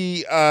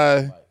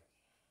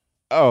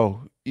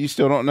You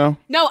still don't know?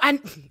 No,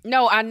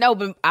 I know,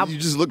 but you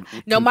just look.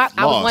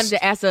 I wanted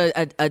to ask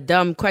a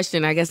dumb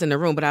question, I guess, in the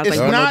room, but I was It's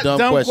like, not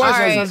dumb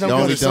questions.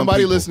 There's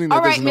somebody listening that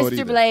all right, doesn't know it Mr.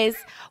 either. Blaze.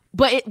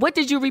 But what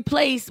did you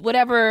replace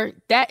whatever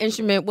that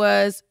instrument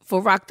was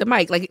for Rock the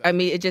Mic? Like, I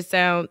mean, it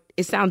sound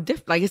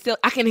different. Like, it's still,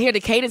 I can hear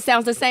the cadence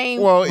sounds the same.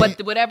 Well,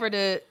 but whatever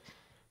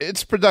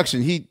it's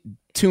production. He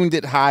tuned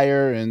it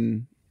higher,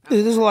 and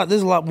there's a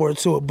lot more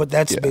to it. But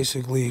that's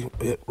basically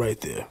it right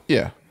there.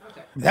 Yeah,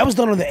 that was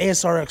done on the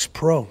ASRX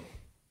Pro.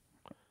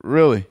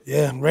 Really?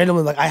 Yeah,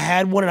 randomly. Like I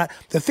had one, and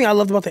the thing I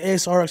loved about the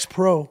ASRX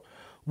Pro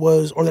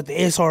was, or that the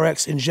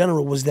ASRX in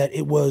general was that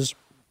it was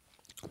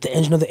the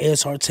engine of the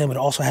ASR10, but it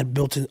also had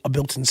a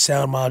built-in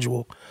sound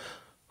module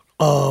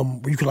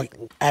where you could like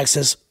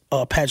access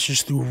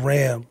patches through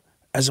RAM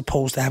as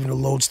opposed to having to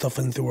load stuff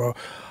in through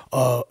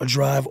a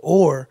drive,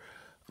 or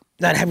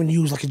not having to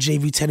use like a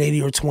JV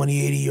 1080 or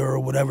 2080 or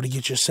whatever to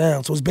get your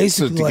sound. So it was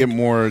basically to get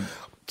more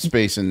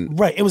space and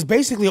right. It was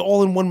basically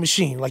all in one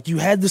machine. Like you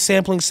had the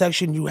sampling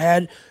section, you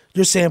had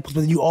your samples,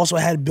 but you also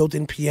had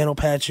built-in piano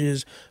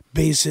patches,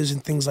 basses,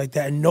 and things like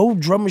that. And no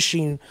drum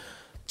machine,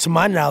 to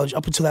my knowledge,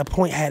 up until that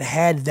point,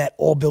 had that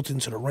all built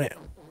into the RAM.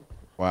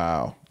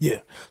 Wow. Yeah.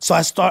 So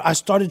I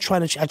started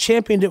trying to. I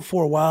championed it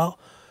for a while.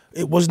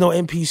 It was no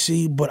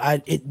MPC, but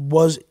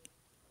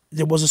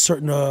there was a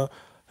certain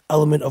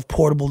element of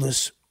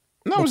portableness.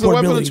 No, it was the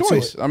weapon of to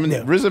choice. it. I mean,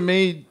 Yeah. RZA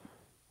made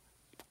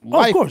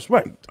Oh, of course,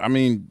 right. I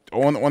mean,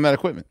 on that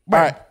equipment. Right.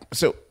 All right,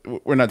 so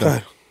we're not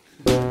done.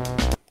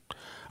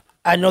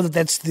 I know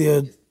that's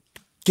the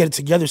Get It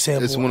Together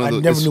sample. It's one of I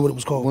those, never knew what it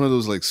was called. One of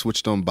those like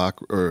switched on Bach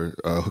or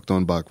hooked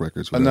on Bach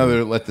records. whatever.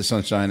 Another Let the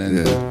Sunshine In.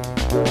 Yeah.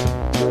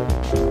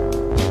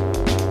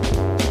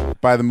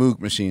 By the Moog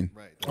Machine.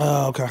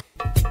 Oh, okay.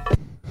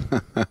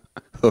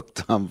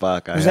 Hooked on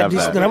Bach. I Was have that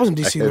DC? that. No, that wasn't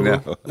DC I LaRue.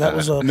 know. That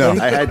was No.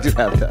 I do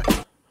have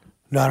that.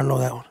 No, I don't know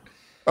that one.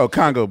 Oh,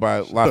 Congo by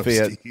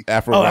Lafayette.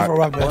 Afro Oh, Rock. Afro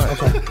Rock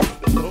Band.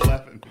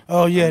 Okay.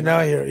 Oh yeah, now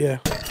I hear it. Yeah,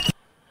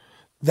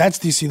 that's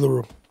DC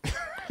LaRue.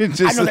 I just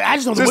know the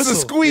just whistle. a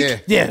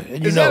squeak. Yeah,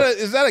 and Is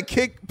that a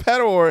kick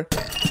pedal or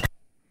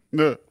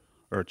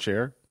a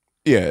chair?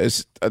 Yeah,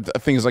 it's. I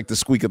think it's like the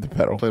squeak of the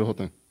pedal. Play the whole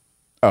thing.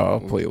 Oh, I'll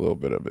play a little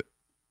bit of it.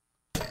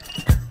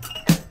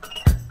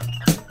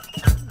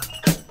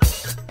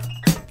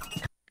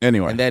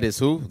 Anyway, And that is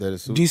who? That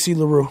is who? DC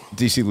LaRue.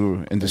 DC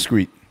LaRue and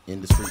Discreet.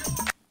 Indiscreet.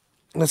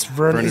 That's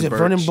Vernon. Is it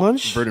Vernon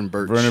Bunch? Vernon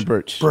Birch. Vernon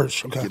Birch.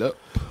 Birch. Okay. Get up.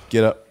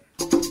 Get up.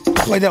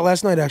 Played that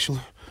last night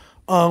actually.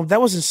 That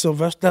wasn't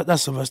Sylvester.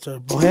 That's Sylvester.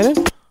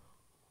 Bohannon.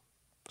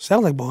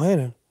 Sounds like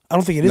Bohannon. I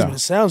don't think it is, No. but it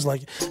sounds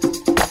like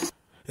it.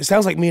 It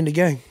sounds like Me and the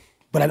Gang,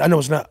 but I know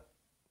it's not.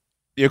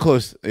 You're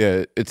close.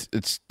 Yeah,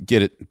 it's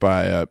Get It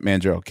by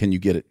Mandrell. Can you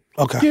get it?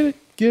 Okay. Get it.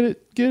 Get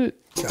it. Get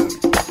it.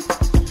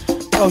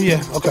 Oh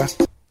yeah. Okay.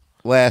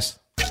 Last.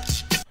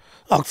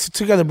 Oh,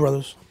 Together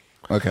Brothers.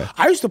 Okay.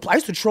 I used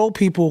to troll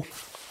people,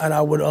 and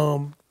I would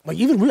like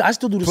even I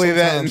still do this. Play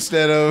that sometimes.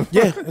 instead of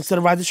instead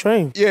of Ride the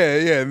Train.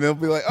 Yeah, and they'll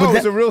be like, But "Oh,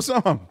 it's that- a real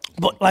song."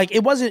 But like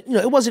it wasn't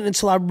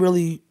until I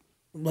really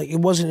it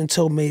wasn't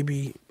until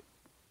maybe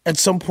at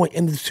some point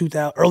in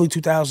the early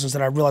 2000s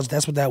that I realized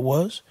that's what that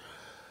was.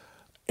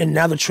 And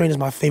now The Train is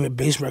my favorite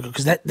bass record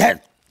because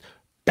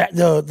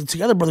the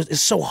Together Brothers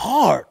is so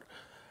hard.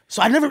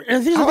 So I never.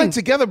 And the thing is, I like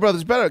Together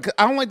Brothers better. 'Cause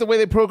I don't like the way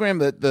they program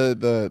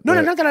the.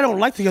 No, not that I don't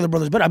like Together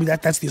Brothers better. I mean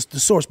that's the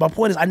source. My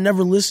point is I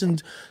never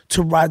listened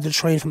to Ride the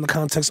Train from the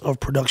context of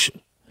production.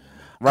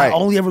 Right. I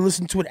only ever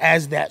listened to it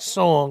as that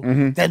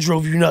song that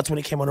drove you nuts when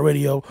it came on the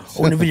radio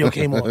or when the video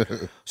came on.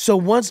 So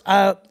once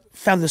I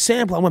found the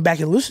sample, I went back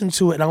and listened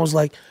to it, and I was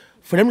like,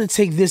 for them to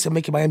take this and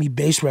make a Miami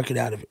bass record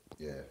out of it,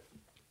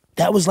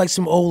 that was like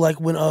some old like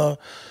when what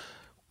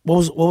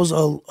was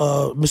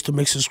Mr.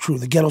 Mix's crew,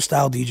 the ghetto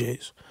style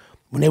DJs.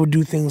 When they would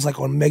do things like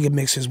on mega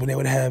mixes, when they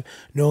would have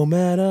 "No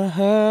matter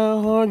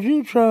how hard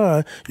you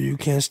try, you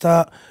can't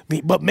stop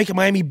me," but make a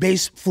Miami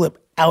bass flip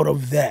out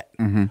of that.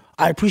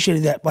 I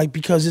appreciated that, like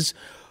because it's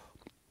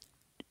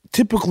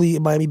typically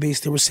in Miami bass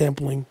they were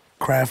sampling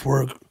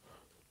Kraftwerk,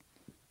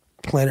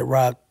 Planet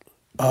Rock,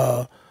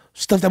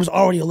 stuff that was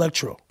already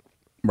electro.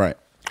 Right.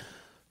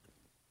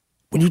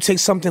 When you take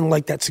something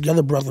like that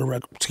Together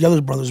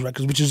Brothers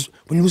records, which is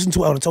when you listen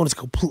to it on its own, it's a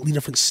completely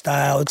different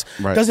style. It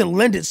doesn't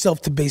lend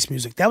itself to bass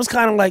music. That was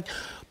kind of like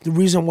the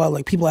reason why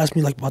like people ask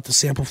me like about the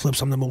sample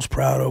flips I'm the most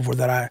proud of or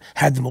that I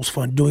had the most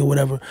fun doing,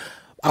 whatever.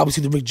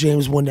 Obviously the Rick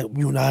James one that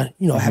you and I,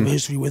 have a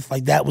history with,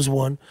 like that was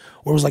one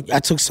where it was like I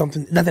took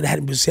something, not that it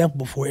hadn't been sampled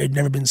before, it had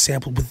never been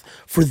sampled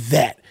for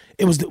that.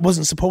 It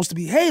wasn't supposed to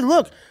be, hey,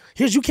 look,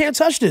 here's You Can't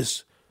Touch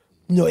This.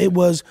 It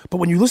was, but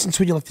when you listen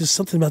to it, you're like, there's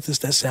something about this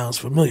that sounds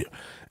familiar.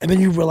 And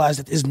then you realize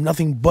that there's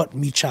nothing but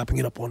me chopping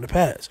it up on the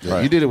pads. Yeah,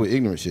 you did it with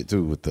Ignorant shit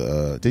too. With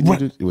the did you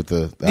do it with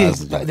the Yeah,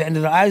 Isley joint? the end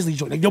of the Isley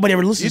joint. Like, nobody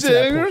ever listens You to did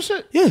that Ignorant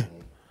part. shit? Yeah.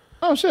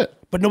 Oh shit.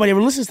 but nobody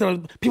ever listens to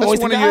them. People always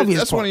think the obvious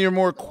That's part. one of your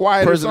more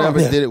quiet person songs.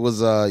 ever did it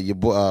was your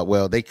boy.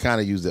 Well, they kind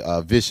of used it.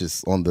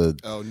 Vicious on the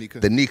Nika.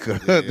 The Nika.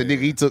 The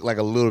Nika. He took like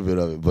a little bit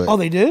of it, but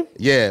they did.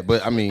 Yeah,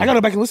 but I mean, I gotta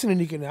go back and listen to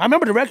Nika now. I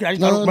remember the record. I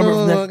just don't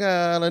remember the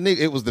God,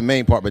 Nika. It was the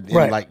main part, but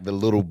then like the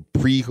little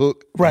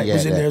pre-hook, right,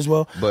 was in there as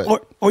well.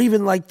 But or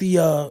even like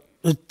the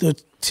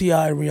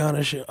T.I. and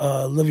Rihanna shit,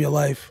 Live Your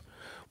Life,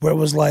 where it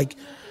was like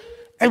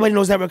everybody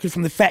knows that record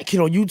from the fat kid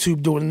on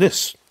YouTube doing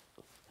this.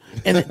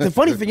 And the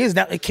funny thing is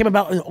that it came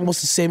about in almost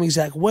the same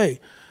exact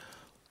way.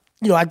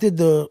 You know, I did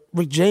the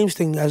Rick James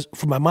thing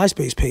for my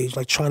MySpace page,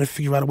 like trying to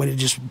figure out a way to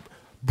just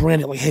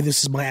brand it like, hey,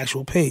 this is my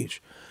actual page.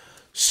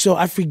 So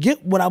I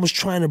forget what I was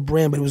trying to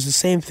brand, but it was the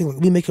same thing. Like,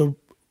 let me make a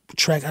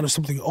track out of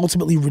something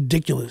ultimately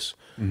ridiculous,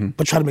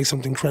 but try to make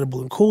something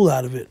credible and cool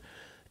out of it.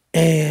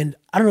 And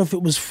I don't know if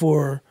it was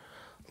for,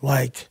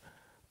 like,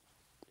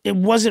 it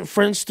wasn't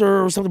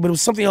Friendster or something, but it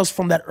was something else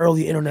from that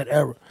early internet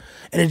era.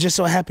 And it just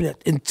so happened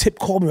that, and Tip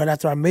called me right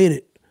after I made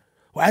it.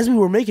 Well, as we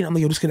were making it, I'm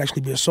like, yo, this could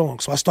actually be a song.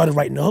 So I started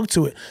writing the hook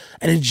to it.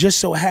 And it just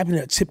so happened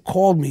that Tip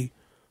called me,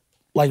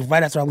 like,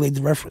 right after I laid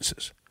the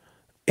references.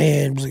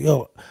 And was like,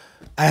 yo,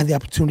 I had the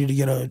opportunity to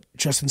get a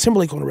Justin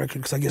Timberlake on the record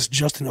because I guess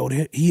Justin owed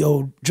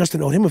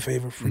him a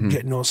favor for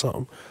getting on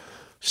something.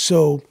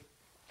 So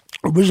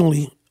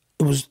originally,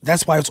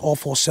 that's why it's all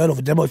falsetto.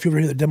 The demo, if you ever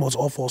hear the demo, it's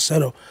all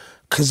falsetto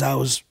because I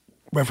was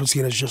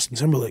referencing it as Justin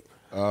Timberlake.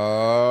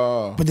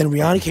 Oh. But then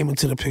Rihanna came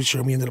into the picture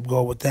and we ended up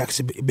going with that because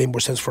it made more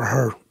sense for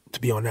her to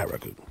be on that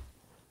record.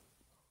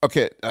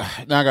 Okay,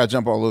 now I got to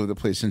jump all over the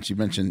place since you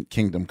mentioned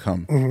Kingdom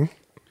Come. Mm-hmm.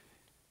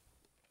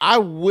 I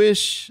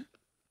wish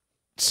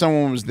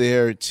someone was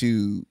there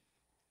to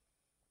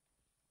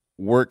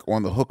work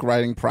on the hook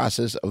writing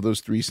process of those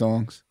 3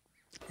 songs.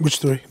 Which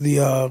 3?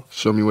 The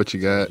Show Me What You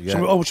Got. Show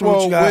me what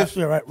you got.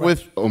 Right.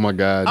 With Oh My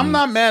God. I'm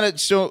not mad at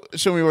show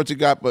Me What You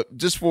Got, but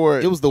just for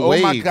it was the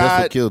wave. wave.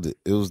 That's what killed it.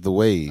 It was the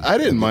wave. I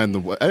didn't mind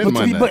that.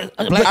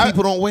 Black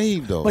people don't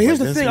wave though. But here's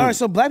the thing. All right,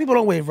 so black people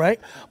don't wave, right?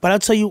 But I'll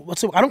tell you,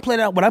 I don't play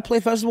that when I play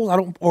festivals.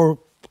 or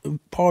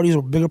parties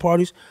or bigger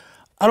parties.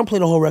 I don't play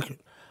the whole record,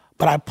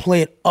 but I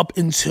play it up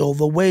until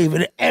the wave,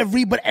 and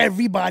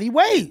everybody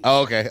waves.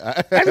 Oh, okay.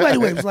 Everybody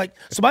waves. Like,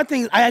 so my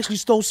thing is, I actually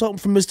stole something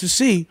from Mr.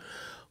 C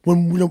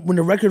when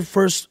the record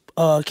first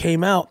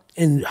came out,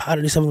 and Hot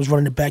 87 was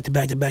running it back to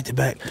back to back to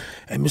back,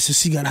 and Mr.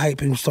 C got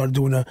hype and started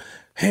doing a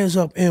hands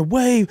up and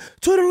wave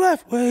to the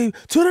left, wave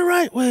to the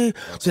right, wave.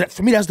 So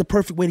for me, that's the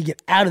perfect way to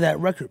get out of that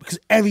record because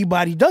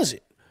everybody does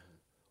it.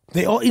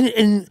 They all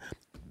in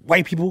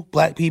white people,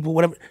 black people,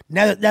 whatever.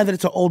 Now that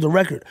it's an older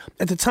record,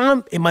 at the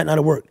time it might not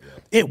have worked.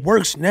 It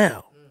works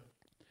now.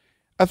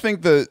 I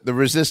think the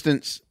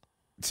resistance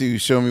to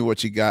Show Me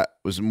What You Got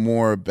was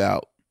more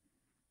about,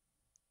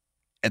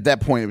 at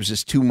that point, it was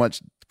just too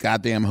much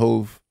goddamn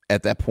Hove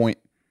at that point.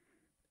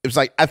 It was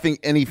like, I think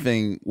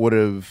anything would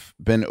have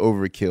been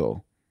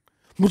overkill.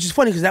 Which is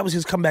funny because that was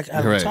his comeback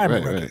out of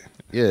retirement record.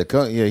 Yeah,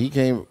 he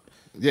came.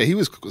 Yeah, he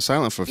was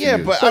silent for a few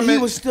years. But So he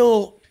was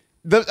still.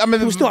 the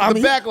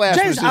backlash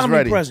James was just Allen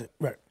ready. Present,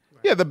 right?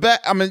 Yeah,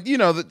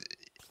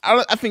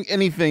 I think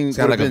anything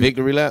Sound would like have a been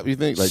victory lap. You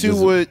think? Like Sue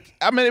would.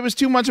 I mean, it was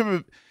too much of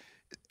a.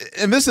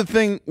 And this is the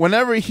thing.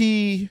 Whenever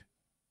he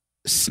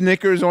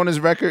snickers on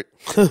his record,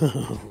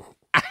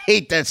 I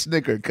hate that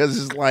snicker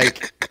because it's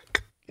like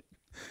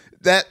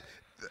that.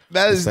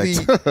 That is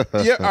the.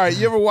 Yeah, all right.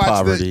 You ever watch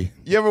Poverty.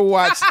 You ever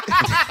watch?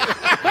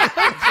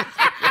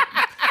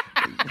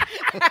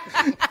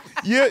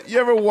 You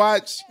ever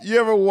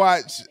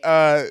watch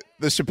the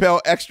Chappelle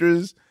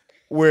Extras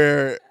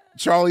where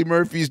Charlie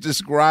Murphy's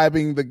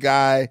describing the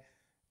guy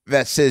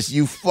that says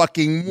 "you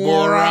fucking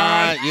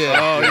moron"? Yeah.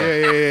 Oh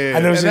yeah. I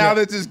never And seen now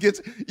that. that this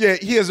gets,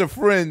 he has a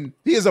friend.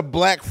 He has a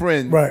black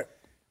friend, Right.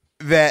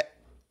 that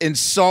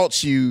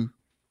insults you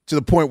to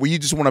the point where you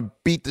just want to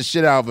beat the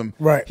shit out of him.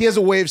 Right. He has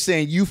a way of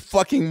saying "you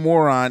fucking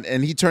moron,"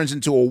 and he turns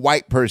into a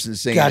white person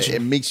saying Gotcha. it.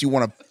 It makes you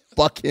want to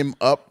fuck him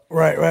up.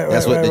 Right.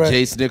 That's what the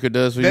Jay Snicker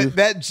does for you.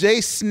 That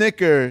Jay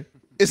Snicker,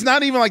 it's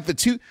not even like the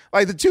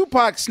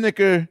Tupac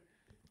Snicker.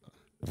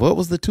 What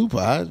was the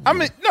Tupac? I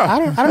mean, no, I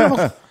don't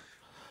know.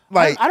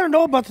 like I don't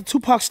know about the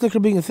Tupac sticker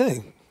being a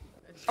thing.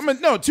 I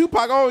mean, no,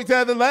 Tupac always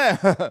had the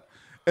laugh. Like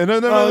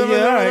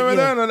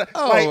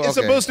it's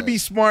supposed to be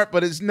smart,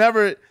 but it's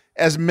never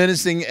as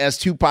menacing as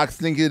Tupac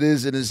thinks it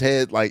is in his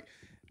head. Like,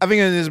 I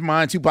think in his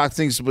mind, Tupac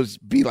thinks it's supposed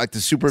to be like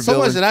the super So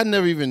much villain. that I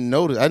never even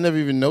noticed.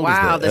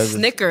 Wow, that. the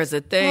snicker is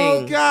a thing.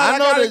 Oh God, I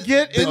gotta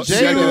get the into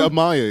We gotta get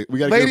Amaya. We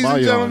gotta ladies get Amaya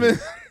and gentlemen.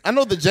 I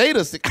know the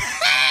Jada sticker.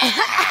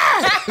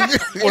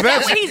 Well,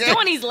 that's what he's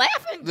doing. He's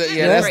laughing.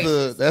 Yeah,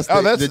 that's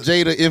the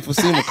Jada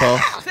emphysema call.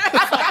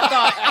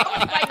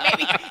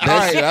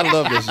 I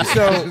love this shit.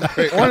 So,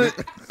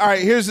 all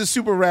right, here's the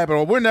super rabbit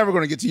hole. We're never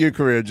going to get to your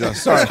career,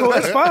 Just. Sorry.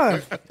 That's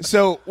fine.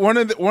 So one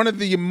of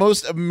the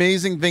most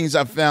amazing things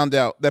I found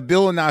out, that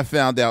Bill and I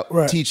found out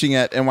teaching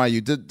at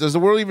NYU. Does the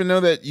world even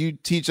know that you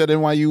teach at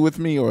NYU with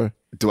me, or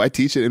do I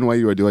teach at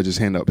NYU or do I just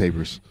hand out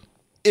papers?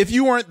 if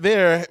you weren't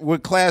there,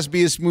 would class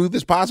be as smooth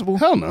as possible?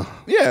 Hell no.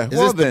 Yeah. Is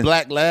this the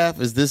black laugh?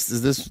 Is this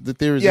the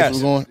theory? Yes. This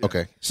was going?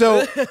 Okay.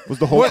 So was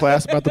the whole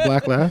class about the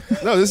black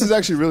laugh? No, this is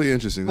actually really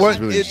interesting. This is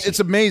really interesting. It's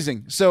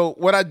amazing. So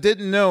what I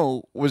didn't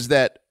know was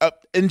that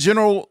in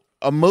general,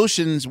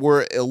 emotions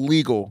were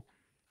illegal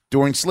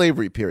during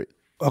slavery period.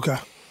 Okay.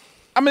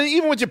 I mean,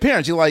 even with your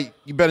parents, you're like,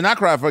 you better not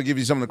cry if I give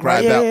you something to cry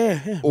about.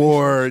 Yeah.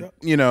 Or,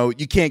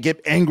 you can't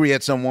get angry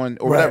at someone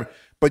or whatever.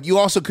 But you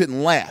also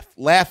couldn't laugh.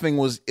 Laughing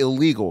was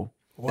illegal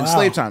in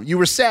slave time. You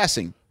were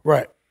sassing.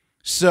 Right.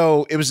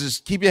 So it was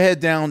just keep your head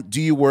down,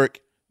 do your work,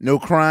 no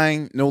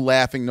crying, no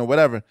laughing, no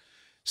whatever.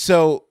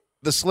 So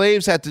the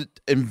slaves had to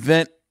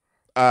invent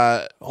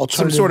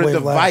some sort of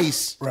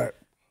device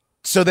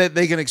so that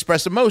they can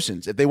express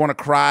emotions if they want to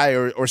cry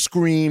or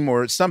scream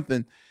or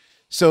something.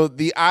 So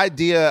the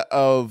idea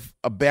of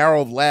a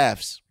barrel of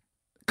laughs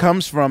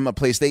comes from a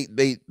place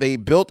they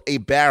built a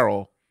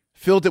barrel,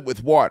 filled it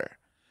with water.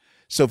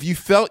 So if you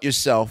felt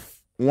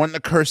yourself wanting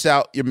to curse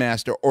out your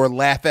master or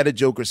laugh at a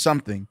joke or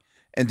something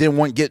and didn't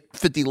want to get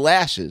 50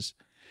 lashes,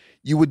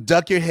 you would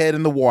duck your head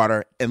in the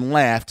water and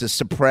laugh to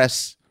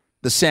suppress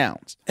the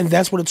sounds. And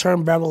that's where the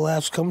term barrel of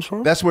laughs comes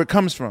from? That's where it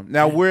comes from.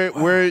 Now,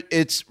 where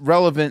it's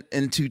relevant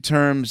into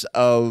terms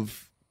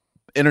of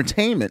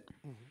entertainment,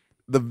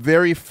 the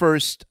very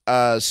first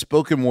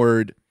spoken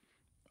word,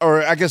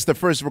 or I guess the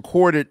first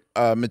recorded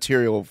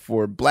material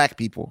for black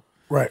people,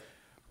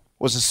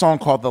 was a song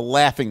called The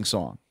Laughing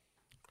Song.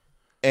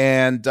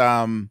 And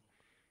I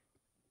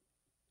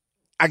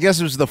guess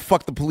it was the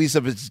fuck the police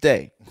of its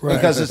day.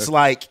 Because it's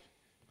like,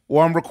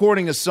 well, I'm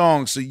recording a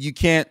song, so you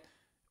can't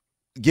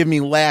give me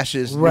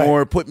lashes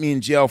nor put me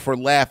in jail for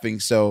laughing.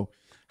 So,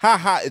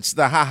 it's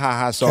the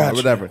ha song or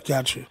whatever.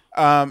 Gotcha.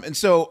 And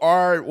so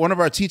one of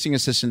our teaching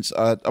assistants,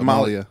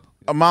 Amalia,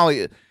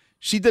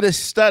 she did a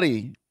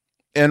study,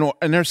 and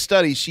in her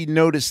study, she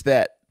noticed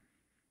that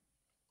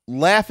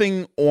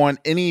laughing on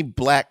any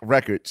black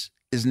records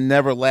is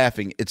never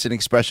laughing. It's an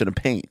expression of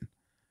pain.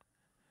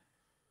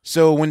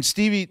 So when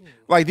Stevie,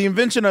 like the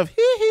invention of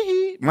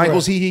he,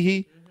 Michael's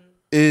he,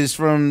 is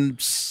from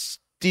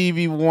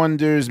Stevie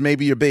Wonder's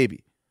Maybe Your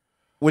Baby,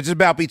 which is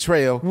about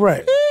betrayal.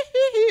 Right.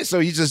 So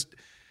he just,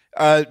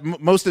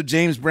 most of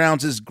James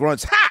Brown's is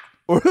grunts, ha!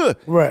 Or huh.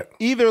 Right.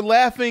 Either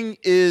laughing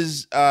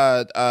is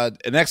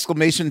an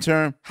exclamation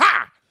term,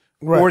 ha!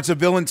 Or it's a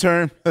villain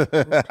term.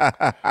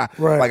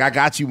 Like, I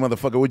got you,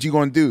 motherfucker. What you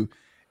gonna do?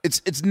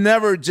 It's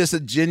never just a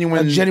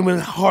genuine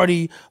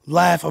hearty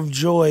laugh of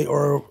joy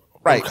or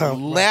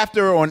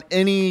laughter on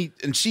any.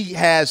 And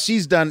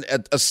she's done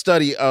a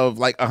study of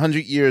like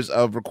 100 years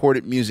of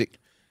recorded music.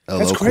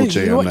 That's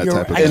crazy. You know what? I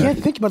can't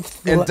think about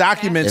and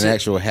documents an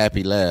actual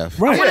happy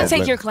laugh. I want to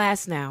take your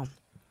class now.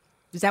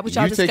 Is that what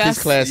y'all discuss? You take his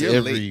class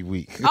every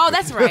week. Oh,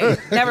 that's right.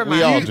 Never mind.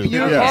 We all do.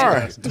 You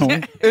are.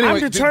 Anyway, I'm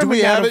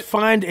determined now to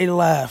find a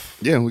laugh.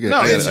 Yeah, we get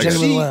it.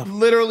 She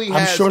literally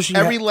has, I'm sure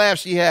every laugh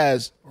she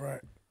has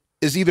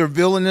is either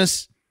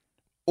villainous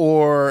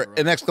or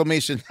an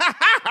exclamation.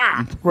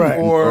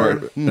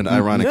 Or an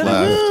ironic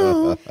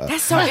laugh.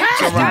 That's so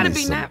it's gotta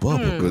be not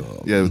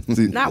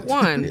not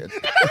one.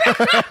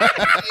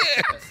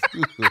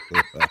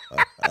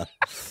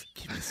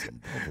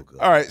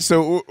 All right,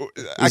 so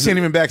I can't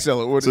even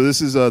backsell it. So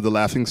this is The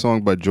Laughing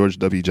Song by George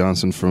W.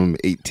 Johnson from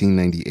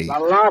 1898. The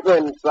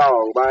Laughing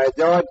Song by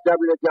George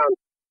W. Johnson.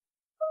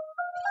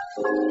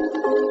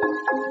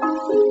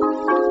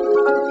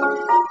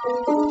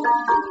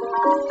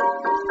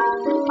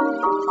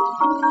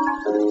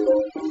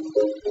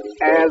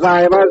 As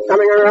I was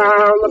coming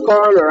around the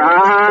corner,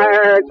 I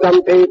heard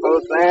some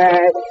people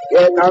say,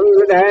 here comes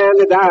the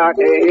dandy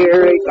darky,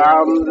 here he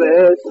comes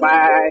this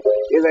way.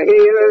 His heel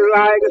is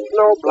like a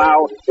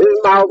snowplow, his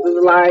mouth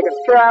is like a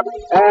trap,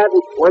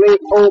 and when he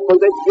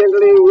opens it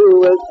gently, you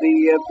will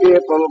see a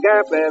fearful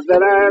gap as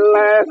that I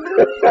laugh.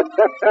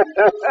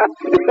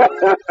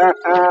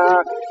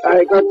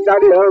 I got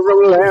Daddy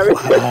from Larry.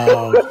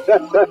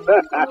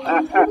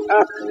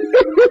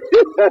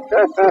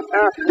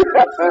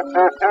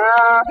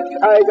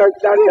 I got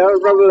Daddy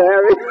from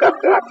Larry.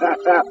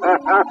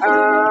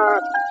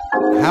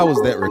 How was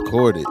that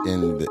recorded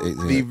in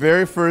the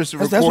very first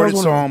recorded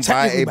song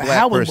by a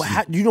black person?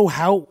 Do you know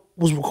how it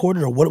was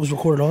recorded or what it was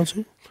recorded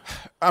onto?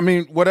 I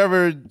mean,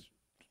 whatever.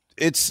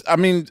 I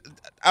mean,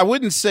 I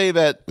wouldn't say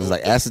that it was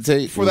like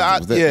acetate.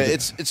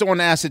 It's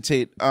on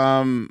acetate.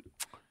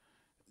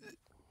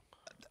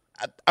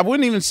 I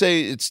wouldn't even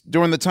say it's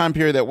during the time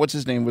period that what's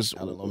his name was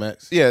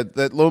Lomax. Yeah,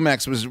 that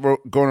Lomax was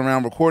going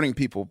around recording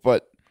people,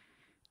 but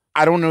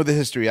I don't know the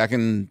history. I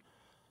can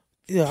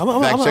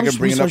fact check and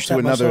bring it up to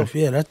another. Myself.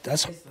 Yeah,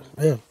 that's.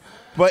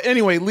 But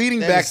anyway, leading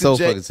back to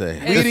Jay, it's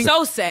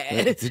so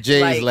sad. To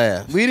Jay's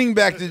laugh. Leading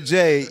back to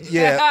Jay,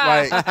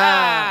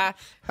 yeah,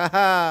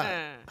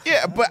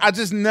 yeah, but I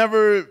just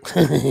never.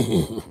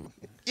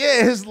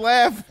 Yeah, his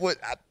laugh.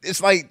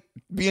 It's like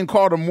being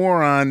called a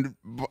moron.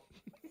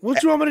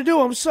 What you want me to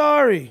do? I'm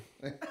sorry.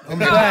 I'm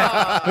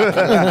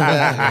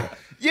back.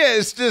 Yeah,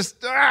 it's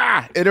just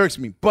it irks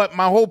me. But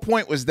my whole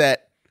point was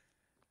that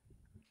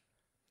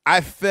I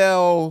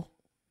fell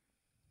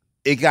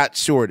it got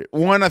shorted.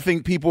 One, I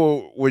think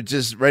people were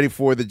just ready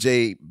for the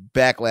Jay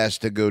backlash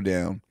to go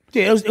down.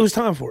 Yeah, it was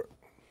time for it.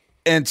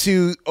 And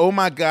two, oh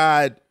my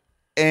God,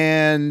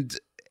 and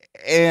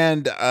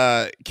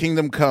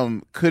Kingdom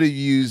Come could have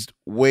used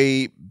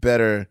way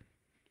better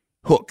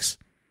hooks.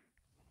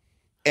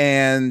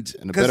 And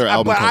a better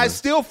album but I cover.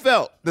 still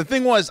felt, the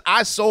thing was,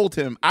 I sold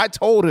him. I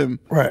told him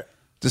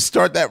to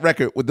start that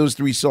record with those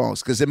 3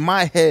 songs. Because in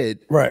my head,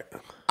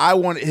 I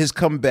wanted his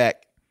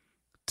comeback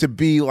to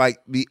be like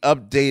the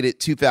updated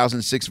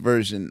 2006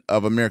 version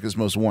of America's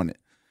Most Wanted.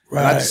 And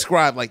I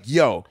described like,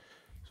 yo,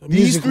 So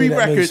these 3 that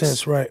makes records,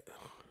 sense, right?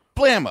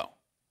 blammo.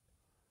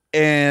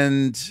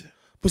 And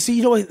but see,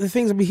 you know the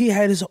things. I mean, he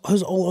had his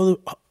own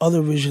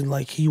other vision.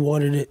 Like he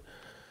wanted it.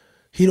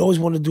 He'd always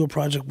wanted to do a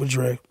project with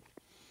Dre.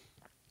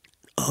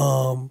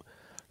 And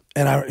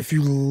if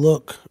you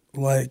look,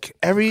 like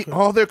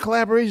all their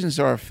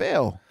collaborations are a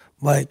fail.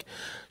 Like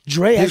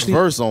Dre His actually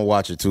verse on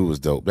Watch It 2 was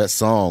dope. That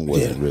song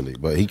wasn't really,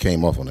 but he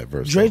came off on that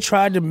verse. Dre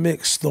tried to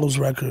mix those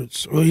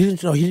records. Well, he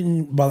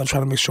didn't bother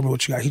trying to mix Show Me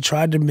What You Got. He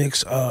tried to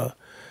mix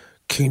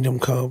Kingdom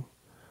Come.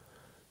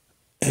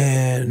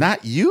 And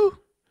not you?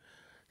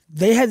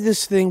 They had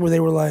this thing where they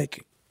were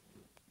like,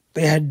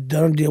 they had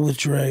done a deal with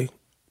Dre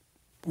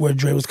where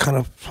Dre was kind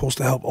of supposed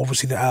to help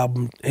oversee the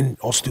album and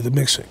also do the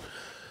mixing.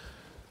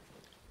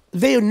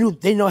 They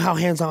know how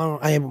hands-on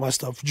I am with my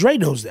stuff. Dre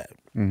knows that.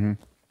 Mm-hmm.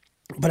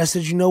 But I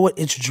said, you know what?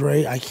 It's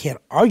Dre. I can't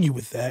argue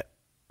with that.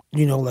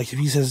 You know, like if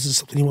he says this is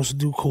something he wants to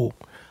do, cool.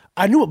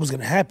 I knew what was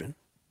going to happen.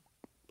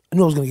 I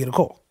knew I was going to get a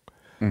call.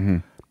 Mm-hmm.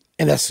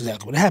 And that's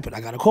exactly what happened.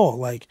 I got a call.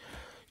 Like,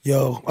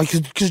 yo, like,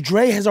 because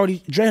me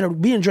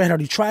and Dre had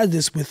already tried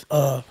this with,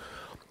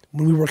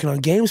 when we were working on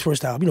Game's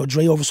first album. You know,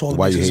 Dre oversaw the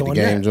Why You mixes Hate the on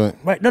Game that. joint?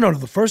 Right. No,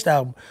 the first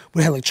album,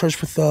 we had like Church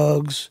for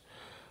Thugs.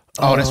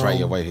 Oh, that's right.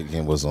 Yeah, Why You Hate the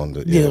Game was on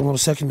the... Yeah, on the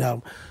second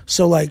album.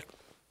 So, like,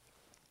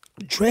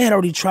 Dre had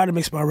already tried to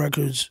mix my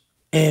records,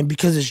 and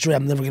because it's Dre,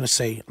 I'm never going to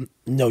say,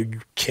 no,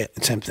 you can't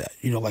attempt that.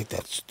 You know, like,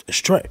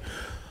 it's Dre.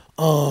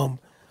 And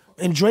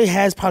Dre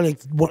has probably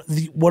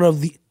like one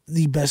of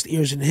the best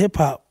ears in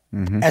hip-hop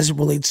as it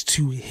relates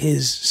to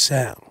his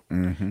sound.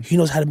 Mm-hmm. He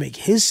knows how to make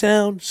his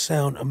sound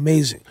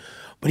amazing.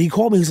 But he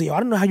called me, he's like, yo, I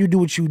don't know how you do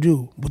what you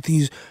do with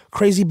these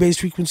crazy bass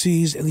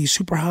frequencies and these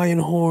super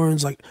high-end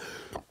horns, like...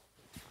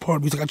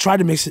 Pardon me. He's like, I tried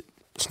to mix it.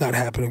 It's not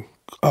happening.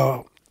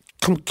 Come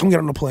get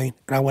on the plane.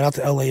 And I went out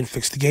to LA and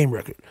fixed the Game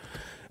record.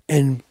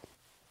 And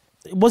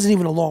it wasn't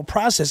even a long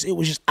process. It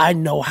was just, I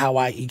know how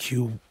I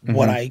EQ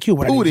what I EQ.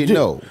 What I need to do.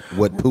 know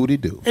what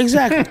Pootie do.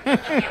 Exactly.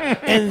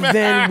 And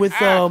then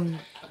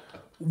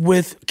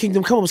with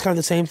Kingdom Come, it was kind of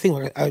the same thing.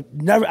 Like I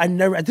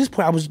never at this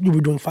point we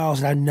were doing files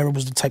and I never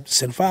was the type to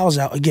send files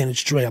out. Again,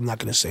 it's Dre. I'm not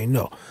going to say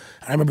no.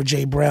 And I remember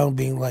Jay Brown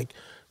being like,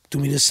 do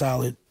me this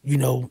solid. You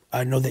know,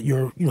 I know that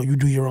you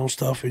do your own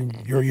stuff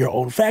and you're your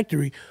own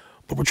factory,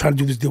 but we're trying to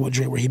do this deal with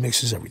Dre where he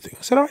mixes everything.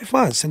 I said, all right,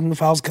 fine. Send him the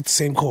files, got the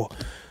same call.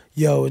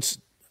 Yo, it's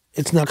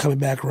not coming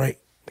back right.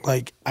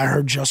 Like, I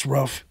heard Just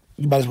Rough.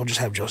 You might as well just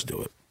have Just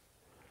do it.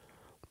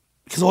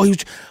 Because all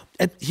what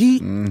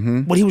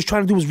he was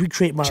trying to do was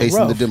recreate my Chasing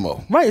Rough. the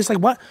demo. Right. It's like,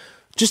 what?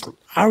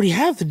 I already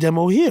have the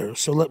demo here,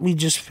 so let me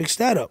just fix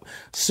that up.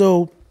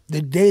 So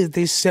the day that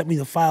they sent me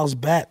the files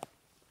back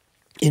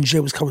and Jay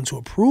was coming to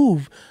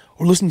approve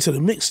or listening to the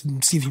mix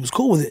and see if he was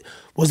cool with it,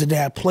 was the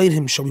day I played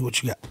him Show Me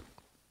What You Got.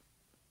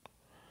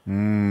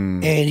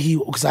 And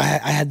because I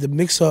had the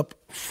mix up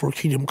for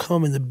Kingdom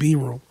Come in the B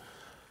room,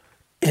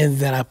 and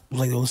then I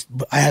was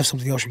like, I have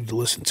something else you need to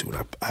listen to,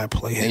 and I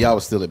play him. And y'all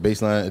was still at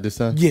Baseline at this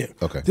time? Yeah.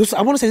 Okay.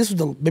 I want to say this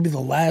was maybe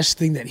the last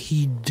thing that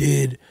he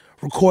did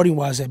recording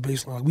wise at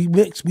Baseline. We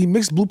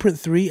mixed Blueprint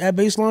 3 at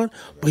Baseline,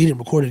 but he didn't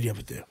record any of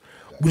it there.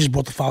 We just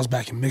brought the files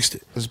back and mixed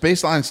it. Does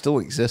Baseline still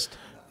exist?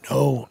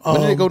 No.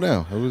 When did it go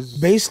down? It was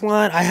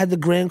Baseline, I had the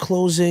grand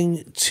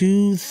closing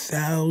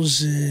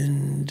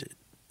 2000,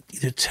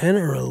 either 10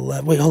 or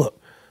 11. Wait, hold up.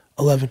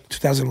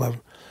 2011.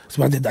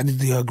 So I did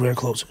the grand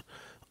closing.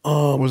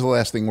 What was the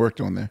last thing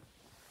worked on there?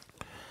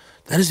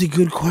 That is a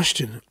good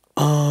question.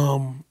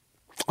 I'm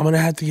going to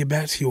have to get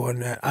back to you on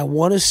that. I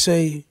want to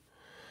say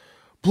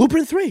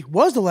Blueprint 3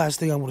 was the last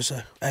thing I want to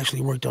say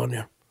actually worked on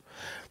there.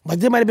 Like,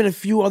 there might have been a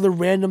few other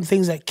random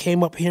things that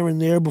came up here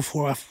and there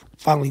before I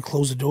finally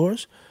closed the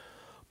doors.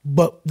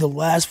 But the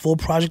last full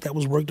project that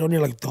was worked on there,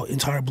 like the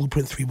entire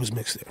Blueprint 3 was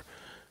mixed there.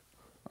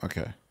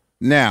 Okay.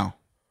 Now,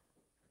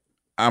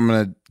 I'm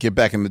going to get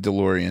back in the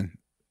DeLorean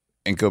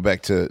and go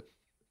back to...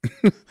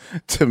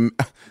 Let's go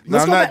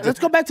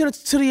back to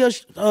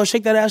the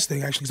Shake That Ass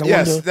thing, actually.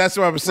 Yes, that's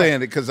what I was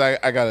saying, because I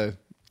got to...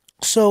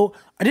 So,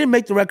 I didn't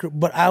make the record,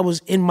 but I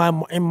was in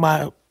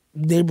my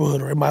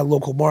neighborhood or in my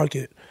local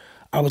market.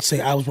 I would say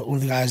I was one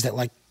of the guys that,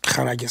 like,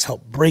 kind of, I guess,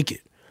 helped break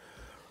it.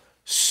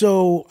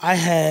 So I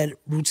had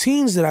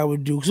routines that I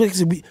would do. Because like I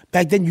said,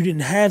 back then you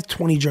didn't have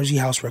 20 Jersey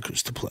house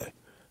records to play.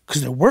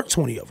 Because there weren't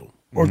 20 of them.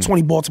 Or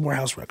 20 Baltimore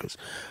house records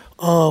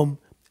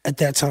at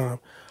that time.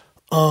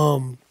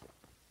 So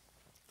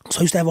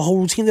I used to have a whole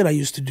routine that I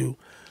used to do.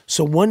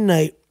 So one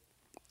night,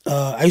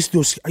 I used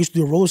to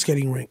do a roller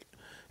skating rink.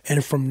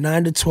 And from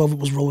 9 to 12, it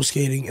was roller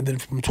skating. And then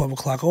from 12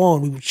 o'clock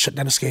on, we would shut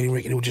down the skating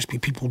rink and it would just be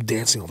people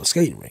dancing on the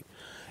skating rink.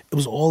 It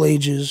was all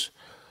ages.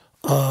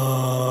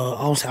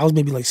 I was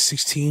maybe like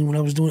 16 when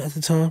I was doing it at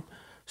the time.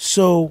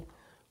 So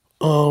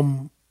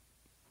one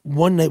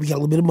night we got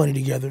a little bit of money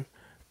together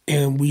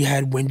and we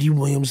had Wendy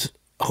Williams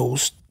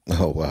host.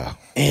 Oh, wow.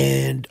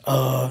 And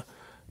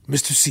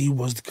Mr. C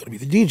was going to be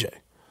the DJ.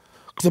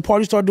 Because the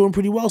party started doing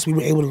pretty well, so we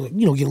were able to,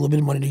 get a little bit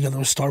of money together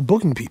and start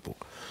booking people.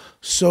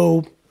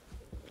 So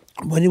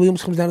Wendy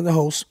Williams comes down to the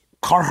host,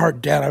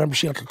 Carhartt down. I remember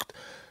she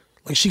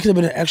she could have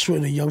been an extra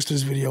in a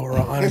Youngsters video or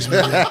an Onyx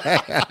video.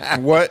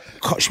 What?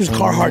 She was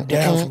Carhartt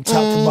down from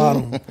top to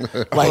bottom.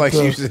 Like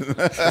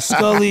the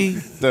Scully,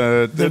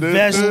 the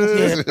vest.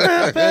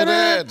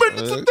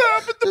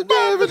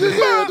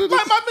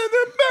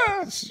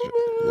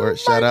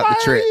 Shout out to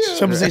Tretch.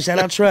 Somebody say shout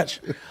out Tretch.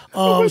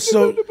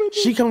 So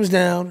she comes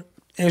down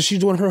and she's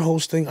doing her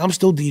hosting. I'm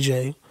still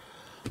DJing.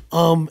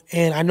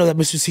 And I know that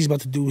Mr. C's about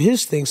to do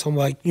his thing. So I'm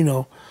like,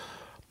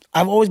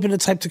 I've always been the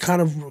type to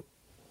kind of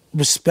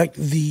respect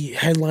the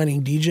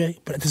headlining DJ,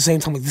 but at the same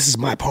time, like, this is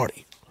my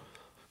party.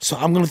 So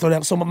I'm going to throw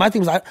that. So my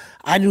thing was,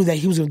 I knew that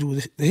he was going to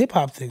do the hip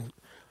hop thing.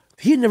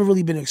 He had never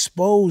really been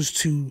exposed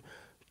to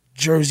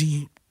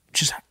Jersey,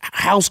 just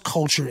house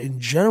culture in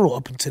general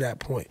up until that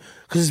point.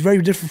 Because it's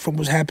very different from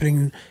what's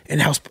happening in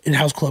house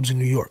clubs in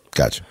New York.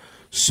 Gotcha.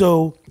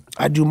 So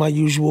I do my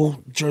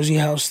usual Jersey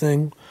house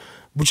thing,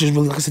 which is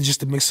really, like I said,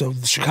 just a mix of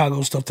the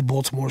Chicago stuff, the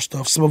Baltimore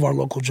stuff, some of our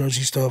local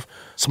Jersey stuff,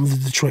 some of the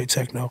Detroit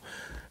techno.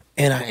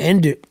 And I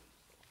end it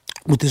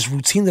with this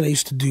routine that I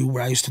used to do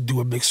where I used to do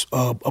a mix,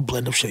 a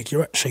blend of shake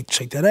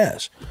that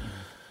ass.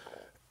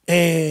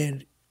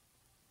 And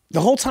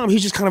the whole time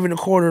he's just kind of in the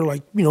corner,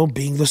 like,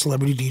 being the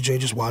celebrity DJ,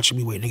 just watching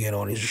me, waiting to get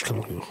on. He's just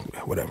kind of,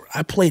 whatever.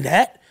 I play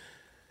that,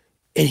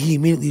 and he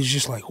immediately is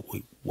just like,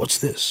 wait, what's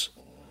this?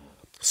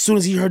 As soon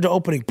as he heard the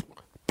opening,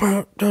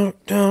 dun, dun,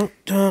 dun,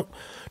 dun,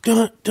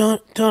 dun, dun,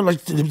 dun,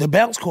 like the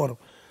bounce caught him.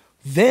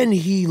 Then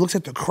he looks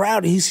at the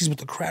crowd and he sees what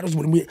the crowd is.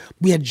 When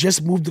we had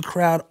just moved the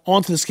crowd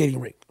onto the skating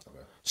rink.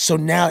 So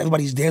now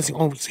everybody's dancing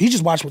on. So he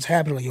just watched what's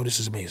happening, like, yo, this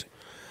is amazing.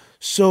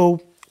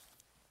 So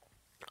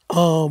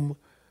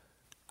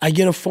I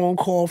get a phone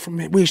call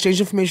from him. We exchanged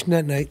information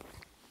that night.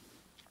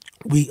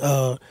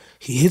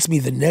 He hits me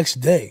the next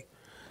day.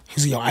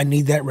 He's like, yo, I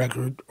need that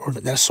record or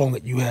that song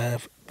that you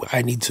have.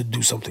 I need to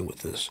do something with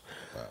this.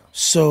 Wow.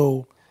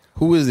 So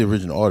who is the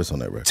original artist on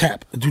that record?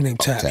 Tap, a dude named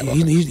Tap. Tap,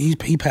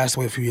 he passed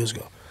away a few years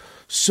ago.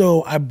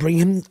 So I bring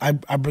him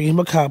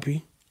a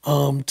copy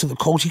to the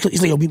Cold.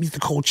 He's like, yo, meet me at the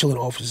Cold Chillin'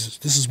 offices.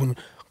 This is when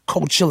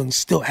Cold Chillin'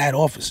 still had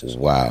offices.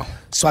 Wow.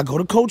 So I go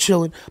to Cold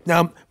Chillin'.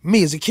 Now,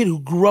 me as a kid who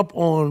grew up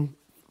on,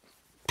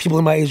 people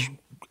in my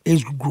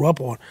age grew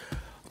up on,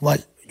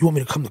 like, you want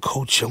me to come to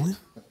Cold Chillin'?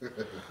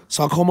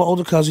 So I call my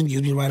older cousin, he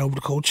gives me a ride over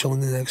to Cold Chillin'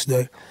 the next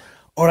day.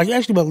 Or like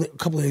actually about a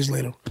couple of days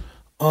later.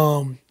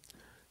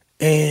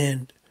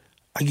 And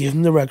I give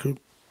him the record.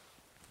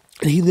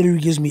 And he literally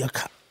gives me a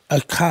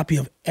copy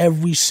of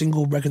every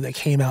single record that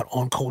came out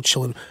on Cold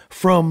Chillin'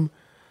 from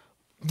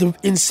the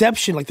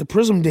inception, like the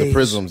Prism days. The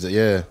Prisms,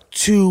 yeah.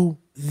 To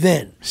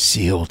then.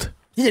 Sealed.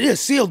 Yeah, it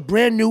is sealed,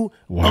 brand new,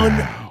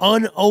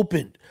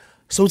 unopened.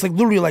 So it's like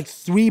literally like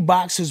 3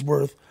 boxes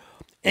worth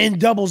and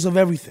doubles of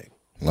everything.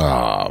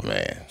 Oh,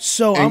 man.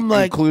 So I'm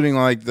like, including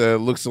like the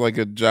looks like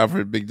a job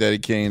for Big Daddy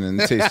Kane and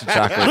Taste of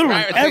Chocolate.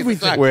 Literally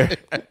everything. Where,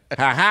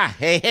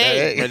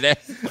 hey.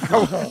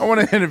 I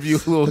want to interview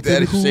Little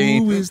Daddy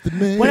Shane. Who is the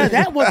man? Well,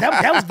 that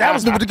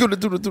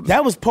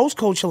was post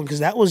Cold Chillin' because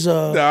that was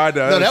No,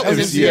 that was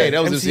MCA.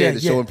 That was MCA, the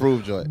Show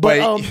Improved joint.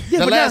 But,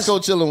 the last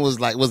Cold Chillin'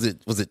 was like, was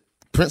it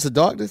Prince of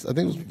Darkness? I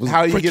think it was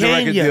How you get a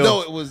record deal?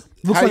 No, it was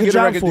Looks like a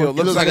job for it.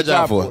 Looks like a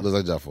job for it. Looks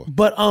like a job for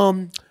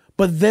it.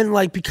 But then,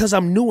 like, because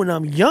I'm new and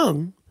I'm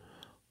young,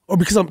 or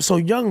because I'm so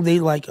young, they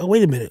like, oh,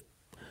 wait a minute.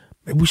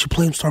 Maybe we should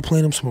start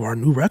playing them some of our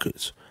new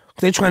records.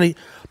 They're trying to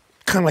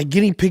kind of like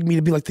guinea pig me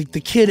to be like the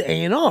kid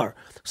A&R.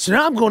 So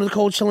now I'm going to the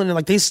Cold Chillin' and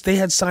like they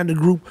had signed a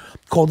group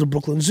called the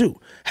Brooklyn Zoo.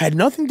 Had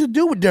nothing to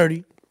do with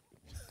Dirty,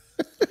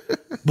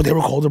 but they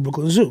were called the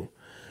Brooklyn Zoo.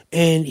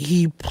 And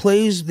he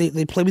plays,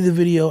 they play me the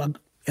video and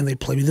they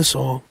play me the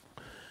song,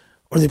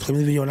 or they play me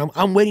the video, and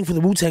I'm waiting for the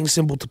Wu-Tang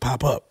symbol to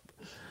pop up.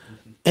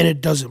 And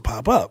it doesn't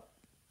pop up.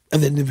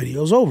 And then the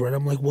video's over. And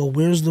I'm like, well,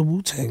 where's the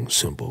Wu-Tang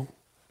symbol?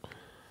 I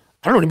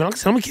don't know anymore.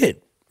 I'm a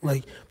kid.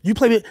 Like, you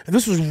play me, and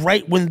this was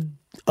right when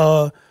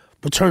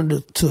Return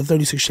to the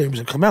 36 Chambers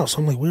had come out. So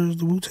I'm like, where's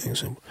the Wu-Tang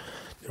symbol?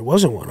 There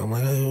wasn't one. I'm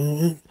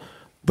like,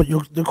 but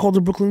they're called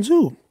the Brooklyn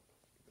Zoo.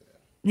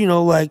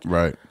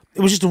 Right.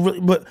 It was just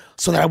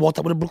so then I walked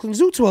up with a Brooklyn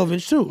Zoo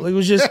 12-inch too. Like, it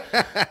was just,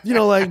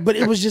 but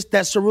it was just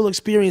that surreal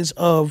experience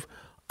of,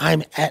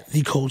 I'm at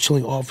the Cold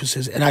Chillin'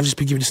 offices, and I've just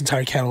been given this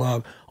entire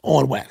catalog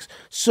on wax.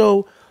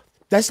 So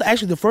that's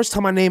actually the first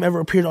time my name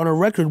ever appeared on a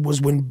record was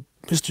when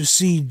Mr.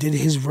 C did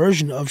his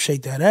version of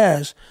Shake That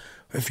Ass.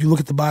 If you look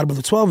at the bottom of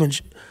the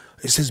 12-inch,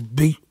 it says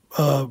big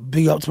up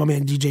to my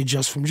man DJ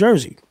Just from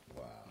Jersey.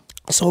 Wow.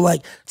 So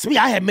like, to me,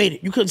 I had made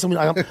it. You couldn't tell me,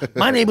 like,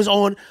 my name is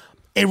on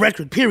a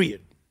record,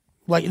 period.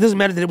 Like, it doesn't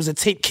matter that it was a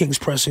Tape Kings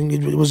pressing.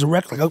 It was a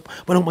record. Like,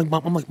 but I'm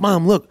like,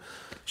 Mom, look.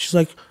 She's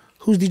like,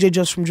 who's DJ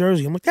Just from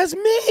Jersey? I'm like, that's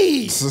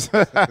me.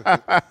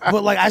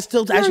 But like, I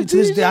still, actually to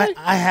this day,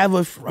 I have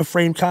a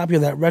framed copy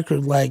of that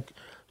record, like,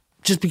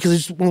 just because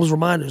it's one of those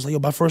reminders.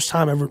 Like, my first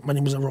time ever, my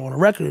name was ever on a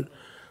record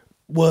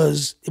it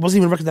wasn't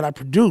even a record that I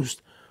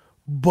produced,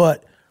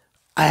 but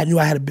I knew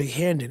I had a big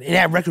hand in it. And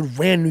that record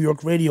ran New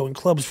York radio and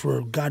clubs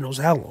for God knows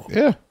how long.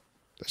 Yeah,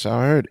 that's how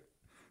I heard it.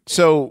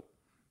 So,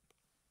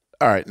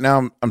 all right,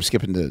 now I'm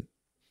skipping to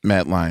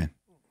Mad Lion,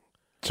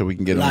 so we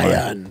can get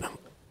Lion.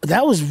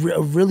 That was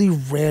a really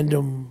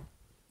random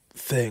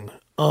thing.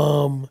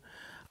 I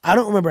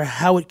don't remember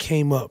how it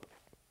came up.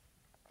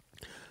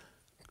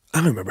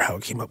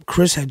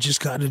 Chris had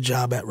just gotten a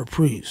job at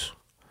Reprise.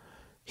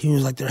 He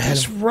was like their head.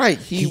 That's right.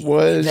 He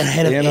was the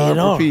head of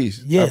A&R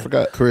Reprise. Yeah, I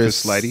forgot.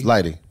 Chris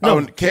Lighty. No,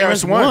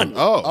 KRS-One.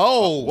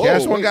 Oh,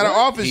 KRS-One got an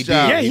office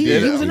job. Yeah,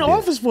 he was in the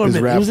office for a minute.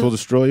 His raps will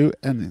destroy you,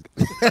 and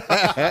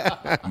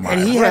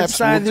he had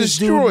signed this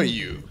destroy dude.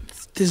 you.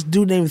 This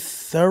dude named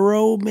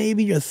Thorough,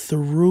 maybe, or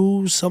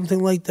Theroux, something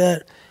like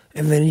that.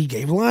 And then he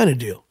gave Lion a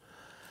deal.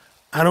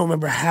 I don't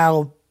remember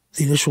how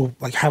the initial,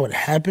 like, how it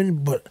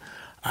happened, but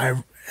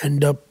I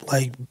end up,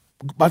 like,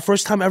 my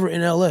first time ever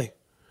in LA,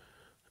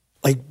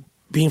 like,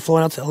 being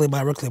flown out to LA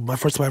by a record label. My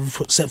first time I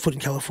ever set foot in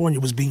California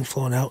was being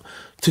flown out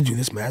to do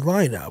this Mad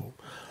Lion album.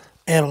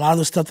 And a lot of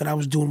the stuff that I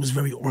was doing was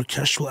very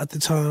orchestral at the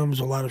time. There was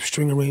a lot of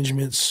string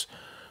arrangements,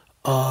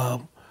 a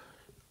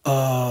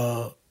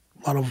lot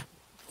of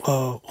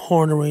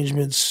horn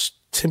arrangements,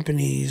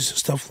 timpanis,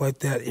 stuff like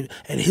that.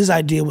 And his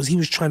idea was he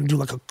was trying to do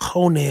like a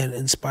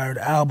Conan-inspired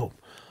album.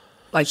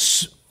 Like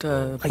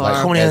the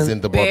Conan. As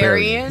in the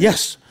Barbarian?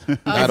 Yes. If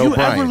you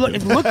ever look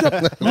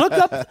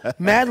up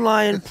Mad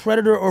Lion,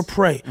 Predator or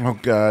Prey. Oh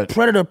God.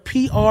 Predator,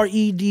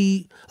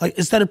 P-R-E-D, like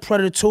instead of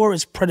Predator,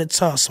 it's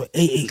Predator, so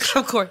A-H.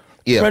 Of course.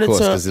 Yeah, Predator, of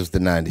course, because it was the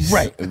 90s.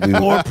 Right.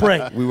 Or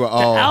Prey. We were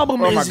all. The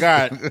album Oh my is,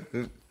 God.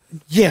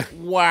 yeah.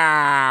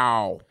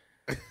 Wow.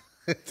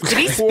 Did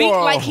he speak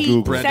like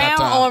he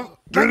sound on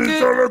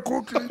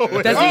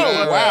record? Does he?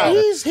 Wow.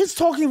 His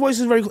talking voice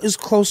is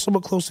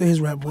somewhat close to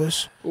his rap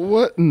voice.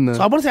 What? No.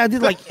 So I want to say I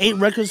did like 8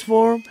 records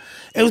for him.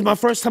 It was my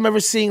first time ever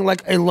seeing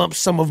like a lump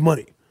sum of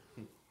money.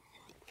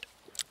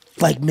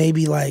 Like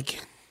maybe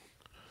like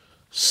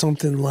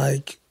something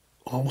like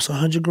almost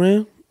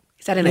 $100,000.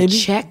 Is that in a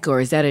check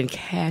or is that in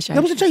cash?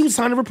 That was a check. He was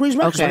signed a Reprise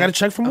record. So I got a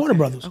check from Warner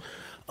Brothers.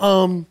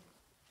 Okay.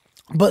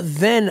 But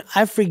then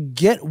I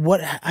forget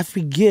what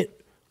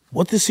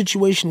the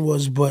situation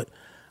was, but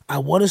I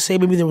want to say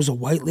maybe there was a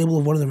white label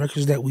of one of the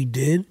records that we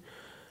did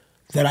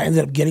that I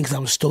ended up getting because I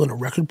was still in a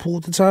record pool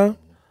at the time.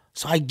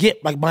 So I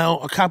get like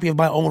a copy of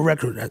my own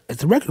record at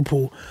the record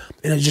pool,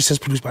 and it just says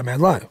produced by Mad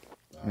Lion.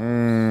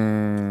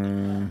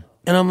 And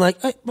I'm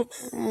like,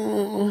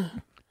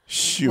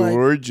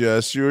 sure,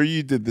 just sure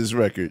you did this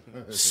record.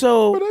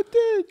 So, but I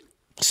did.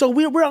 So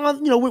we're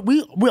on,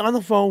 we're on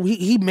the phone.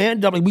 He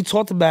manned up. Like, we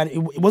talked about it.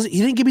 It wasn't. He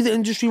didn't give me the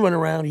industry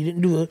runaround. He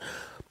didn't do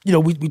the,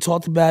 we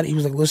talked about it. He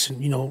was like, listen,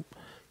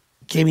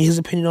 gave me his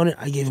opinion on it.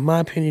 I gave him my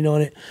opinion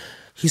on it.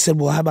 He said,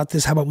 well, how about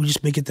this? How about we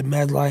just make it the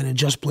Mad Lion and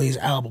Just Blaze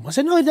album? I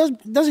said, no, it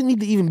doesn't need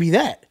to even be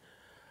that.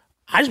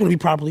 I just want to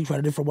be properly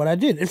credited for what I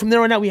did. And from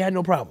there on out, we had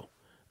no problem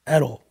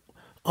at all.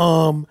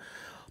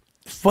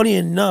 Funny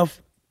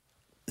enough,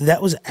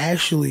 that was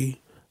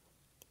actually,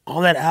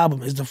 on that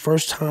album, is the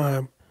first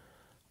time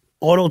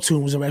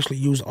auto-tune was ever actually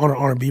used on an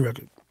R&B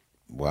record.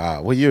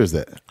 Wow. What year is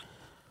that?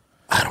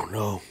 I don't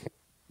know.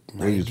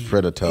 We used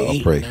Predator or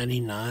Prey.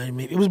 99,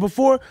 maybe. It was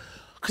before,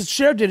 because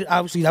Cher did it,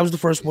 obviously, that was the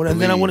first one. And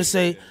then I want to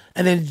say,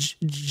 and then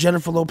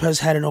Jennifer Lopez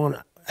had it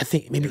on, I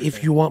think, maybe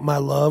If You Want My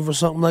Love or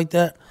something like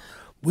that.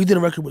 We did a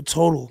record with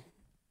Total.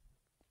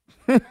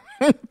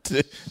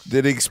 Did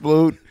it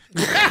explode?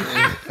 Y'all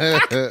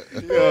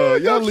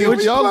leave. Am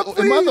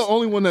I the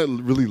only one that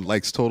really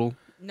likes Total?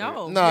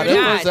 No, that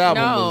first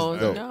album was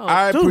dope. No.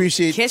 I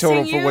appreciate Kissing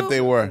Total for You? what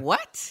they were.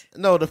 What?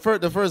 No, the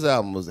first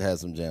album had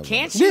some jams.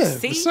 Can't you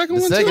see? The second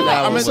The one second too.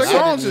 album the was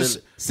songs is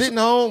Sitting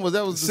Home. Was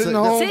the Sitting second?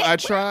 home. I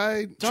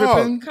tried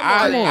tripping.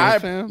 Come on,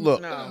 fam.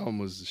 Look, That album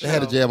was the They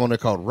had a shit. jam on there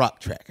called Rock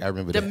Track. I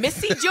remember The that.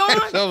 Missy John?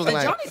 That was The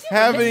like John is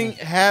different.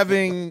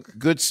 having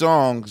good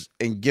songs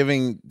and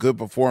giving good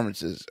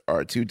performances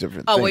are two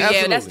different Oh, things. well,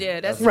 yeah,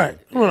 Absolutely. that's Right.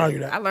 I won't argue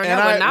that. I learned And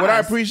that with Nas. what I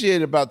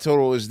appreciated about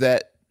Total is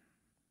that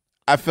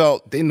I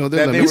felt They know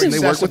their that limits were and they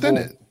work within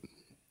accessible. it.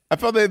 I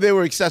felt that they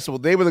were accessible.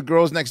 They were the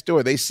girls next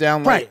door. They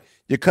sound like Right.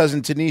 your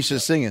cousin Tanisha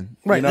singing.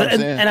 Right. You know what I'm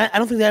and saying? and I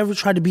don't think they ever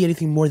tried to be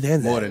anything more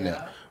than that. More than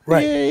that.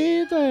 Right.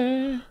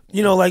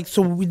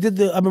 So we did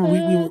I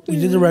remember we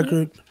did the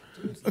record.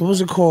 What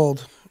was it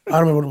called? I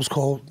don't remember what it was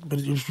called, but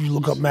if you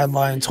look up Mad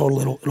Lion Total,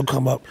 it'll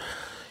come up.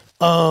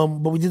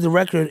 But we did the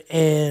record,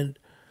 and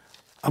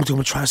I'm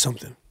going to try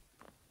something.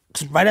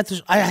 'Cause right after,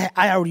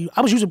 I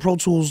was using Pro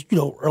Tools,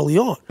 early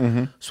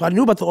on. So I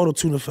knew about the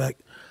auto-tune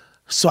effect.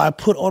 So I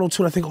put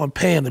auto-tune, I think, on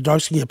Pam, the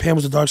dark skin. Yeah, Pam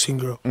was the dark skin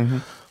girl.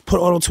 Put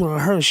auto-tune on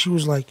her, and she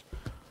was like,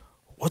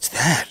 what's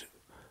that?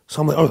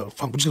 So I'm like, oh,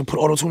 fuck, we're just going to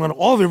put auto-tune on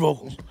all of her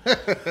vocals.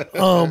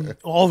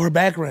 All of her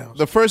backgrounds.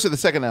 The first or the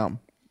second album?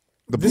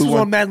 This was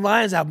on Mad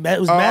Lions album. It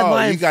was Mad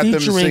Lions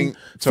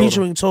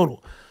featuring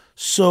Total.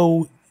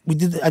 So I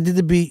did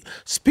the beat.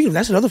 Speaking of,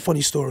 that's another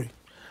funny story.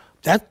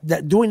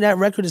 That doing that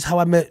record is how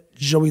I met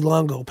Joey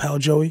Longo, pal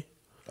Joey.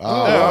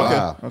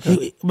 Oh,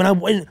 okay.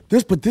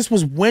 This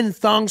was when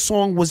Thong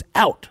Song was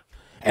out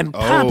and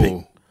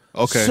popping.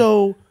 Okay.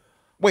 So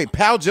wait,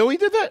 pal Joey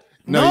did that?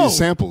 No, you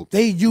sampled.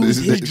 They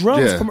used his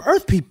drums from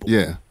Earth People.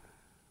 Yeah.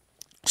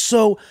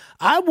 So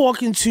I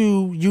walk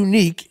into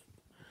Unique.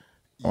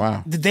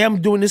 Wow. The day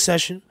I'm doing this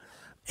session,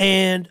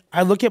 and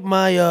I look at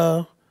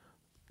my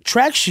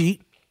track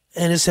sheet,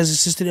 and it says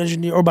assistant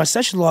engineer, or my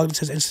session log, it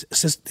says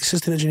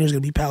assistant engineer is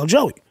going to be Pal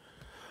Joey.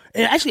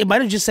 And actually, it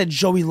might have just said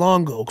Joey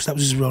Longo, because that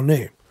was his real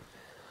name.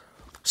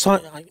 So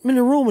I'm in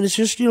the room, and it's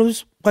just,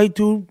 this white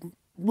dude,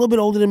 a little bit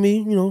older than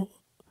me, knew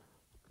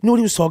what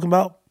he was talking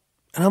about.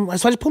 And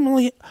so I just put him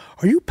like,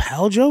 are you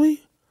Pal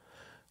Joey?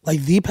 Like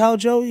the Pal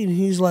Joey? And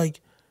he's like,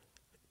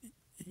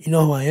 you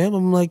know who I am?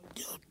 I'm like,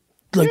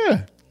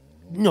 yeah.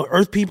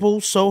 Earth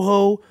People,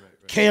 Soho,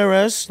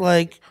 KRS,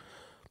 like,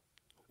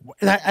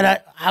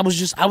 and I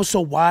was so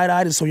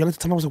wide-eyed and so young at the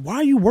time. I was like, why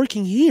are you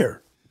working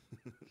here?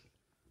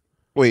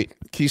 Wait,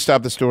 can you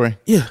stop the story?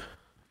 Yeah.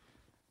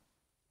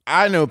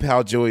 I know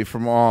Pal Joey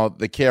from all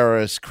the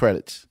KRS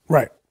credits.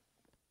 Right.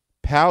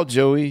 Pal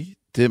Joey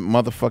did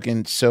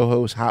motherfucking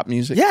Soho's Hot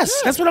Music?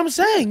 Yes, that's what I'm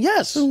saying,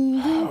 yes. Oh,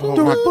 my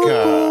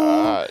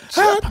God.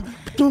 Oh,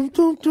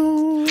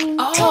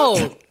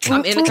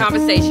 I'm in the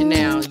conversation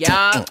now.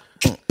 Y'all.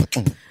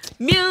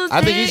 Music.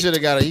 I think he should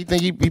have got he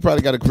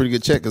probably got a pretty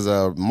good check because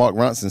Mark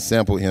Ronson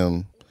sampled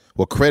him,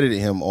 credited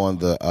him on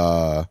the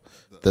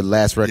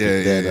last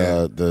record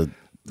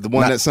the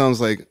one that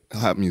sounds like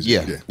Hot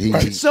Music. Yeah.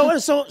 Right.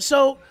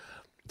 So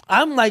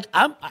I'm like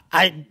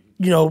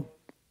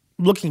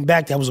looking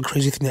back, that was a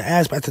crazy thing to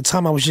ask, but at the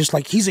time I was just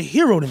like, he's a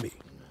hero to me.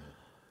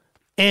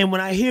 And when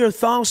I hear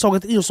Thong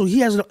Song, so he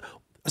has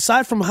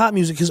aside from Hot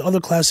Music, his other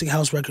classic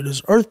house record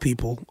is Earth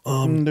People,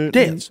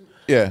 Dance.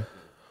 Yeah.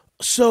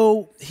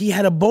 So he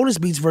had a bonus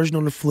beats version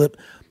on the flip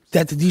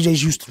that the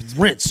DJs used to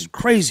rinse.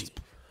 Crazy.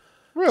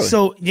 Really?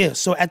 So, yeah.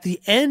 So at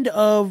the end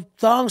of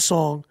Thong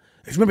Song,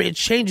 if you remember, it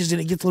changes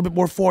and it gets a little bit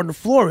more forward and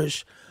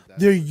flourish.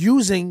 They're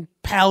using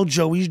Pal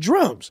Joey's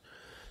drums.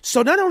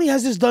 So not only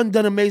has this done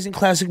amazing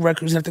classic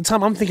records, and at the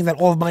time I'm thinking that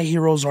all of my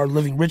heroes are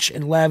living rich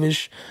and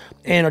lavish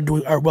and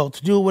are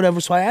well-to-do or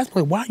whatever. So I asked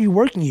him, like, why are you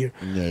working here?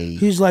 Yay.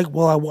 He's like,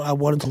 well, I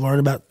wanted to learn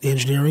about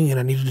engineering and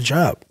I needed a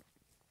job.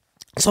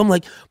 So I'm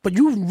like, but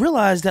you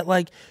realize that,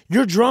 like,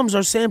 your drums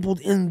are sampled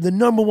in the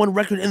 #1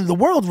 record in the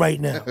world right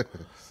now.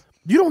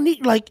 You don't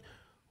need, like,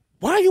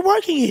 why are you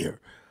working here?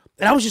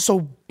 And I was just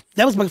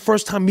that was my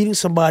first time meeting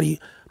somebody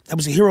that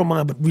was a hero of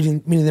mine, but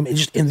meeting them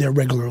just in their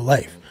regular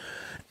life.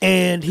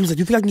 And he was like,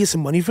 do you think I can get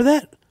some money for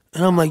that?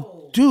 And I'm like,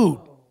 dude,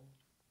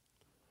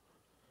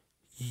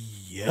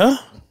 yeah.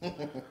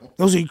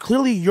 Those are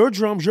clearly your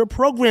drums, your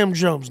programmed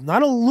drums,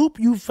 not a loop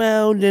you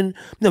found. And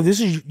no, this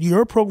is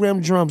your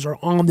programmed drums are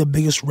on the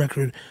biggest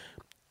record.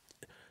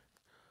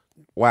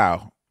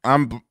 Wow.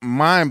 I'm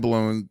mind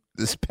blown.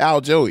 This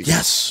Pal Joey.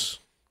 Yes.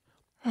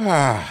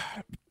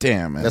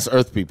 Damn, man. That's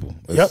Earth People.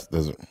 Yeah,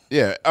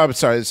 I'm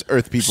sorry. It's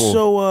Earth People.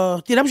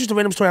 So, that was just a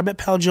random story. I met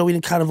Pal Joey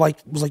and kind of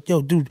was like,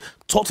 yo, dude,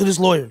 talk to this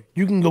lawyer.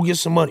 You can go get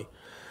some money.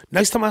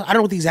 Next time, I don't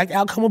know what the exact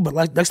outcome was, but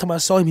next time I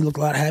saw him, he looked a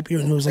lot happier,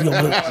 and he was like, yo,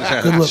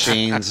 good look.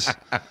 Chains.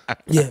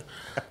 Yeah.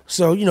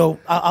 So,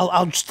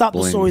 I'll stop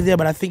the story there,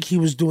 but I think he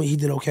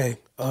did okay.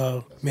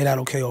 Made out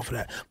okay off of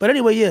that. But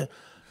anyway, yeah.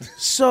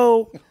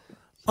 So,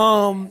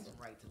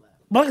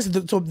 but like I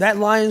said, so that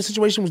Lion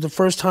situation was the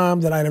first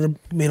time that I'd ever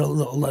made a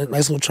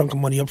nice little chunk of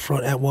money up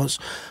front at once.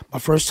 My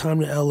first time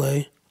to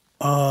L.A.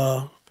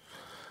 Was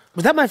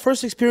that my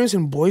first experience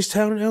in Boys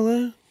Town in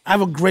L.A.? I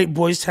have a great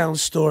Boys Town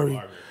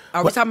story.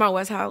 Are we talking about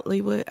West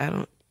Hollywood? I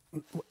don't.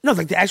 No,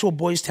 like the actual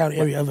Boys Town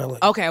area of L.A.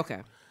 Okay.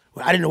 Well,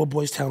 I didn't know what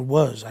Boys Town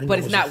was. But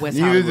it's not West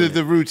Neither Hollywood. did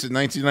the Roots in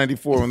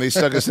 1994 when they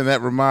stuck us in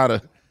that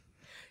Ramada.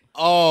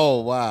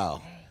 Oh,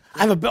 wow.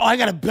 I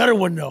got a better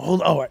one, though.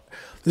 Hold on. All right.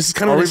 This is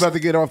kind of. Are we about to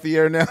get off the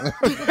air now?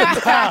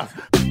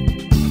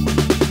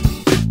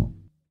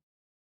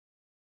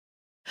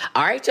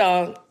 All right,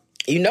 y'all.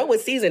 You know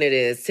what season it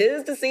is.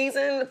 'Tis the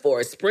season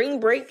for spring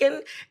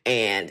breaking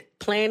and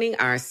planning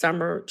our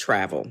summer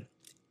travel.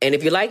 And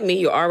if you're like me,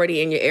 you're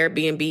already in your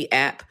Airbnb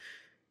app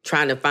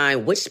trying to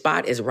find which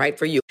spot is right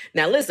for you.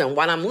 Now, listen,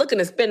 while I'm looking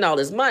to spend all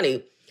this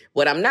money,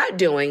 what I'm not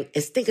doing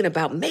is thinking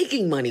about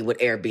making money with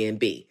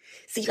Airbnb.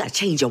 See, you got to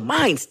change your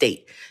mind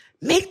state.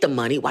 Make the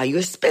money while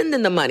you're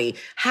spending the money.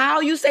 How,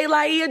 you say,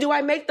 Laia, do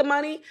I make the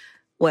money?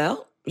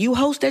 Well, you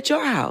host at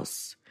your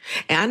house.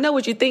 And I know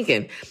what you're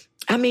thinking.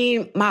 I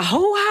mean, my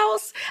whole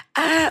house?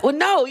 Well,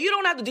 no, you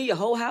don't have to do your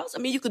whole house. I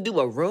mean, you could do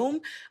a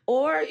room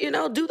or,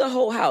 do the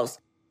whole house.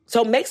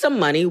 So make some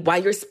money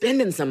while you're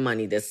spending some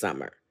money this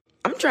summer.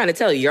 I'm trying to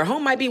tell you, your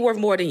home might be worth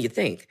more than you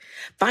think.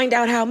 Find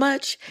out how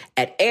much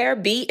at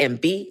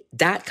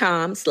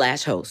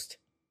airbnb.com/host.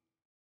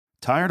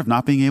 Tired of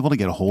not being able to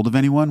get a hold of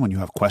anyone when you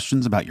have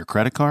questions about your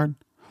credit card?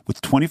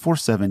 With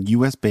 24/7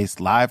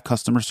 U.S.-based live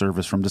customer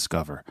service from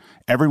Discover,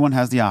 everyone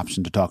has the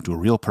option to talk to a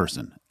real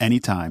person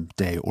anytime,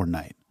 day or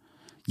night.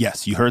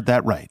 Yes, you heard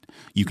that right.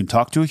 You can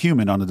talk to a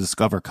human on the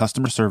Discover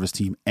customer service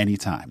team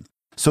anytime.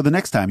 So the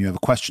next time you have a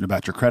question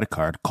about your credit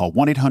card, call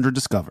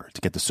 1-800-DISCOVER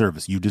to get the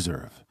service you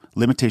deserve.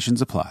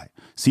 Limitations apply.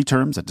 See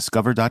terms at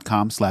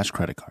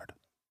discover.com/creditcard.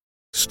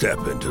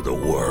 Step into the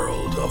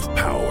world of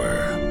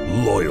power,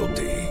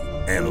 loyalty,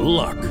 and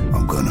luck.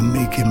 I'm gonna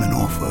make him an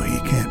offer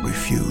he can't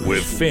refuse.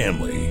 With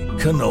family,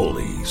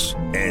 cannolis,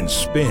 and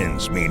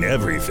spins mean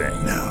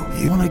everything. Now,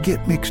 you wanna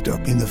get mixed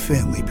up in the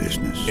family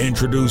business.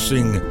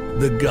 Introducing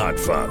The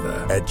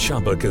Godfather at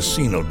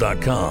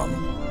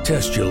ChumbaCasino.com.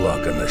 Test your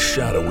luck in the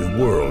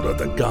shadowy world of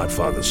The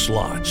Godfather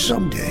slot.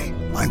 Someday,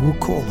 I will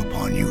call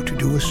upon you to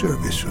do a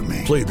service for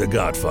me. Play The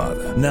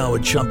Godfather, now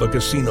at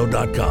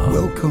ChumbaCasino.com.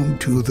 Welcome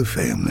to the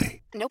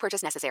family. No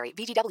purchase necessary.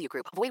 VGW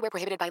Group. Void where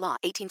prohibited by law.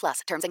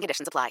 18+. Terms and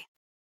conditions apply.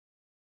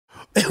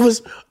 I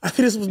think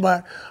this was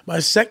my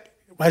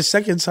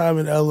second time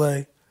in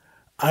LA.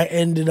 I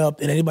ended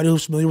up, and anybody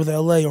who's familiar with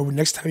LA, or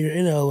next time you're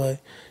in LA,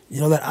 you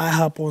know that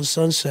IHOP on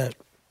Sunset.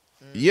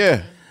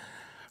 Yeah.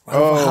 Right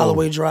off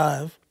Holloway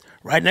Drive.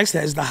 Right next to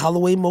that is the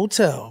Holloway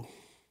Motel.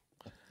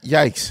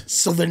 Yikes.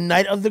 So the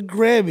night of the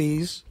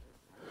Grammys,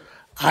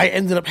 I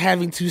ended up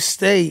having to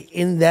stay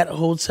in that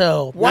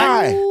hotel.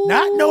 Why?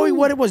 Not knowing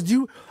what it was.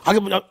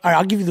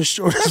 I'll give you the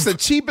short. That's the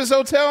cheapest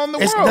hotel in the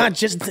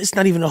world. It's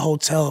not even a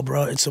hotel,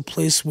 bro. It's a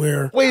place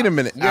where. Wait a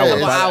minute.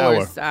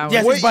 Hours.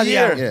 Yes, what it's by the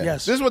year? hour.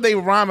 Yes. This is what they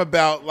rhyme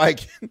about.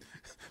 Like,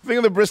 think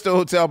of the Bristol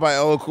Hotel by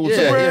LL Cool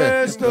J.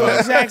 Bristol,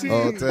 exactly.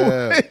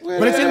 Hotel.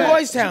 But it's in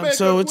Boys Town,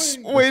 so it's.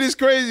 Wait, it's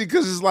crazy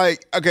because it's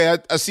like, okay,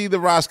 I see the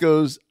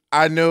Roscoe's.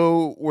 I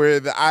know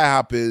where the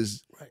IHOP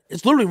is.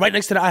 It's literally right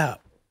next to the IHOP.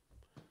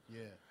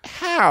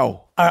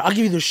 How? All right, I'll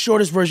give you the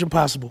shortest version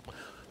possible.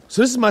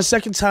 So this is my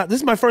second time. This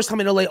is my first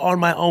time in LA on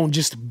my own,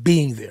 just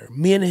being there.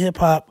 Me and Hip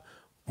Hop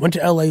went to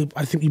LA.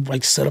 I think we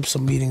set up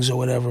some meetings or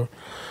whatever.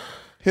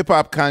 Hip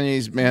Hop,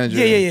 Kanye's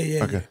manager.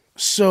 Yeah. Okay.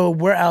 So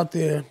we're out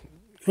there.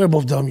 We're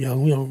both dumb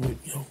young. We're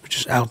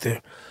just out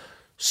there.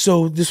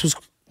 So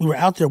we were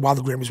out there while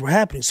the Grammys were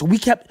happening. So we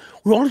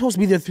were only supposed to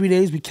be there 3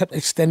 days. We kept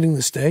extending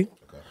the stay,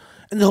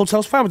 and the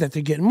hotel's fine with that.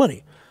 They're getting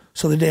money.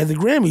 So the day of the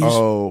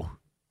Grammys.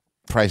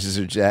 Prices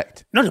are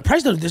jacked. No, the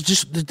price. There's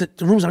just the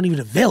rooms aren't even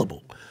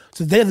available.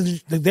 So the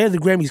day of the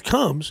Grammys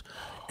comes,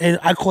 and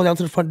I call down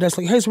to the front desk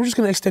like, "Hey, so we're just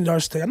gonna extend our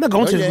stay. I'm not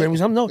going to the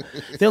Grammys.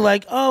 They're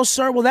like, "Oh,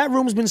 sir, well that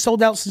room's been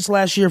sold out since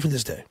last year for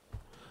this day."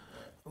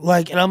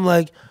 And I'm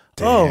like,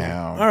 "Oh,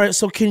 all right.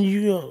 So can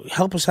you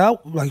help us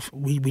out? Like,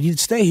 we need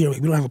to stay here.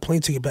 Like, we don't have a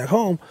plane ticket back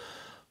home."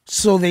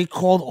 So they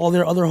called all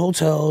their other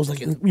hotels,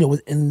 like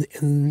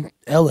in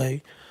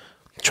LA,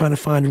 trying to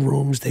find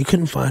rooms. They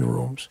couldn't find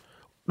rooms.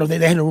 No, they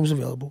had no rooms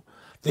available.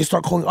 They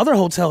start calling other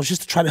hotels just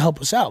to try to help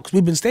us out because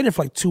we've been staying there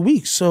for like 2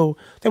 weeks. So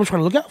they were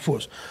trying to look out for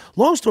us.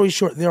 Long story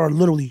short, there are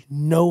literally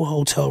no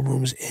hotel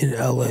rooms in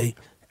LA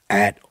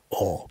at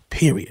all,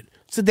 period.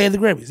 It's the day of the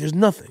Grammys. There's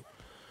nothing.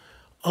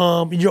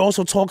 You're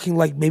also talking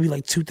maybe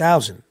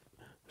 2,000.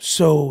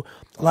 So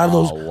a lot of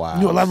those, a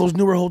lot of those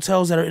newer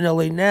hotels that are in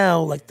LA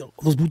now,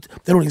 those they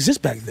don't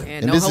exist back then.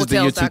 And this is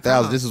the year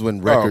 2000. This is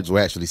when records were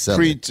actually selling.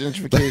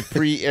 Pre-gentrification,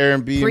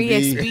 pre-Airbnb.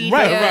 Pre-Expedia.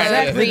 Right.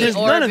 Exactly. There's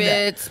none of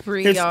that.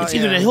 It's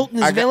either the Hilton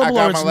is available I or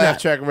got it's my laugh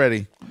not. track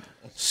ready.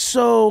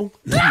 So.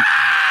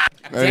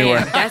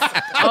 Anyway.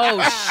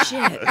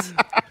 Shit.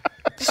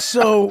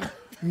 So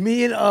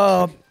me and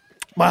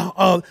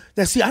now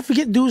see, I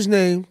forget dude's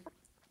name.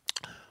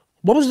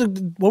 What was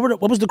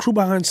the crew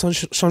behind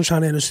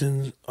Sunshine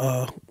Anderson?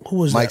 Who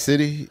was Mike that?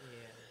 City,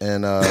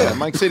 and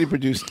Mike City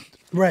produced.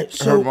 Right. I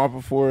So heard him all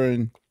before,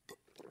 and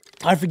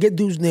I forget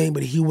dude's name,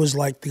 but he was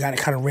like the guy that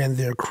kind of ran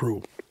their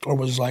crew, or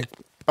was like.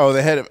 Oh,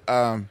 the head of.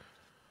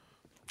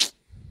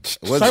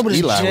 Start with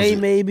a J,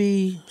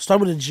 maybe. Start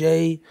with a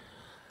J.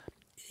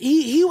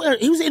 He was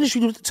in the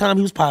industry at the time.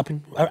 He was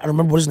popping. I don't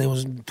remember what his name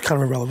was.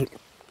 Kind of irrelevant.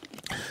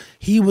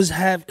 He was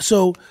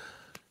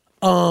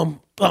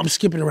I'm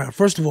skipping around.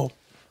 First of all,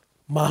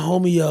 my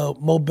homie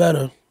Mo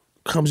Better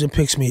comes and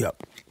picks me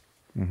up.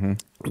 Mm-hmm.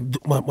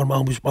 One of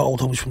my old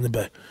homies from the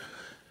Bay.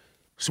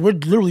 So we're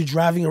literally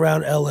driving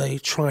around LA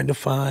trying to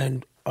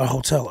find a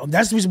hotel.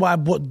 That's the reason why I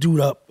brought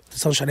dude up, the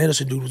Sunshine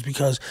Anderson dude, was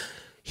because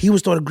he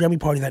was throwing a Grammy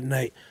party that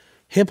night.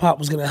 Hip Hop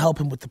was gonna help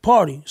him with the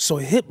party, so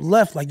Hip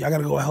left like, I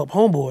gotta go help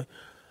homeboy.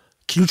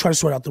 Can you try to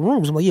sort out the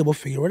rooms? I'm like, yeah, we'll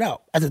figure it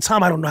out. At the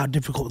time, I don't know how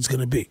difficult it's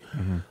gonna be.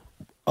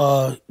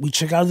 Mm-hmm. We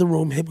check out of the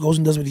room. Hip goes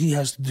and does what he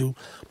has to do.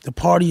 The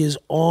party is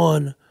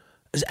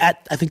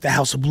at I think the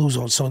House of Blues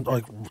on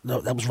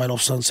that was right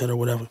off Sunset or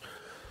whatever.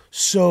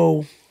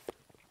 So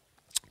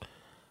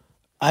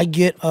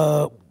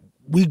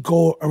we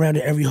go around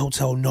to every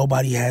hotel.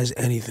 Nobody has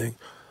anything.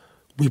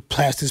 We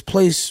pass this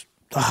place,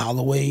 the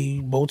Holloway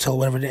Motel,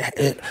 whatever,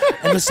 and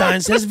the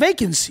sign says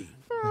vacancy.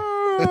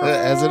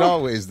 As it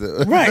always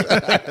does.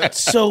 Right.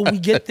 So we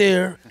get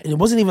there, and it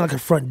wasn't even like a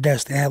front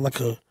desk. They had like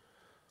a...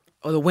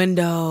 the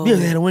window. Yeah,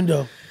 they had a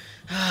window.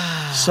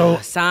 So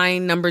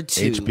sign number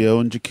 2.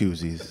 HBO and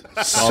jacuzzis.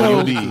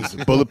 All you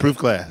need. Bulletproof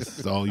glass.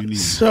 That's all you need.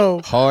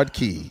 So hard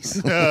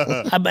keys.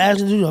 I'm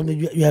asking him,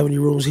 you have any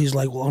rooms? He's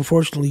like, well,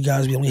 unfortunately,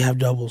 guys, we only have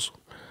doubles.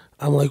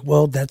 I'm like,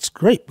 well, that's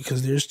great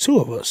because there's 2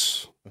 of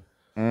us.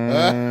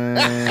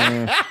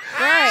 Right.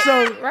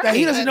 So now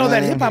he doesn't know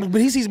that hip hop,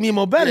 but he sees me and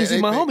Mo better. He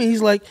sees my homie.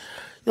 He's like,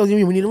 we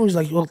need a room. He's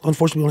like, well,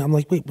 unfortunately, I'm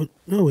like, wait, but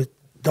no,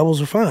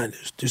 doubles are fine.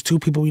 There's 2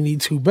 people. We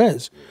need 2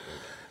 beds.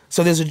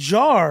 So there's a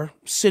jar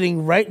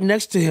sitting right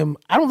next to him.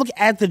 I don't look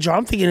at the jar.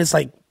 I'm thinking it's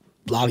like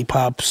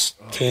lollipops,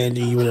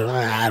 candy, whatever.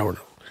 I don't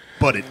know.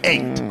 But it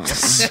ain't.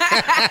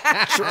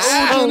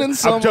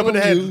 I'm jumping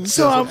ahead.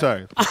 So I'm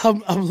sorry.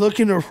 I'm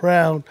looking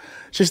around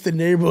just the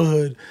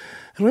neighborhood.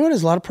 And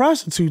there's a lot of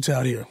prostitutes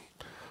out here.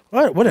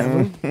 All right,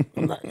 whatever.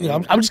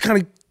 I'm just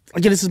kind of,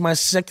 again, this is my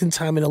second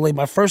time in LA,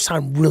 my first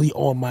time really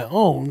on my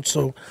own.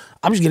 So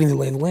I'm just getting to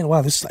lay in the land. Wow,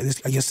 I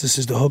guess this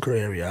is the hooker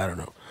area. I don't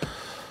know.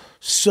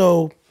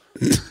 So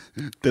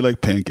they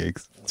like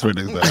pancakes. It's right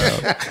next to the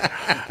house.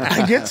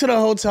 I get to the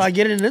hotel. I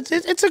get in.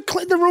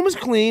 The room is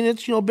clean.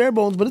 It's bare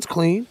bones, but it's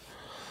clean.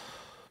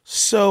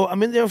 So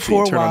I'm in there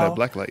for a turn while. on that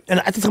black light. And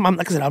at the time,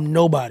 like I said, I'm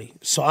nobody.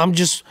 So I'm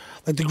just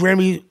like the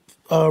Grammy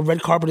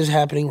red carpet is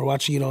happening. We're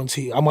watching it on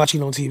TV. I'm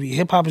watching it on TV.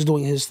 Hip hop is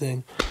doing his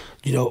thing.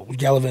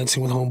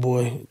 Gallivanting with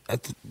Homeboy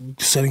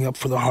setting up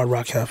for the Hard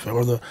Rock Cafe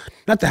or the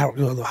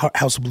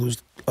House of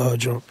Blues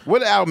joint.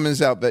 What album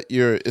is out that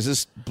year? Is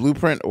this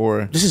Blueprint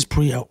or this is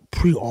pre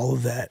all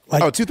of that?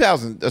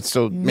 2000. That's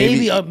so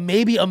maybe a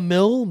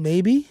mil,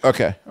 maybe.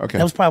 Okay.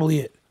 That was probably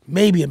it.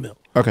 Maybe a mil.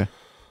 Okay.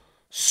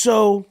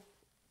 So,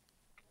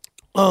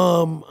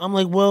 I'm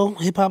like, well,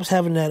 hip hop's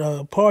having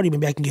that party.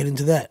 Maybe I can get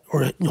into that.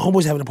 Or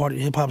Homeboy's having a party.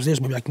 Hip hop's there,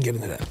 so maybe I can get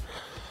into that.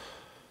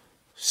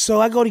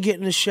 So I go to get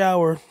in the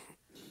shower.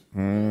 So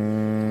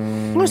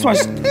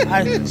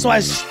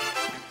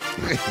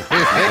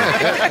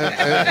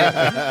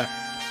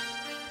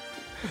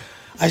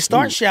I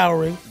start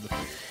showering.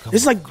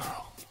 It's like,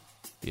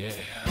 yeah.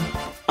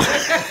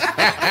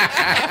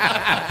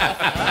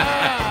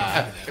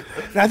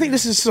 And I think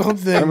this is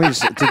something. I mean,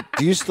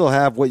 do you still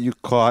have what you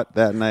caught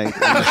that night in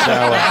the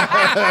shower?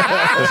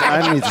 'Cause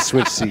I need to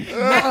switch seats.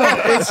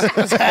 No,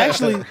 it's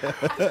actually, and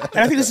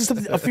I think this is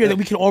a fear that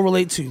we can all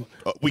relate to.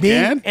 We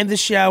Being can? in the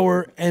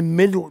shower and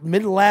mid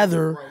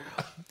lather.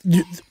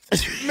 Mid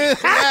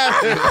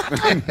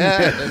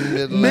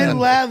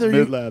lather,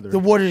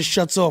 the water just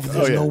shuts off. If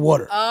there's no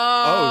water.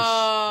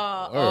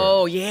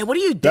 Oh, yeah. What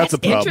do you do? That's a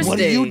problem. What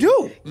do you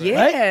do?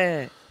 Yeah.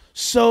 Right?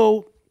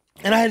 So,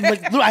 and I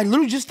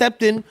literally just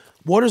stepped in.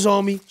 Water's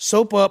on me.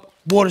 Soap up.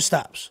 Water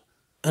stops,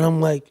 and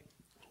I'm like,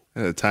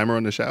 a timer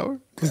on the shower.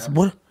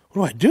 What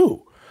do I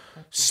do?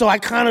 So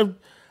I'm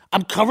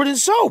covered in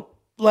soap.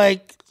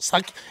 Like, it's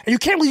like, and you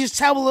can't really just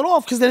towel it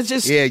off because then it's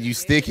just you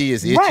sticky,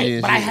 it's itchy.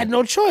 Right, but I had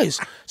no choice.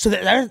 So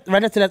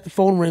right after that, the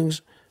phone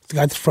rings. The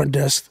guy at the front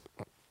desk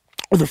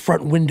or the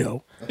front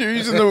window. You're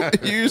using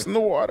the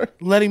water,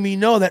 letting me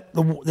know that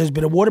there's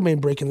been a water main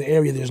break in the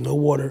area. There's no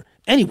water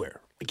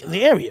anywhere in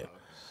the area.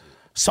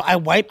 So I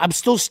wipe. I'm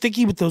still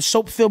sticky with the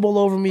soap film all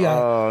over me.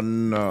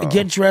 No! I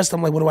get dressed.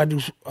 I'm like, what do I do?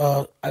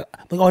 I'm like,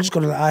 I'll just go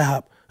to the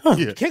IHOP.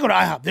 You can't go to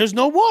IHOP. There's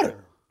no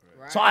water.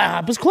 Right. So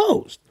IHOP is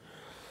closed.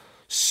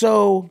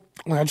 So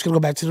I'm just gonna go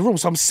back to the room.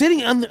 So I'm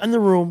sitting in the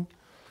room,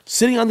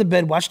 sitting on the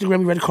bed, watching the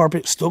Grammy red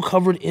carpet, still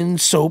covered in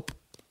soap,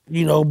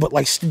 but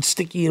like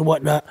sticky and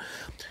whatnot.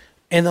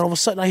 And then all of a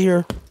sudden I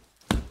hear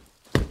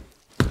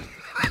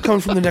coming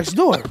from the next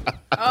door.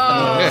 So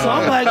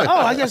I'm like,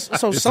 I guess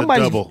so.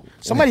 Somebody's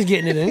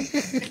getting it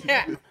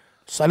in.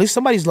 So at least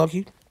somebody's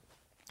lucky.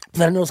 But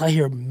then I notice I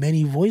hear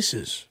many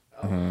voices.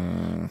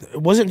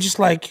 It wasn't just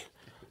like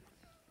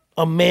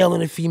a male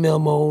and a female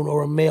moan,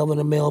 or a male and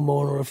a male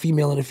moan, or a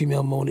female and a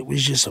female moan. It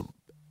was just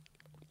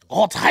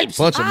all types.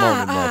 Bunch of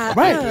moaning,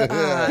 right?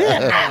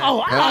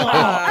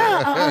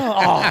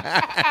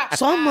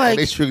 So I'm like,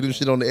 they triggered them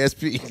shit on the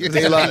SP.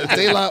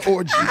 Daylight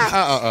orgy.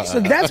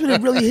 So that's when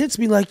it really hits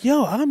me. Like,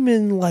 yo, I'm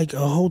in like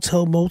a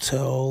hotel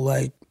motel,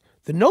 like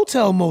the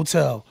No-Tell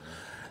Motel,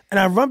 and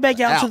I run back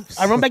out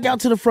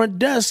to the front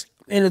desk.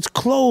 And it's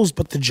closed,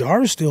 but the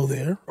jar is still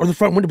there, or the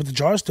front window, but the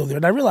jar is still there.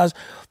 And I realize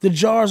the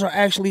jars are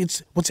actually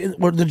what's in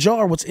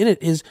it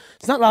is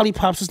it's not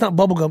lollipops, it's not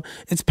bubble gum,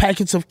 it's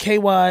packets of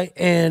KY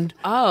and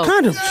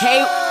condoms.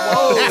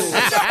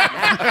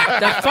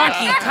 The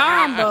funky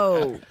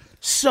combo.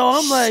 So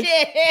I'm like,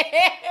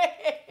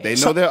 they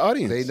know their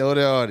audience. They know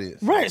their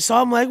audience, right? So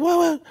I'm like,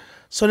 well.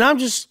 So now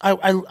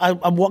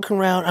I'm walking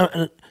around.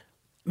 I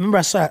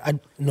noticed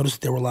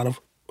that there were a lot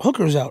of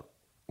hookers out.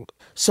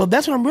 So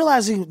that's what I'm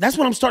realizing. That's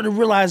when I'm starting to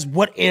realize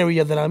what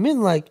area that I'm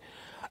in. Like,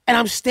 and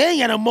I'm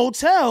staying at a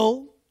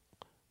motel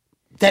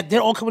that they're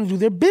all coming to do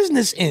their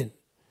business in.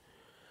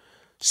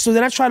 So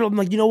then I'm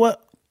like, you know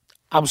what?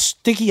 I'm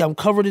sticky. I'm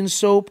covered in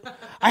soap.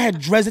 I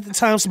had dreads at the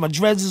time, so my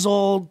dreads is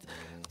all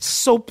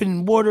soap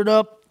and watered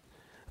up.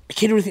 I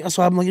can't do anything.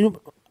 So I'm like,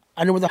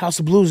 I know where the House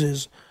of Blues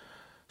is.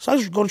 So I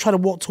was going to try to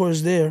walk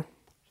towards there.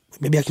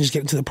 Maybe I can just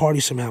get into the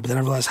party somehow. But then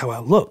I realized how I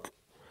look.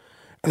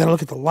 And then I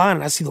look at the line,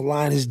 and I see the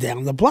line is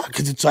down the block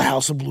because it's a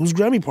House of Blues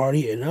Grammy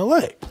party in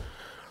L.A.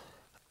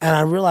 And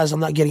I realize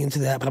I'm not getting into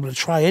that, but I'm going to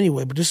try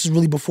anyway. But this is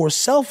really before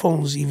cell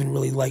phones even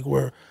really like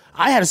where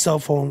I had a cell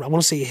phone. I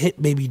want to say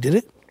Hit Baby did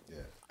it.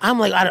 Yeah. I'm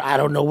like, I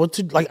don't know what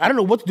to do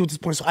at this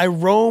point. So I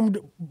roamed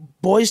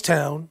Boys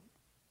Town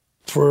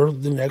for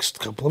the next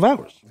couple of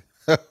hours.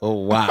 Oh,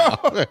 wow.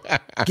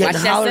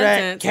 Getting hollered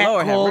at,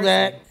 catcalled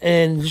at,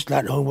 and just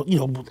not knowing what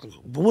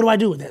do I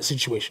do with that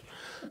situation?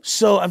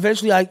 So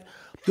eventually I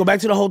go back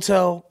to the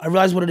hotel. I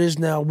realize what it is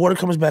now. Water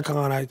comes back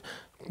on. I,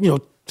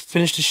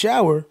 finish the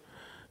shower.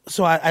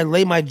 So I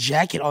lay my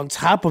jacket on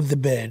top of the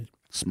bed.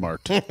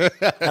 Smart. I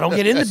don't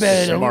get in the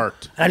bed.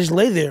 Smart. I just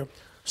lay there.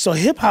 So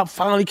hip hop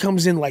finally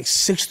comes in like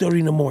 6:30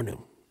 in the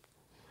morning.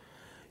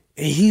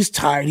 And he's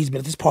tired. He's been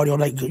at this party all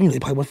night. They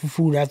probably went for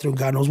food after and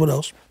God knows what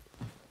else.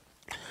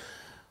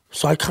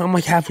 So I come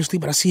like half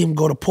asleep, and I see him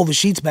go to pull the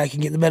sheets back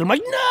and get in the bed. I'm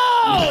like,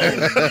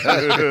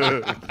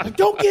 no!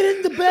 Don't get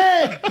in the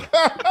bed.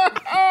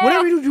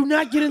 Whatever you do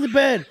not get in the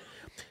bed.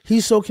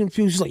 He's so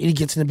confused. He's like, he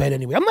gets in the bed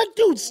anyway. I'm like,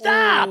 dude,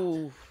 stop.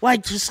 Ooh.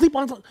 Like, just sleep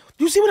on. Do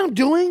you see what I'm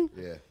doing?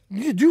 Yeah.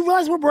 Do you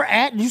realize where we're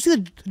at? Do you see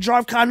the jar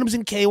of condoms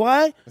in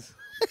KY?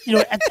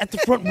 At the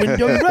front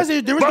window. You realize there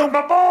is no.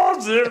 My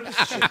balls there.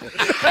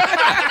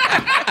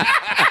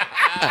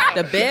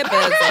 The bed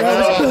bugs.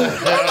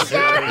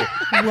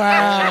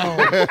 Wow.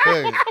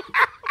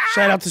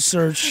 Shout out to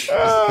Serge.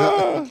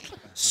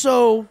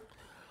 So,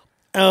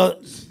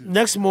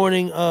 next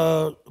morning,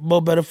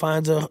 Mo Better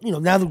finds now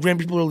the grand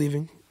people are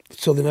leaving.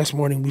 So the next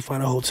morning we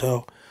find a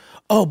hotel.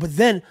 Oh, but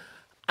then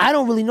I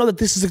don't really know that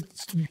this is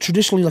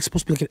traditionally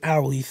supposed to be like an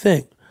hourly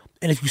thing.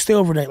 And if you stay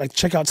overnight, like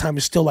checkout time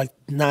is still like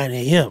 9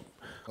 a.m.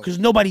 Because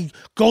nobody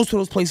goes to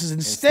those places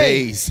and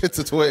stays. It's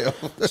a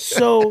 12.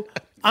 So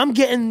I'm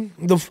getting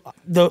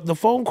the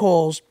phone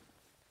calls,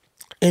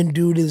 and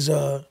dude is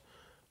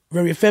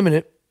very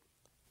effeminate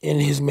in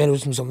his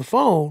mannerisms on the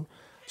phone.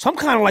 So I'm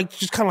kind of like,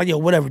 yo,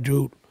 whatever,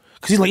 dude.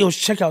 Because he's like, yo, it's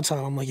checkout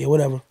time. I'm like, yeah,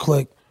 whatever,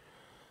 click.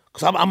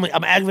 Because I'm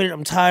aggravated,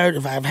 I'm tired.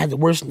 If I've had the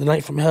worst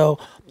night from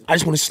hell, I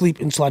just want to sleep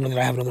until I know that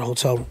I have another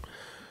hotel room.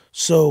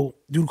 So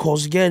dude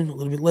calls again a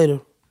little bit later,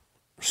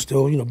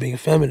 still, being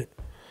effeminate.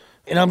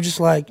 And I'm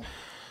just like,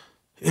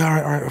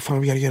 yeah, all right,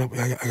 fine, we got to get up.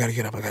 I got to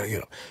get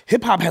up.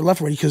 Hip-hop had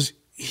left already because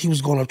he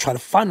was going to try to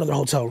find another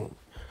hotel room.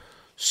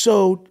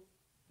 So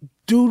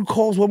dude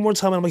calls one more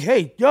time, and I'm like,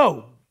 hey,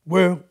 yo,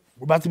 we're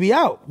about to be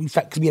out.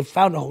 Because we had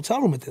found a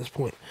hotel room at this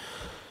point.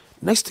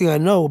 Next thing I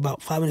know,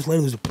 about 5 minutes later,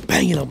 there's a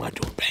banging on my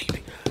door, bang.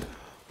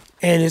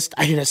 And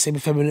I hear that same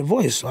effeminate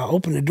voice. So I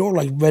open the door,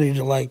 ready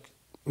to,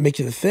 make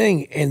it a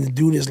thing, and the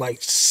dude is,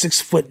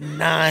 6'9".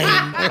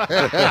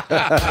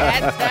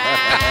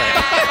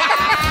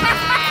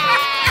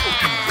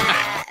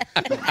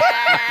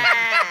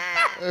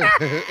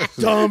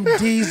 Dumb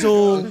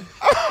Diesel, the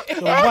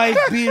white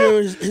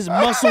beater, his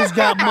muscles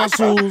got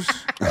muscles.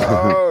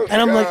 And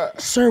I'm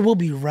like, sir, we'll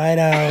be right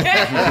out.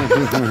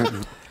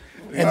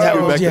 And that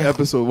was back to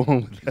episode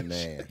 1.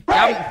 Man.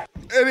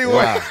 Anyway.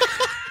 Wow.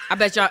 I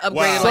bet y'all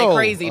upgraded like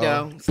crazy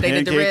though. Stayed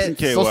at the Ritz.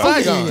 So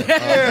Saigon.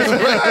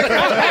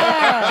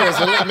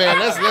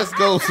 Let's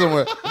go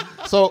somewhere.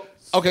 So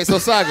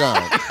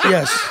Saigon.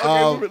 Yes.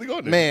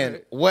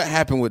 Man, what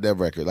happened with that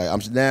record?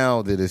 I'm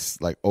now that it's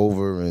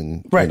over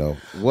and right. what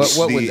was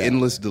that?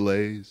 Endless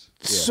delays.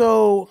 Yeah.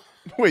 So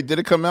wait, did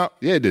it come out?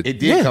 Yeah, it did. It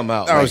did come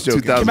out. I was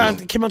joking.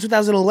 It came out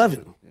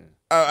 2011.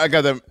 I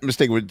got that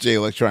mistake with Jay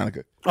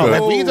Electronica.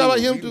 Oh, we can talk about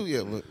him too.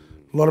 Yeah,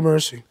 Lord of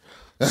mercy.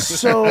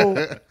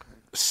 So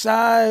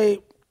Sai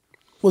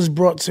was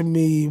brought to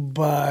me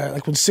by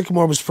when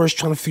Sycamore was first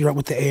trying to figure out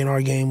what the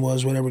A&R game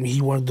was, whatever, and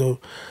he wanted to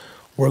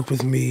work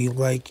with me.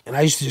 And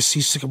I used to just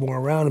see Sycamore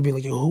around and be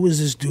like, yo, who is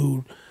this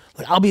dude?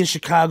 I'll be in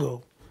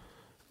Chicago,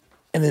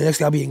 and the next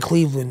day I'll be in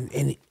Cleveland,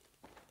 and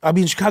I'll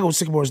be in Chicago when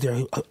Sycamore's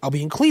there. I'll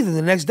be in Cleveland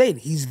the next day, and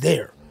he's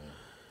there.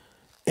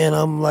 And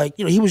I'm like,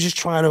 he was just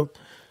trying to.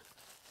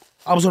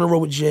 I was on the road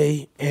with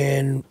Jay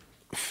and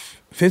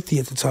 50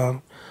 at the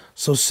time.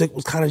 So Sick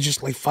was kind of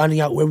just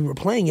finding out where we were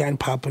playing at and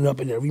popping up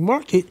in every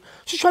market,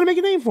 just trying to make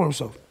a name for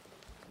himself.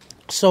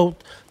 So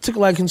took a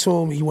liking to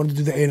him. He wanted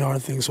to do the A&R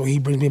thing, so he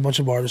brings me a bunch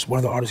of artists. One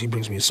of the artists he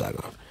brings me is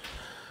Saigon.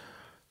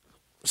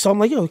 So I'm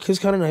like, yo, the kid's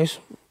kind of nice.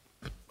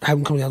 Have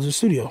him come down to the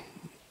studio.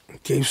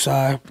 Gave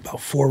Sai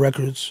about 4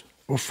 records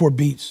or 4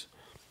 beats.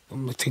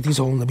 I'm like, take these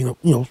home. Let me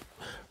know,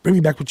 bring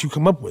me back what you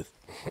come up with.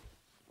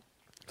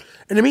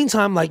 In the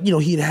meantime,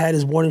 he had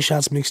his Warning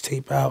Shots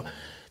mixtape out.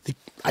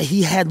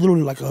 He had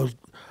literally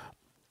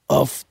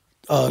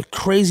a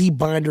crazy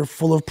binder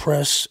full of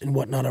press and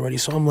whatnot already.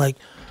 So I'm like,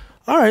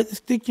 all right,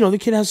 the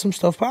kid has some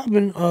stuff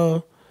popping.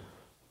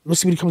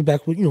 Let's see what he comes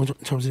back with, in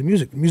terms of the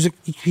music. The music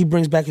he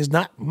brings back is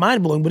not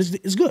mind-blowing, but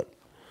it's good.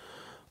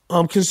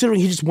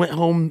 Considering he just went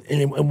home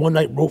and one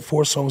night wrote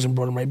 4 songs and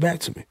brought them right back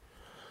to me.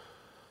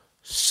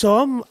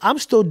 So I'm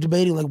still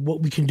debating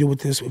what we can do with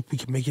this, if we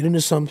can make it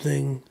into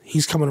something.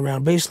 He's coming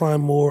around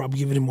baseline more. I'm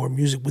giving him more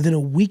music. Within a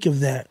week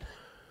of that,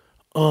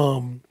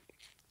 word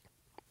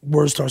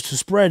starts to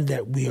spread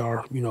that we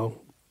are,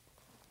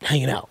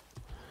 hanging out.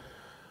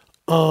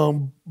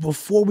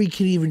 before we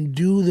could even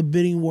do the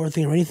bidding war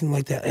thing or anything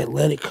like that,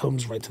 Atlantic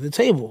comes right to the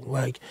table.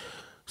 Like,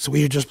 so we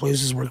hear Just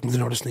Blaze is working with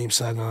an artist named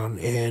Saigon,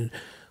 and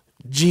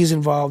G is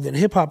involved and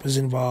hip hop is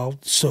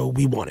involved, so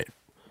we want it.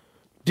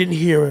 Didn't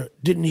hear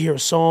a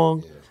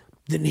song,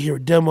 didn't hear a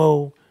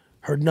demo,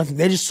 heard nothing.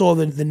 They just saw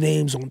the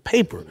names on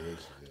paper.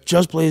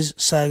 Just Blaze,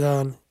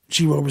 Saigon,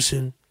 G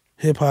Roberson,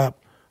 hip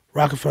hop,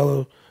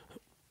 Rockefeller,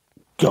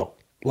 go.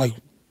 Like,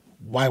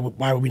 why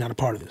were we not a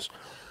part of this?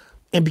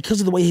 And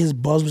because of the way his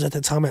buzz was at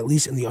that time, at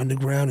least in the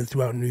underground and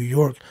throughout New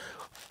York,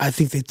 I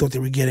think they thought they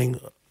were getting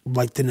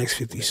like the next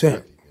 50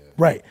 Cent.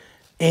 Right.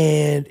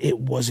 And it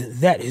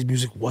wasn't that. His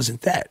music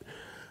wasn't that.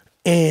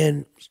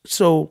 And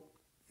so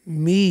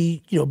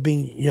me,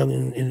 being young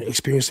and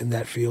experienced in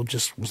that field,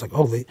 just was like,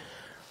 we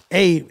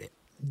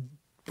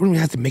don't even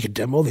have to make a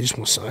demo. They just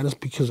want to sign us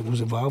because it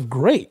was involved.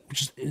 Great.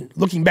 Which is,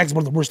 looking back, is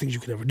one of the worst things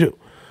you could ever do.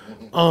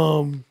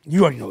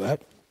 You already know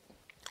that.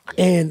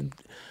 And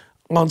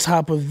on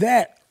top of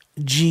that,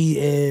 G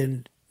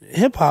and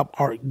hip hop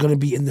are going to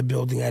be in the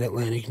building at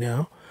Atlantic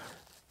now.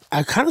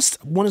 I kind of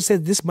want to say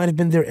this might have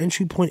been their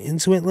entry point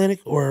into Atlantic,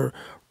 or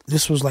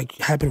this was like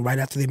happened right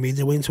after they made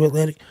their way into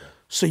Atlantic.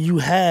 So you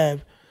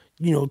have,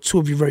 two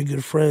of your very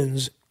good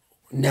friends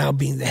now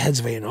being the heads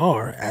of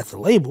A&R at the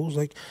labels.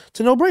 Like, it's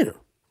a no-brainer.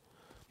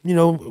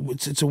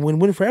 It's a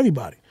win-win for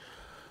everybody.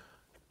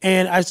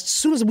 And as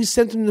soon as we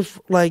sent them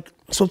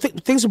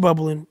things are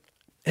bubbling,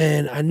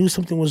 and I knew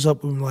something was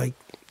up. And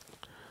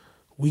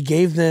we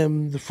gave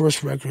them the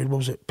first record. What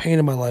was it? Pain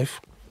in My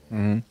Life,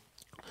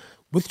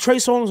 with Trey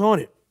songs on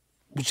it,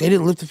 which they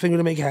didn't lift a finger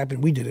to make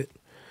happen. We did it.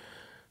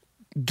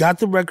 Got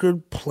the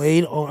record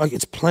played on.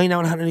 It's playing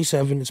out in Hot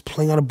 97. It's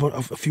playing on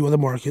a few other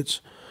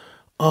markets.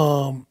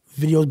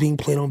 Videos being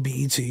played on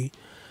BET.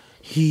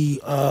 He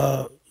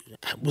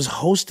was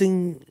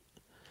hosting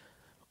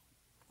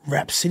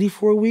Rap City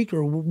for a week,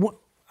 or what?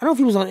 I don't know if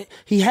he was on it.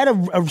 He had a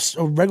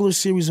regular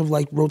series of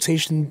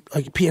rotation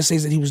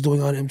PSAs that he was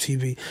doing on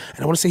MTV, and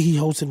I want to say he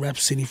hosted Rap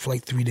City for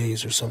 3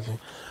 days or something.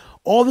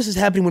 All this is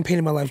happening when Pain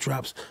in My Life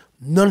drops.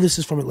 None of this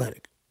is from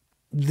Atlantic.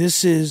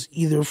 This is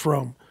either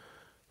from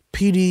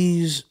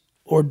PDs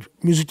or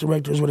music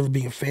directors, whatever,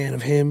 being a fan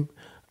of him,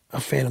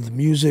 a fan of the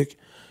music.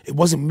 It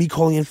wasn't me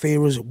calling in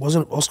favors. It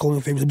wasn't us calling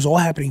in favors. It was all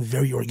happening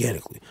very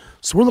organically.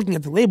 So we're looking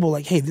at the label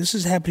like, hey, this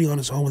is happening on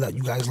its own without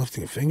you guys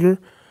lifting a finger.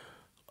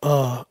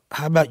 How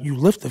about you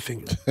lift the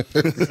finger?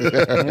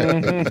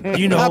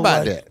 How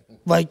about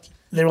that?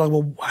 They were like,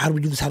 well, how do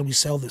we do this? How do we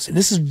sell this? And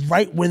this is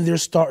right when they're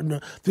starting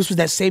to, this was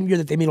that same year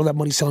that they made all that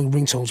money selling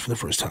ringtones for the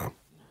first time.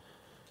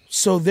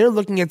 So they're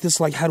looking at this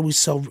how do we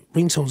sell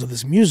ringtones of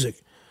this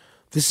music?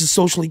 This is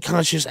socially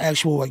conscious,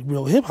 actual,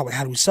 real hip-hop.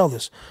 How do we sell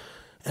this?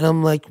 And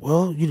I'm like,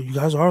 well, you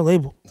guys are a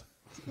label.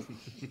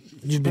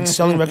 You've been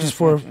selling records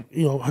for,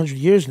 100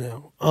 years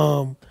now.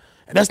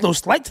 And that's no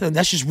slight to them.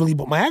 That's just really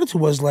what my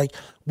attitude was.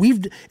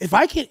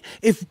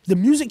 If the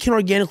music can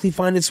organically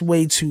find its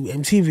way to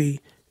MTV,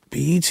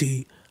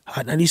 BET,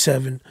 Hot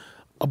 97,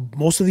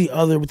 most of the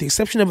other, with the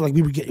exception of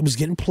it was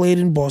getting played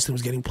in Boston, it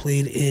was getting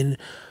played in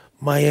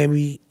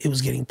Miami, it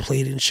was getting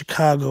played in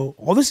Chicago.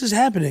 All this is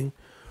happening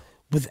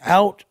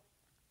without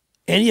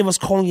any of us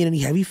calling in any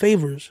heavy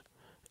favors,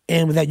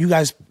 and without you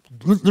guys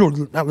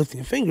literally not lifting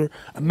a finger.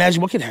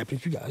 Imagine what could happen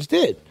if you guys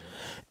did.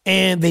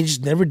 And they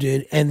just never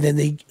did. And then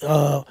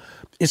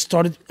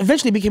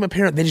eventually it became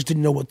apparent they just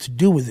didn't know what to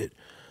do with it.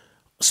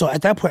 So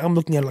at that point, I'm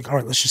looking at it all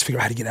right, let's just figure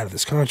out how to get out of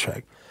this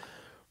contract.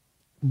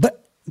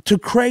 But to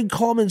Craig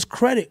Coleman's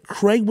credit,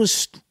 Craig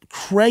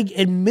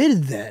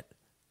admitted that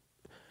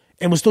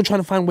and was still trying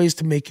to find ways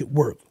to make it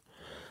work.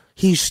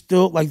 He's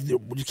still, when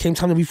it came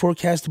time to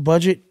reforecast the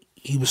budget,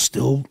 he was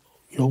still,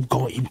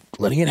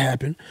 letting it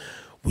happen.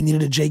 We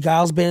needed a Jay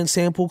Giles band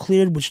sample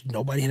cleared, which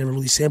nobody had ever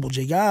really sampled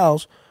Jay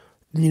Giles.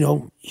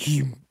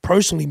 He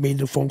personally made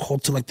the phone call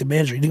to the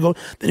manager. They didn't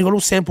go to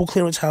a sample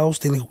clearance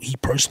house. He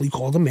personally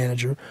called the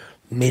manager,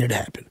 made it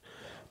happen.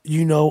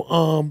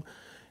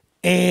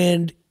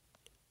 And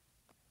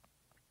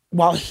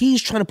while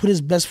he's trying to put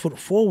his best foot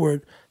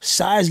forward,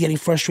 Psy's getting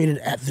frustrated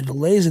at the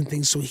delays and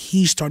things, so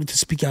he started to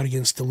speak out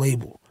against the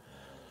label.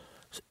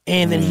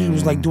 And then he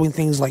was doing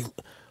things like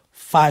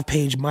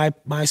 5-page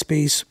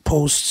MySpace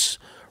posts,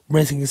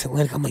 ranting against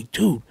Atlantic. I'm like,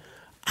 dude,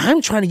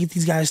 I'm trying to get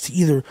these guys to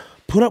either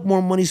put up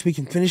more money so we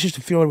can finish this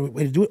to figure out a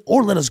way to do it,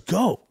 or let us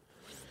go.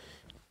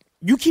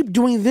 You keep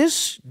doing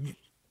this,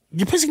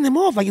 you're pissing them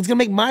off. It's going to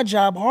make my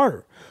job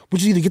harder,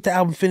 which is either get the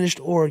album finished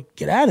or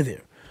get out of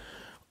there.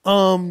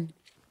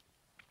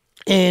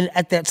 And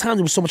at that time,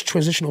 there was so much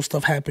transitional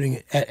stuff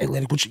happening at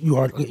Atlantic, which you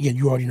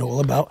already know all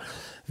about,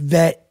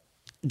 that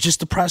just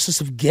the process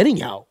of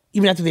getting out,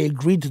 even after they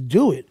agreed to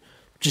do it,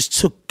 just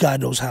took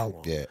God knows how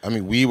long. Yeah,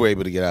 we were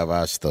able to get out of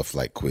our stuff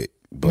quick,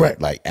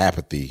 but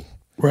Apathy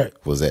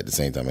was at the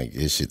same time.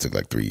 His shit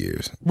took 3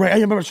 years. Right, I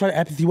remember trying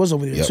Apathy was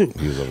over there too.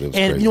 He was over there. It was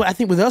and crazy. I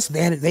think with us,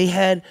 they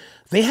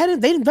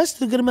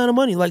invested a good amount of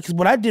money. Cause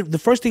what I did, one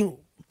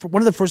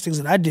of the first things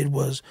that I did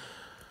was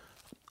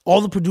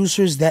all the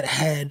producers that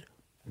had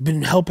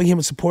been helping him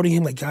and supporting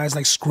him, like guys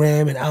like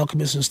Scram and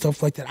Alchemist and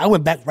stuff like that. I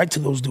went back right to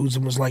those dudes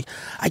and was like,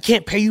 I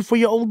can't pay you for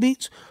your old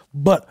beats,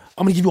 but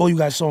I'm gonna give you all you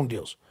guys song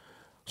deals.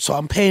 So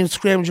I'm paying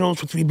Scram Jones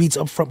for 3 beats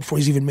up front before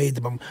he's even made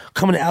them. I'm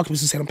coming to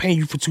Alchemist and saying, I'm paying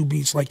you for 2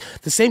 beats. Like,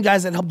 the same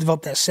guys that helped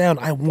develop that sound,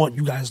 I want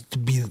you guys to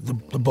be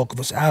the bulk of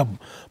this album.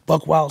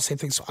 Buck Wild, same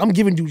thing. So I'm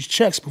giving dudes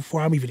checks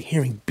before I'm even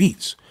hearing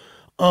beats.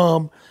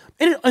 And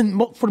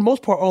for the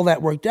most part, all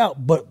that worked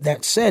out. But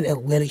that said,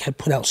 Atlantic had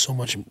put up so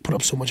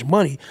much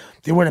money,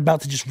 they weren't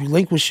about to just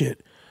relinquish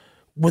it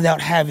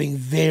without having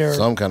their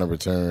some kind of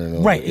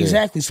return. Right,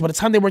 exactly. So by the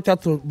time they worked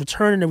out the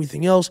return and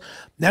everything else,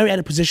 now we're at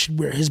a position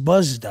where his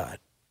buzz has died.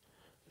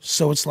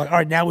 So it's like, all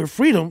right, now we're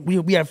freedom.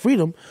 We have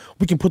freedom.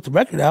 We can put the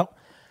record out.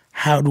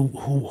 Who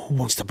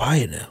wants to buy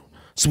it now?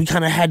 So we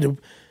kind of had to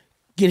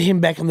get him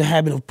back in the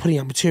habit of putting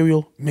out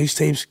material,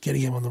 mixtapes,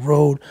 getting him on the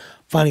road,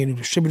 finding a new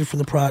distributor for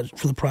the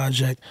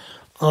project,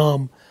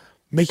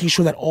 making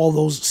sure that all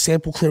those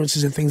sample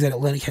clearances and things that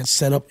Atlantic had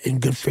set up in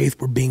good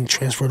faith were being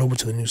transferred over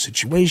to the new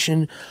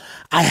situation.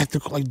 I have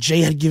to, like,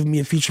 Jay had given me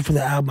a feature for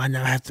the album. I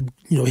now have to,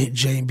 hit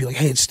Jay and be like,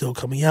 hey, it's still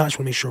coming out. I just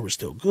want to make sure we're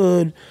still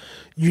good,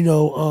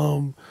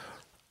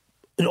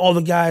 and all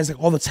the guys, like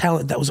all the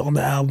talent that was on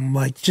the album,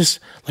 like just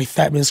like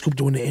Fat Man Scoop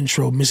doing the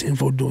intro, Miss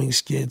Info doing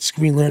skits,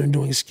 Green Lantern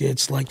doing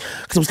skits, like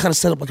because it was kind of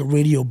set up like a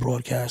radio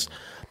broadcast.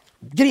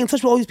 Getting in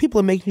touch with all these people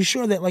and making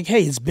sure that, like,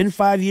 hey, it's been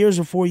 5 years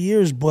or 4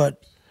 years,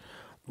 but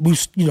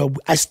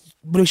I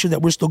make sure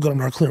that we're still good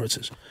on our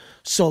clearances.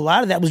 So a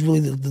lot of that was really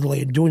the delay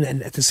in doing that,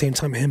 and at the same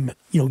time, him,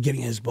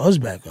 getting his buzz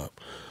back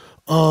up.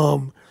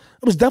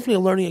 It was definitely a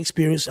learning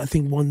experience. I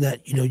think one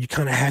that, you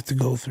kind of have to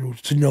go through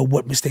to know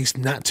what mistakes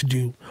not to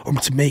do or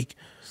to make,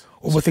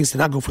 or what things to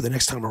not go for the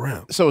next time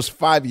around. So it's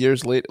 5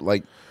 years later,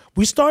 like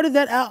we started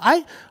that out.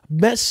 I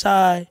met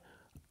Psy.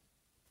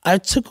 I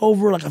took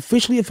over, like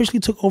officially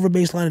took over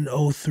Baseline in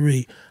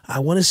 2003. I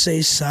want to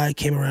say Psy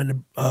came around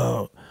and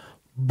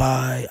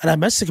I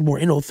met Sycamore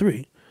in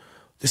 2003,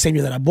 the same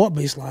year that I bought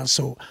Baseline.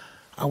 So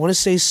I want to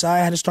say Psy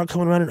had to start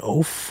coming around in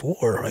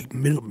 2004, like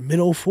mid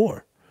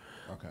 2004.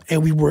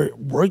 And we were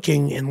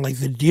working, and like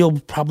the deal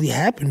probably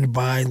happened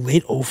by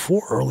late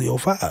 2004, early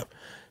 2005.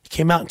 It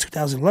came out in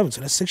 2011,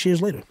 so that's 6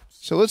 years later.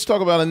 So let's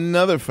talk about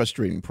another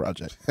frustrating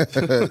project.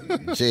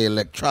 J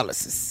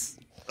Electrolysis.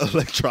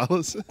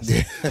 Electrolysis?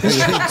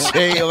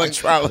 J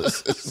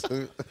Electrolysis.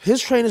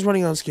 His train is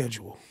running on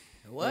schedule.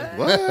 What?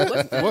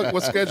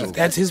 What schedule?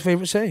 That's his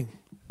favorite saying.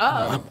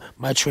 Oh.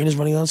 My train is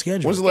running on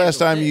schedule. When's the last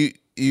time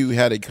you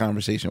had a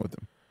conversation with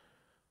him?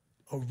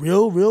 A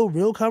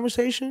real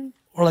conversation?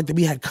 Or like that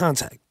we had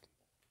contact?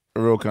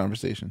 A real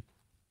conversation.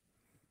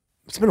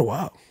 It's been a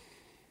while.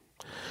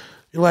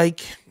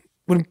 Like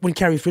when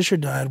Carrie Fisher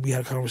died, we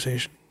had a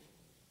conversation.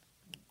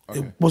 Okay.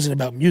 It wasn't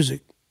about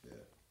music.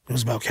 It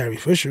was about Carrie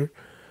Fisher.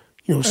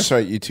 That's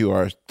right. You two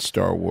are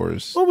Star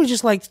Wars. Well, we're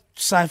just like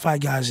sci-fi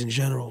guys in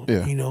general.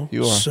 Yeah,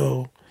 you are.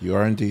 So you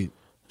are indeed.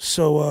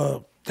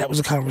 So that was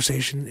a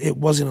conversation. It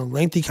wasn't a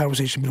lengthy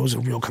conversation, but it was a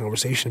real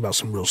conversation about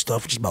some real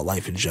stuff, just about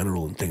life in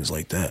general and things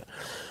like that.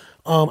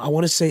 I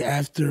want to say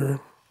after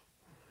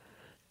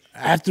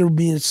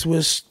me and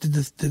Swiss did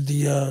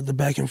the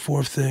back and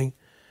forth thing,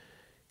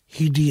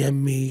 he DM'd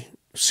me,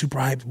 super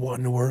hyped,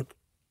 wanting to work.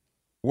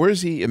 Where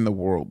is he in the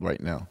world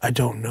right now? I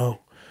don't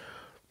know.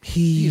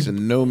 He's a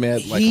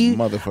nomad like a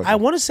motherfucker. I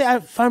want to say,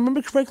 if I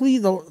remember correctly,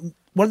 one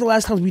of the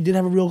last times we did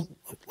have a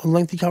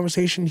lengthy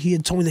conversation, he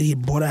had told me that he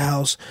had bought a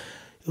house.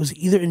 It was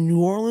either in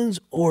New Orleans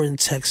or in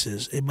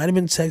Texas. It might have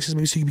been Texas,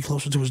 maybe so he could be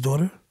closer to his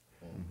daughter,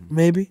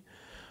 maybe.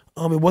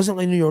 It wasn't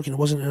like New York and it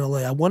wasn't in LA.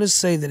 I want to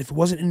say that if it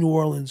wasn't in New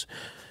Orleans,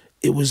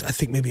 it was, I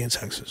think, maybe in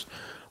Texas.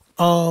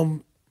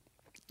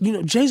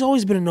 Jay's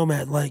always been a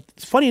nomad. Like,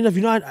 it's funny enough,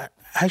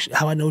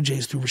 how I know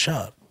Jay's through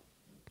Rashad.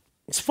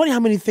 It's funny how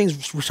many things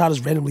Rashad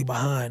is randomly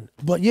behind.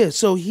 But yeah,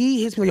 so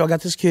he hits me like, yo, I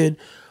got this kid.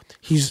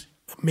 He's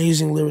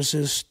amazing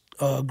lyricist,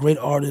 great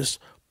artist,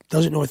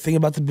 doesn't know a thing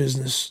about the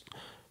business,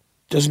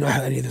 doesn't know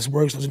how any of this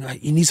works,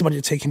 he needs somebody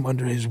to take him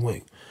under his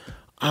wing.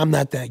 I'm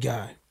not that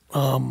guy.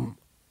 I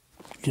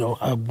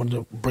wanted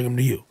to bring him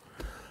to you.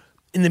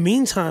 In the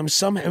meantime,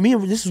 this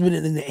was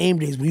in the AIM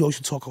days when we always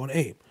would talk on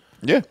AIM.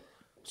 Yeah.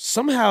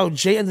 Somehow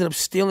Jay ended up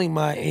stealing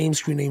my AIM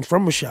screen name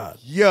from Rashad.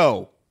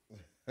 Yo.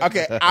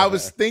 Okay, I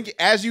was thinking,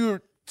 as you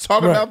were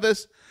talking about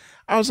this,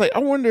 I was like, I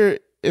wonder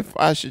if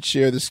I should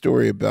share the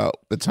story about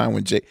the time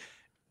when Jay...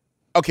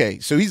 Okay,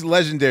 so he's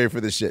legendary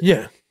for this shit.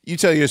 Yeah. You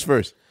tell yours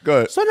first. Go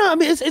ahead. So no, I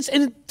mean,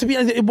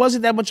 it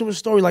wasn't that much of a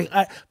story. Like,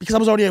 because I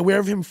was already aware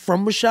of him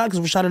from Rashad, because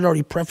Rashad had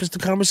already prefaced the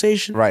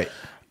conversation. Right.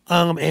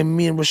 And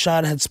me and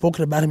Rashad had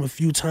spoken about him a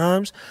few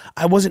times.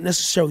 I wasn't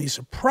necessarily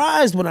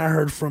surprised when I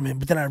heard from him,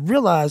 but then I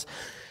realized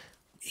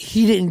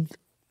he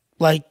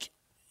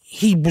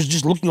was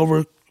just looking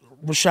over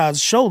Rashad's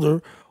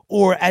shoulder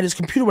or at his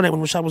computer one night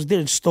when Rashad was there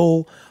and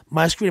stole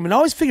my screen. I mean, I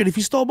always figured if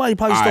he stole mine, he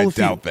probably stole a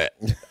few.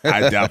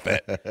 I doubt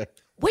that.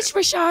 Which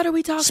Rashad are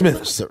we talking Smith.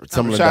 about?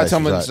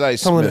 Rashad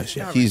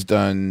Smith. He's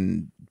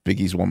done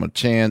Biggie's One More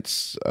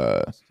Chance.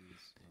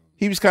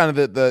 He was kind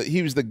of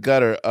he was the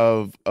gutter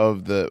of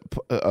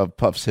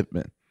Puff's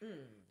Hitman.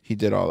 He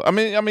did all. I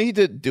mean, he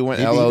did doing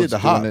He LL. did the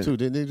hop too.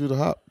 Didn't he do the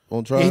hop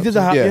on Tribe? Yeah, he did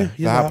the hop. Yeah, Yeah,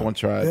 he did the hop on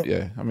Tribe. Yeah.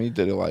 Yeah, I mean, he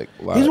did it like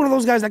a lot. He's one of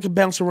those guys that can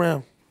bounce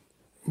around,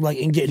 like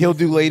and get. He'll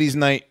do Ladies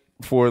Night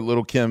for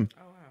Little Kim,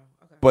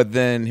 but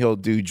then he'll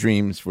do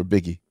Dreams for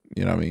Biggie.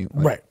 You know what I mean?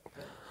 Like, right.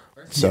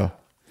 So,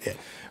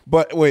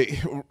 but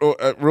wait,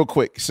 real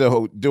quick.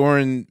 So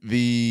during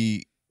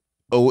the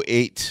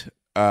 2008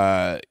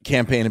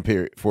 campaigning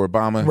period for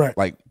Obama, Right.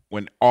 like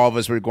when all of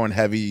us were going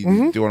heavy,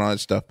 doing all that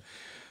stuff,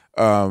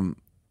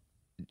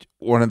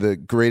 one of the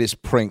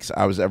greatest pranks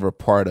I was ever a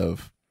part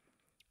of,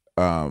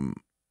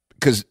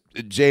 because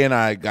Jay and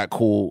I got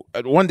cool.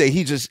 One day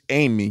he just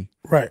aimed me.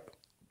 Right.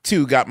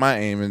 Two got my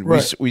aim, and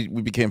Right. we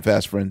became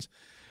fast friends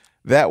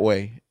that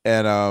way.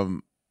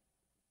 And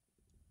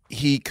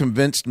he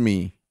convinced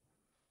me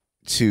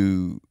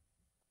to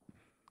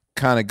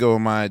kind of go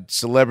in my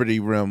celebrity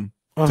realm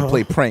to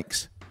play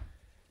pranks.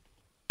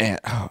 And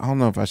I don't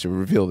know if I should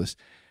reveal this.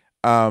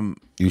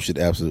 You should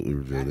absolutely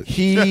reveal it.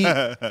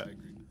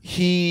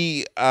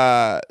 He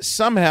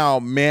somehow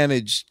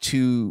managed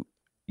to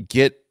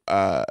get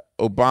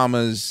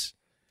Obama's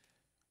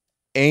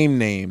AIM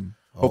name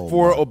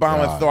before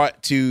Obama God.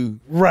 thought to.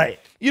 Right.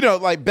 You know,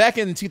 like back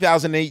in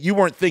 2008, you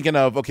weren't thinking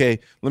of, okay,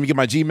 let me get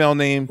my Gmail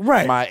name,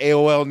 Right. my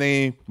AOL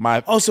name,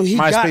 my So he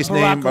got MySpace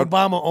Barack name.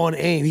 Obama on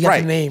AIM. He got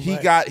right. the name. He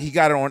right. got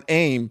it on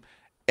AIM,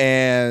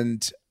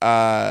 and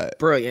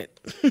brilliant.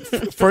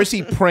 First,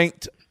 he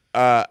pranked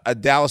a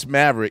Dallas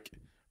Maverick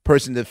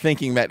person to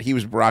thinking that he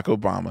was Barack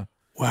Obama.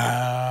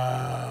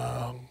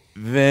 Wow.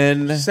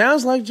 Then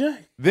sounds like Jay.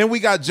 Then we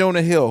got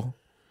Jonah Hill,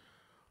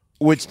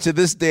 which to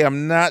this day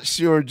I'm not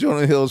sure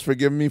Jonah Hill has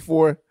forgiven me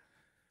for.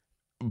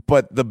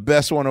 But the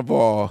best one of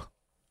all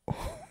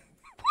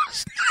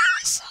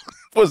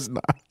was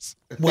Nas.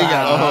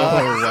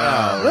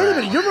 Wow. Wait a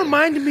minute. You're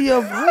reminding me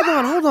of.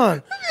 Hold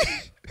on.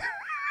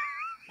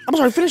 I'm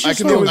sorry. Finish your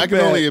story. I can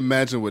only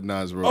imagine what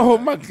Nas wrote. Oh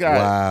my God!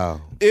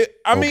 Wow.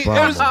 I mean, it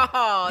was,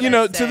 you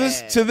know, to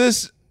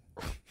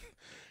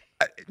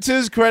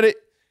his credit,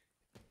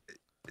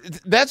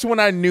 that's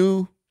when I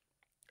knew.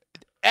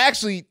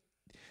 Actually,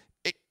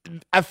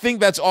 I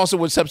think that's also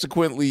what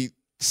subsequently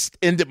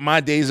ended my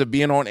days of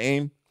being on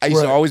AIM. I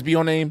used to always be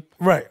on AIM.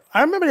 Right.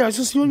 I remember that. I was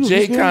just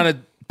Jay kind of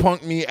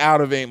punked me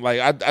out of AIM.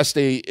 Like I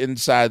stay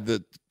inside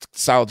the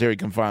solitary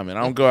confinement.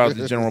 I don't go out to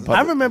the general public.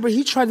 I remember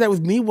he tried that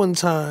with me one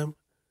time.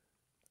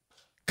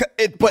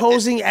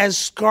 Posing as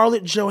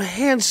Scarlett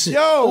Johansson. He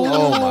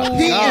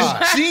is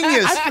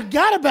genius. I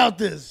forgot about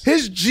this.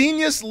 His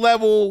genius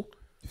level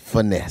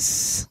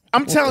finesse.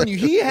 I'm telling you,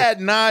 he had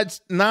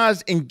Nas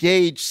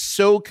engaged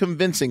so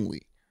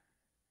convincingly.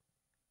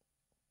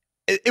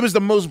 It was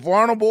the most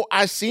vulnerable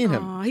I've seen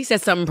him. Oh, he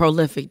said something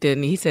prolific,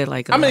 didn't he? He said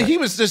like, I mean, he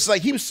was just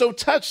like, he was so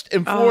touched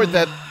and floored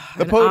that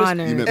the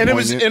POTUS, and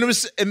it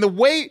was and the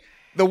way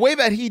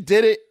that he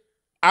did it,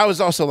 I was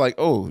also like,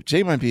 oh,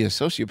 Jay might be a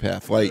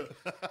sociopath. Like,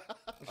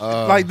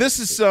 like this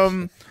is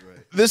some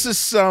what's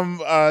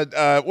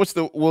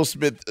the Will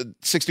Smith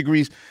 6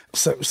 degrees?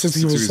 6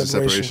 degrees of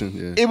separation.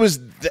 Yeah. It was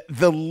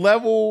the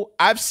level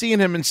I've seen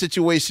him in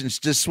situations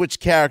just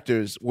switch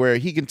characters where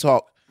he can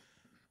talk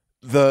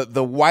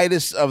the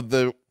whitest of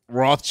the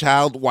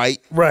Rothschild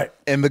white, right,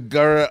 and the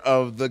gutter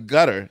of the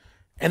gutter,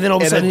 and then all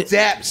of a sudden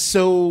adapt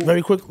so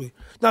very quickly.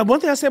 Now, one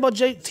thing I say about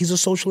Jay, he's a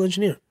social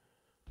engineer.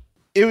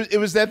 It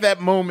was at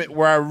that moment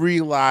where I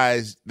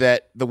realized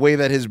that the way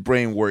that his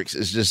brain works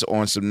is just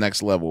on some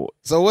next level.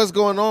 So what's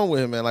going on with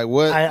him, man? Like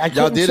what?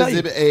 Y'all did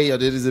Exhibit A, y'all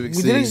did Exhibit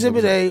C. We did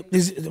Exhibit A.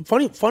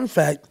 Fun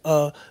fact,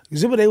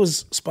 Exhibit A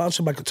was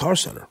sponsored by Guitar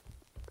Center.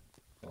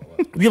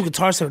 We have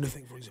Guitar Center to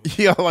thank for Exhibit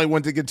A. Y'all like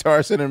went to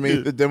Guitar Center and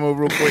made the demo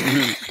real quick.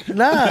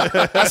 Nah.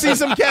 I seen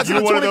some cats in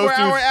the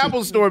 24-hour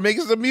Apple store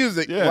making some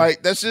music. Yeah.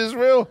 Like, that shit is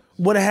real.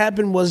 What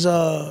happened was,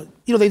 they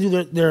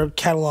do their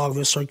catalog,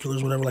 their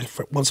circulars, whatever, like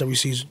once every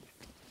season.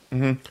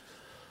 Mm-hmm.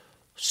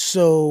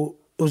 So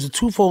it was a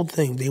twofold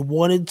thing. They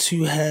wanted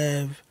to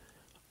have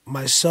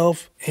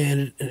myself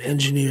and an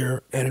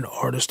engineer and an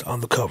artist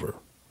on the cover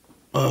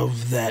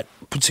of that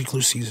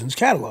particular season's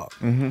catalog.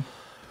 Mm-hmm.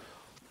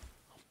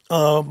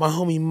 My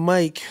homie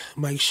Mike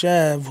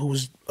Shav, who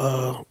was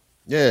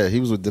he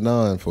was with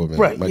Denon for a minute.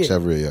 right, Mike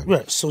Chavrier, yeah.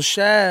 Right. So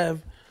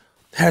Shav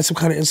had some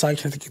kind of inside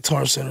connect to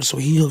Guitar Center, so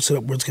he hooks it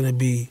up where it's gonna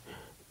be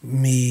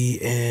me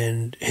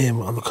and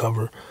him on the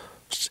cover.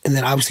 And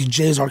then obviously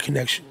Jay's our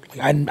connection.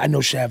 Like I know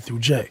Shav through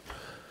Jay.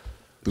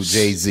 Through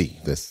Jay-Z.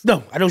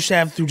 No, I know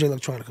Shav through Jay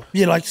Electronica.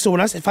 Yeah, like so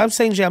if I'm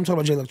saying Jay, I'm talking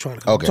about Jay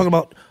Electronica. I'm Okay. talking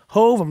about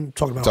Hove, I'm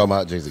talking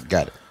about Jay-Z.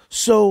 Got it.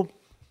 So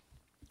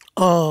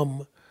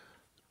long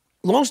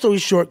story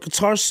short,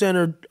 Guitar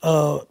Center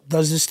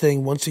does this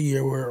thing once a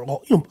year where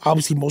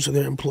obviously most of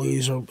their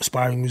employees are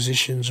aspiring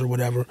musicians or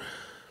whatever,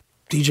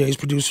 DJs,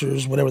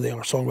 producers, whatever they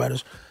are,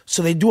 songwriters.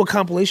 So they do a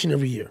compilation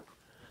every year.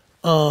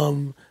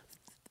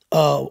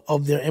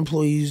 Of their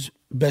employees'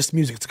 best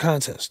music. It's a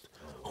contest.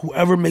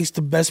 Whoever makes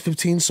the best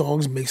 15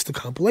 songs makes the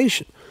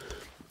compilation.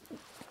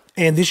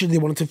 And this year they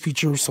wanted to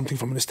feature something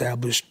from an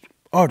established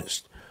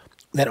artist.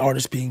 That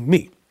artist being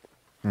me.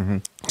 Mm-hmm.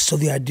 So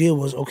the idea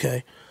was,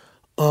 okay,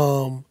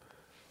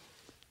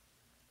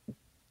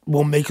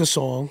 we'll make a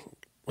song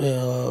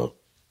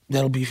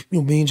that'll be,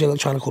 me and Jay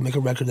Electronica will make a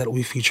record that'll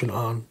be featured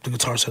on the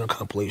Guitar Center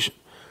compilation.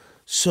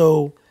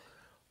 So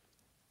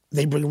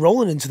they bring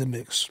Roland into the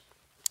mix,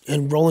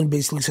 and Roland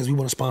basically says we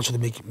want to sponsor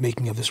the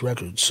making of this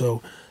record.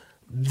 So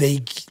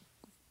they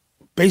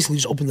basically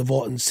just opened the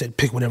vault and said,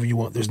 pick whatever you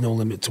want. There's no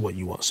limit to what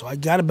you want. So I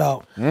got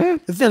about the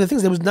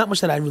things. There was not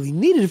much that I really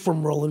needed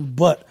from Roland,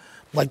 but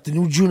like the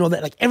new Juno,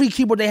 that like every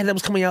keyboard they had that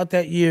was coming out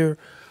that year,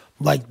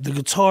 like the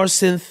guitar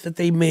synth that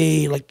they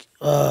made, like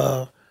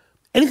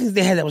anything that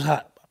they had that was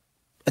hot.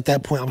 At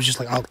that point, I was just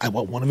like, I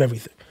want one of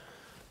everything.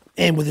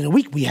 And within a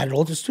week, we had it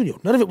all at the studio.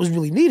 None of it was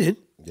really needed,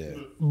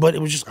 but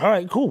it was just, all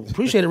right, cool.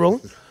 Appreciate it,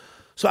 Roland.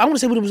 So I want to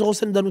say when it was all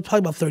said and done, it was probably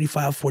about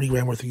 35, 40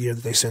 grand worth a year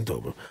that they sent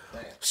over.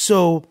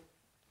 So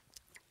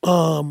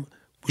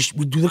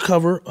we do the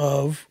cover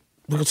of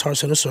the Guitar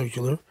Center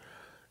Circular.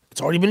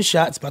 It's already been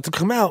shot. It's about to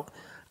come out.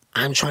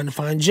 I'm trying to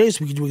find Jay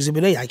so we can do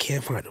Exhibit A. I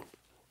can't find him.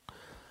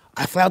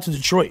 I fly out to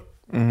Detroit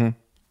because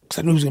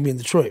I knew he was going to be in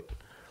Detroit.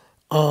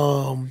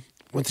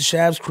 Went to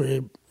Shav's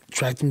crib,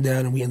 tracked him down,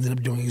 and we ended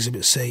up doing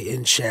Exhibit C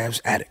in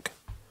Shav's attic.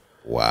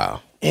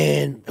 Wow.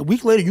 And a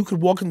week later, you could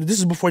walk into, this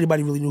is before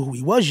anybody really knew who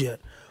he was yet,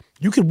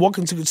 you could walk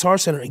into Guitar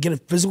Center and get a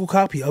physical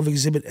copy of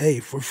Exhibit A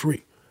for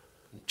free,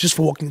 just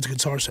for walking into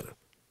Guitar Center,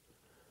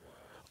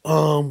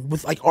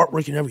 with like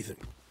artwork and everything.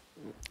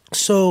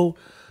 So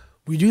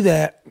we do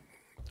that.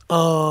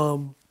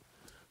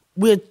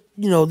 We had,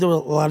 there were a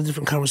lot of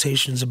different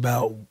conversations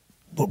about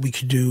what we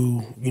could do,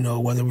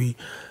 whether we,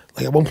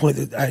 like at one point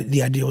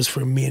the idea was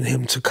for me and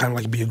him to kind of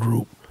like be a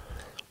group.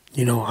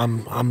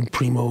 I'm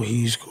Primo,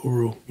 he's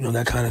Guru,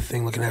 that kind of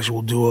thing, like an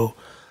actual duo.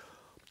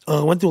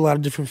 Went through a lot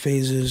of different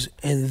phases,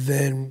 and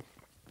then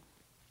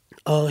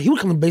he would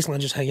come to Baseline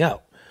and just hang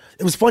out.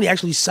 It was funny,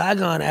 actually,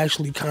 Saigon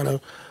actually kind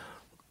of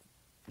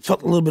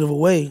felt a little bit of a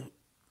way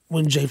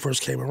when Jay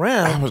first came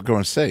around. I was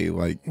going to say,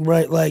 like...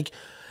 Right, like,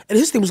 and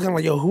his thing was kind of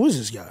like, yo, who is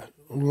this guy?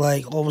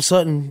 Like, all of a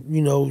sudden,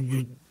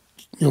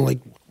 like,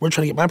 we're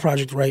trying to get my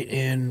project right,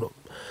 and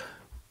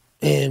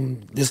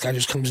this guy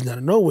just comes in out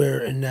of nowhere,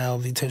 and now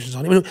the attention's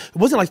on him. It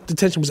wasn't like the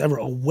attention was ever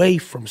away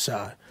from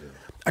Sai.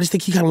 I just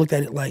think he kind of looked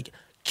at it like,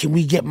 can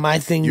we get my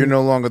thing? You're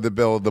no longer the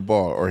belle of the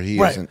ball, or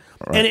he isn't.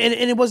 Right.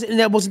 And it wasn't,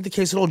 and that wasn't the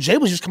case at all. Jay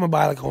was just coming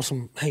by like on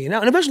some hanging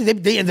out, and eventually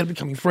they ended up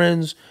becoming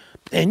friends,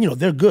 and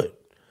they're good.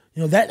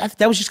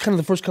 That was just kind of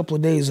the first couple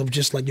of days of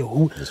just like, yo,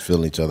 who just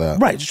feeling each other out,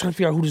 right? Just trying to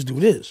figure out who this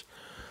dude is.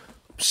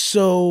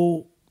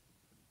 So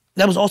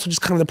that was also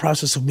just kind of the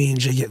process of me and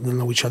Jay getting to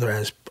know each other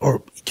as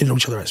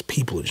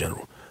people in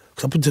general.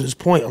 Because up until this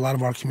point, a lot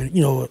of our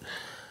community,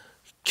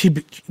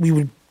 we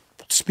would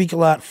speak a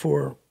lot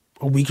for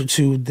a week or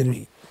two,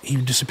 then he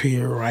would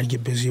disappear or I'd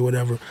get busy or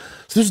whatever.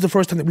 So this was the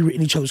first time that we were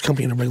in each other's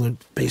company on a regular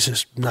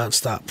basis,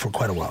 nonstop, for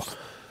quite a while.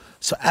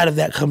 So out of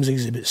that comes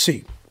Exhibit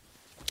C,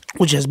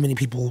 which, as many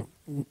people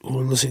who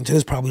are listening to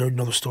this probably already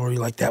know the story.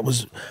 Like, that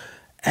was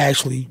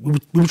actually, we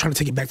were trying to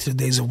take it back to the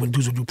days of when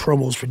dudes would do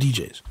promos for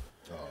DJs.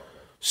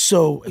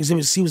 So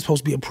Exhibit C was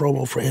supposed to be a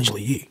promo for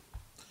Angela Yee.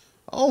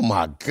 Oh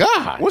my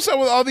God! What's up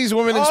with all these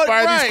women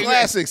inspired these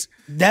classics?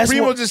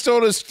 Primo just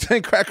told us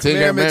 10 Crack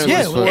Commandments.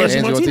 Yeah, with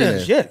Angela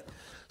Martinez. Yeah.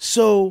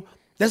 So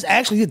that's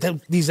actually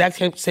the exact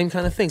same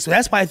kind of thing. So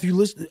that's why if you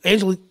listen,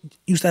 Angela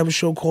used to have a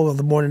show called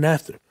The Morning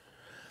After.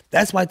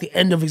 That's why at the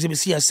end of Exhibit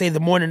C, I say The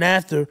Morning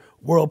After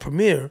world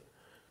premiere.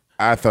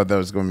 I thought that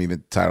was going to be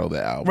the title of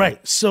the album.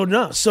 Right. So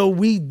no. So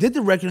we did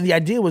the record, and the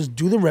idea was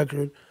do the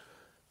record,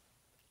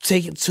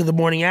 take it to The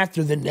Morning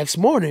After the next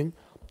morning,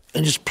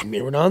 and just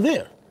premiere it on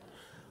there.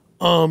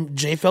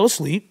 Jay fell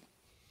asleep.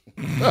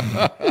 He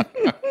fell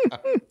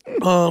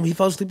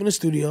asleep in the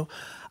studio.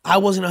 I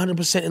wasn't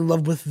 100% in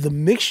love with the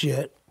mix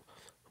yet,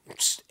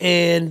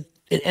 and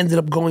it ended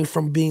up going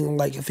from being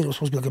like, I think it was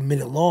supposed to be like a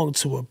minute long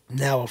to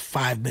now a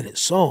 5-minute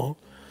song.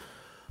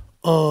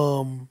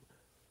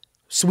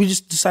 So we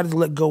just decided to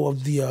let go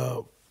of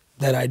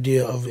that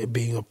idea of it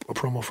being a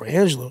promo for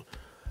Angela,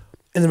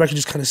 and the record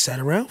just kind of sat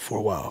around for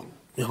a while,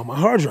 on my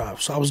hard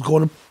drive. So I was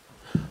going to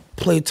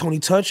play Tony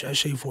Touch at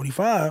Shade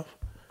 45.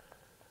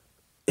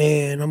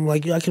 And I'm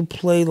like, I can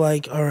play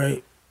like, all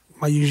right,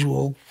 my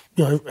usual,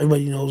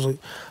 everybody knows, like,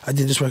 I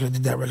did this record, I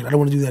did that record. I don't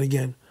want to do that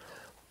again.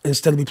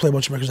 Instead of me play a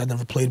bunch of records I'd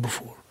never played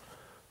before.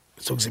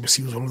 So Exhibit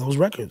C was one of those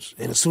records.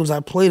 And as soon as I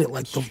played it,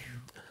 like, the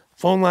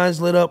phone lines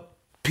lit up,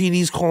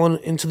 PD's calling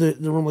into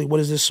the room, like,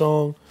 what is this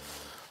song?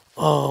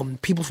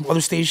 People from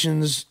other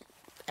stations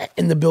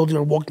in the building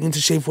are walking into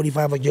Shade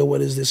 45 like, yo,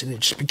 what is this? And it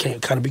just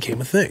kind of became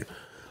a thing.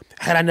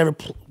 Had I never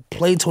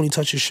played Tony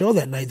Touch's show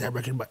that night, that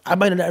record, but I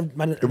might have it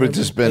would have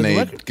just been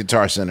a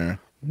Guitar Center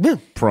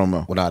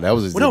promo. Well, no, that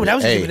was Exhibit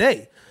Exhibit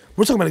A.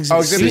 We're talking about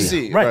Exhibit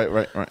C.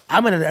 Right. I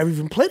might have never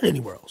even played it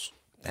anywhere else.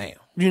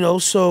 Damn.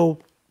 So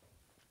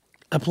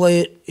I play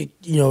it,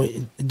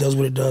 it does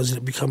what it does, and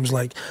it becomes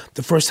like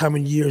the first time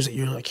in years that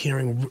you're like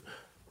hearing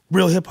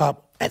real hip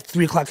hop at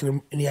 3 o'clock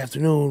in the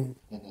afternoon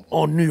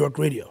on New York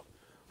radio,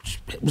 which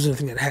was a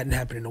thing that hadn't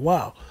happened in a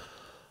while.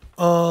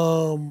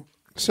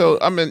 So,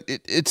 I mean,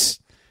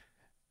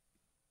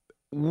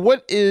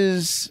 what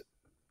is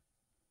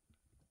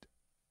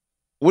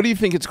What do you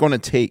think it's going to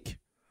take?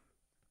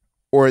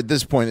 Or at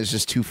this point, it's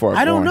just too far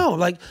I don't gone? know.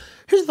 Like,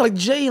 here's like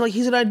Jay, like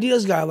he's an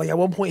ideas guy. Like at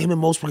one point, him and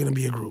Most were going to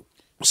be a group.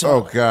 So,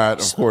 Oh, God,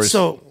 of course.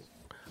 So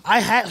I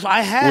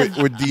had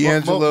With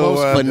D'Angelo,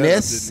 Most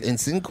finesse and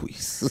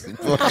Sinquis.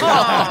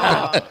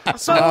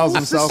 Smiles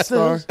and South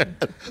Star.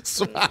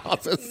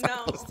 Smiles and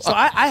South Star. So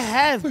I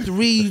had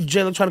 3 Jay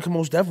Electronica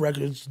Most Def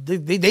records.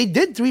 They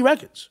did 3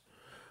 records.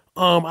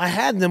 I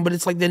had them, but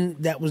it's like then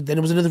it was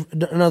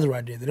another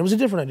idea. Then it was a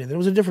different idea. Then it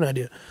was a different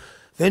idea.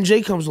 Then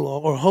Jay comes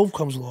along, or Hove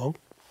comes along,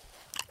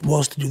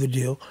 wants to do the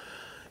deal,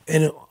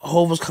 and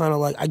Hove was kind of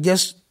like, I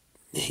guess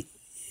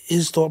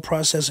his thought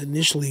process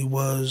initially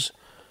was,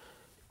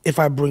 if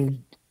I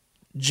bring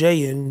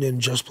Jay in, then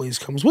Just Blaze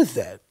comes with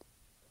that.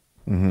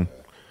 Mm-hmm.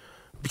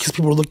 Because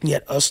people were looking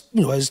at us,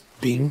 as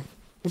being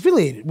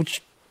affiliated,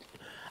 which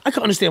I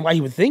can understand why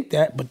he would think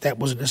that, but that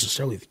wasn't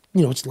necessarily,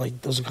 it's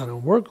like, doesn't kind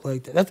of work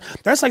like that.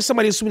 That's like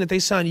somebody assuming that they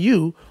sign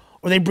you,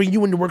 or they bring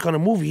you in to work on a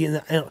movie,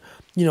 and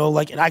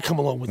I come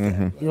along with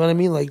that. You know what I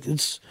mean? Like,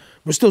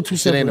 we're still too It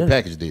separate. ain't a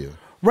package deal.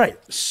 Right.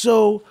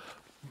 So,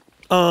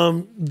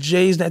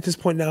 Jay's at this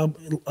point now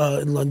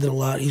in London a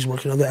lot. He's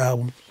working on the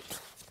album.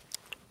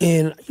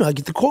 And, I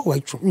get the call,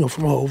 like, from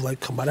Hove, like,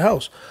 come by the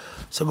house.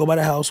 So I go by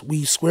the house.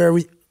 We square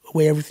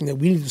away everything that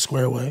we need to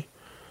square away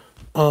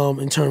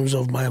in terms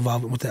of my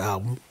involvement with the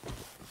album.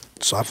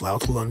 So I fly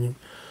out to London.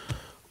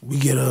 We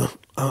get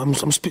I'm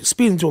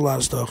speeding through a lot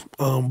of stuff,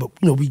 but,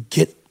 we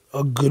get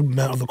a good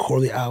amount of the core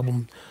of the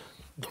album.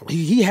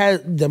 He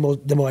had demo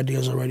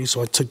ideas already,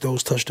 so I took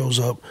those, touched those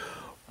up,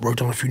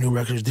 worked on a few new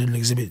records, did an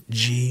Exhibit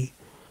G,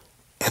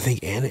 I think,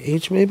 and an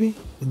H maybe.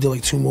 We did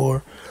like 2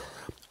 more.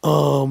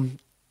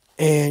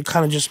 And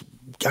kind of just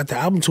got the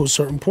album to a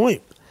certain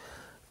point.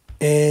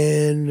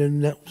 And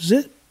then that was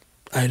it.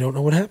 I don't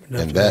know what happened.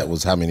 And that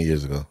was how many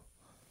years ago?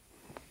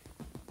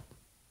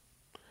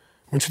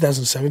 We're in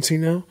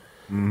 2017 now.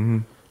 Mm-hmm.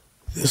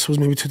 This was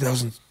maybe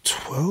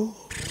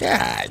 2012.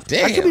 God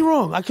damn. I could be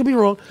wrong. You Put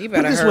it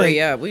better this hurry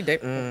way. up.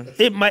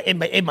 It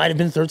might have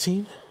been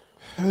 13.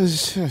 It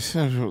was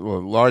a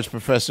Large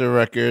Professor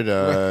record.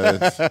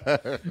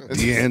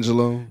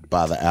 D'Angelo.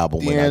 By the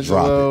album when I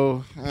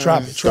drop it.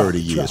 Drop it.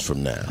 30 years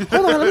from now.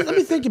 Hold on, let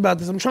me think about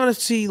this. I'm trying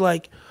to figure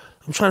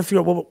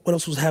out what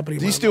else was happening.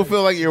 Do you still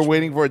feel like you're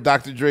waiting for a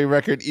Dr. Dre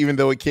record, even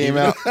though it came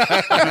out? But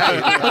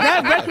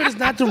that record is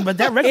not the. But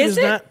that record is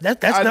not.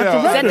 That's not the record.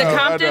 Is that the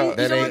Compton?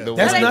 That ain't the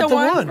That's one. not the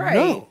one. Right.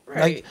 No. Right.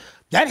 Like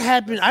that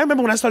happened. I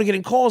remember when I started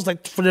getting calls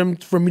like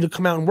for me to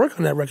come out and work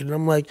on that record, and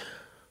I'm like,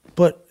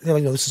 but they're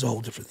like, no, this is a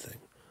whole different thing.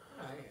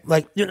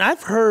 Like,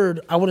 I've heard,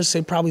 I want to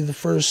say probably a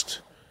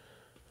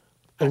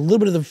little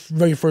bit of the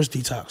very first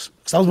Detox,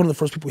 because I was one of the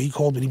first people he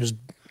called when he was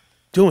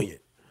doing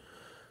it.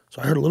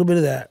 So I heard a little bit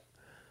of that.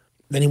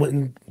 Then he went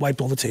and wiped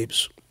all the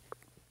tapes.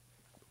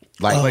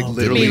 Like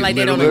literally, like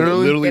they don't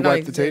literally they don't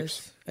wiped the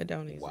exist. tapes. I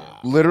don't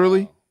exist.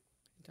 Literally?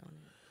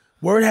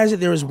 Word has it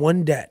there is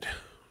one debt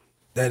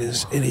that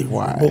is in a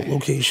remote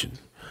location.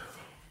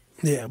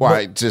 Yeah.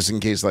 Why? Just in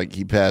case, like,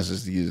 he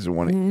passes, he doesn't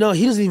want it. No,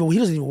 he doesn't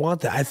even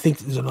want that. I think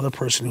there's another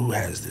person who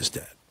has this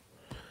debt.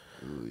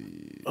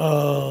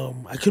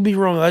 I could be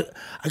wrong. I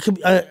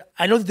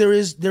know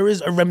that there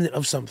is a remnant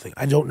of something.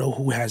 I don't know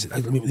who has it.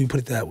 Let me put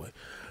it that way.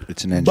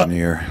 It's an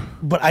engineer.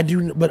 But I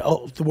do. But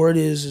the word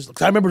is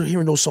 'cause I remember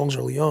hearing those songs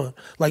early on.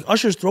 Like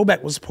Usher's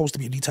Throwback was supposed to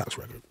be a Detox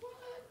record.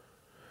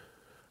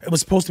 It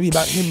was supposed to be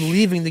about him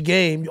leaving the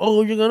game.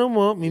 Oh, you're gonna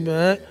want me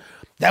back.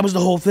 That was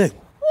the whole thing.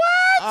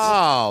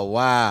 Oh,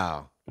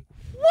 wow.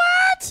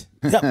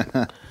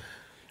 Yep.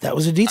 That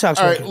was a Detox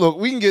All right, record. look,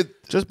 we can get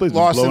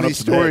lost in these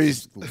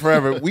stories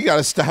forever. We got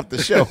to stop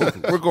the show.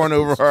 We're going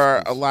over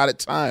our allotted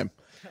time.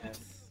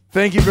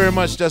 Thank you very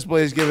much, Just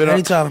Blaze. Give it up.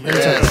 Anytime.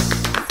 Yes.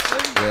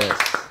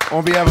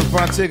 On behalf of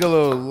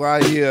Fontigolo,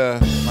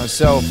 Lahia,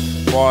 myself,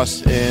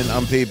 Boss, and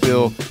Unpaid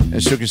Bill,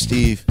 and Sugar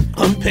Steve.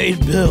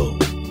 Unpaid Bill.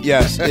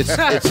 Yes,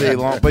 it's a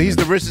long, but he's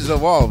the richest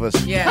of all of us.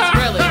 Yeah,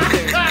 really.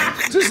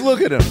 Just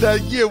look at him.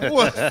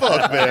 What the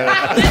fuck, man?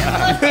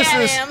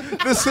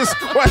 This is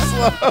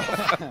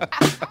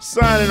Questlove.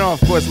 Signing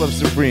off, Questlove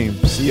Supreme.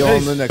 See y'all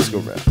on the next go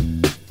round.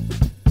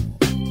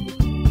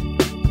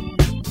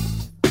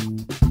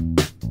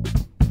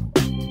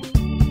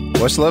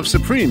 Questlove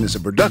Supreme is a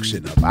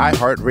production of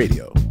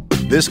iHeartRadio.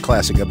 This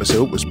classic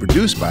episode was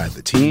produced by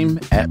the team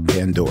at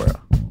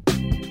Pandora.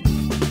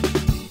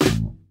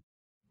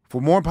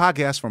 For more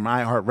podcasts from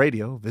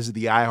iHeartRadio, visit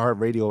the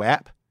iHeartRadio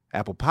app,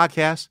 Apple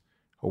Podcasts,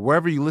 or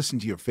wherever you listen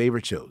to your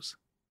favorite shows.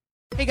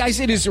 Hey guys,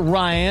 it is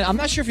Ryan. I'm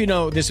not sure if you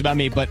know this about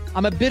me, but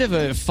I'm a bit of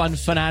a fun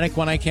fanatic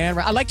when I can.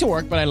 I like to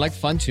work, but I like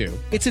fun too.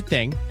 It's a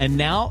thing. And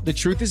now the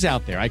truth is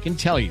out there. I can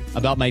tell you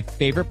about my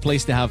favorite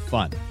place to have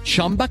fun.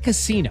 Chumba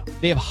Casino.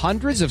 They have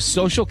hundreds of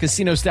social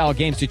casino style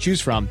games to choose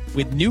from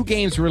with new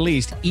games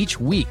released each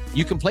week.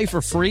 You can play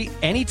for free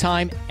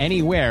anytime,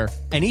 anywhere.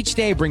 And each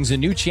day brings a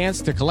new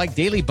chance to collect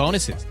daily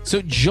bonuses.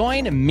 So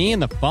join me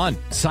in the fun.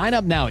 Sign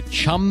up now at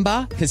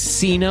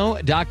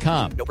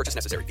ChumbaCasino.com. No purchase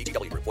necessary.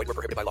 VGW Group. Void where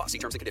prohibited by law. See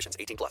terms and conditions.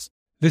 18+.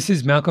 This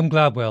is Malcolm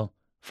Gladwell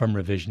from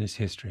Revisionist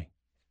History.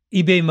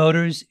 eBay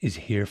Motors is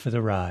here for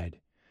the ride.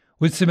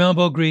 With some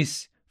elbow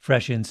grease,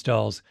 fresh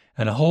installs,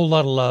 and a whole lot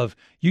of love,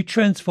 you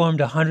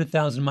transformed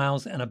 100,000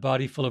 miles and a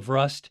body full of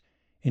rust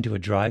into a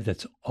drive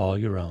that's all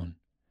your own.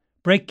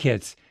 Brake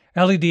kits,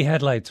 LED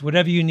headlights,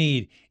 whatever you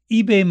need,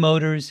 eBay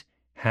Motors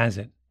has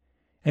it.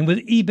 And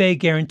with eBay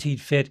Guaranteed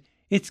Fit,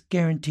 it's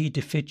guaranteed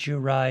to fit your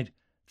ride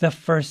the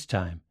first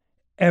time,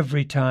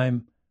 every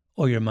time,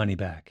 or your money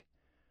back.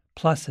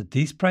 Plus, at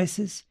these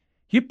prices,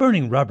 you're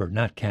burning rubber,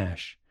 not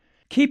cash.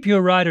 Keep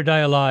your ride or die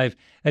alive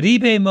at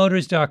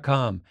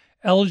ebaymotors.com.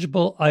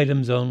 Eligible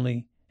items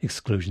only.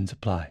 Exclusions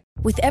apply.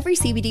 With every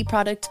CBD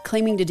product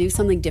claiming to do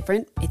something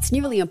different, it's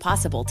nearly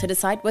impossible to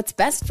decide what's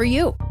best for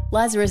you.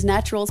 Lazarus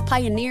Naturals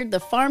pioneered the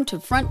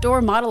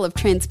farm-to-front-door model of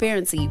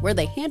transparency, where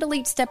they handle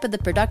each step of the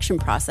production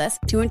process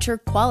to ensure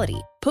quality,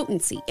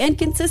 potency, and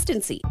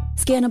consistency.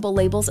 Scannable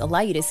labels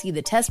allow you to see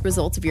the test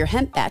results of your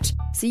hemp batch,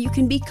 so you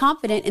can be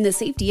confident in the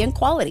safety and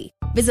quality.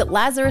 Visit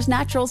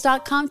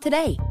LazarusNaturals.com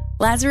today.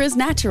 Lazarus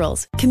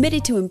Naturals,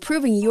 committed to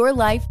improving your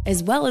life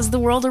as well as the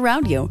world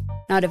around you.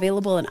 Not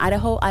available in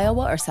Idaho,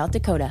 Iowa, or South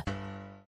Dakota.